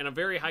shooter and a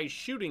very high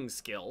shooting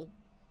skill.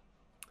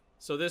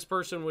 So this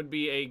person would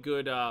be a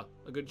good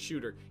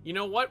shooter. You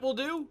know what we'll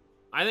do?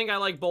 I think I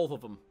like both of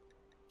them.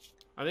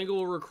 I think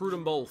we'll recruit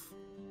them both.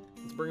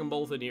 Let's bring them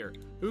both in here.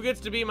 Who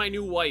gets to be my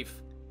new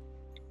wife?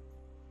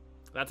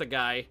 That's a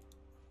guy.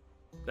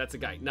 That's a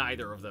guy.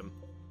 Neither of them.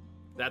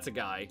 That's a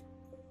guy.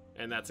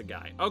 And that's a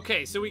guy.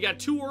 Okay, so we got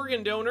 2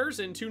 organ donors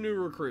and 2 new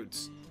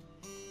recruits.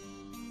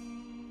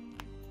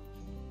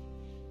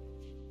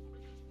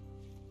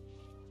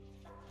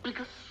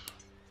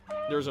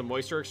 There's a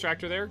moisture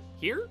extractor there?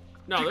 Here?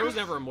 No, there was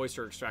never a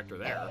moisture extractor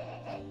there.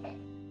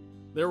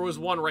 There was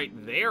one right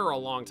there a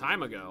long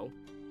time ago.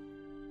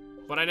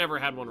 But I never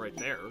had one right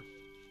there.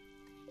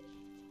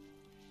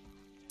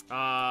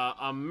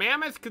 A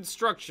mammoth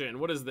construction.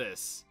 What is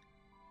this?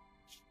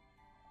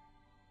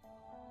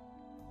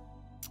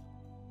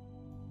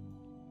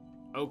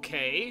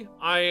 Okay.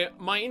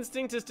 My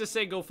instinct is to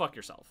say go fuck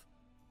yourself.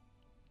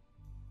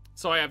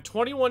 So I have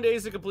 21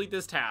 days to complete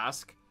this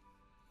task.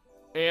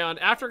 And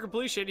after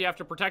completion, you have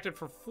to protect it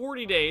for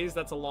 40 days.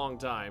 That's a long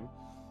time.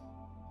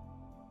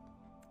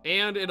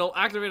 And it'll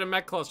activate a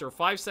mech cluster.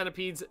 5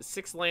 centipedes,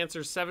 6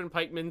 lancers, 7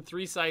 pikemen,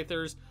 3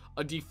 scythers,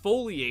 a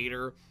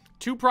defoliator,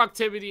 2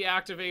 proactivity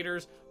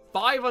activators,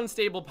 5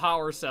 unstable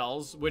power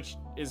cells, which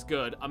is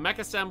good, a mech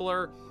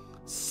assembler,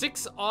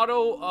 6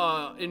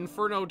 auto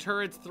inferno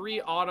turrets,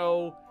 3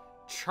 auto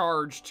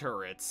charge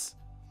turrets.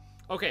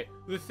 Okay,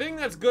 the thing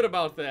that's good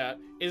about that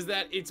is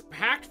that it's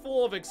packed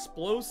full of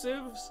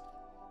explosives,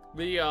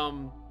 the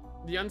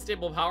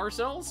unstable power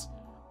cells.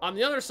 On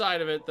the other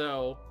side of it,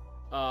 though,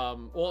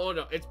 well, oh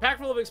no, it's packed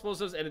full of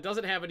explosives and it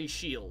doesn't have any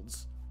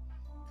shields.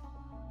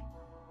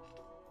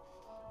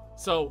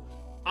 So,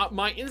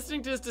 my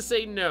instinct is to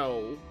say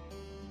no.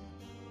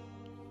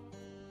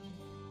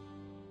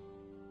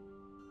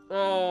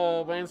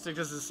 Oh, my instinct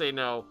is to say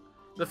no.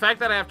 The fact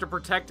that I have to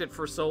protect it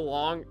for so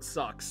long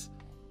sucks.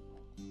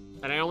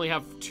 And I only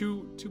have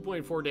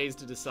 2.4 days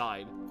to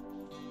decide.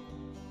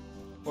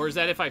 Or is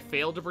that if I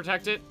failed to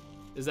protect it?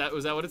 Was that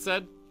what it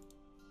said?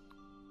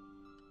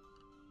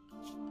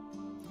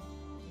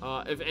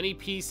 If any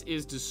piece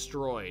is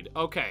destroyed.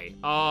 Okay.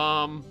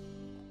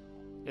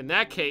 In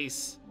that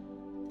case,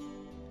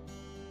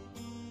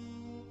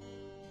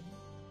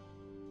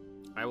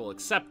 I will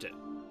accept it.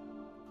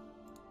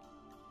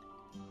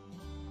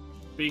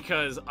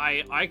 Because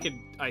I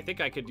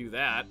think I could do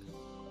that.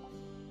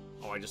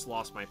 Oh, I just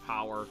lost my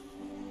power.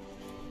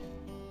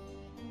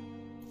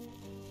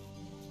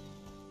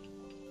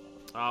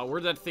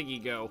 Where'd that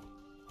thingy go?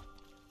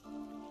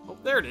 Oh,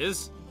 there it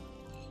is.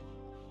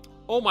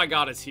 Oh my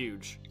god, it's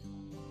huge.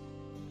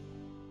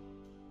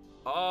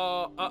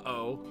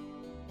 Uh-oh.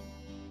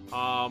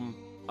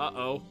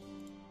 Uh-oh.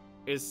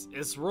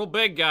 It's real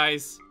big,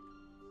 guys.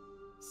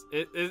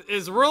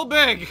 It's real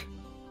big.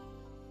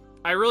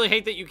 I really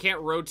hate that you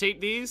can't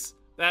rotate these.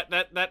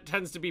 That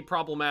tends to be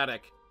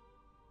problematic.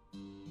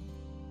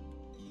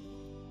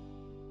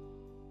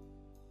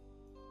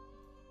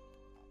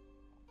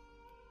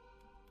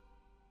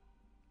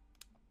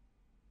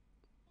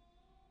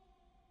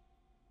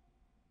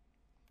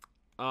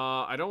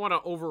 I don't want to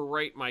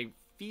overwrite my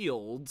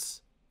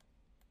fields.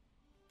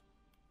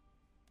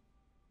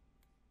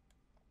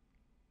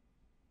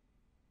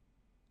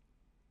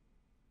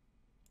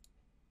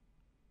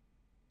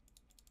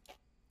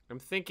 I'm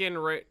thinking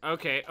right...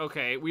 Okay,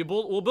 okay.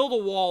 We'll build a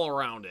wall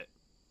around it.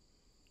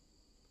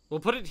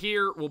 We'll put it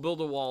here. We'll build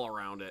a wall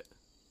around it.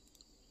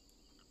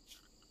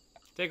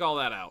 Take all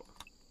that out.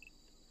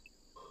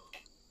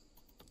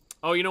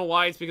 Oh, you know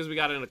why? It's because we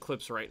got an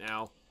eclipse right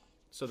now.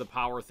 So the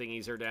power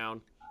thingies are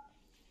down.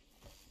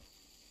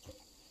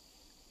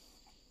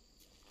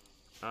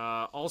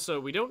 Also,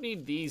 we don't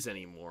need these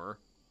anymore.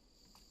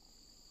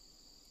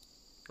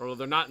 Or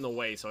they're not in the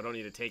way, so I don't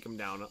need to take them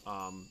down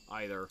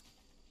either.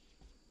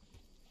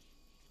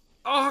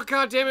 Oh,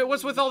 god damn it.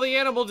 What's with all the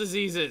animal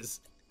diseases?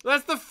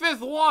 That's the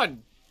 5th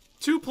one.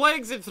 2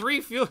 plagues and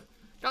 3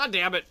 God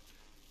damn it.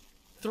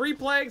 3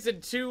 plagues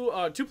and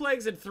 2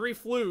 plagues and 3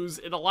 flus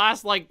in the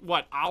last, like,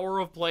 what, hour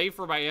of play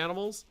for my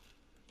animals?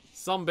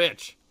 Some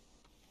bitch.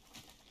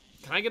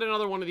 Can I get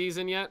another one of these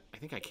in yet? I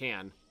think I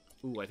can.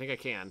 Ooh, I think I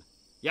can.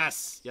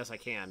 Yes! Yes, I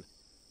can.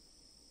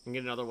 I can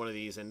get another one of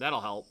these in.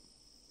 That'll help.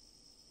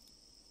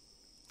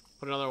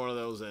 Put another one of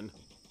those in.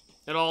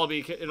 It'll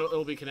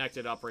be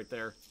connected up right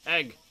there.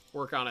 Egg.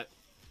 Work on it.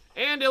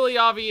 And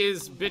Iliavi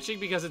is bitching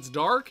because it's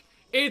dark.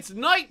 It's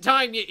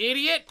nighttime, you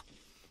idiot!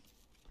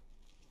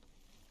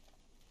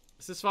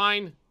 This is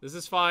fine. This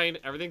is fine.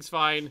 Everything's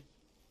fine.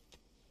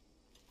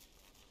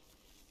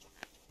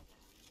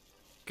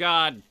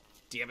 God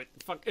damn it.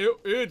 Fuck.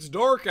 It's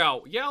dark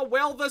out. Yeah,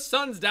 well, the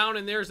sun's down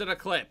and there's an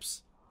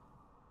eclipse.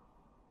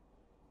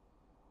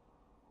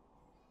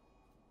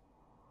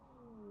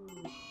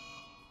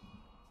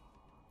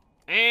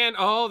 And,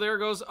 oh, there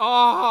goes.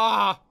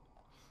 Ah!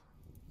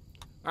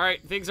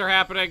 Alright, things are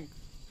happening.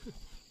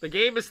 The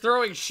game is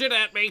throwing shit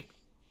at me.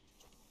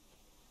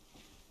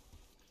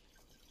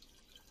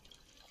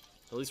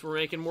 At least we're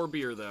making more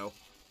beer, though.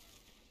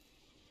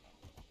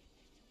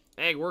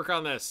 Egg, work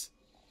on this.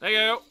 There you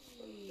go.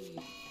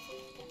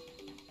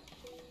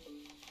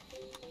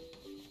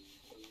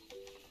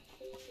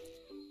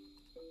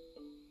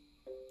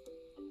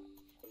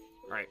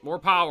 Alright, more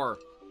power.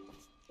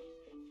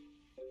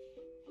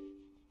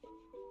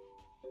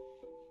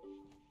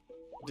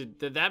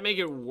 Did that make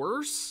it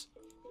worse?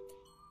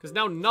 Because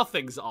now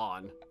nothing's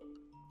on.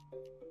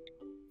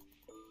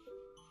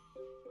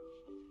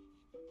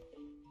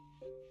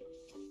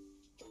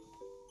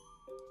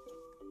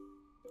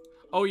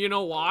 Oh, you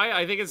know why?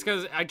 I think it's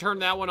because I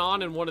turned that one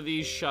on and one of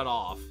these shut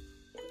off.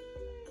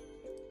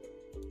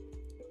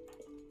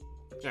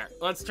 There,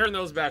 let's turn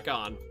those back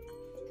on.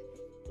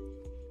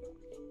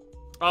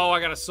 Oh, I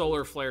got a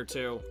solar flare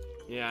too.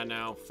 Yeah,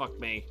 no, fuck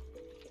me.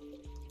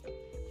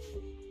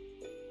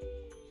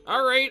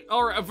 Alright,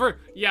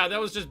 yeah, that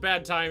was just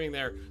bad timing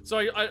there. So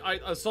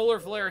a solar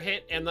flare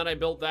hit, and then I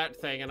built that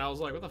thing, and I was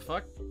like, what the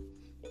fuck?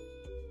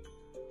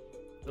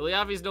 The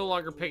Liavi's no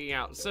longer picking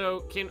out.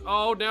 So,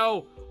 oh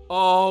no!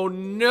 Oh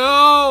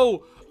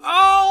no!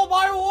 Oh,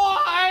 my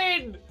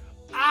wine!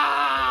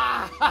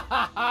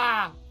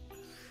 Ah!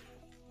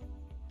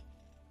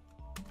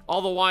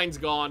 All the wine's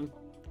gone.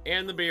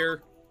 And the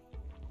beer.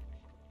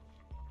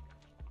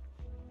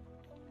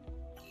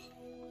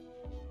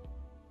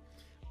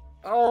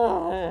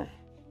 Oh.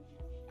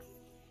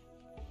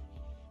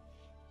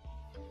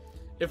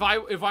 If I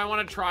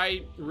want to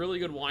try really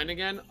good wine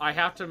again, I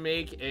have to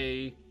make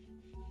a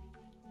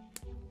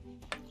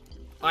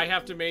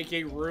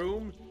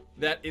room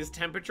that is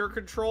temperature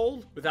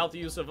controlled without the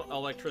use of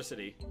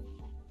electricity.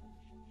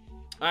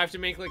 I have to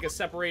make like a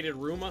separated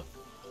room.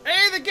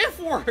 Hey, the GIF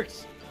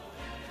works!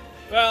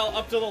 Well,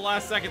 up to the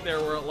last second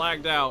there where it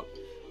lagged out.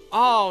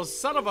 Oh,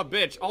 son of a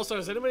bitch. Also,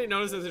 has anybody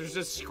noticed that there's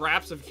just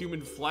scraps of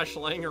human flesh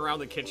laying around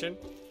the kitchen?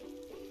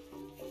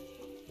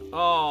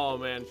 Oh,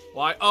 man.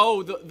 Why?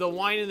 Oh, the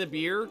wine and the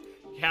beer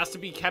has to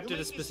be kept at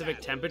a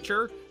specific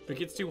temperature. If it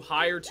gets too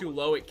high or too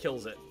low, it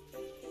kills it.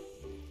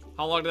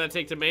 How long did that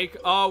take to make?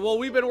 Well,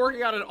 we've been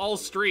working on it all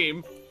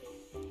stream.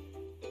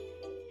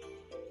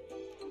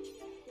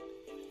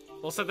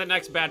 We'll set the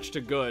next batch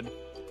to good.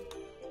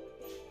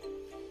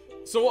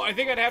 So what I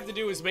think I'd have to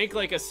do is make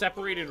like a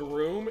separated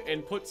room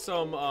and put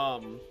some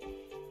of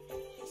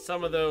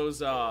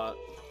those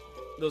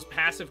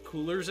passive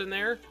coolers in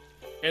there,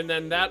 and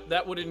then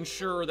that would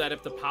ensure that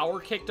if the power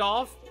kicked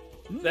off,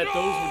 that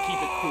those would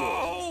keep it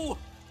cool.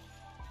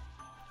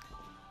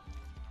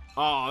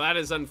 Oh, that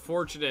is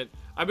unfortunate.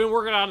 I've been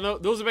working on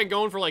those. Have been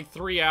going for like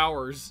 3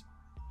 hours.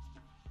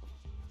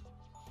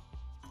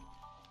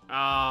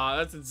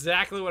 That's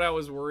exactly what I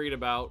was worried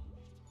about.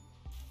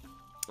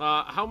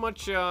 How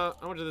much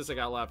of this I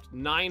got left?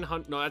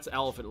 900, no, that's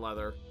elephant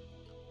leather.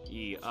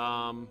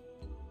 Oh,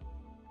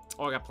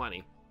 I got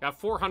plenty. Got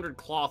 400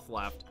 cloth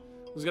left.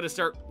 I was gonna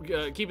start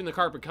keeping the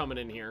carpet coming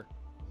in here.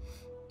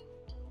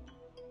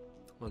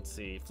 Let's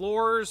see,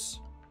 floors,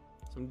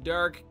 some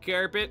dark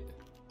carpet.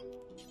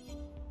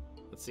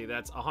 Let's see,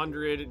 that's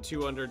 100,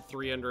 200,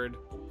 300,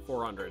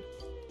 400.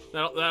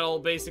 That'll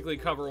basically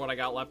cover what I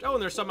got left. Oh,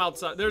 and there's some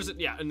outside.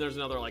 Yeah, and there's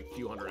another like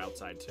few hundred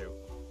outside too.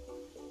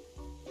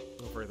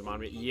 Don't forget the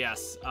monument.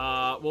 Yes.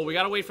 Well, we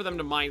gotta wait for them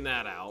to mine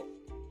that out.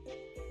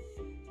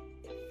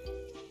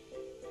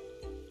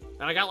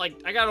 And I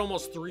got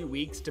almost 3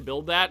 weeks to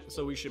build that,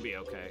 so we should be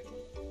okay.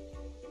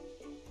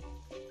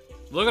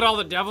 Look at all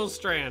the Devil's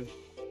Strand.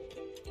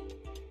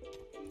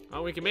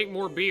 Oh, we can make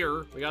more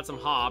beer. We got some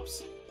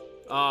hops.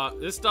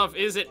 This stuff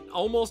is at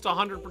almost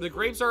 100%. The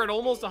grapes are at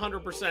almost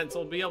 100%, so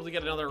we'll be able to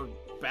get another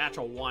batch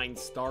of wine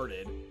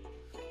started.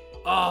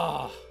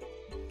 Oh,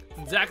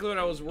 exactly what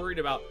I was worried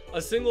about.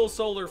 A single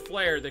solar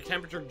flare, the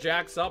temperature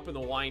jacks up and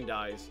the wine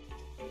dies.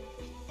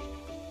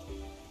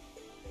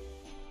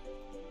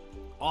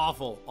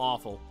 Awful,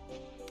 awful.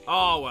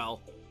 Oh,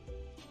 well.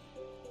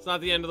 It's not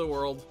the end of the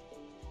world.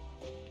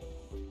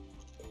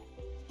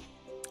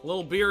 A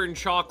little beer and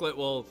chocolate.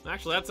 Well,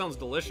 actually, that sounds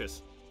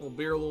delicious. A little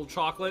beer, a little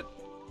chocolate.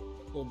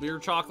 A little beer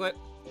chocolate.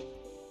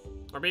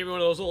 Or maybe one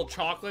of those little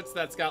chocolates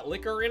that's got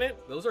liquor in it.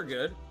 Those are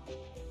good.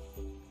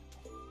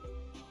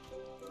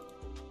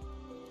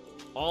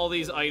 All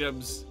these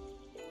items.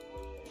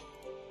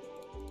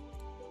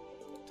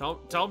 Tell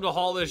them to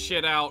haul this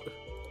shit out.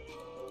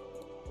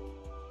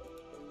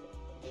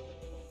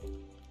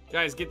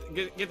 Guys,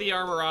 get the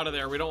armor out of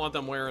there. We don't want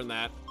them wearing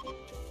that.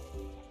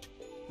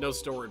 No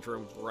storage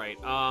room. Right.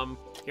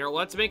 Here,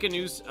 let's make a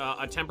new,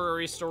 a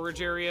temporary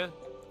storage area.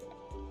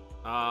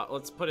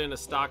 Let's put in a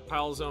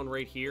stockpile zone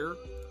right here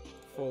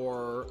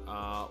for,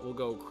 we'll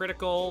go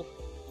critical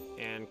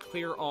and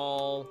clear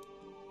all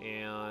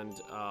and,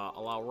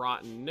 allow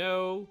rotten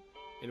no.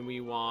 And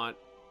we want,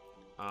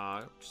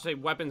 just say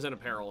weapons and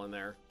apparel in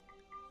there.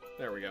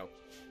 There we go.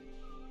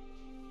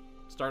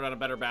 Start on a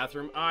better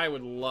bathroom. I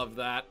would love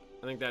that.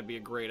 I think that'd be a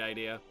great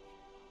idea.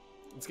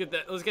 Let's get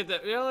that. Let's get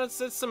that. You know,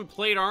 let's some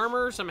plate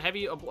armor, some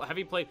heavy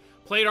plate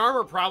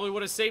armor. Probably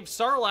would have saved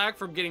Sarlacc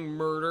from getting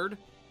murdered.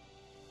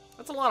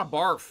 That's a lot of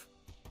barf.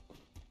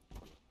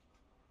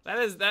 That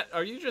is that.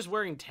 Are you just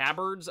wearing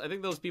tabards? I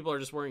think those people are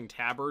just wearing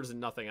tabards and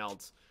nothing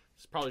else.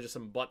 It's probably just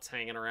some butts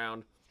hanging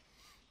around.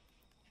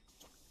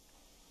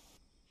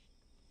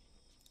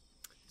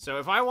 So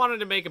if I wanted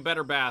to make a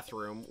better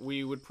bathroom,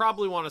 we would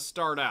probably want to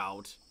start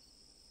out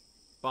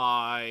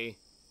by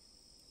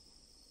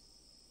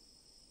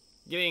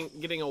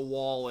getting a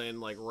wall in,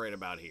 like, right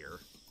about here.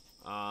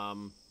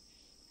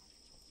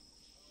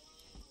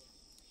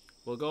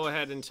 We'll go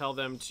ahead and tell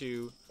them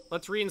to...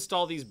 Let's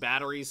reinstall these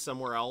batteries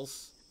somewhere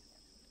else.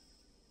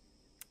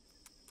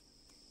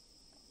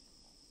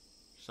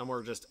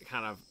 Somewhere just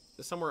kind of...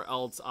 Somewhere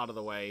else out of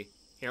the way.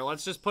 Here,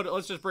 let's just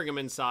bring them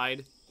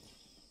inside.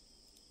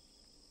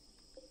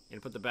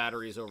 And put the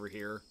batteries over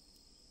here.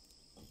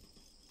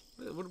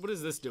 What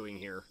is this doing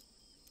here?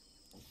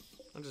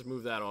 I'll just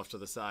move that off to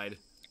the side.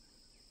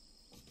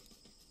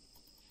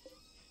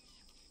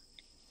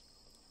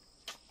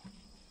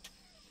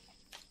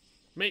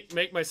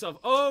 Make myself...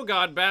 Oh,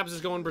 God, Babs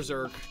is going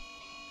berserk.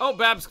 Oh,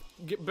 Babs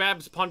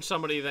punched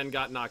somebody, then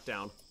got knocked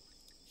down.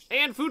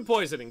 And food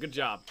poisoning. Good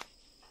job.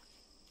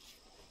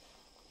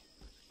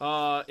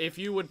 If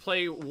you would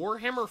play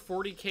Warhammer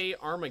 40k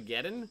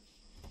Armageddon...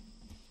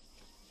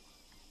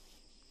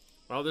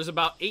 Well, there's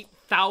about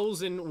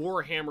 8,000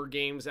 Warhammer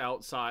games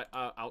outside.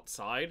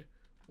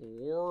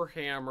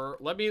 Warhammer.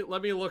 Let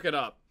me look it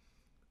up.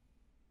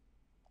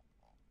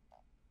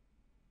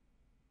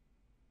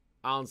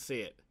 I don't see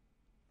it.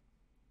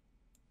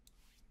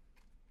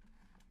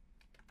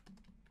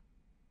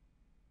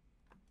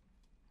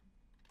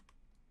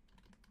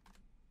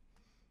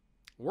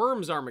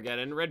 Worms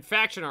Armageddon, Red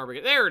Faction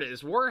Armageddon. There it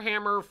is.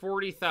 Warhammer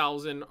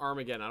 40,000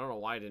 Armageddon. I don't know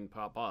why it didn't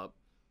pop up.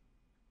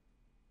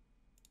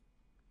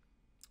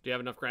 Do you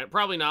have enough credit?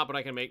 Probably not, but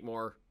I can make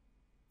more.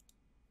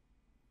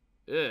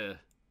 Ugh.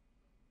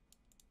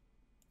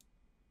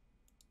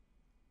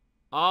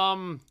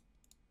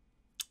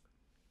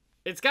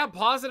 It's got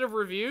positive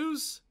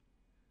reviews.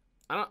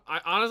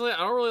 Honestly, I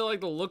don't really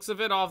like the looks of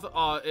it off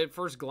at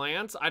first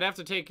glance. I'd have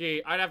to take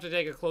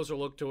a closer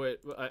look to it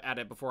at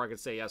it before I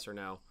could say yes or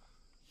no.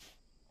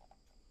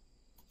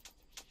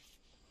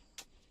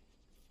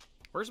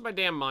 Where's my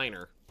damn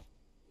miner?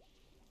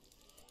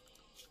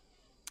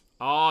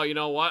 Oh, you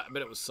know what? I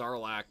bet it was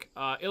Sarlacc.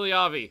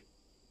 Ilyavi.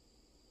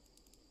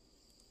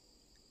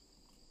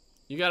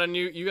 You got a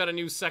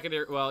new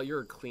secondary... Well,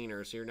 you're a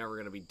cleaner, so you're never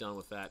going to be done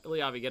with that.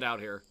 Ilyavi, get out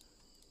here.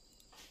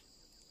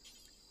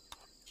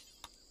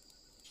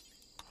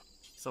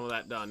 Some of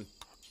that done.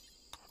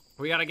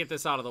 We got to get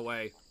this out of the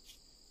way.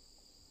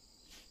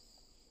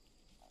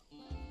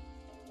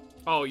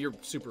 Oh, you're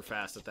super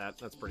fast at that.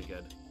 That's pretty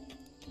good.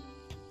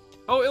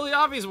 Oh,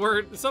 Ilyavi's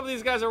wearing... Some of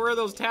these guys are wearing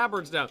those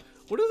tabards now.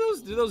 What do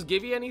those... Do those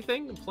give you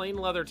anything? A plain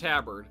leather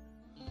tabard.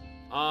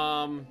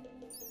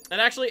 It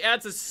actually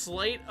adds a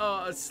slight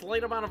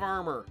amount of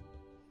armor.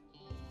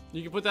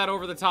 You can put that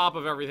over the top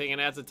of everything and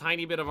adds a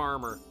tiny bit of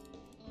armor.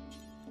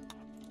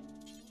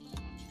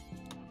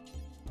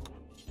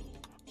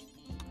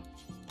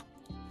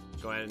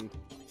 Go ahead and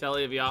tell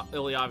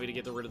Ilyavi to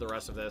get rid of the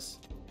rest of this.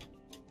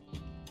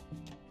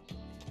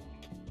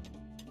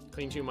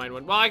 Clean 2, mine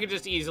 1. Well, I could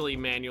just easily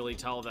manually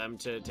tell them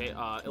to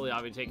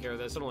Ilyavi to take care of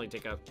this. It'll only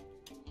take a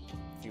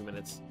few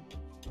minutes.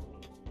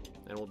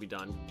 And we'll be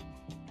done.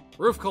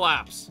 Roof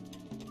collapse.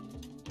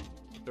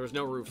 There was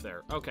no roof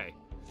there. Okay.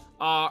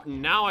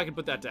 Now I can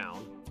put that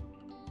down.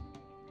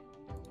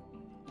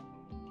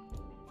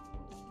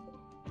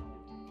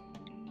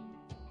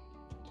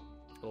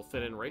 It'll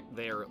fit in right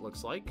there, it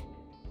looks like.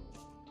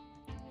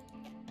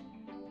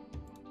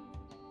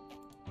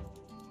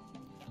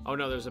 Oh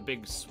no, there's a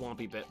big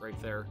swampy bit right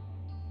there.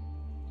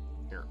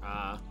 Here,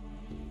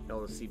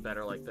 you'll see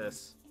better like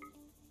this.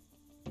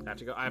 I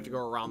have to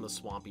go around the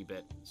swampy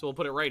bit. So we'll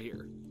put it right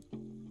here.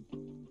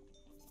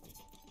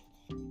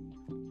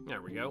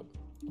 There we go.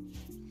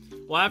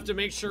 We'll have to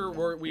make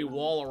sure we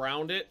wall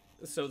around it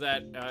so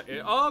that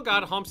oh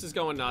god, Humps is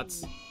going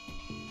nuts.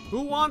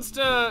 Who wants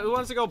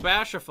to go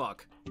bash a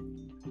fuck?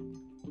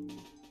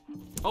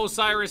 Oh,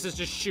 Cyrus is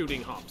just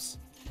shooting Humps.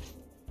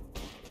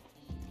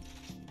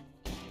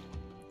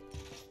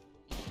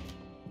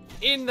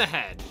 In the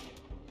head.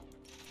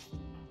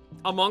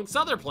 Amongst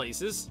other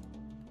places.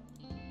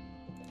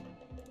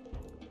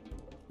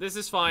 This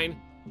is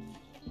fine.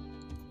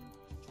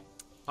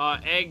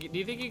 Egg, do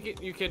you think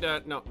you could,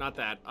 no, not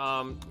that.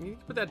 You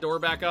put that door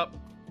back up.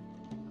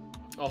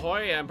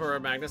 Ahoy, Emperor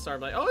Magnus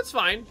Starlight. Oh, it's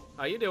fine.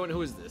 How you doing?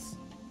 Who is this?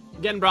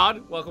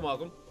 Genbrod, welcome,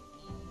 welcome.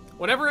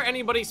 Whenever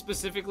anybody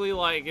specifically,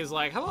 like, is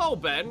like, hello,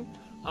 Ben,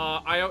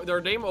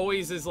 their name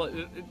always is, like,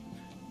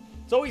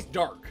 it's always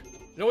dark.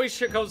 It always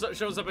shows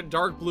up in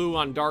dark blue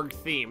on dark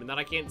theme, and then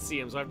I can't see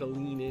him, so I have to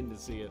lean in to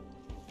see it.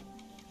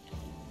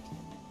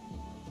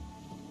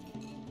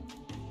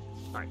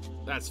 Alright,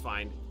 that's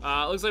fine.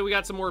 Looks like we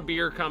got some more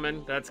beer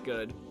coming. That's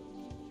good.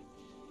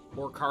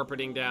 More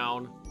carpeting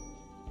down.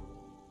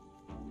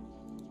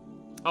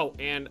 Oh,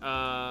 and,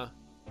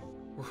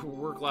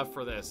 work left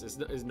for this.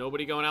 Is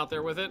nobody going out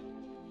there with it?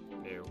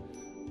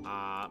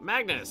 No.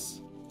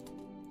 Magnus!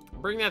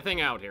 Bring that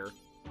thing out here.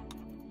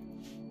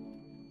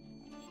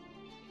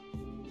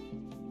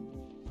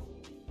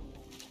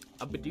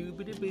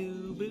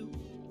 A-ba-doo-ba-doo-boo-boo.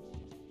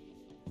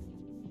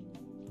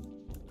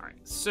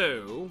 Alright,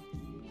 so...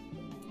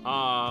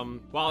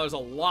 wow, there's a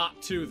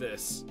lot to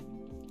this.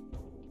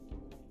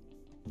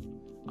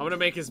 I'm gonna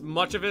make as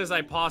much of it as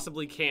I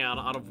possibly can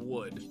out of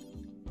wood.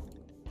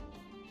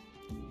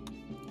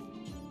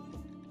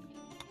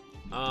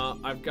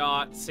 I've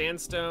got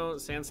sandstone.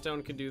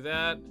 Sandstone can do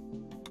that.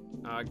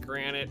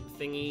 Granite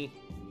thingy.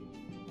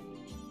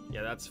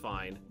 Yeah, that's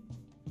fine.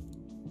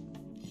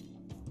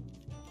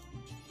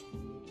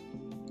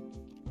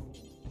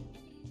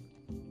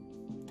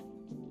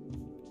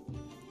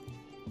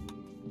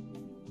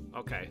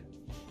 Okay.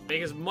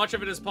 Make as much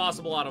of it as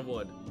possible out of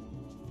wood.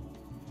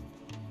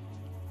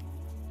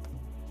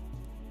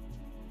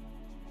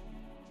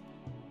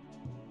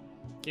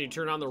 Can you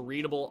turn on the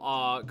readable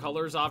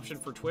colors option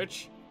for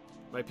Twitch?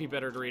 Might be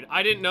better to read.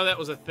 I didn't know that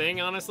was a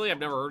thing, honestly. I've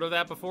never heard of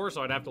that before,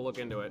 so I'd have to look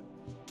into it.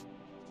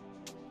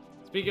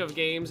 Speaking of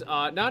games,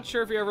 not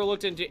sure if you ever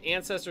looked into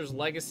Ancestors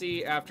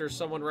Legacy after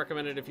someone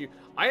recommended a few.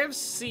 I have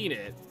seen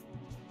it.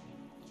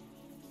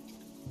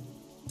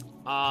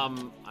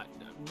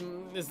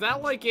 Is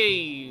that like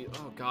a...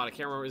 Oh god, I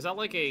can't remember. Is that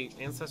like a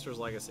Ancestors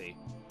Legacy?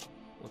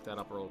 Look that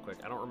up real quick.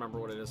 I don't remember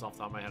what it is off the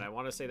top of my head. I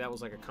want to say that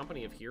was like a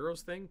Company of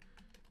Heroes thing.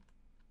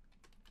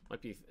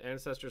 Might be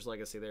Ancestors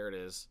Legacy. There it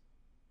is.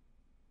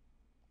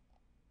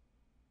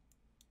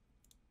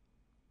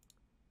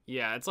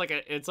 Yeah, it's like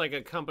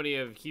a Company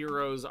of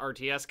Heroes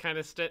RTS kind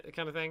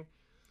of thing.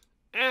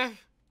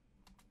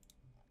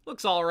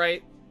 Looks all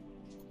right.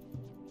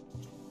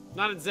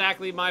 Not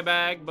exactly my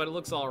bag, but it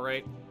looks all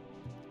right.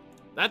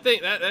 That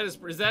thing,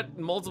 is that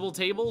multiple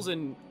tables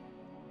and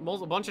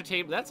bunch of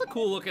tables? That's a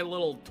cool looking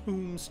little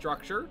tomb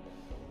structure.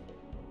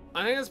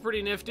 I think that's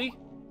pretty nifty.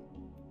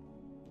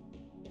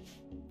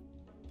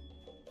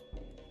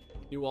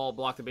 New wall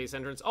block the base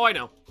entrance. Oh, I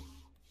know.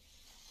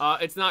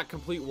 It's not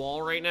complete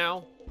wall right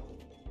now.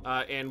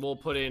 And we'll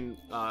put in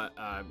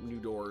new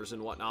doors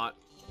and whatnot.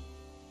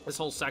 This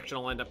whole section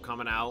will end up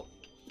coming out.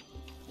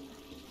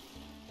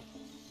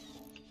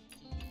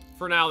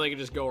 For now, they can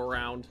just go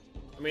around.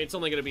 I mean, it's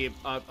only going to be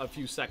a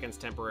few seconds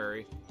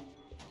temporary.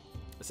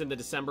 It's in the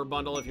December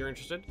bundle if you're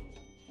interested.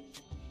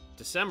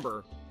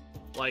 December?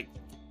 Like,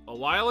 a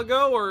while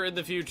ago or in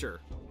the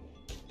future?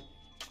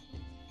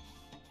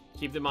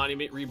 Keep the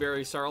monument,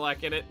 rebury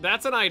Sarlacc in it.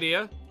 That's an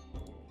idea.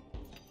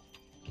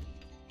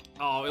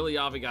 Oh,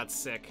 Ilyavi got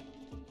sick.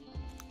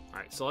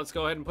 Alright, so let's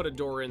go ahead and put a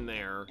door in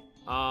there.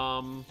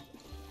 Well,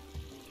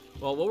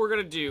 what we're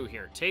gonna do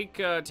here, take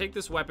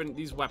this weapon,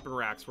 these weapon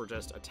racks were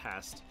just a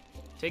test.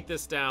 Take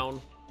this down.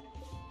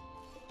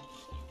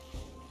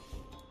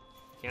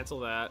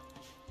 Cancel that.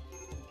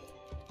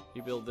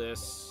 You build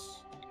this.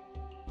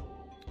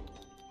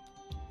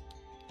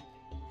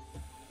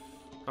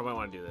 How do I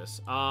want to do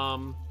this?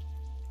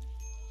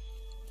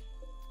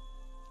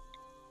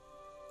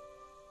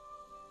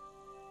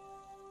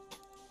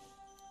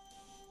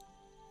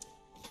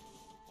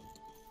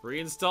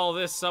 Reinstall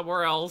this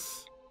somewhere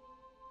else.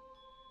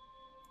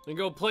 And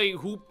go play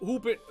hoop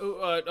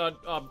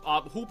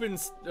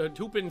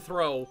and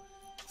throw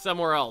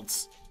somewhere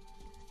else.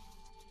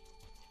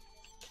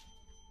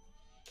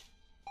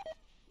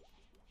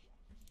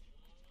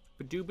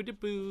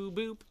 Ba-doo-ba-da-boo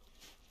boop.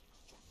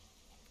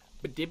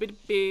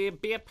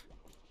 Ba-dib-ba-da-bip.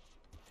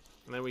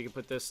 And then we can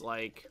put this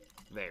like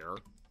there.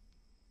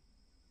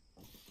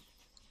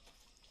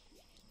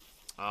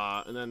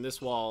 And then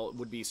this wall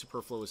would be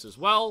superfluous as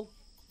well.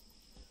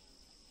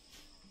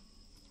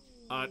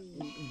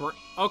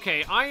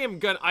 Okay, I am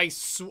gonna...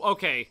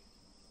 okay.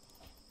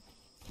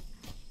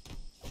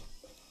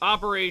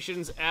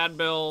 Operations, ad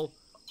bill,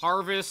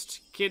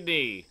 harvest,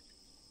 kidney.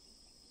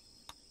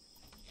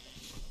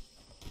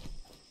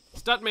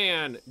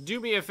 Stuntman, do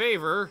me a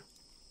favor.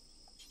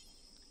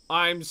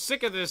 I'm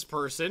sick of this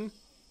person.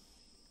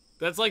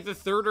 That's like the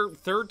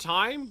third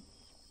time?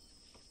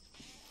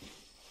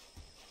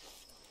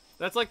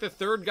 That's like the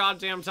third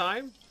goddamn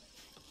time?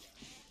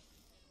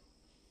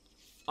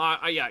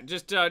 Yeah,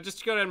 just go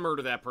ahead and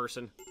murder that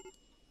person.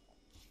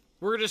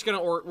 We're just gonna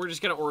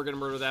organ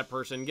murder that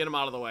person. Get him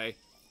out of the way.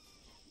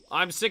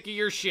 I'm sick of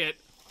your shit.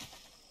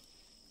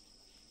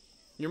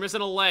 You're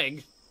missing a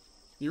leg.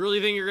 You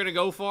really think you're gonna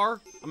go far?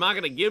 I'm not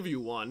gonna give you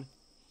one.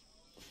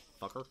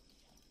 Fucker.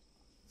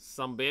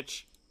 Some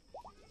bitch.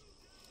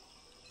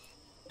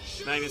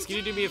 Magnus, can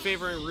you do me a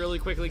favor and really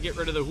quickly get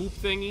rid of the hoop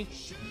thingy?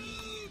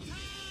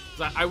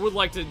 I would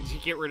like to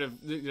get rid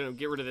of,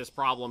 get rid of this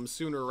problem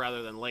sooner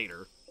rather than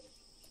later.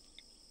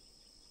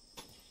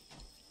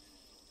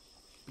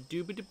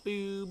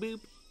 Doobity-boo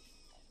boop.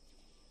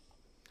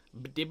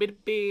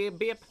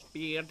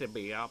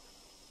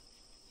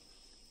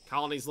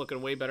 Colony's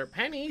looking way better.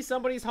 Penny,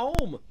 somebody's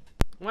home.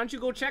 Why don't you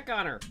go check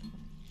on her?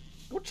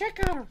 Go check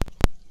on her.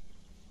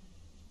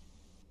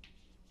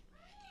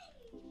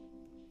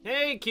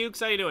 Hey, Cukes,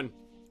 how you doing?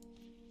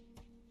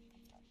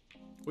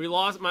 We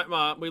lost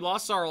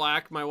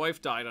Sarlacc. My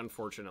wife died,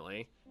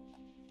 unfortunately.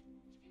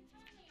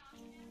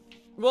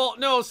 Well,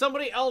 no,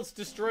 somebody else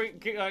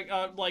destroyed,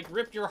 like,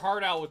 ripped your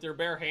heart out with their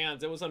bare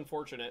hands. It was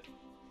unfortunate.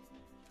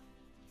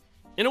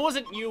 And it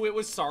wasn't you, it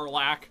was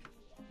Sarlacc.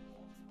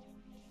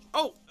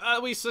 Oh,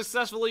 we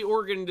successfully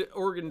organed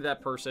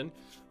that person.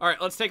 All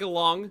right, let's take a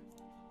lung.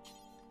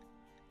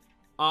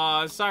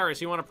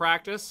 Cyrus, you want to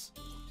practice?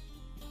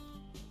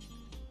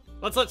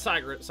 Let's let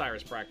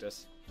Cyrus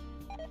practice.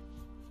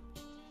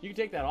 You can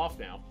take that off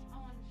now.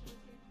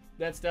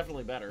 That's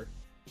definitely better.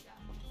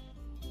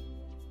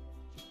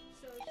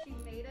 So she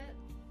made it.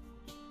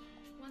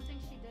 One thing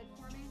she did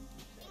for me,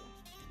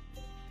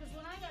 because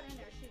when I got in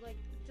there, she like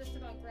just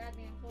about grabbed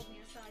me and pulled me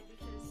aside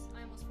because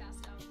I almost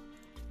passed out.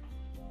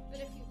 But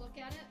if you look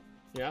at it,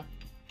 yeah,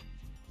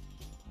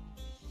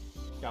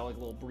 got like a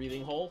little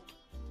breathing hole.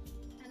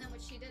 And then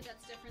what she did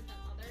that's different than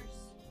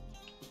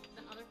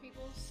other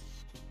people's.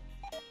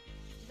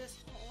 This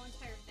whole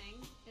entire thing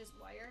is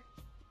wire.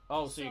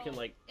 Oh, so you can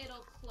like...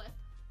 It'll clip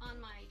on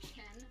my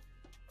chin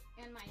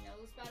and my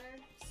nose better.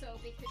 So,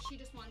 because she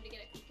just wanted to get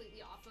it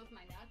completely off of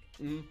my neck.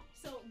 Mm-hmm.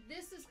 So,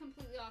 this is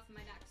completely off of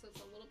my neck, so it's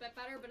a little bit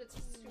better, but it's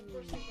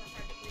super, super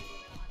hard to breathe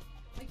with it on.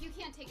 Like, you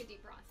can't take a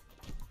deep breath.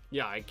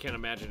 Yeah, I can't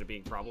imagine it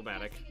being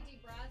problematic. You can't take a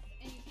deep breath,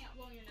 and you can't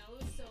blow your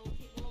nose, so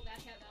people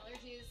that have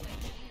allergies, like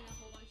me and a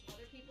whole bunch of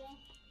other people,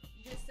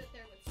 just sit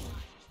there with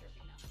snot just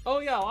dripping out.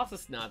 Oh yeah, lots of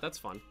snot.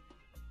 That's fun.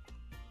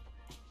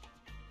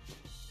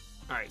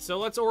 Alright, so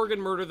let's organ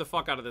murder the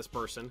fuck out of this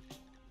person.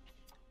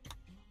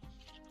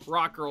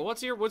 Rock Girl,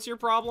 what's your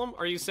problem?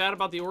 Are you sad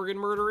about the organ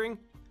murdering?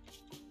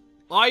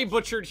 I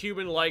butchered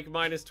human like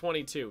minus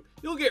 22.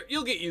 You'll get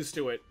used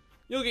to it.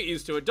 You'll get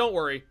used to it. Don't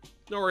worry.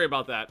 Don't worry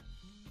about that.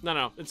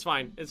 No, it's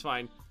fine. It's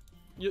fine.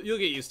 You'll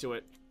get used to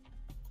it.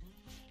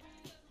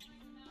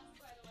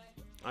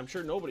 I'm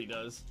sure nobody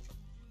does.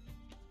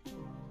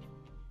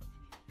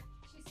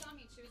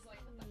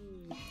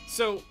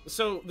 So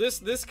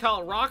this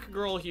Rock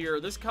Girl here,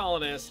 this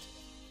colonist,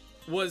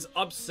 was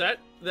upset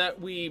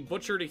that we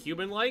butchered a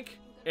human like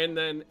and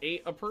then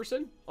ate a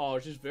person. Oh,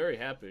 she's very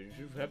happy.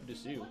 She's happy to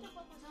see you.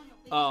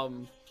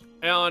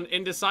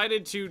 And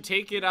decided to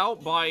take it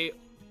out by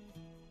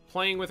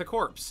playing with a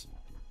corpse.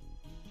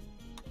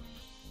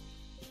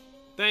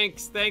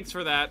 Thanks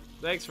for that.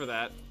 Thanks for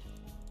that.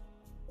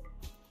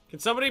 Can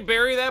somebody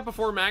bury that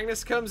before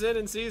Magnus comes in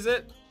and sees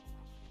it?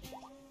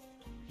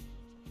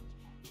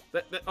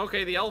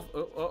 Okay, the elf.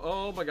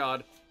 Oh my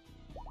god.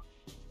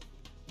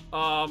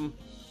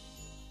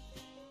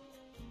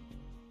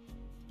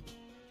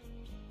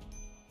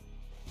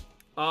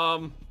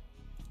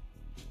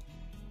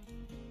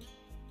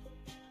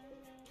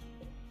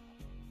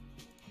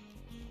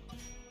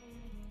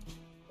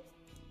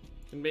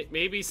 Can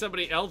maybe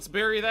somebody else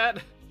bury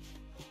that?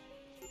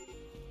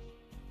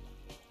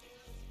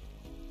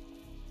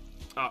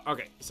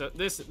 Okay. So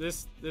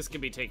this can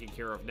be taken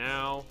care of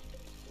now.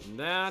 And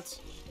that.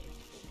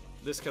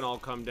 This can all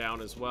come down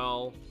as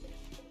well.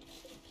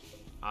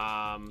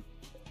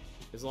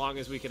 As long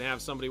as we can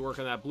have somebody work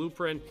on that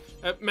blueprint.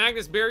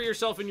 Magnus, bury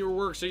yourself in your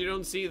work so you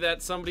don't see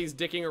that somebody's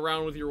dicking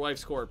around with your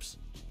wife's corpse.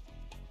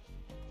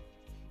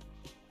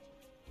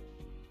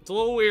 It's a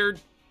little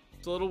weird.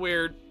 It's a little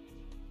weird.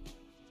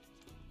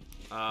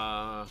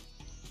 Sure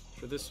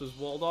this was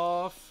walled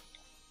off.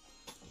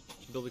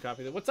 Build a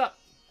copy of it. What's up?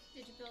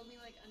 Did you build me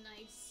like a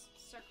nice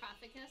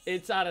sarcophagus?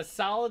 It's out of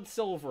solid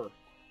silver.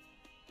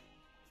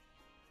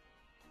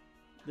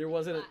 There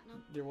wasn't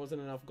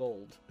enough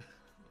gold.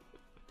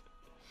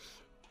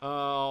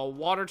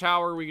 Water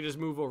tower, we can just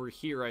move over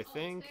here, I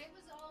think. Today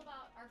was all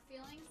about our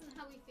feelings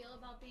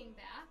hurrying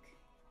back.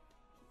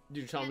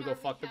 Did you tell them to go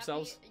fuck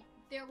themselves?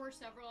 There were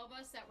several of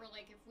us that were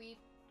like, if we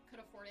could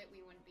afford it,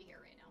 we wouldn't be here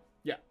right now.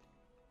 Yeah.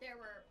 There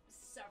were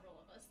several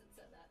of us that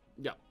said that.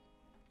 Yeah.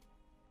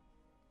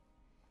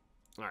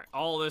 Alright,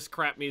 all this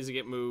crap needs to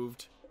get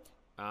moved.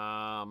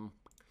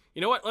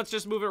 You know what? Let's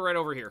just move it right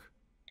over here.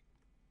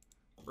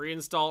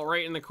 Reinstall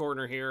right in the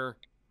corner here.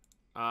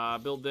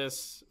 Build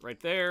this right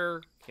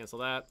there. Cancel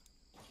that.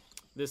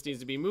 This needs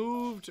to be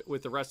moved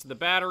with the rest of the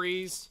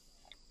batteries.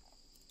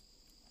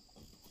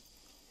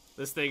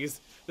 This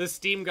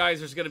Steam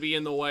geyser's gonna be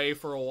in the way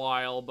for a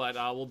while, but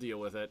we'll deal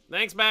with it.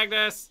 Thanks,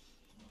 Magnus!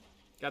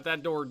 Got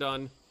that door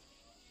done.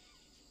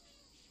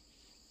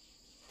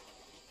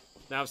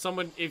 Now,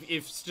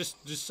 if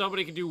just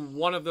somebody could do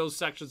one of those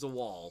sections of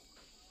wall,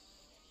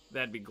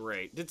 that'd be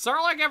great. Did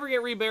Sarlacc ever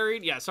get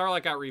reburied? Yeah,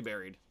 Sarlacc got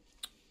reburied.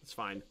 It's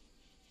fine.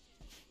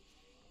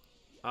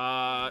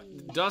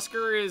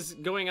 Dusker is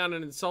going on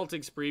an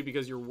insulting spree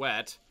because you're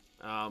wet.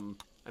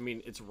 I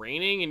mean, it's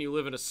raining and you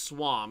live in a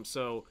swamp,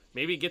 so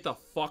maybe get the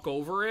fuck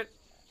over it.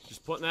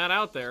 Just putting that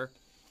out there.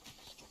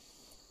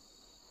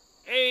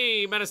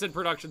 Hey, medicine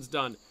production's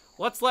done.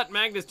 Let's let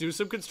Magnus do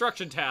some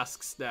construction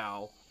tasks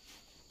now.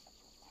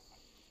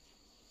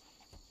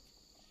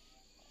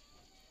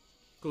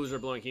 Coolers are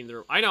blowing heat in the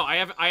room. I know,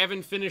 I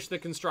haven't finished the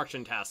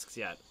construction tasks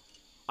yet.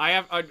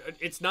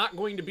 It's not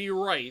going to be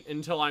right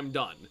until I'm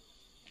done.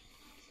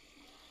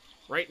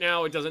 Right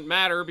now, it doesn't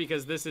matter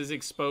because this is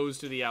exposed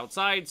to the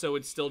outside, so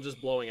it's still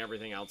just blowing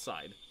everything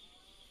outside.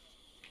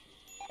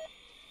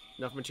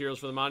 Enough materials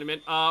for the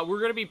monument. We're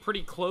going to be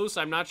pretty close.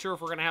 I'm not sure if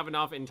we're going to have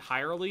enough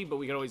entirely, but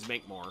we can always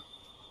make more.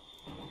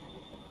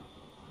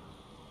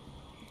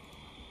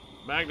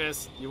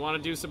 Magnus, you want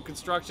to do some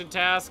construction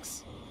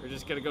tasks? Or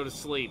just going to go to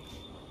sleep?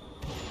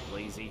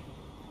 Lazy.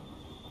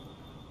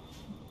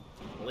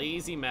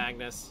 Lazy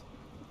Magnus.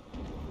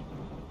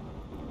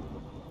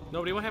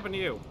 Nobody, what happened to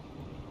you?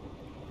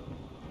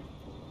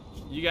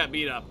 You got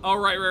beat up. Oh,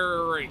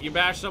 right. You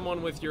bashed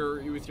someone with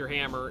your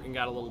hammer and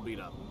got a little beat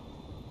up.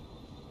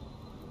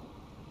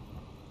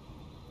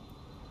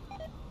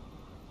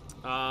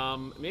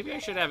 Maybe I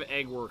should have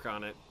Egg work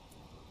on it.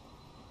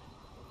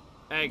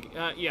 Egg,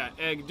 yeah,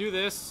 Egg, do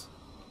this.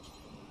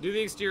 Do the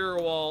exterior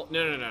wall.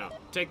 No.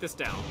 Take this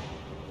down.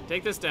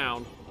 Take this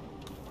down.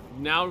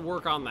 Now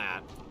work on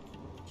that.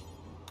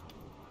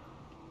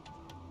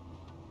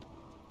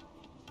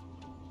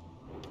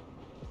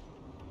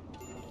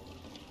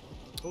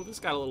 Oh,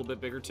 this got a little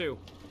bit bigger, too.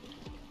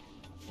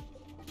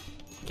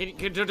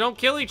 Don't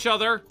kill each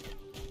other.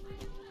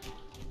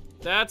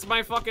 That's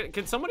my fucking...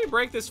 Can somebody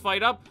break this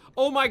fight up?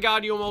 Oh my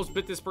god, you almost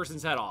bit this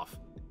person's head off.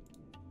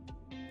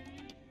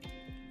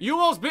 You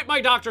almost bit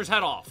my doctor's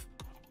head off.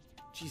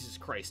 Jesus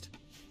Christ.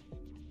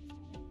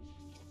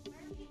 Why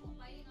are people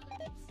fighting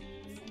other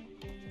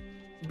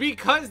people's?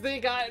 Because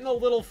they got in a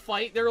little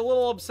fight. They're a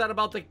little upset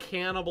about the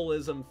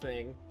cannibalism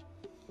thing.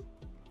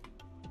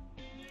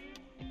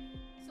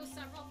 So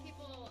several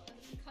people,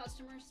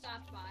 customers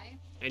stopped by.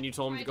 And you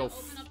told them to go...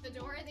 open up the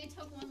door. They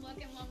took one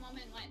look and one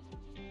moment went...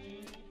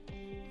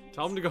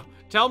 Tell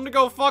them to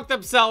go fuck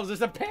themselves.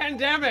 There's a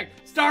pandemic.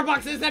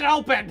 Starbucks isn't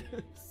open.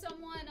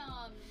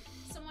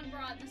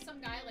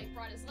 Some guy like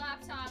brought his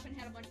laptop and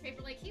had a bunch of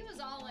paper. Like he was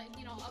all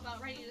you know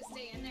about ready to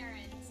stay in there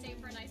and stay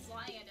for a nice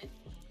lie-in. And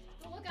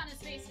the look on his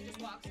face, he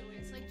just walks away.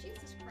 It's like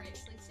Jesus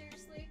Christ. Like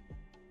seriously,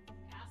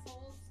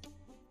 assholes.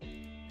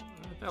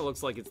 That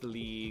looks like it's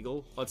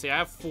legal. Let's see. I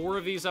have 4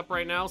 of these up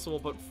right now, so we'll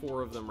put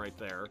 4 of them right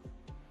there.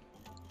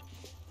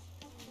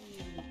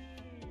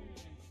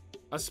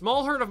 A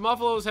small herd of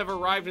muffalos have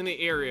arrived in the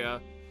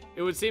area.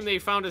 It would seem they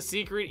found a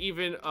secret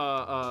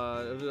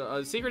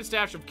secret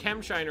stash of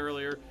chemshine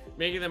earlier,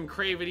 making them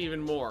crave it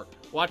even more.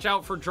 Watch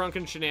out for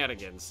drunken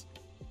shenanigans.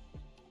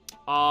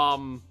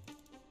 Oh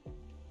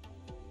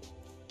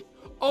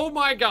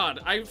my god,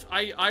 I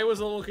was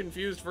a little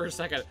confused for a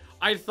second.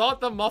 I thought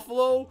the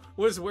muffalo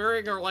was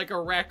wearing like a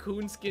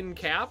raccoon skin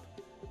cap.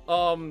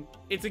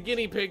 It's a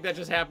guinea pig that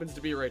just happens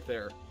to be right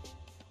there.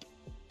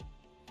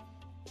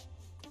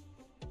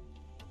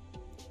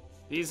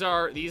 These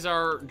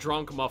are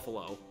drunk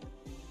muffalo.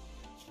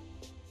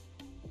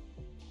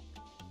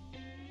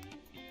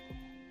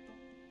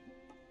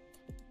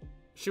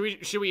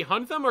 Should we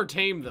hunt them or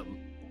tame them?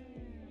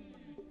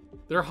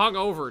 They're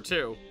hungover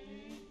too.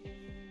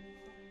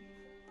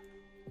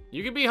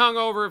 You can be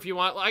hungover if you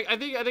want. I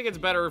think it's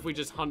better if we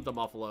just hunt the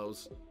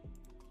muffalos.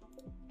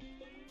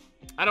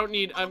 I don't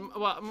need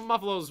well,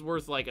 muffalo's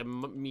worth like a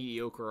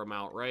mediocre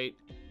amount, right?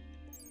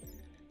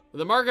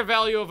 The market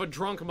value of a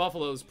drunk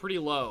muffalo is pretty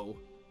low.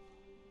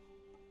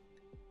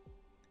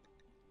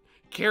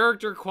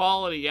 Character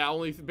quality, yeah,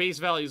 only base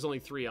value is only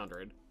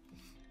 300.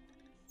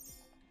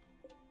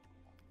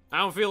 I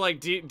don't feel like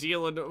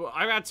dealing...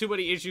 I've got too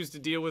many issues to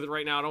deal with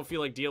right now. I don't feel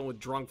like dealing with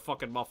drunk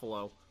fucking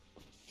muffalo.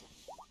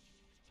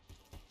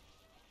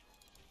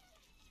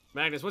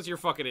 Magnus, what's your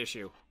fucking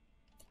issue?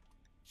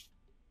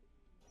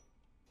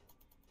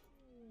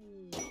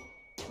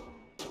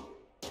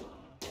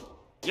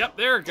 Yep,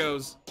 there it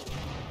goes.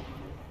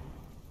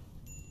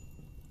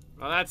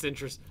 Oh, that's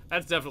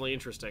That's definitely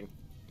interesting.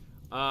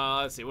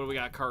 Let's see. What do we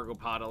got? Cargo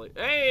pod.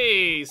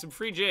 Hey, some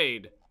free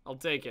jade. I'll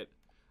take it.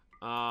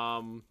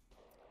 I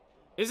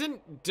was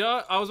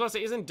about to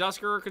say, isn't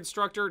Dusker a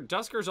constructor?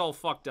 Dusker's all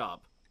fucked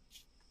up.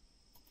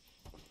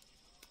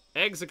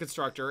 Egg's a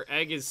constructor.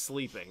 Egg is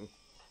sleeping.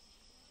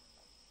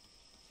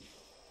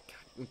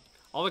 God,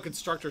 all the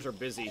constructors are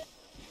busy.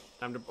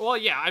 Well,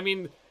 yeah, I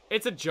mean,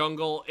 it's a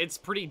jungle. It's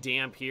pretty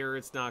damp here.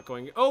 It's not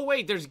going... Oh,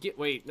 wait,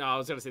 wait, no, I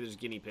was gonna say there's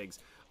guinea pigs.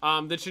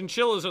 The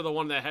chinchillas are the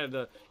one that had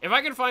the... If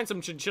I can find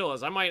some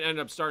chinchillas, I might end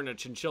up starting a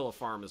chinchilla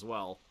farm as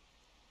well.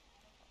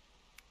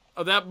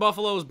 Oh, that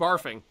buffalo is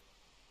barfing.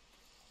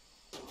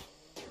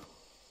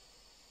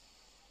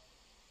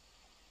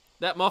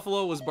 That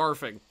buffalo was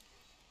barfing.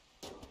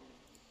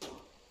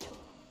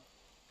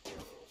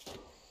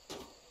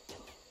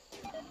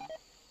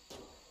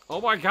 Oh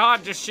my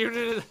god, just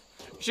shoot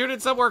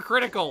it somewhere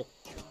critical.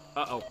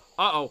 Uh-oh,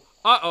 uh-oh,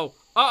 uh-oh,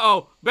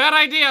 uh-oh. Bad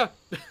idea.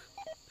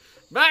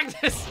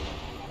 Magnus.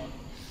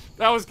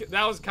 That was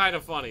kind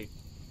of funny.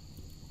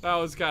 That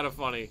was kind of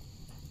funny.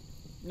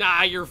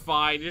 Nah, you're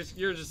fine.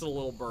 You're just a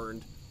little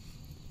burned.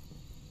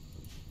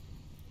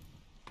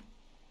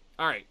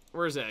 Alright,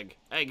 where's Egg?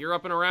 Egg, you're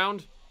up and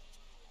around?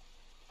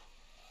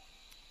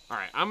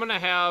 Alright, I'm gonna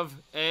have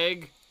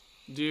Egg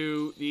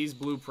do these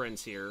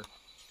blueprints here.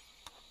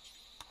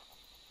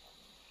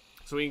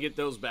 So we can get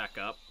those back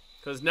up.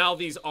 Because now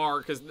these are,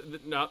 because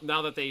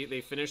now that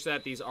they finished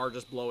that, these are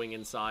just blowing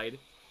inside.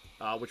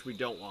 Which we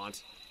don't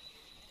want.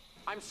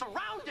 I'm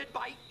surrounded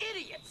by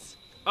idiots!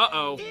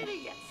 Uh-oh.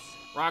 Idiots!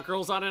 Rock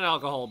Girl's on an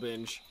alcohol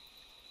binge.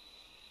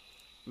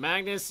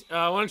 Magnus,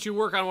 why don't you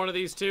work on one of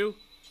these too?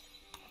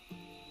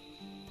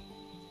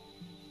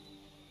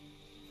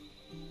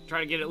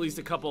 Try to get at least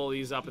a couple of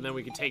these up, and then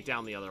we can take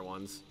down the other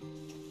ones.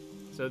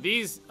 So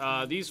these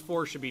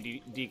four should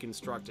be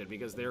deconstructed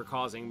because they're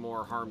causing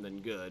more harm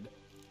than good.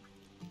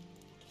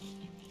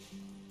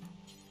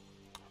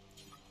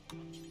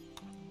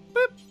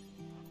 Boop.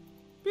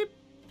 Beep.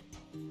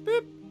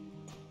 Beep.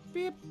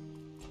 Beep.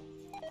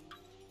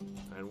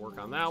 And work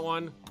on that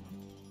one.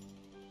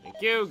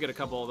 Thank you. Get a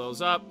couple of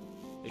those up.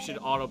 They should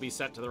auto be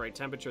set to the right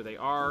temperature. They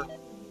are.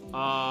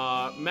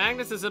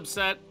 Magnus is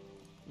upset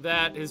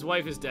that his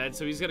wife is dead,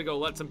 so he's gonna go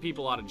let some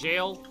people out of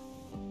jail.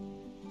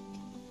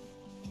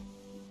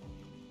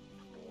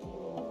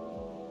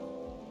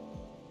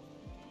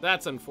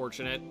 That's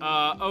unfortunate.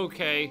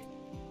 Okay.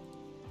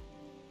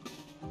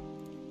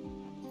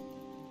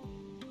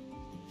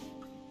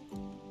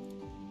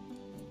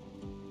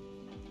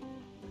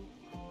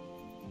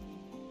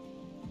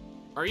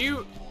 Are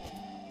you...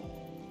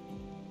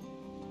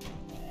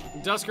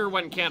 Dusker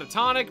went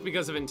catatonic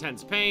because of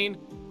intense pain.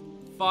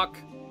 Fuck.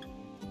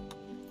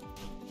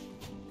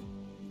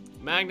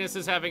 Magnus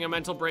is having a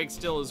mental break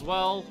still as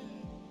well.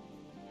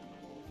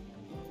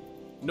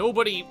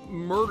 Nobody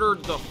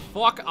murdered the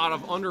fuck out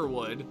of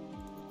Underwood.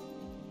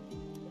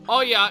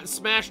 Oh yeah,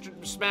 smashed,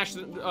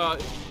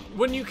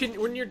 when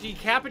you're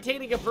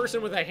decapitating a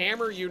person with a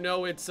hammer, you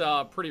know it's,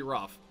 pretty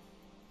rough.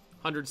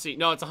 100C.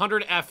 No, it's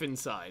 100F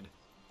inside.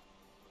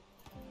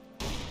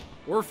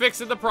 We're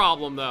fixing the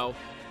problem, though.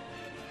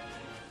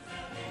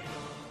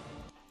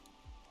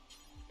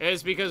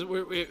 It's because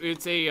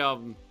it's a,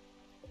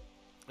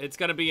 it's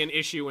gonna be an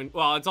issue, and,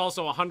 well, it's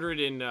also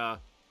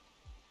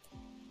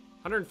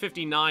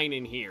 159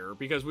 in here,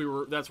 because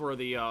that's where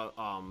the,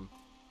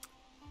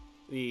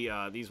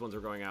 these ones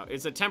are going out.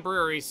 It's a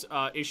temporary,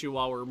 issue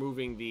while we're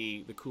moving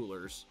the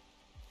coolers.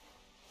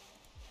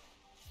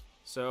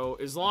 So,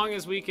 as long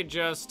as we could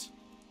just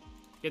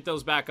get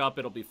those back up,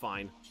 it'll be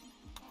fine.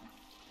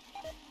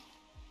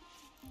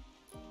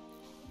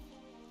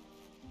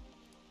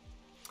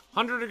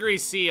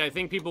 $100°C, I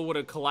think people would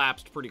have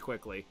collapsed pretty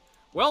quickly.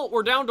 Well,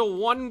 we're down to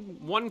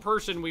one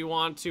person we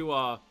want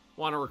to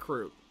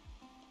recruit.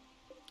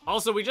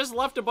 Also, we just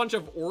left a bunch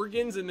of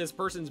organs in this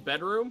person's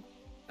bedroom.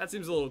 That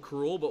seems a little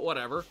cruel, but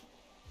whatever.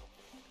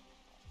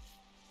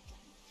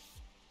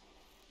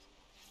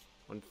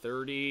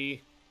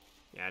 130.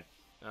 Yeah.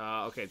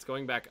 Okay, it's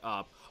going back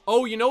up.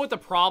 Oh, you know what the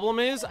problem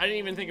is? I didn't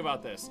even think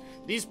about this.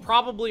 These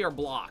probably are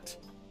blocked.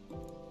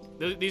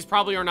 These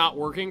probably are not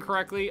working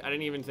correctly. I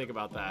didn't even think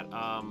about that.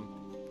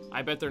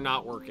 I bet they're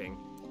not working.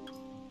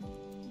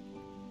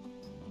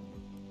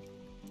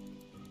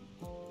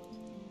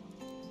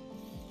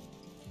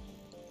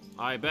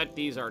 I bet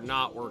these are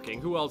not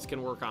working. Who else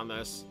can work on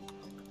this?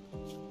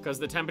 Because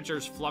the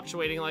temperature's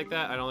fluctuating like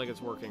that, I don't think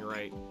it's working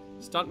right.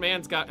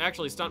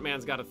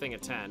 Stuntman's got a thing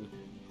at 10.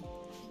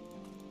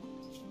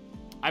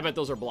 I bet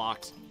those are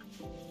blocked.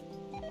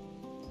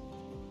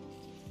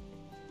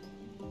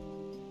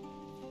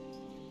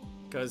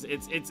 Because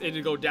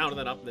it'd go down and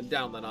then up, and then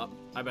down, then up.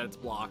 I bet it's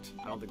blocked.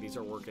 I don't think these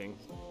are working.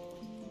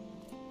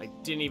 I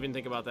didn't even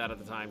think about that at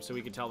the time, so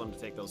we could tell them to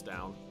take those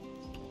down.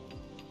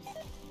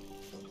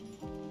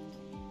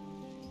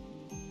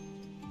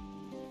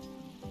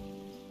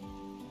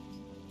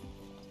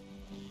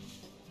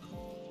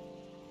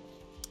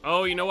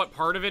 Oh, you know what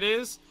part of it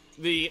is?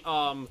 they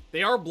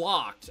are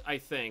blocked, I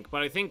think,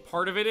 but I think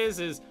part of it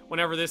is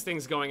whenever this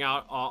thing's going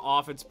out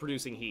off, it's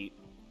producing heat.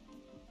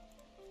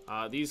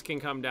 These can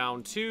come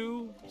down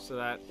too, so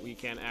that we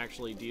can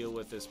actually deal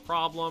with this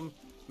problem.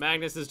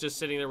 Magnus is just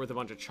sitting there with a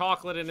bunch of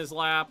chocolate in his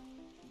lap.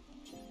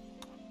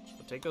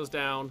 So take those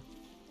down.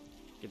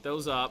 Get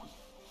those up.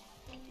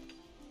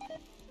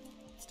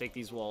 Let's take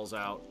these walls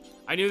out.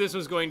 I knew this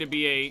was going to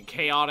be a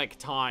chaotic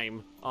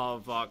time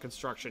of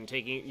construction.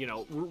 Taking, you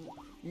know,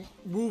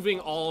 moving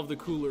all of the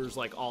coolers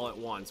like all at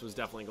once was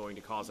definitely going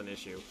to cause an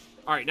issue.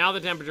 All right, now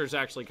the temperature's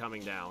actually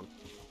coming down.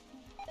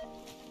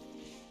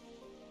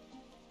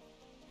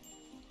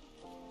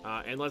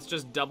 And let's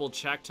just double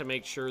check to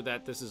make sure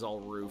that this is all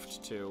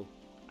roofed too.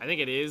 I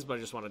think it is, but I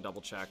just want to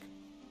double check.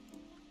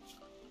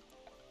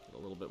 Get a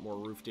little bit more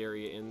roofed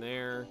area in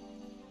there.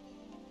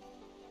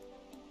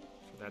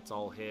 Sure that's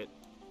all hit.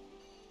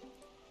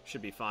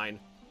 Should be fine.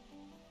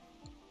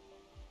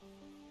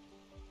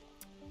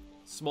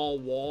 Small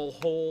wall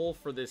hole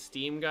for this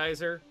steam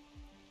geyser.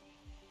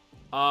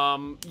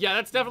 Yeah,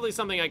 that's definitely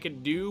something I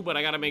could do, but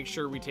I gotta make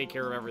sure we take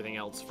care of everything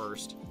else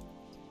first.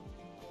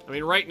 I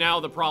mean, right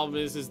now the problem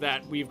is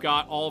that we've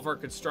got all of our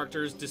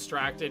constructors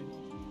distracted,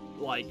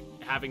 like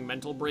having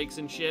mental breaks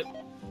and shit.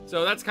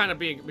 So that's kind of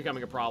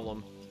becoming a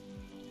problem.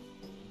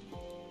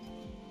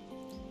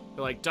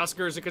 Like,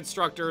 Dusker's a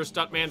constructor,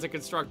 Stuntman's a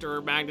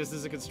constructor, Magnus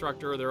is a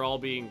constructor, they're all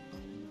being...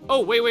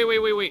 Oh,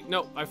 wait.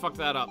 No, I fucked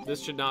that up.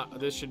 This should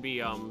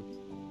be,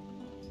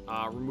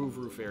 remove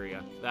roof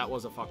area. That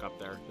was a fuck up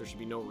there. There should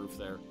be no roof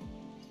there.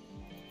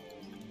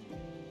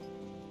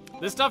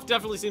 This stuff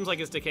definitely seems like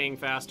it's decaying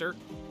faster.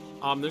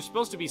 They're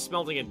supposed to be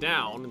smelting it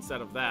down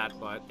instead of that,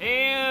 but...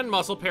 And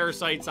muscle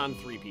parasites on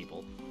 3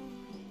 people.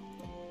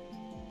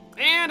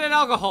 And an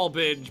alcohol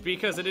binge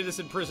because an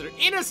innocent prisoner...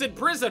 Innocent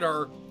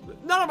prisoner?!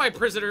 None of my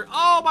prisoner...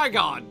 Oh my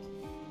god!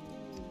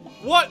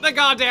 What the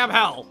goddamn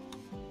hell?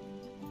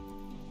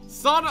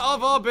 Son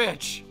of a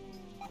bitch!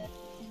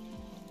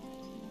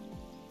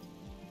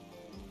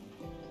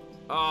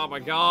 Oh my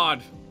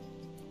god.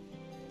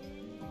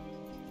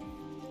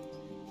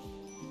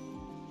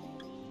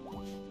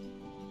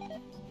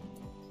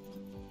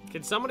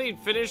 Can somebody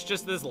finish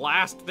just this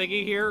last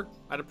thingy here?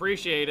 I'd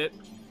appreciate it.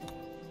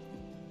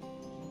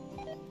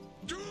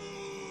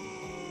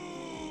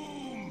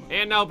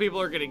 And now people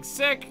are getting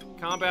sick.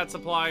 Combat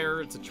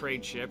supplier, it's a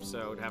trade ship,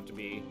 so it'd have to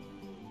be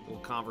a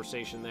little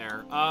conversation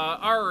there.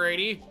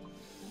 Alrighty.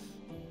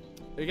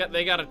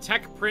 They got a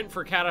tech print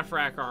for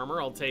cataphract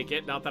armor, I'll take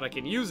it. Not that I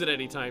can use it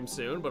anytime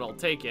soon, but I'll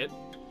take it.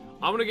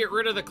 I'm gonna get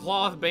rid of the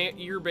cloth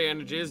ear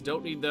bandages,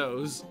 don't need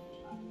those.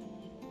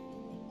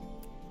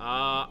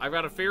 I've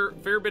got a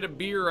fair bit of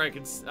beer I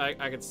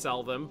could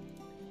sell them.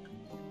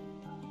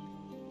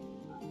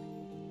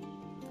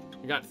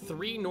 We got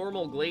 3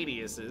 normal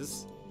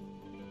gladiuses.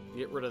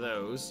 Get rid of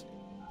those.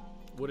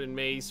 Wooden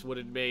mace.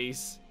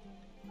 Let's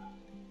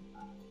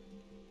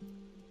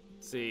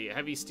see,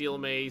 heavy steel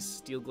mace,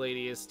 steel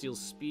gladius, steel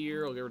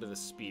spear. I'll get rid of the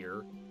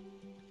spear.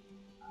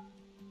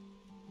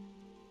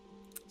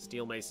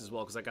 Steel mace as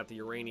well, because I got the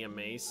uranium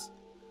mace.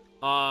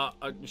 A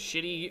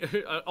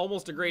shitty,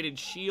 almost degraded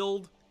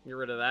shield. Get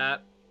rid of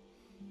that.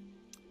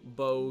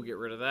 Bow, get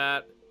rid of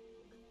that.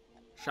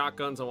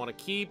 Shotguns I want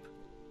to keep.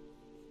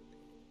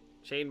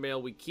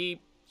 Chainmail we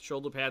keep.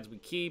 Shoulder pads we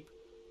keep.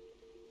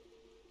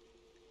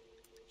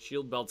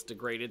 Shield belt's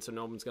degraded, so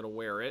no one's gonna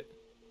wear it.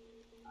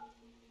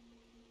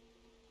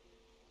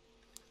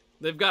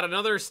 They've got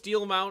another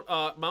steel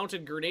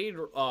mounted grenade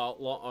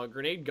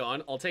grenade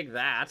gun. I'll take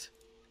that.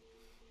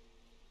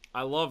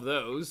 I love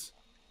those.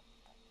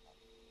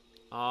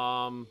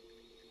 Not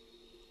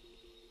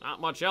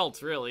much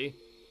else, really.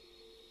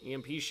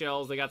 EMP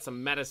shells, they got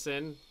some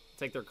medicine.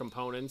 Take their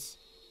components.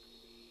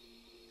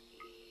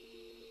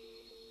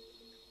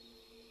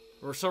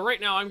 So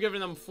right now, I'm giving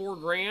them 4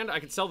 grand. I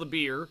could sell the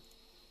beer.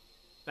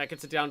 That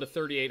gets it down to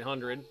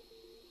 3,800.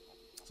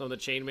 Some of the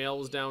chainmail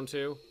was down,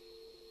 too.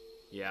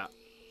 Yeah,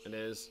 it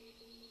is.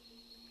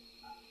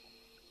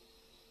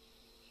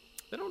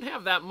 They don't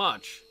have that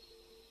much.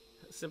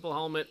 Simple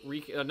helmet,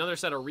 another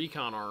set of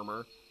recon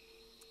armor.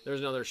 There's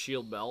another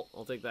shield belt.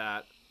 I'll take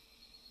that.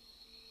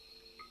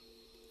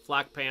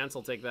 Flak pants,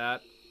 I'll take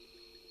that.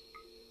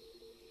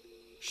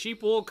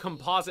 Sheepwool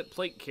composite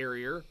plate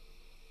carrier.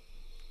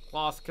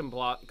 Cloth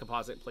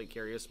composite plate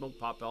carrier. Smoke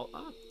pop belt.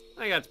 I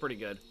think that's pretty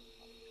good.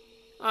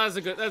 That's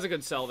a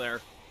good sell there.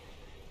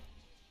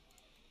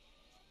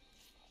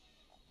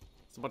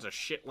 It's a bunch of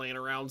shit laying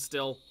around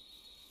still.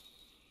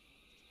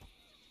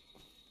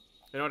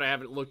 You know what? I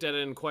haven't looked at it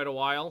in quite a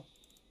while.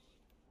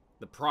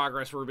 The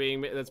progress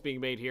that's being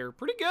made here,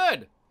 pretty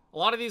good. A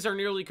lot of these are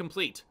nearly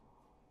complete.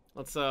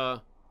 Let's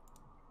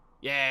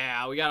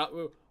yeah, we got,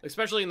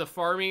 especially in the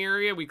farming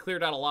area, we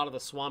cleared out a lot of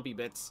the swampy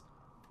bits.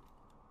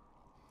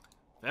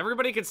 If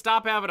everybody could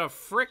stop having a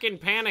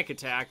frickin' panic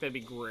attack, that'd be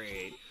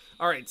great.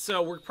 All right,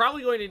 so we're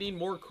probably going to need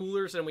more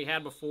coolers than we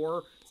had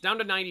before. It's down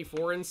to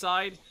 94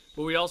 inside,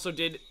 but we also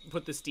did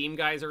put the steam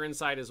geyser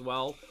inside as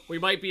well. We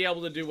might be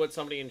able to do what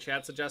somebody in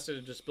chat suggested,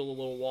 and just build a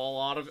little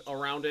wall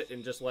around it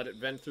and just let it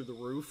vent through the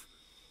roof.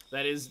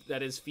 That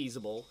is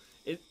feasible.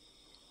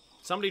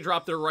 Somebody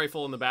dropped their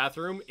rifle in the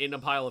bathroom in a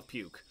pile of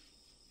puke.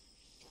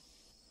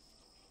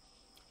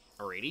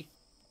 Alrighty.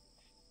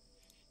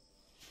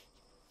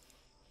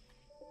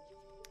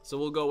 So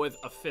we'll go with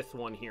a 5th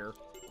one here.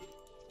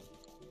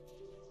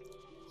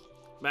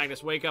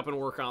 Magnus, wake up and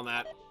work on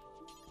that.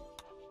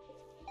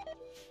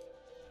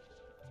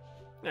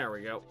 There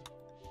we go.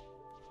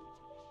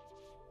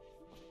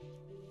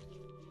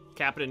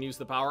 Cap it and use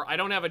the power. I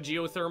don't have a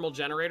geothermal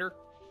generator,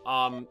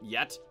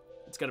 yet.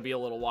 It's gonna be a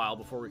little while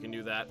before we can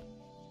do that.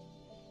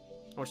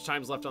 How much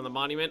time's left on the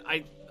monument?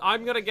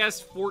 I'm gonna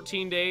guess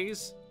 14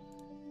 days.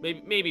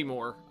 Maybe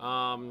more.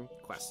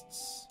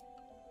 Quests.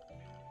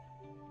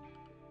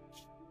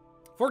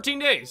 14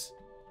 days!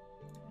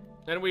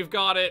 And we've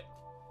got it,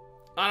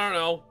 I don't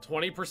know,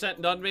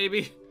 20% done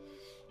maybe?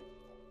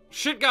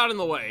 Shit got in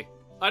the way.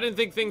 I didn't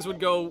think things would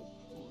go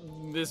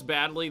this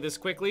badly, this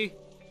quickly.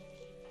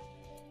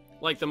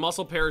 Like, the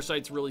muscle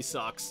parasites really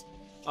sucks.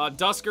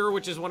 Dusker,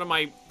 which is one of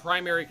my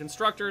primary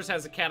constructors,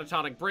 has a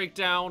catatonic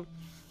breakdown.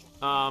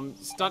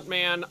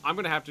 Stuntman, I'm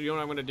gonna have to do what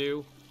I'm gonna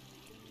do.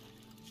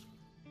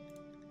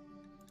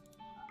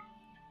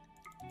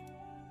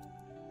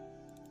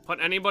 Put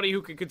anybody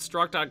who can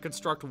construct on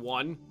construct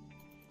 1.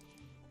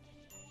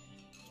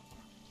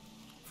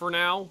 For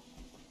now.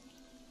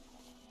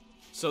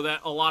 So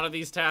that a lot of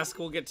these tasks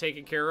will get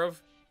taken care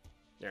of.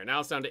 There,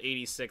 now it's down to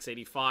 86,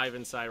 85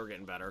 inside. We're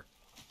getting better.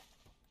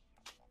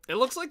 It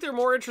looks like they're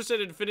more interested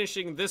in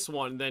finishing this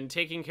one than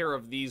taking care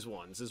of these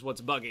ones, is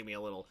what's bugging me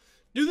a little.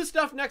 Do the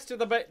stuff next to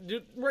the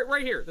bed.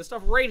 Right here. The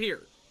stuff right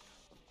here.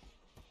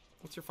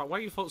 What's your why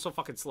are you so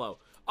fucking slow?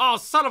 Oh,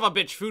 son of a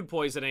bitch, food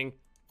poisoning.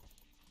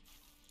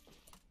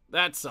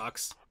 That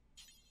sucks.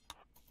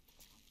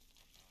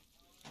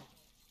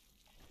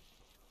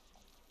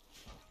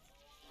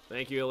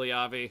 Thank you,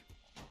 Iliavi.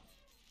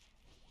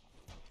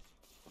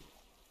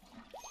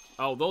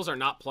 Oh, those are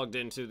not plugged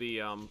into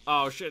the,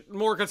 oh shit,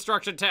 more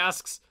construction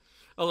tasks.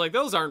 I was like,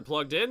 those aren't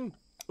plugged in.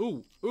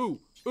 Ooh, ooh,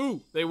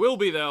 ooh. They will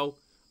be, though.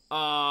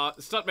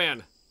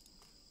 Stuntman.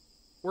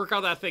 Work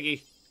on that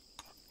thingy.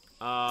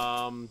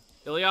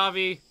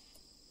 Iliavi.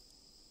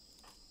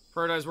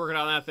 Paradise working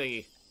on that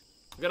thingy.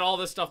 Get all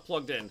this stuff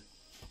plugged in.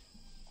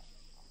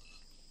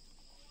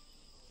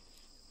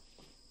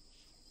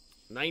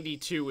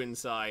 92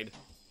 inside.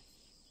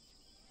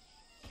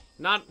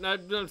 Not,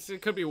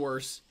 it could be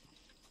worse.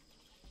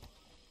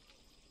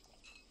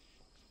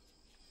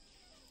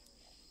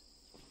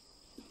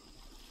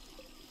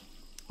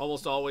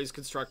 Almost always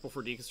construct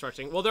before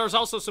deconstructing. Well, there's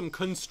also some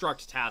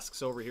construct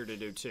tasks over here to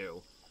do,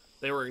 too.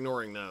 They were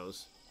ignoring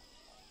those.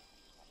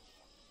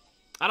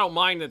 I don't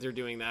mind that they're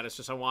doing that. It's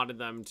just I wanted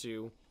them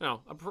to...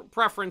 No, a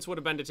preference would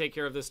have been to take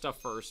care of this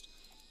stuff first.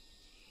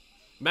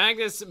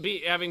 Magnus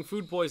having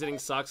food poisoning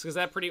sucks, because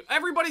that pretty...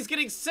 Everybody's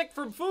getting sick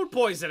from food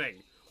poisoning!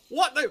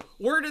 What the...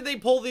 Where did they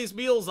pull these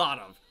meals out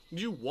of?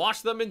 Did you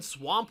wash them in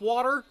swamp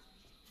water?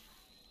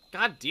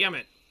 God damn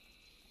it.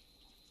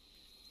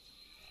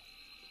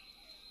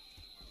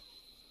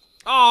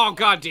 Oh,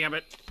 god damn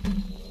it.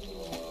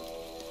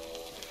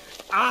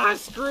 Ah,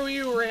 screw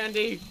you,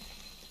 Randy.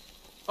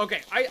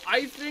 Okay,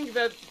 I think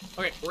that...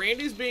 Okay,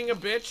 Randy's being a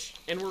bitch,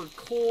 and we're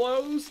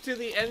close to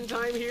the end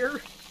time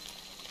here.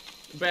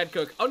 Bad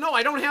cook. Oh, no,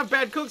 I don't have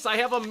bad cooks. I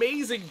have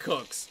amazing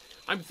cooks.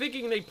 I'm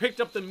thinking they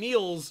picked up the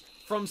meals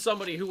from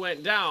somebody who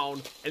went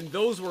down, and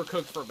those were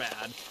cooked for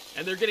bad.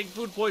 And they're getting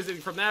food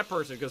poisoning from that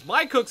person, because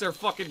my cooks are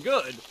fucking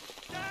good.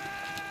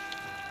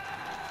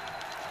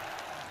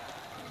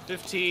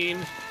 15,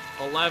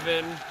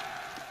 11...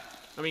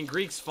 I mean,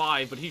 Greek's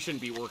 5, but he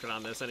shouldn't be working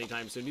on this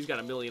anytime soon. He's got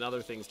a million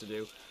other things to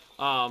do.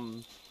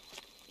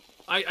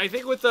 I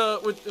think with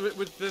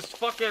this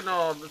fucking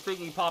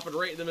thingy popping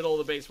right in the middle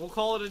of the base, we'll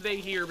call it a day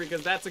here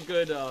because that's a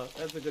good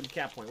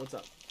cap point. What's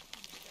up?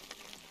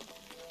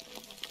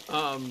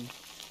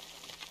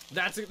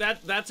 That's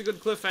a good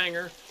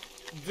cliffhanger.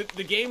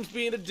 The game's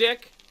being a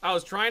dick. I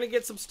was trying to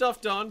get some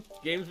stuff done.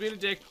 Game's being a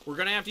dick. We're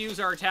gonna have to use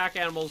our attack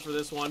animals for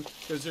this one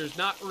because there's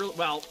not real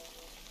well.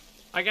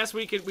 I guess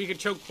we could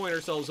choke point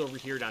ourselves over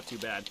here, not too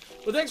bad.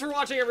 But thanks for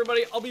watching,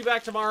 everybody. I'll be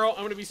back tomorrow. I'm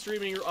going to be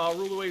streaming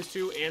Rule the Waves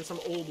 2 and some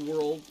Old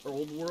World.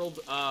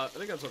 I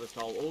think that's what it's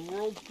called. Old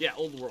World? Yeah,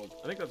 Old World.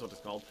 I think that's what it's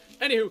called.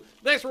 Anywho,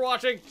 thanks for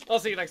watching. I'll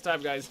see you next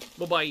time, guys.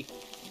 Bye-bye.